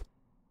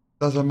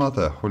 Doesn't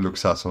matter who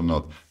looks sus or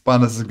not.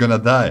 Panos is gonna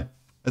die.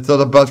 It's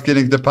all about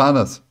killing the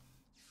Panos.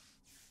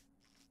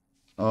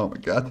 Oh my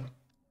god.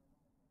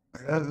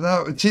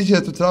 Now it's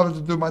easier to travel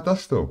to do my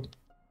task though.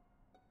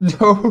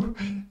 No,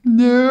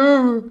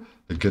 no.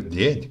 I got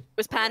dead. It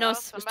was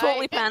Panos. It was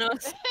totally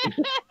Panos.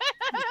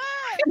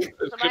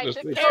 Goodness,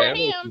 they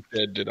Thanos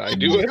said, did I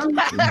do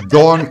it?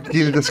 Don't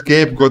kill the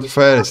scapegoat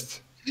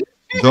first.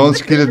 Don't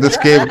kill the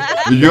scapegoat.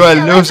 You are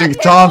losing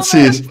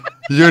chances.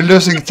 You're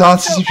losing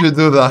chances if you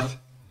do that.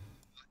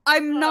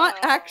 I'm not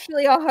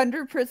actually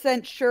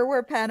 100% sure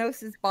where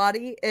Panos'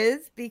 body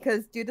is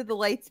because due to the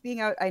lights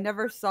being out, I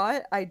never saw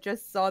it. I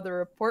just saw the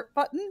report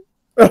button.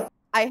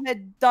 I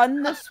had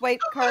done the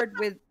swipe card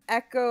with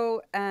Echo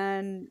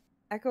and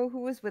Echo. Who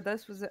was with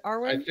us? Was it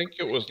Arwen? I think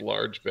it was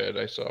large bed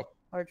I saw.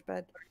 Large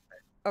bed.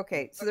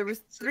 Okay, so there was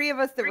 3 of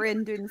us that were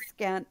in doing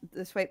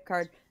the swipe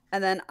card,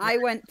 and then I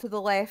went to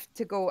the left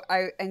to go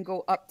out and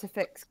go up to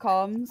fix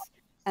comms.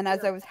 And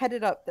as I was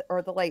headed up,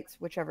 or the lights,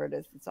 whichever it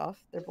is, it's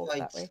off. They're both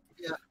that way.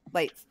 Yeah.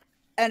 Lights.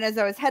 And as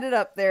I was headed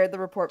up there, the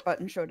report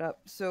button showed up.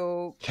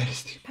 So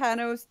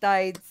Panos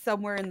died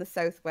somewhere in the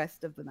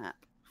southwest of the map.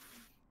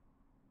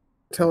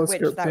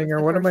 Telescope that thing, was or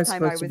the what am I first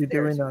time supposed to was be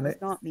there, doing so on was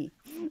it? Not me.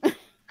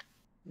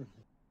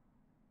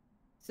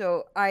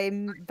 So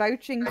I'm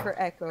vouching for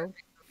Echo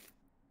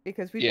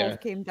because we Yeah.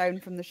 both came down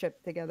from the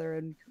ship together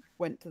and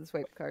went to the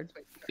swipe card.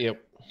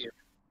 Yep.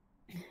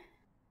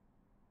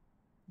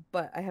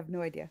 But I have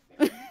no idea.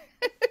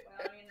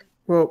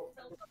 Well,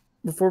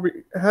 before we,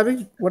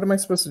 what am I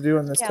supposed to do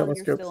on this Cal, you're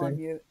telescope still on thing?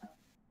 mute.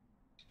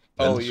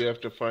 Oh, you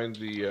have to find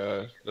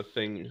the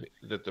thing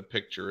that the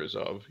picture is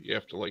of. You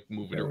have to like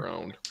move it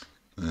around,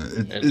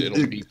 and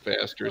it'll be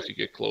faster as you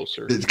get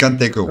closer. It can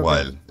take a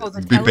while. Oh,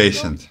 the Be telescope?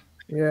 patient.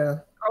 Yeah,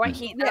 Oh, I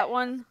hate that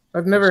one.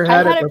 I've never I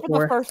had had it it for the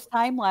before. first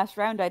time last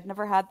round. I'd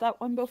never had that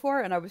one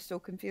before, and I was so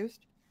confused.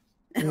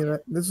 Yeah,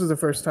 this was the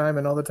first time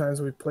in all the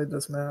times we've played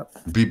this map.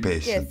 Be Yeah,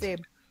 patient. same.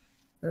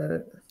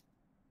 Alright.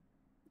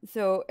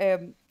 So,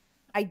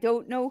 I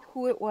don't know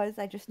who it was.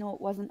 I just know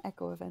it wasn't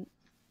Echo event,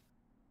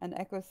 and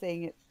Echo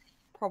saying it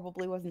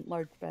probably wasn't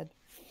large bed.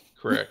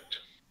 Correct.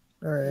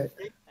 Alright.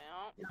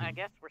 Well, I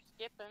guess we're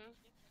skipping.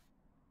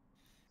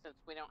 since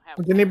we don't have.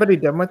 Was anybody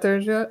done with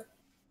theirs yet?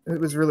 It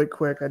was really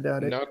quick. I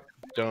doubt it. Not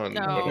done.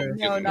 No. but Okay.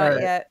 No, getting not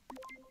there. yet.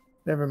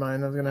 Never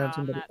mind. I was gonna No, have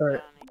I'm somebody. not All right.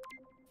 done.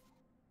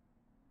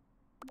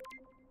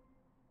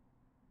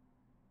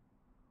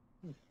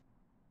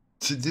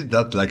 She did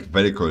that like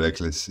very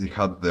correctly. She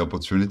had the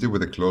opportunity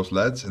with the close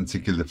lights and she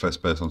killed the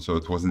first person, so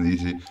it wasn't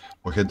easy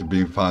for her to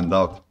be found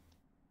out.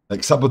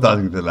 Like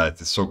sabotaging the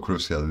lights is so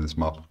crucial in this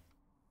map.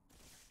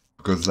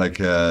 Because it's like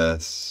a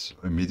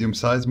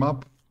medium-sized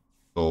map,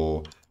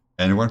 so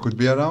anyone could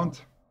be around.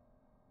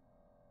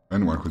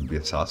 Anyone could be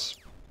a sus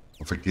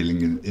of a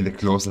killing in the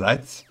close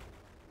lights.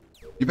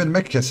 Even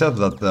Meg herself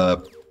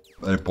that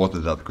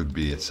reported that could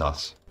be a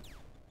sus.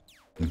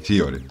 In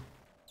theory.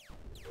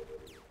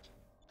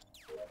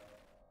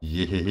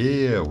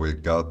 Yeah, we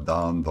got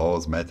down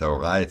those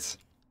meteorites.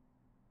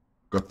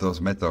 Got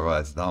those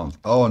meteorites down.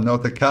 Oh,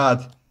 not the card.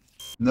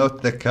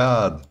 Not the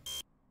card.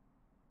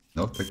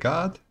 Not the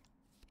card.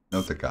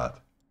 Not the card.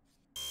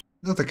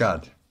 Not the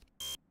card.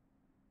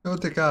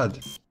 Not the card.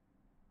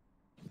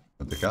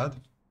 Not the card.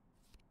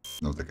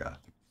 Not the card.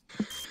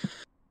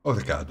 Oh,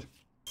 the card.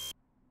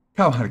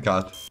 Come on,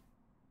 card.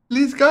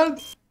 Please, card.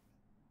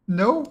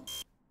 No.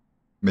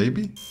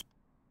 Maybe.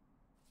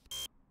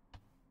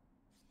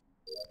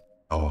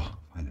 Oh,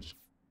 finally.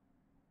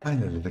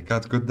 Finally, the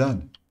card got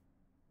done.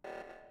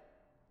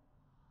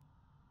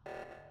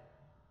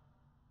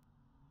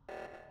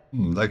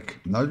 Like,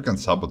 now you can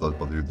sabotage,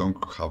 but you don't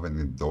have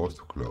any doors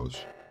to close.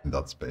 In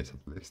that space,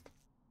 at least.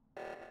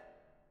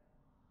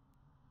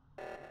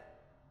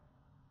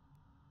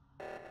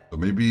 So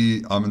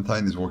maybe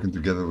Armentine is working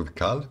together with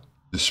Cal?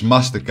 You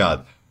smashed the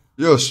card!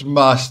 You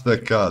smashed the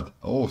card!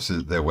 Oh, so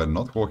they were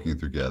not working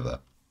together.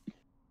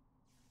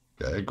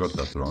 Okay, I got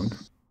that wrong.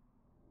 Let's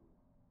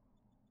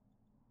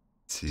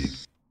see.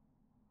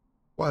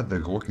 What are they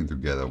working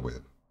together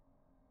with?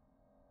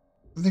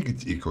 I think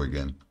it's Eco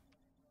again.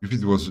 If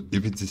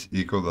it is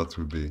Eco, that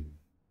would be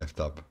effed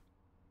up.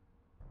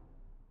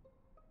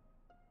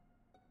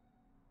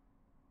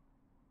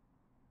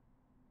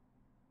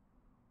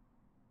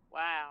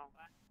 Wow.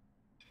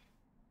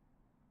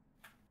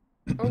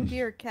 Oh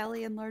dear,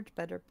 Callie and Large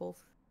Bed are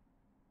both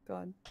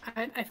gone.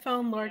 I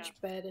found large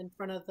bed in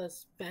front of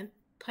this vent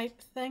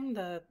type thing,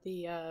 the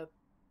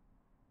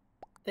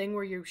thing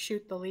where you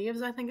shoot the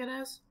leaves, I think it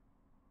is.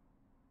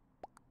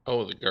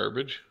 Oh, the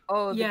garbage?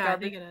 Oh, the Yeah, I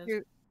garbage think it is.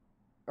 chute?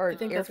 Or I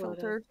think air that's what it is.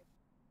 filter?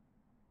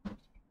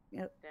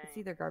 Yep, it's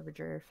either garbage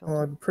or air Well,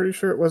 filter. I'm pretty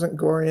sure it wasn't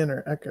Gorian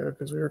or Echo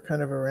because we were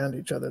kind of around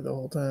each other the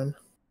whole time.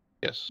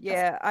 Yes.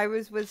 Yeah, I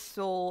was with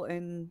Soul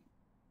and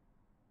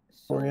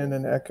Gorian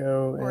and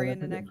Echo.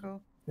 Orion and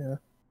Echo. Yeah.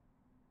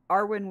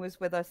 Arwen was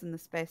with us in the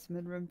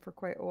specimen room for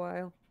quite a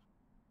while.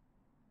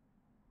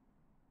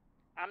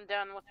 I'm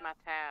done with my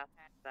task,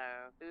 so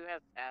who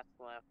has tasks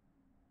left?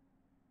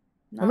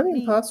 How Not many me.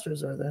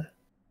 imposters are there?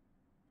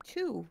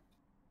 2.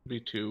 Be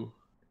 2.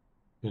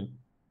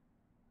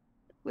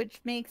 Which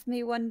makes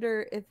me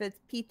wonder if it's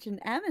Peach and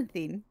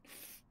Amethyne.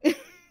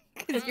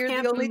 Because you're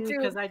the only 2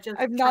 because I just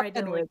I've tried not to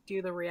been with.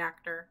 do the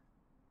reactor.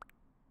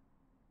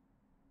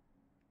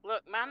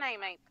 Look, my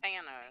name ain't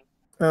Thanos.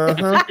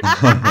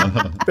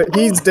 Uh-huh. But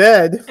he's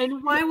dead.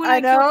 And why would I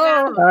I kill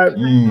know. Thanos? I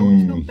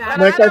feel so bad. But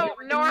Next, I I-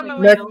 don't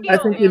normally Next, I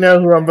kill think you him. know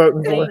who I'm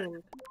voting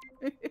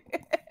for.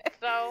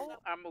 So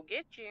I'm gonna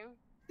get you.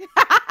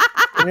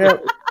 Yeah,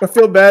 I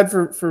feel bad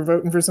for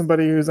voting for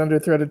somebody who's under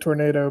threat of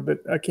tornado, but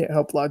I can't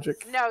help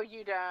logic. No,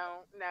 you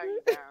don't. No,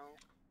 you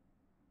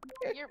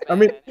don't. You're I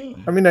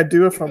bad. mean, I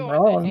do if You're I'm going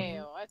wrong. to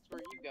hell. That's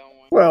where you're going.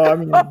 Well, I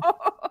mean,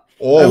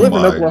 Oh I live in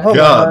my Oklahoma,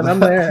 god! and I'm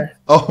there.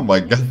 Oh my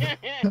god!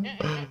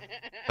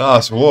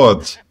 That's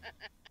what?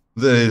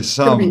 There is It's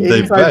gonna some be they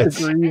 85 bet.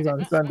 degrees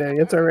on Sunday.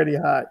 It's already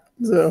hot,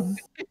 so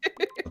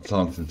That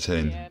sounds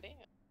insane. Yeah, it is.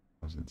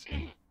 Sounds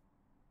insane.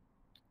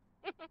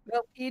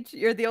 Well, Peach,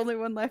 you're the only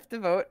one left to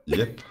vote.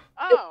 Yep.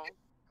 Oh,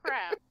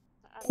 crap.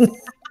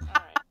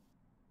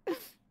 Alright.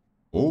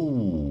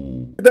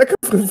 Oh. that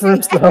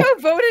confirms You though.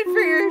 voted for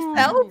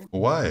yourself?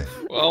 Why?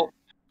 Well,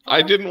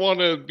 I didn't want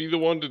to be the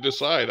one to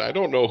decide. I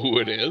don't know who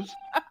it is.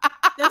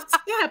 That's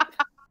Skip.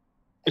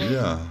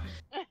 Yeah.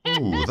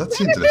 Ooh,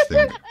 that's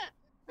interesting.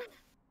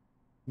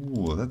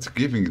 Ooh, that's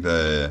giving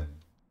the.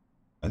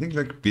 I think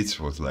like Peach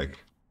was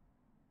like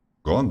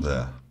gone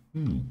there.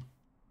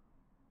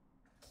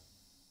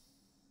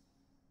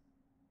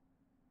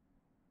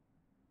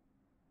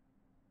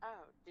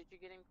 Oh, did you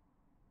get him?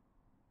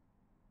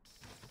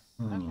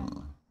 Hmm.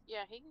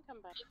 Yeah, he can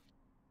come back.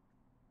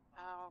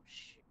 Oh,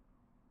 shoot.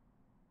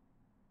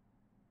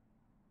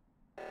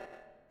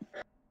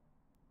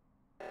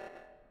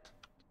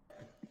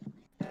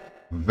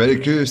 Very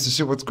curious to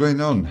see what's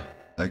going on.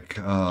 Like,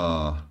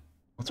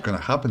 what's gonna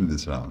happen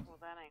this round? Well,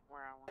 that ain't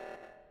where I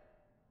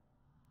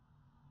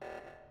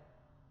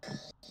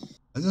want.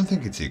 I don't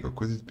think it's Eco.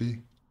 Could it be?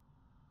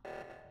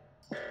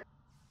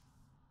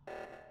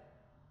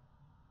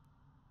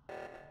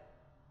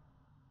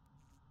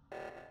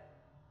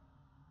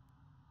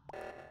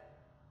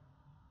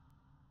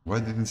 Why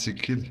didn't she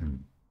kill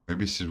him?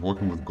 Maybe she's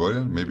working with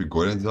Gorian? Maybe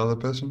Gorian's the other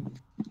person?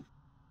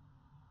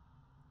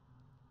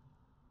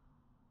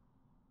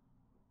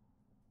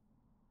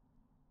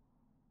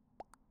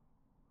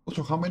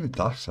 Also, how many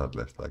tasks are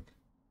left? Like,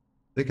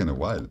 taking a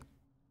while.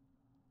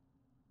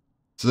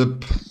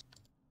 Zip.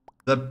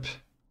 Zip.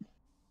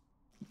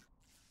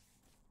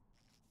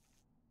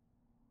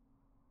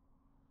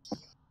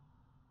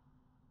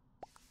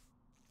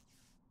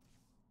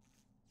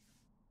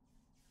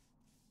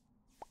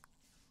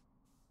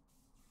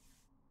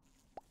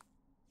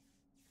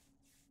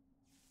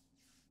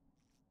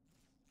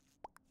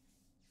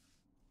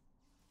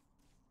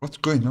 What's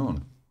going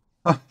on?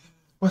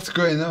 What's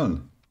going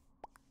on?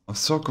 I'm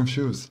so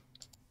confused.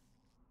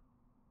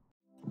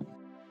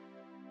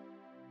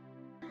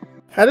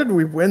 How did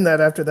we win that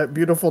after that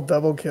beautiful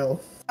double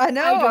kill? I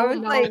know. I was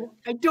like,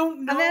 I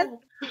don't know. and then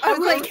I was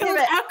would like, have killed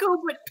 "Damn it." Echo,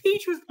 but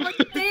Peach was right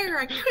there.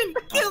 I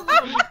couldn't kill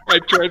him. I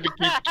tried to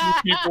keep 2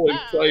 people in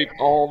sight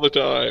all the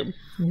time.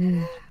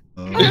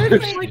 I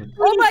was like,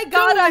 oh my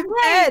god, I'm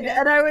right. dead!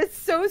 And I was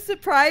so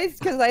surprised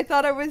because I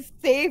thought I was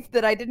safe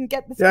that I didn't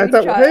get the Yeah, I screenshot.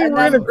 thought, hey, and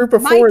we're in then a group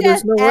of my 4.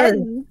 There's death no way.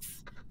 ends.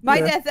 My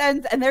Yeah. death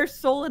ends, and there's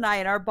Soul and I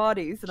in our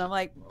bodies, and I'm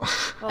like,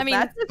 well, I mean-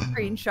 that's a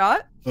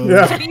screenshot.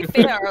 Yeah. To be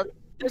fair,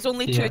 there's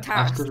only 2 Yeah,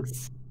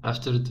 tasks.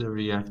 after the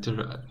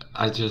reactor,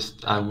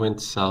 I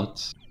went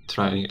south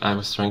I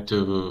was trying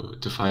to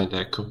find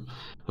Echo,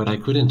 but I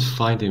couldn't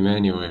find him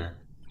anywhere.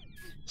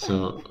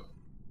 So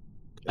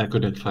I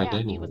couldn't find Yeah,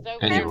 he was over there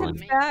with anyone.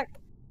 Phantom's me. back.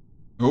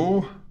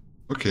 Oh,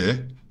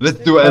 okay. Let's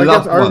do a I guess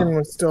last Arvin one.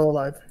 was still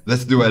alive.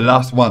 Let's do a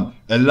last one.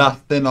 A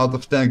last 10 out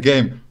of 10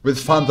 game with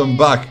Phantom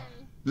back.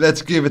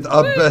 Let's give it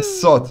our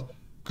best shot.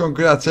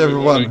 Congrats, Do we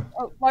wanna everyone.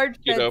 Oh,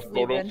 large Get a bed's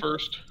photo leaving.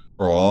 first?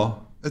 Oh,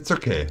 it's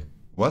okay.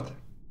 What?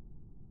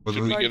 What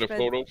Should was- we get a Large bed.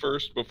 photo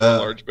first before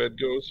large bed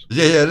goes?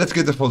 Yeah, let's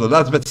get the photo.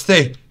 Last bit,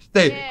 stay.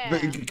 Yeah.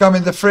 Come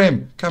in the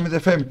frame.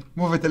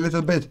 Move it a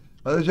little bit.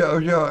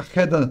 Your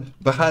head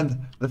behind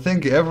the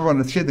thing. Everyone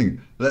is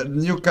hitting. The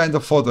new kind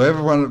of photo.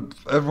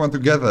 Everyone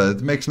together.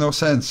 It makes no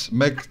sense.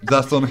 Make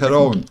that on her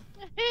own.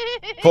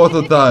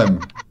 Photo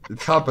time.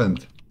 It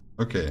happened.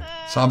 Okay,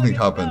 something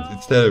happened.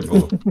 It's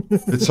terrible.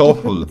 It's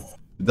awful. It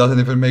doesn't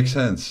even make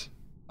sense.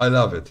 I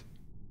love it.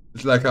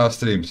 It's like our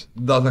streams.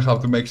 It doesn't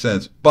have to make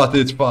sense, but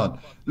it's fun.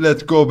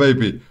 Let's go,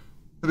 baby.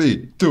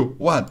 3, 2,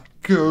 1,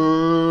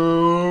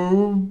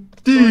 go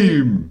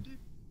team!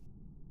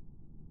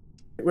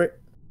 Wait.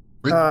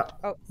 Wait.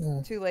 Oh,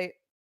 Hmm. too late.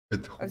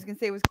 Wait, I was gonna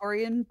say, was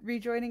Corian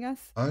rejoining us?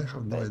 I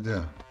have no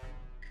idea.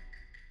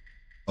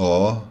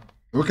 Oh,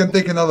 we can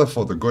take another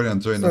photo.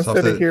 Gorian join So us instead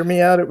after. of hear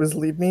me out, it was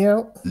leave me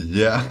out.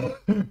 Yeah,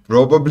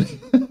 probably.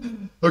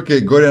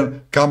 Okay,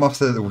 Gorian, come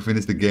after we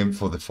finish the game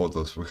for the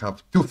photos. We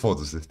have 2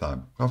 photos this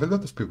time. We have a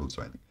lot of people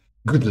joining.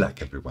 Good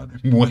luck, everyone.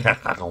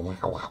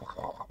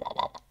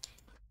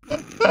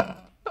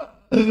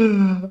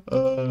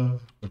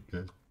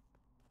 Okay.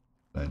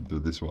 Let's do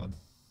this one.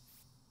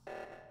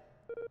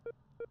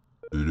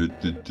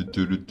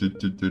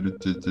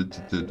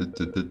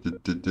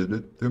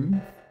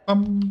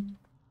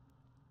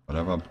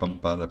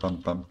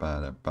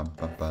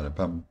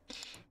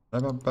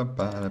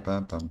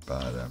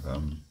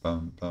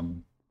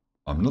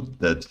 I'm not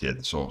dead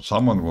yet, so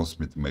someone wants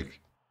me to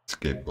make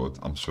scapegoat,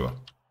 I'm sure.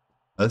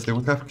 Else they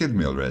would have killed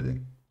me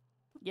already.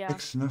 Yeah.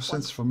 Makes no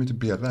sense for me to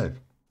be alive.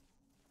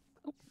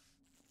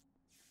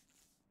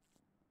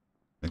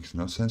 Makes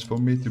no sense for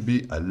me to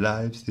be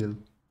alive still.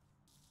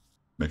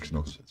 Makes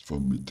no sense for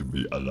me to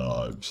be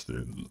alive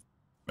still.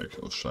 Makes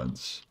no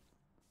sense.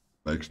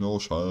 Makes no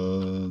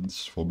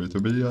sense for me to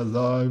be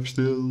alive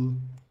still.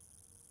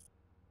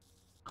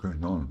 What's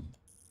going on?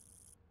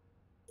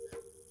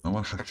 No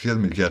one has killed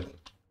me yet.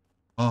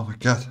 Oh my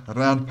god,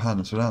 run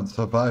Panos, run,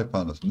 survive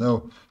Panos.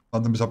 No,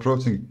 Phantom is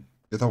approaching.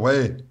 Get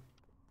away.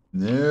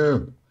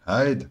 No,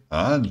 hide,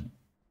 run.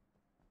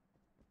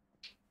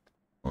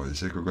 Oh,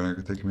 is Echo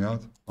gonna take me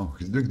out? Oh,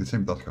 he's doing the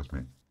same task as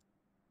me.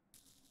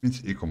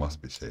 Means Echo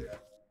must be safe.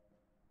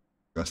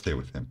 Gonna stay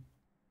with him.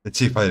 Let's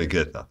see if I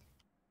regret that.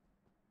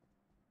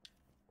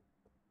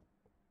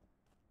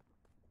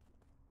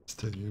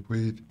 Stay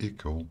with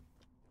Echo.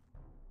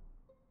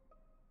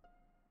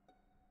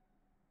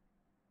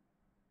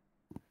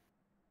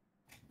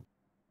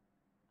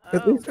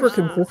 At Oh, least we're God.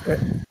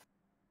 consistent.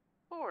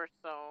 Poor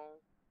soul.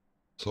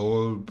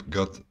 Soul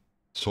got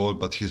Soul,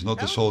 but he's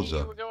not a Told you soldier.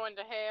 You were going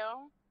to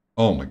hell.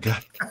 Oh my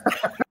god.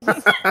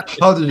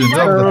 How did you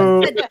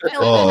know that? So,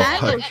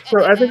 Oh,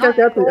 so I think I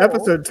got the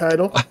episode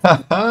title.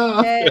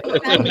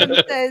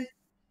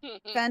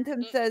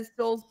 Phantom says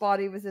Soul's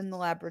body was in the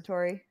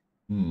laboratory.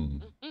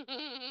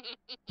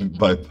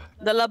 Bye.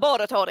 The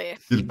laboratory.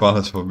 Kill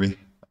Panos for me.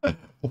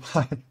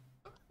 Why?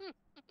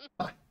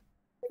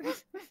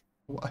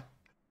 Why?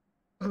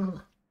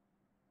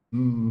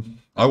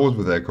 I was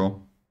with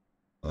Echo.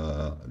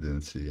 I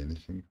didn't see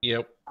anything.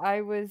 Yep.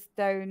 I was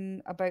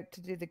down about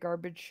to do the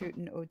garbage chute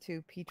in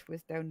O2. Peach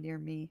was down near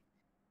me.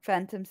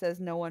 Phantom says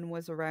no one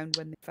was around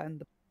when they found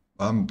the.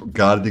 I'm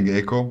guarding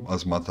Echo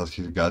as much as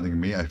he's guarding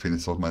me. I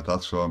finished all my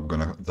tasks, so I'm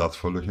gonna just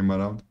follow him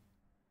around.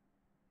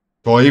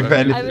 So if Okay.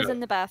 anything, I was in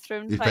the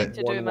bathroom If trying I-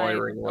 to do One my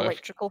wiring left.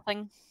 electrical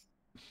thing.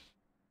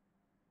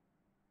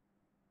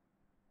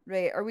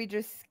 Right, are we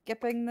just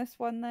skipping this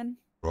one then?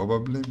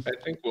 Probably. I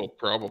think we'll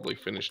probably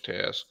finish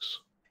tasks.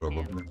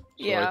 Probably. So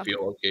Yeah. I feel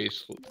okay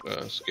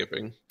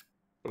skipping.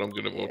 But I'm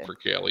going to vote for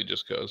Callie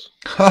just because.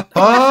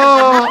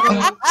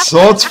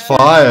 Shots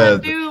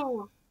fired.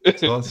 Ew.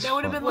 Shots That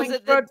would have been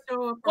fired.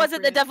 like Was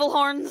it the devil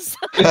horns?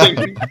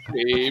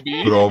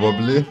 Maybe.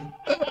 Probably.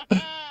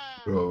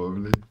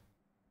 Probably.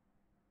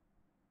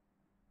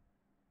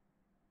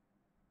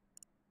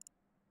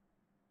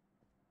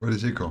 Where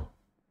is Eco?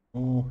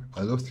 Oh,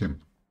 I lost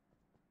him.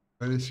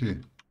 Where is he?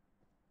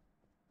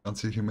 Can't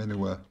see him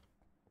anywhere.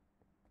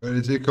 Where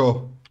is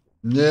Eco?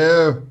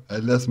 No! I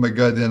lost my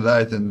guardian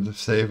light and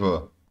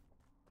saver.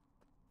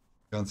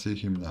 Can't see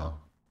him now.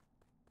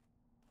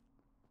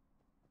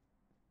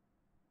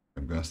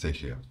 I'm gonna stay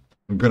here.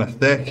 I'm gonna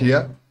stay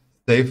here,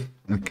 safe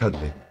and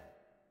cuddly.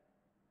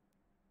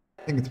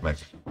 I think it's Mac.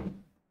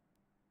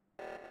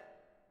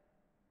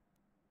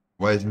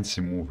 Why isn't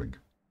she moving?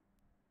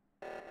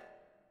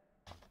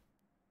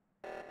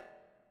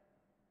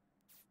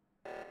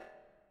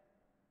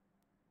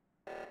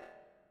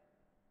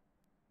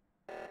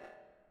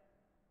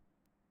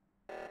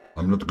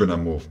 I'm not gonna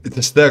move. It's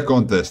a stair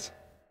contest.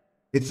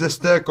 It's a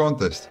stair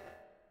contest.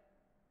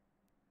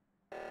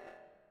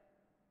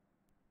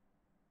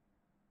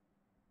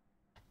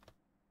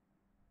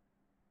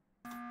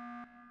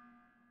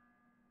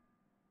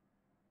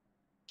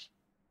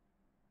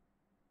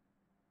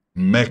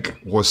 Mech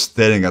was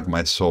staring at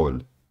my soul.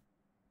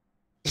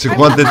 She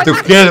wanted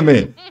to kill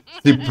me.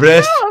 She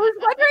pressed. No, I was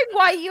wondering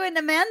why you and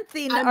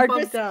Amanthine I'm are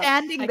bugged just out.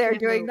 standing I there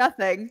can't doing move.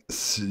 nothing.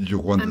 You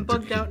wanted I'm to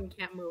bugged kill. out and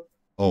can't move.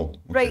 Oh, okay.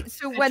 Right,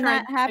 so when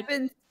tried- that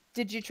happens,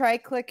 did you try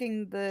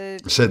clicking the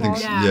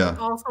Settings, pause? yeah.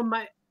 Also,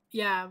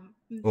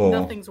 Oh.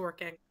 nothing's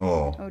working.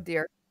 Oh. Oh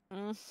dear.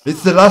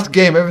 It's the last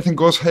game, everything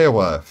goes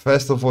haywire.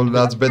 First of all,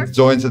 Ladsbet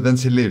joins and then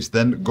she leaves.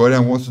 Then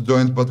Gorian wants to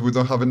join, but we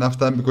don't have enough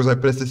time because I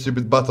pressed the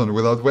stupid button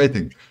without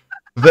waiting.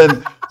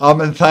 Then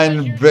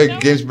Amentine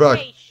break games back.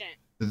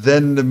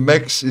 Then the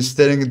Mex is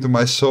staring into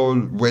my soul,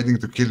 waiting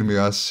to kill me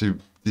as she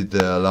did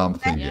the alarm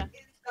thingy. Done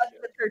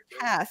with her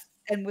task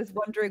and was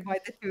wondering why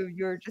the two of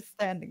you were just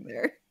standing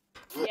there.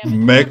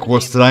 Mech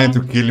was trying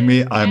to kill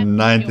me, I'm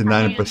 99%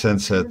 I haven't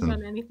certain.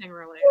 done anything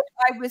really.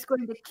 I was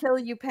going to kill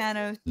you,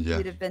 Panos. Yeah.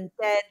 You'd have been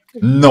dead.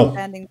 'cause No. you were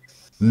standing there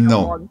for a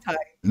No. long time.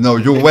 No,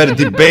 you were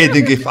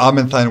debating if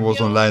Amentine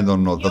was online or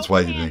not, that's why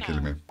you didn't kill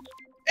me.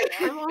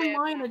 I'm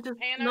online. It just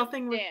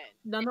nothing.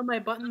 None of my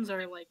buttons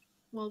are like.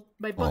 Well,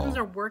 my buttons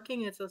Oh. are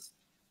working. It's just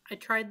I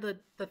tried the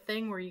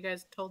thing where you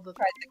guys told the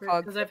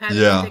cog. because I've had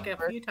Yeah. to take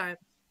a few times,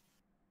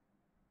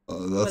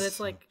 but That's it's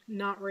like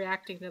not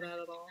reacting to that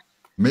at all.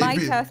 My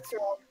maybe tasks are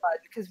all fun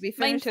because we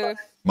Mine finished. too. last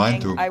Mine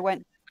thing, too. I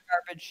went to the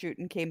garbage chute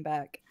and came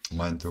back.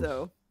 Mine too.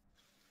 So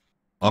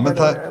By the way,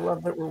 Amentine, I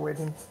love that we're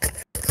waiting.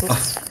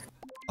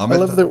 I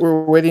love Amentine, that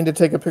we're waiting to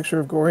take a picture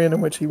of Gorian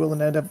in which he will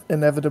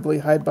inevitably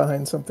hide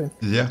behind something.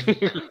 yeah.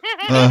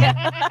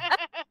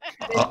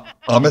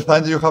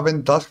 Amentine, do you have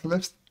any task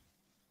left?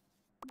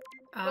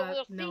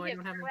 we'll No, see I his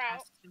don't have any route.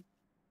 tasks.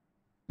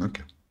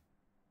 Okay.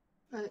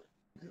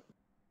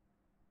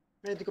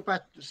 I had to go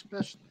back to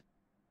special.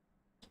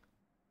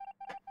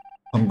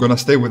 I'm gonna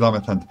stay with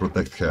Amethyst to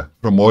protect her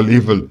from all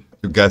evil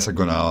you guys are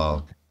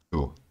gonna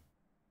do.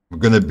 I'm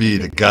gonna be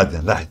the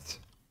guardian light.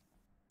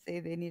 say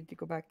they needed to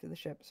go back to the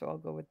ship, so I'll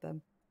go with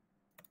them.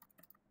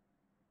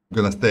 I'm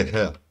gonna stay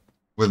here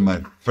with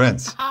my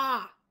friends.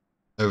 Ah,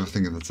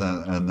 Everything that's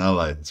an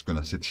ally is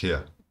gonna sit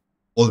here.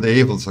 All the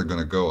evils are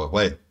gonna go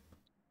away.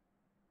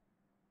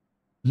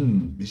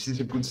 Is this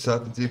a good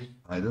strategy?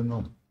 I don't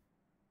know.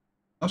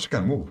 Now she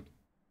can move.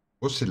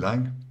 Was she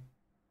lying?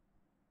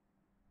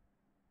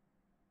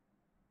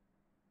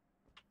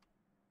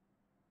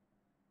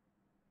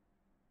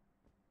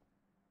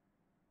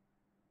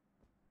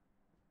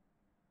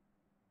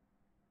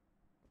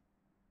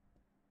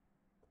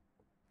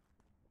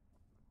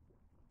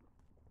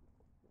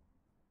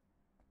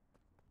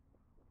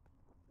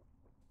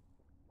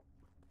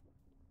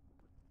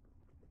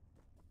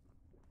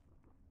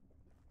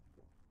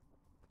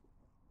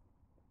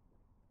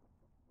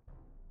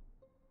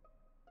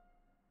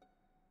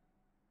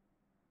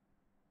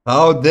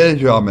 How dare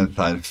you,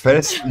 Amethyst?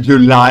 First you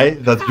lie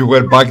that you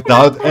were backed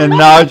out, and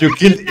now you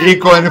killed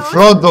Eco in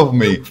front of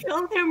me.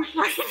 killed him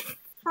right in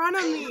front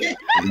of me.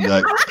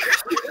 Like,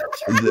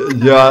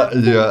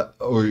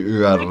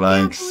 you are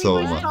lying so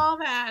I much. saw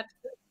that.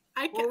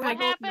 I What don't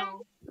happened?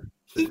 know.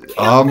 He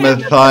killed him in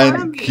front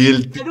of Amethyst me.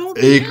 killed I don't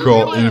think Eco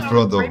you in realized I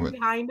front was of right me.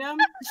 behind him.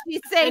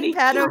 She's And saying he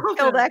Panos killed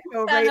killed him.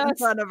 Echo right in Panos.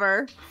 front of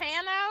her.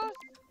 Panos?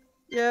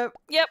 Yep.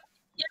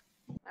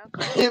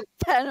 Okay.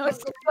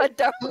 Thanos got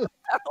down.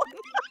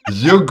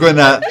 You're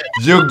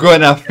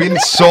gonna feel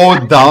so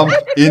dumb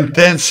in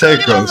 10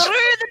 seconds.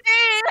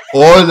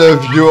 All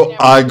of you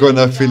are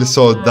gonna feel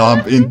so dumb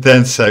in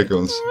 10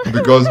 seconds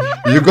because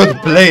you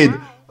got played.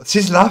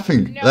 She's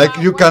laughing. Like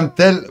you can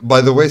tell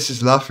by the way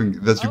she's laughing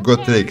that you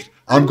got tricked.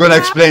 I'm gonna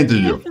explain to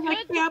you. I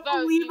can't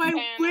believe I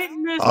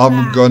witnessed I'm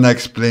that. gonna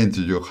explain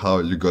to you how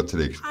you got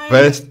tricked. I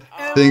First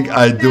am thing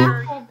I do,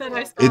 baffled that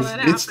I saw that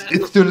happen.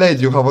 it's too late.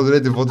 You have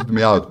already voted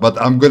me out. But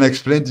I'm gonna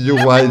explain to you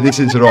why this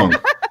is wrong.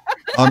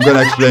 I'm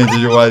gonna explain to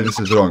you why this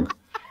is wrong.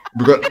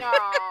 Because No.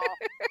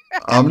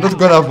 I'm not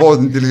gonna vote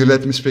until you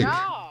let me speak.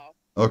 No.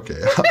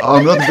 Okay,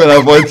 I'm not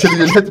gonna vote until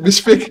you let me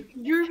speak.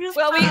 You're just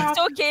Well, cut it's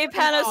off okay, the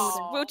Panos.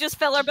 call. We'll just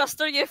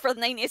filibuster you for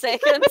 90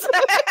 seconds.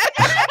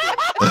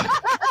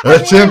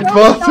 It's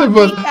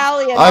impossible.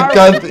 I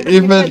can't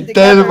even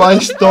tell my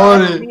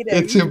story. meeting,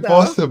 It's so.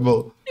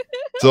 impossible.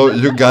 So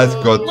you guys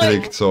got Look.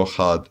 tricked so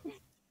hard.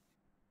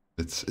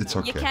 It's You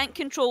okay. can't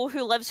control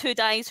who lives, who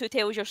dies, who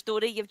tells your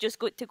story. You've just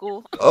got to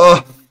go.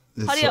 Oh,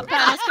 it's Hurry up,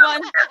 Panos, come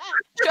on.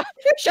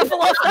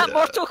 Shuffle off that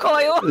mortal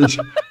coil.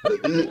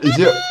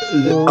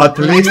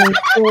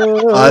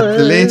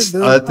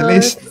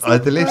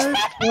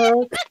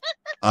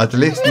 at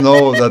least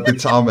know that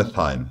it's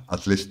Amethine.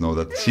 At least know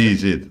that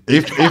she's it.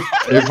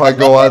 If I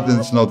go out, then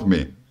it's not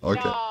me.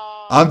 Okay. No.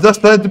 I'm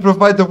just trying to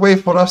provide a way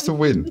for us to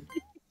win. Okay.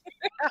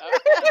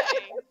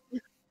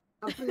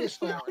 I'm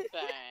finished now. Poor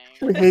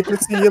thing. We hate to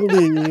see you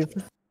leave.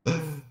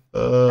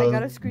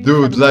 got a screenshot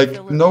Dude, of my like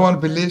filler no one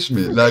browser. believes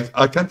me. Like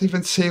I can't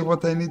even say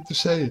what I need to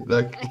say.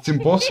 Like it's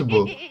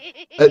impossible.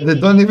 They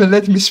don't even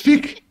let me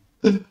speak.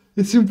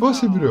 It's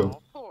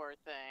impossible. Oh, poor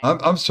thing.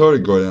 I'm sorry,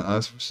 Gordon. I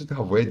should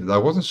have waited. I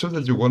wasn't sure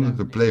that you wanted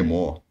to play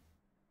more.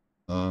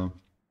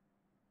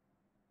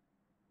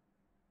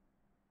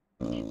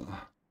 Baby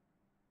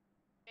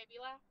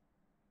laugh?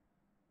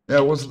 Yeah,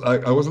 I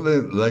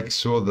wasn't like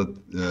sure that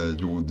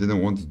you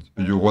didn't want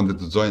to, you wanted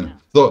to join.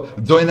 So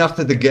join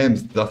after the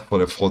games just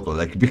for a photo,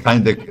 like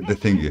behind the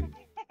thingy.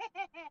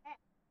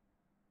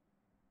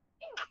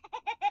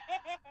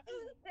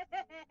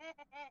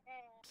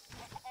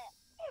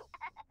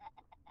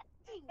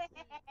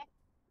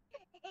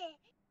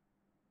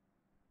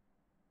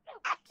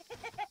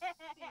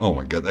 Oh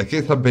my god, I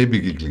can't have baby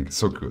giggling. It's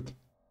so cute.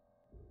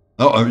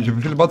 No, you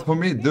feel bad for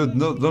me, dude.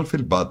 No, don't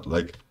feel bad.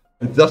 Like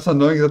it's just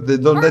annoying that they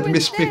don't let me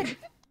Arwen's speak. dead.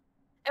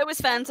 It was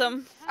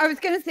Phantom. I was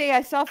gonna say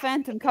I saw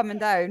Phantom coming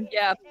down.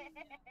 Yeah.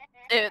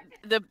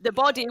 The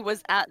body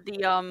was at the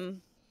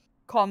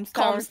Comms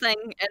tower. comms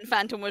thing, and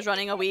Phantom was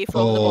running away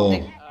from the Oh,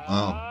 body.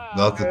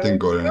 that's the thing,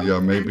 Gordon. Yeah,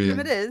 maybe.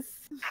 It is.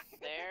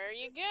 There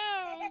you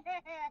go.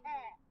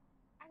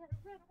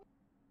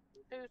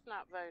 Who's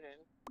not voted?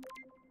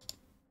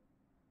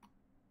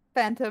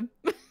 Phantom.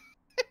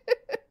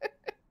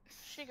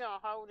 She gonna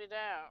hold it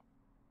out.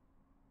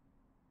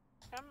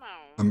 Come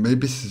on. And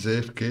maybe it's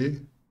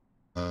AFK.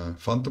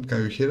 Phantom,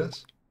 can you hear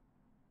us?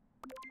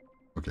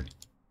 Okay.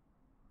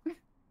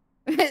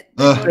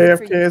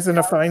 AFK isn't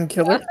a fine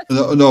killer.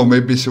 No,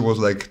 maybe she was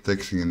like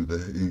texting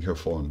in her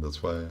phone.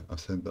 That's why I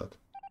sent that.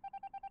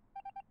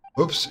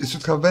 Oops, it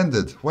should have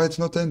ended. Why it's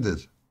not ended?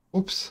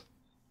 Oops.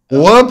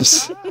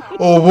 Whoops!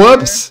 Oh,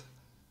 whoops!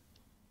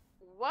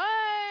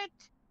 What?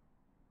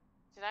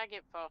 Did I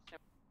get false?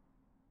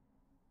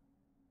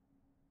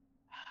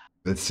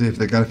 Let's see if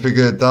they can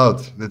figure it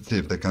out. Let's see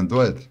if they can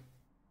do it.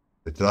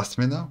 They trust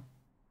me now?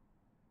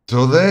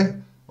 Do they?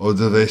 Or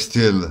do they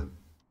still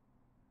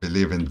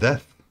believe in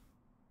death?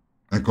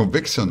 And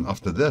conviction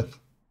after death?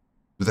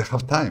 Do they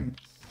have time?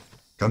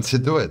 Can she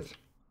do it?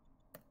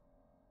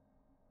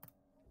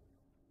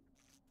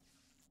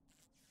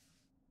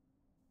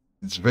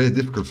 It's very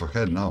difficult for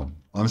her now.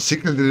 I'm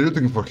secretly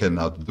rooting for her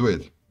now to do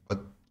it.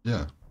 But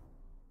yeah.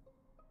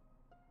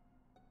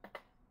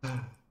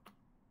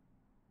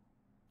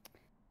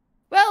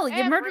 Well,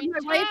 you murdered my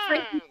wife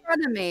right in time.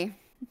 front of me.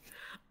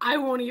 I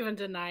won't even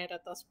deny it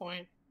at this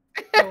point.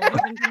 I won't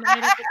even deny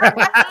it at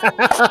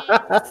this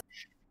point.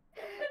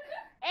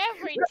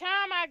 Every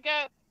time I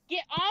go,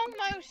 get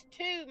almost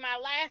to my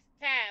last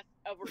task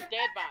of a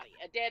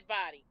dead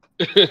body.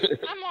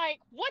 I'm like,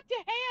 what the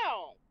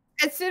hell?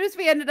 As soon as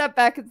we ended up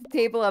back at the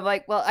table, I'm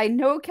like, well, I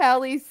know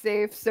Callie's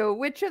safe, so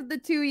which of the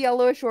two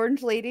yellowish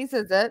orange ladies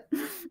is it?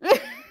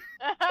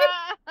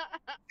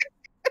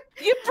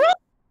 You broke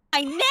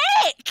my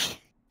neck!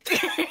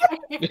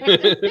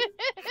 That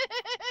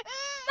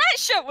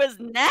shit was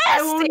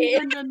I won't nasty!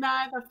 even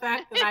deny the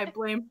fact that I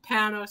blame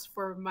Panos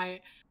for my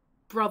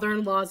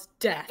brother-in-law's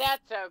death.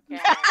 That's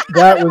okay.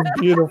 That was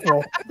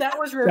beautiful. That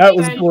was That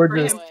was revenge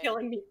gorgeous. for him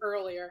killing me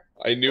earlier.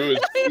 I knew as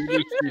soon as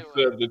she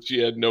said that she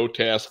had no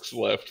tasks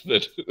left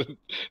that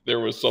there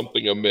was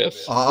something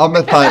amiss. I'm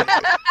a time.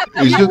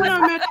 You I should, would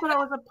admit that I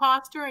was a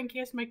imposter in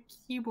case my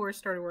keyboard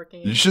started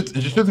working. you should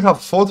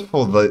have fought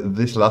for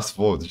this last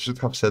vote. You should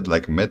have said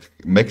like Mech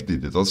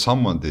did it or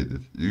someone did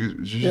it.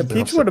 You should Yeah, have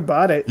Peach said- would have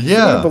bought it. She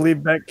Yeah. wouldn't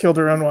believe Beck killed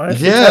her own wife.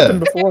 It's Yeah. happened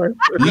before.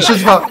 You should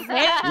have.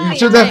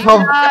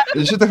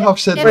 You should have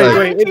said Wait, like.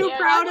 wait, I'm too Yeah,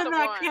 proud that's of the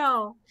that one.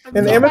 kill.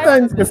 In No.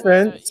 Amethyne's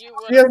defense, You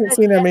she hasn't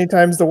seen how many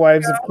times the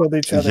wives have killed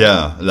each other.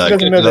 Yeah, like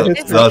doesn't know the that-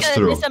 history. that's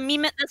true. It's a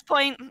meme at this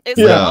point. It's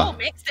Yeah. like, oh,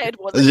 Mick said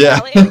wasn't Yeah.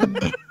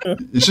 Kelly.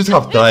 You should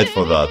have tried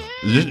for that.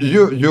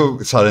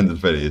 You surrendered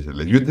very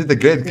easily. You did a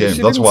great game.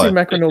 She That's didn't why. see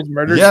Macronel's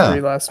murder Yeah.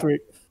 spree last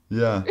week.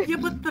 Yeah. Yeah,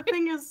 but the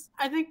thing is,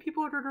 I think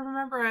people would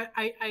remember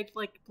I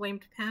like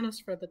blamed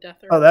Panos for the death.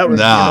 Oh, that was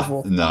Nah,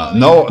 beautiful. nah.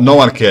 No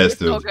one cares,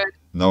 So dude. good.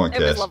 No one It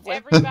was cares. lovely.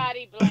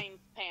 Everybody blames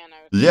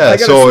Panos. Yeah. I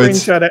got So a it's.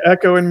 screenshot of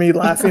Echo and me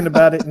laughing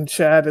about it in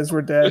chat as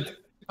we're dead.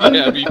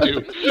 Yeah, me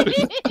too.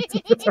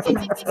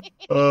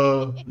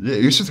 Yeah,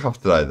 you should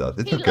have tried that.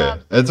 It's He okay.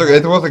 loves It's okay.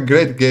 It was a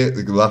great game.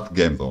 Last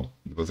game though.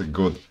 It was a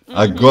good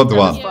That was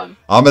one. fun.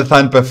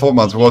 Amethyne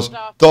performance was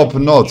top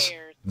notch.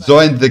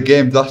 Joined the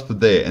game just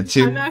today and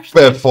she I'm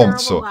actually a performed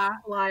terrible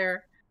so.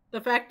 liar.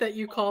 The fact that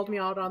you called me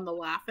out on the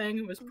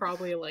laughing was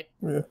probably like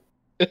Yeah.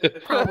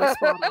 probably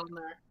spot on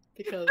there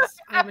because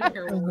I'm a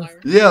terrible liar.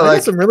 Yeah, I like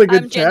got some really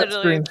good I'm chat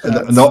generally-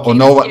 screenshots.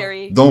 no one.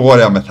 Scary. Don't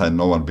worry, Amethyne.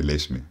 No one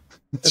believes me.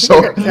 I think So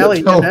I got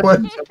Callie don't in worry.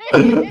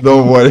 that.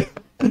 Don't worry.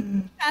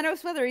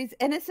 Thanos, whether he's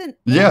innocent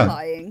or Yeah.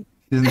 lying.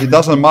 It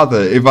doesn't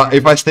matter.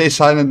 If I stay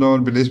silent, no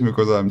one believes me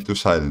because I'm too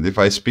silent. If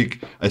I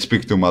speak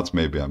too much,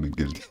 maybe I'm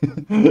guilty.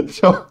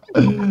 So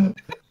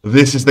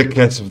this is the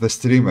curse of the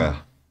streamer.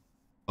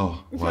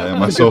 Oh, why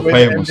am I so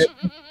famous?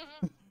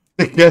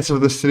 The curse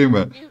of the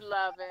streamer. You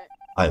love it.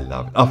 I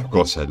love it. Of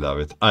course I love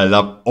it. I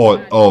love all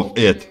of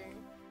it.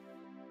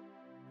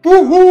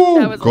 Woohoo!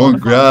 That was a lot of fun.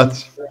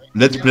 Congrats.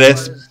 Let's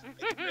press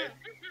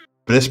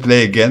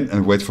play again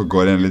and wait for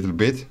Gorian a little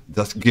bit.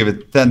 Just give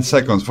it 10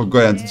 seconds for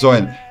Gorian to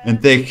join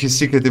and take his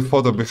secretive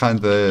photo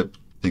behind the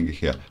thing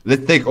here.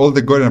 Let's take all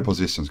the Gorian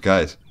positions,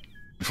 guys,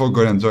 before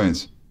Gorian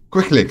joins.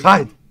 Quickly,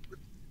 hide!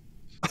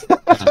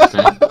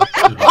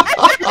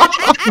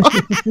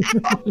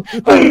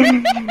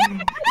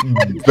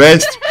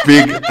 Best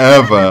pick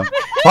ever.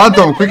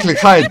 Phantom, quickly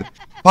hide.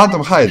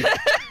 Phantom, hide.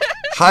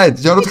 Hide.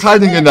 You're not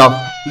hiding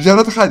enough. You're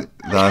not hiding.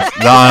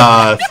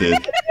 That's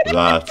it.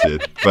 That's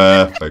it.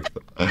 Perfect.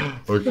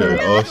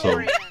 Okay,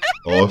 awesome.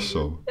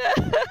 Awesome.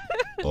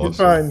 Awesome.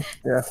 Fine.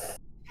 Yeah.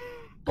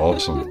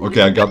 Awesome.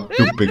 Okay, I got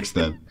 2 picks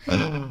then.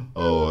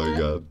 Oh my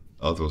god.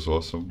 That was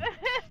awesome.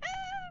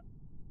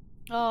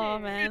 Oh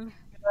man,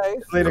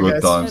 Later, Good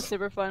guys. times. that's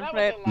super fun. That was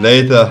Right. a lot.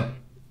 Later.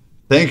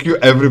 Thank you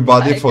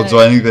everybody Bye, for guys.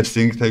 joining the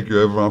stream. Thank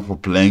you everyone for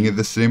playing in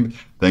the stream.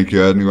 Thank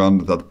you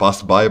anyone that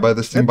passed by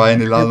the stream by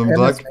any random Good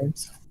luck. tennis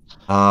names.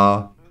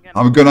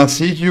 I'm gonna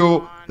see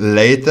you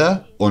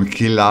later on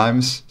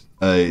Killime's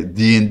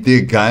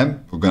D&D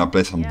game. We're gonna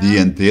play some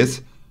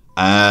D&Ds.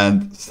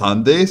 And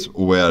Sundays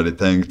we're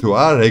returning to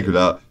our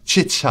regular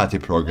chit-chatty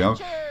program.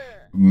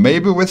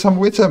 Maybe with some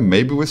Witcher,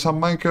 maybe with some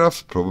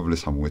Minecraft, probably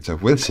some Witcher.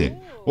 We'll see.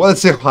 We'll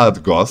see how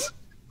it goes.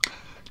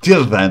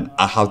 Till then,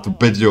 I have to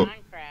bid you.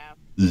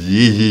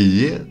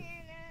 Yeah.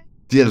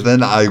 Till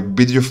then, I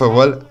bid you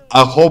farewell.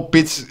 I hope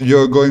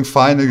you're going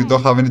fine and you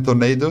don't have any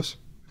tornadoes.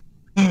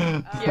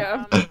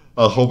 Yeah.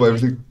 I hope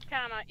everything.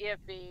 Kind of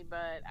iffy,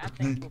 but I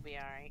think we'll be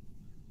alright.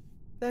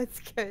 That's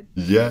good.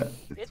 Yeah.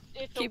 It's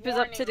Keep a us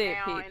up to warning date,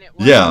 now, Pete. and it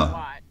wasn't Yeah.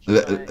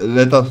 watched, but-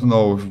 Let us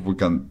know if we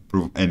can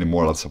prove any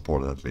moral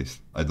support at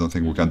least. I don't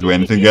think we can do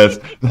anything else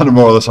than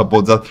moral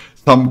support. Just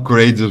some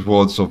courageous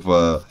words of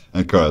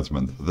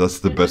encouragement. That's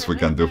the best we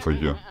can do for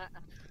you.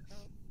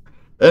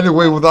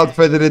 Anyway, without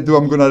further ado,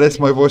 I'm gonna rest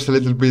my voice a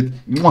little bit.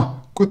 Mwah!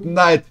 Good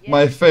night,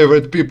 my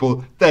favorite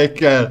people. Take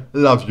care.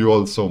 Love you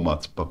all so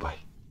much. Bye bye.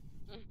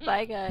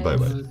 Bye guys. Bye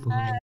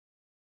bye.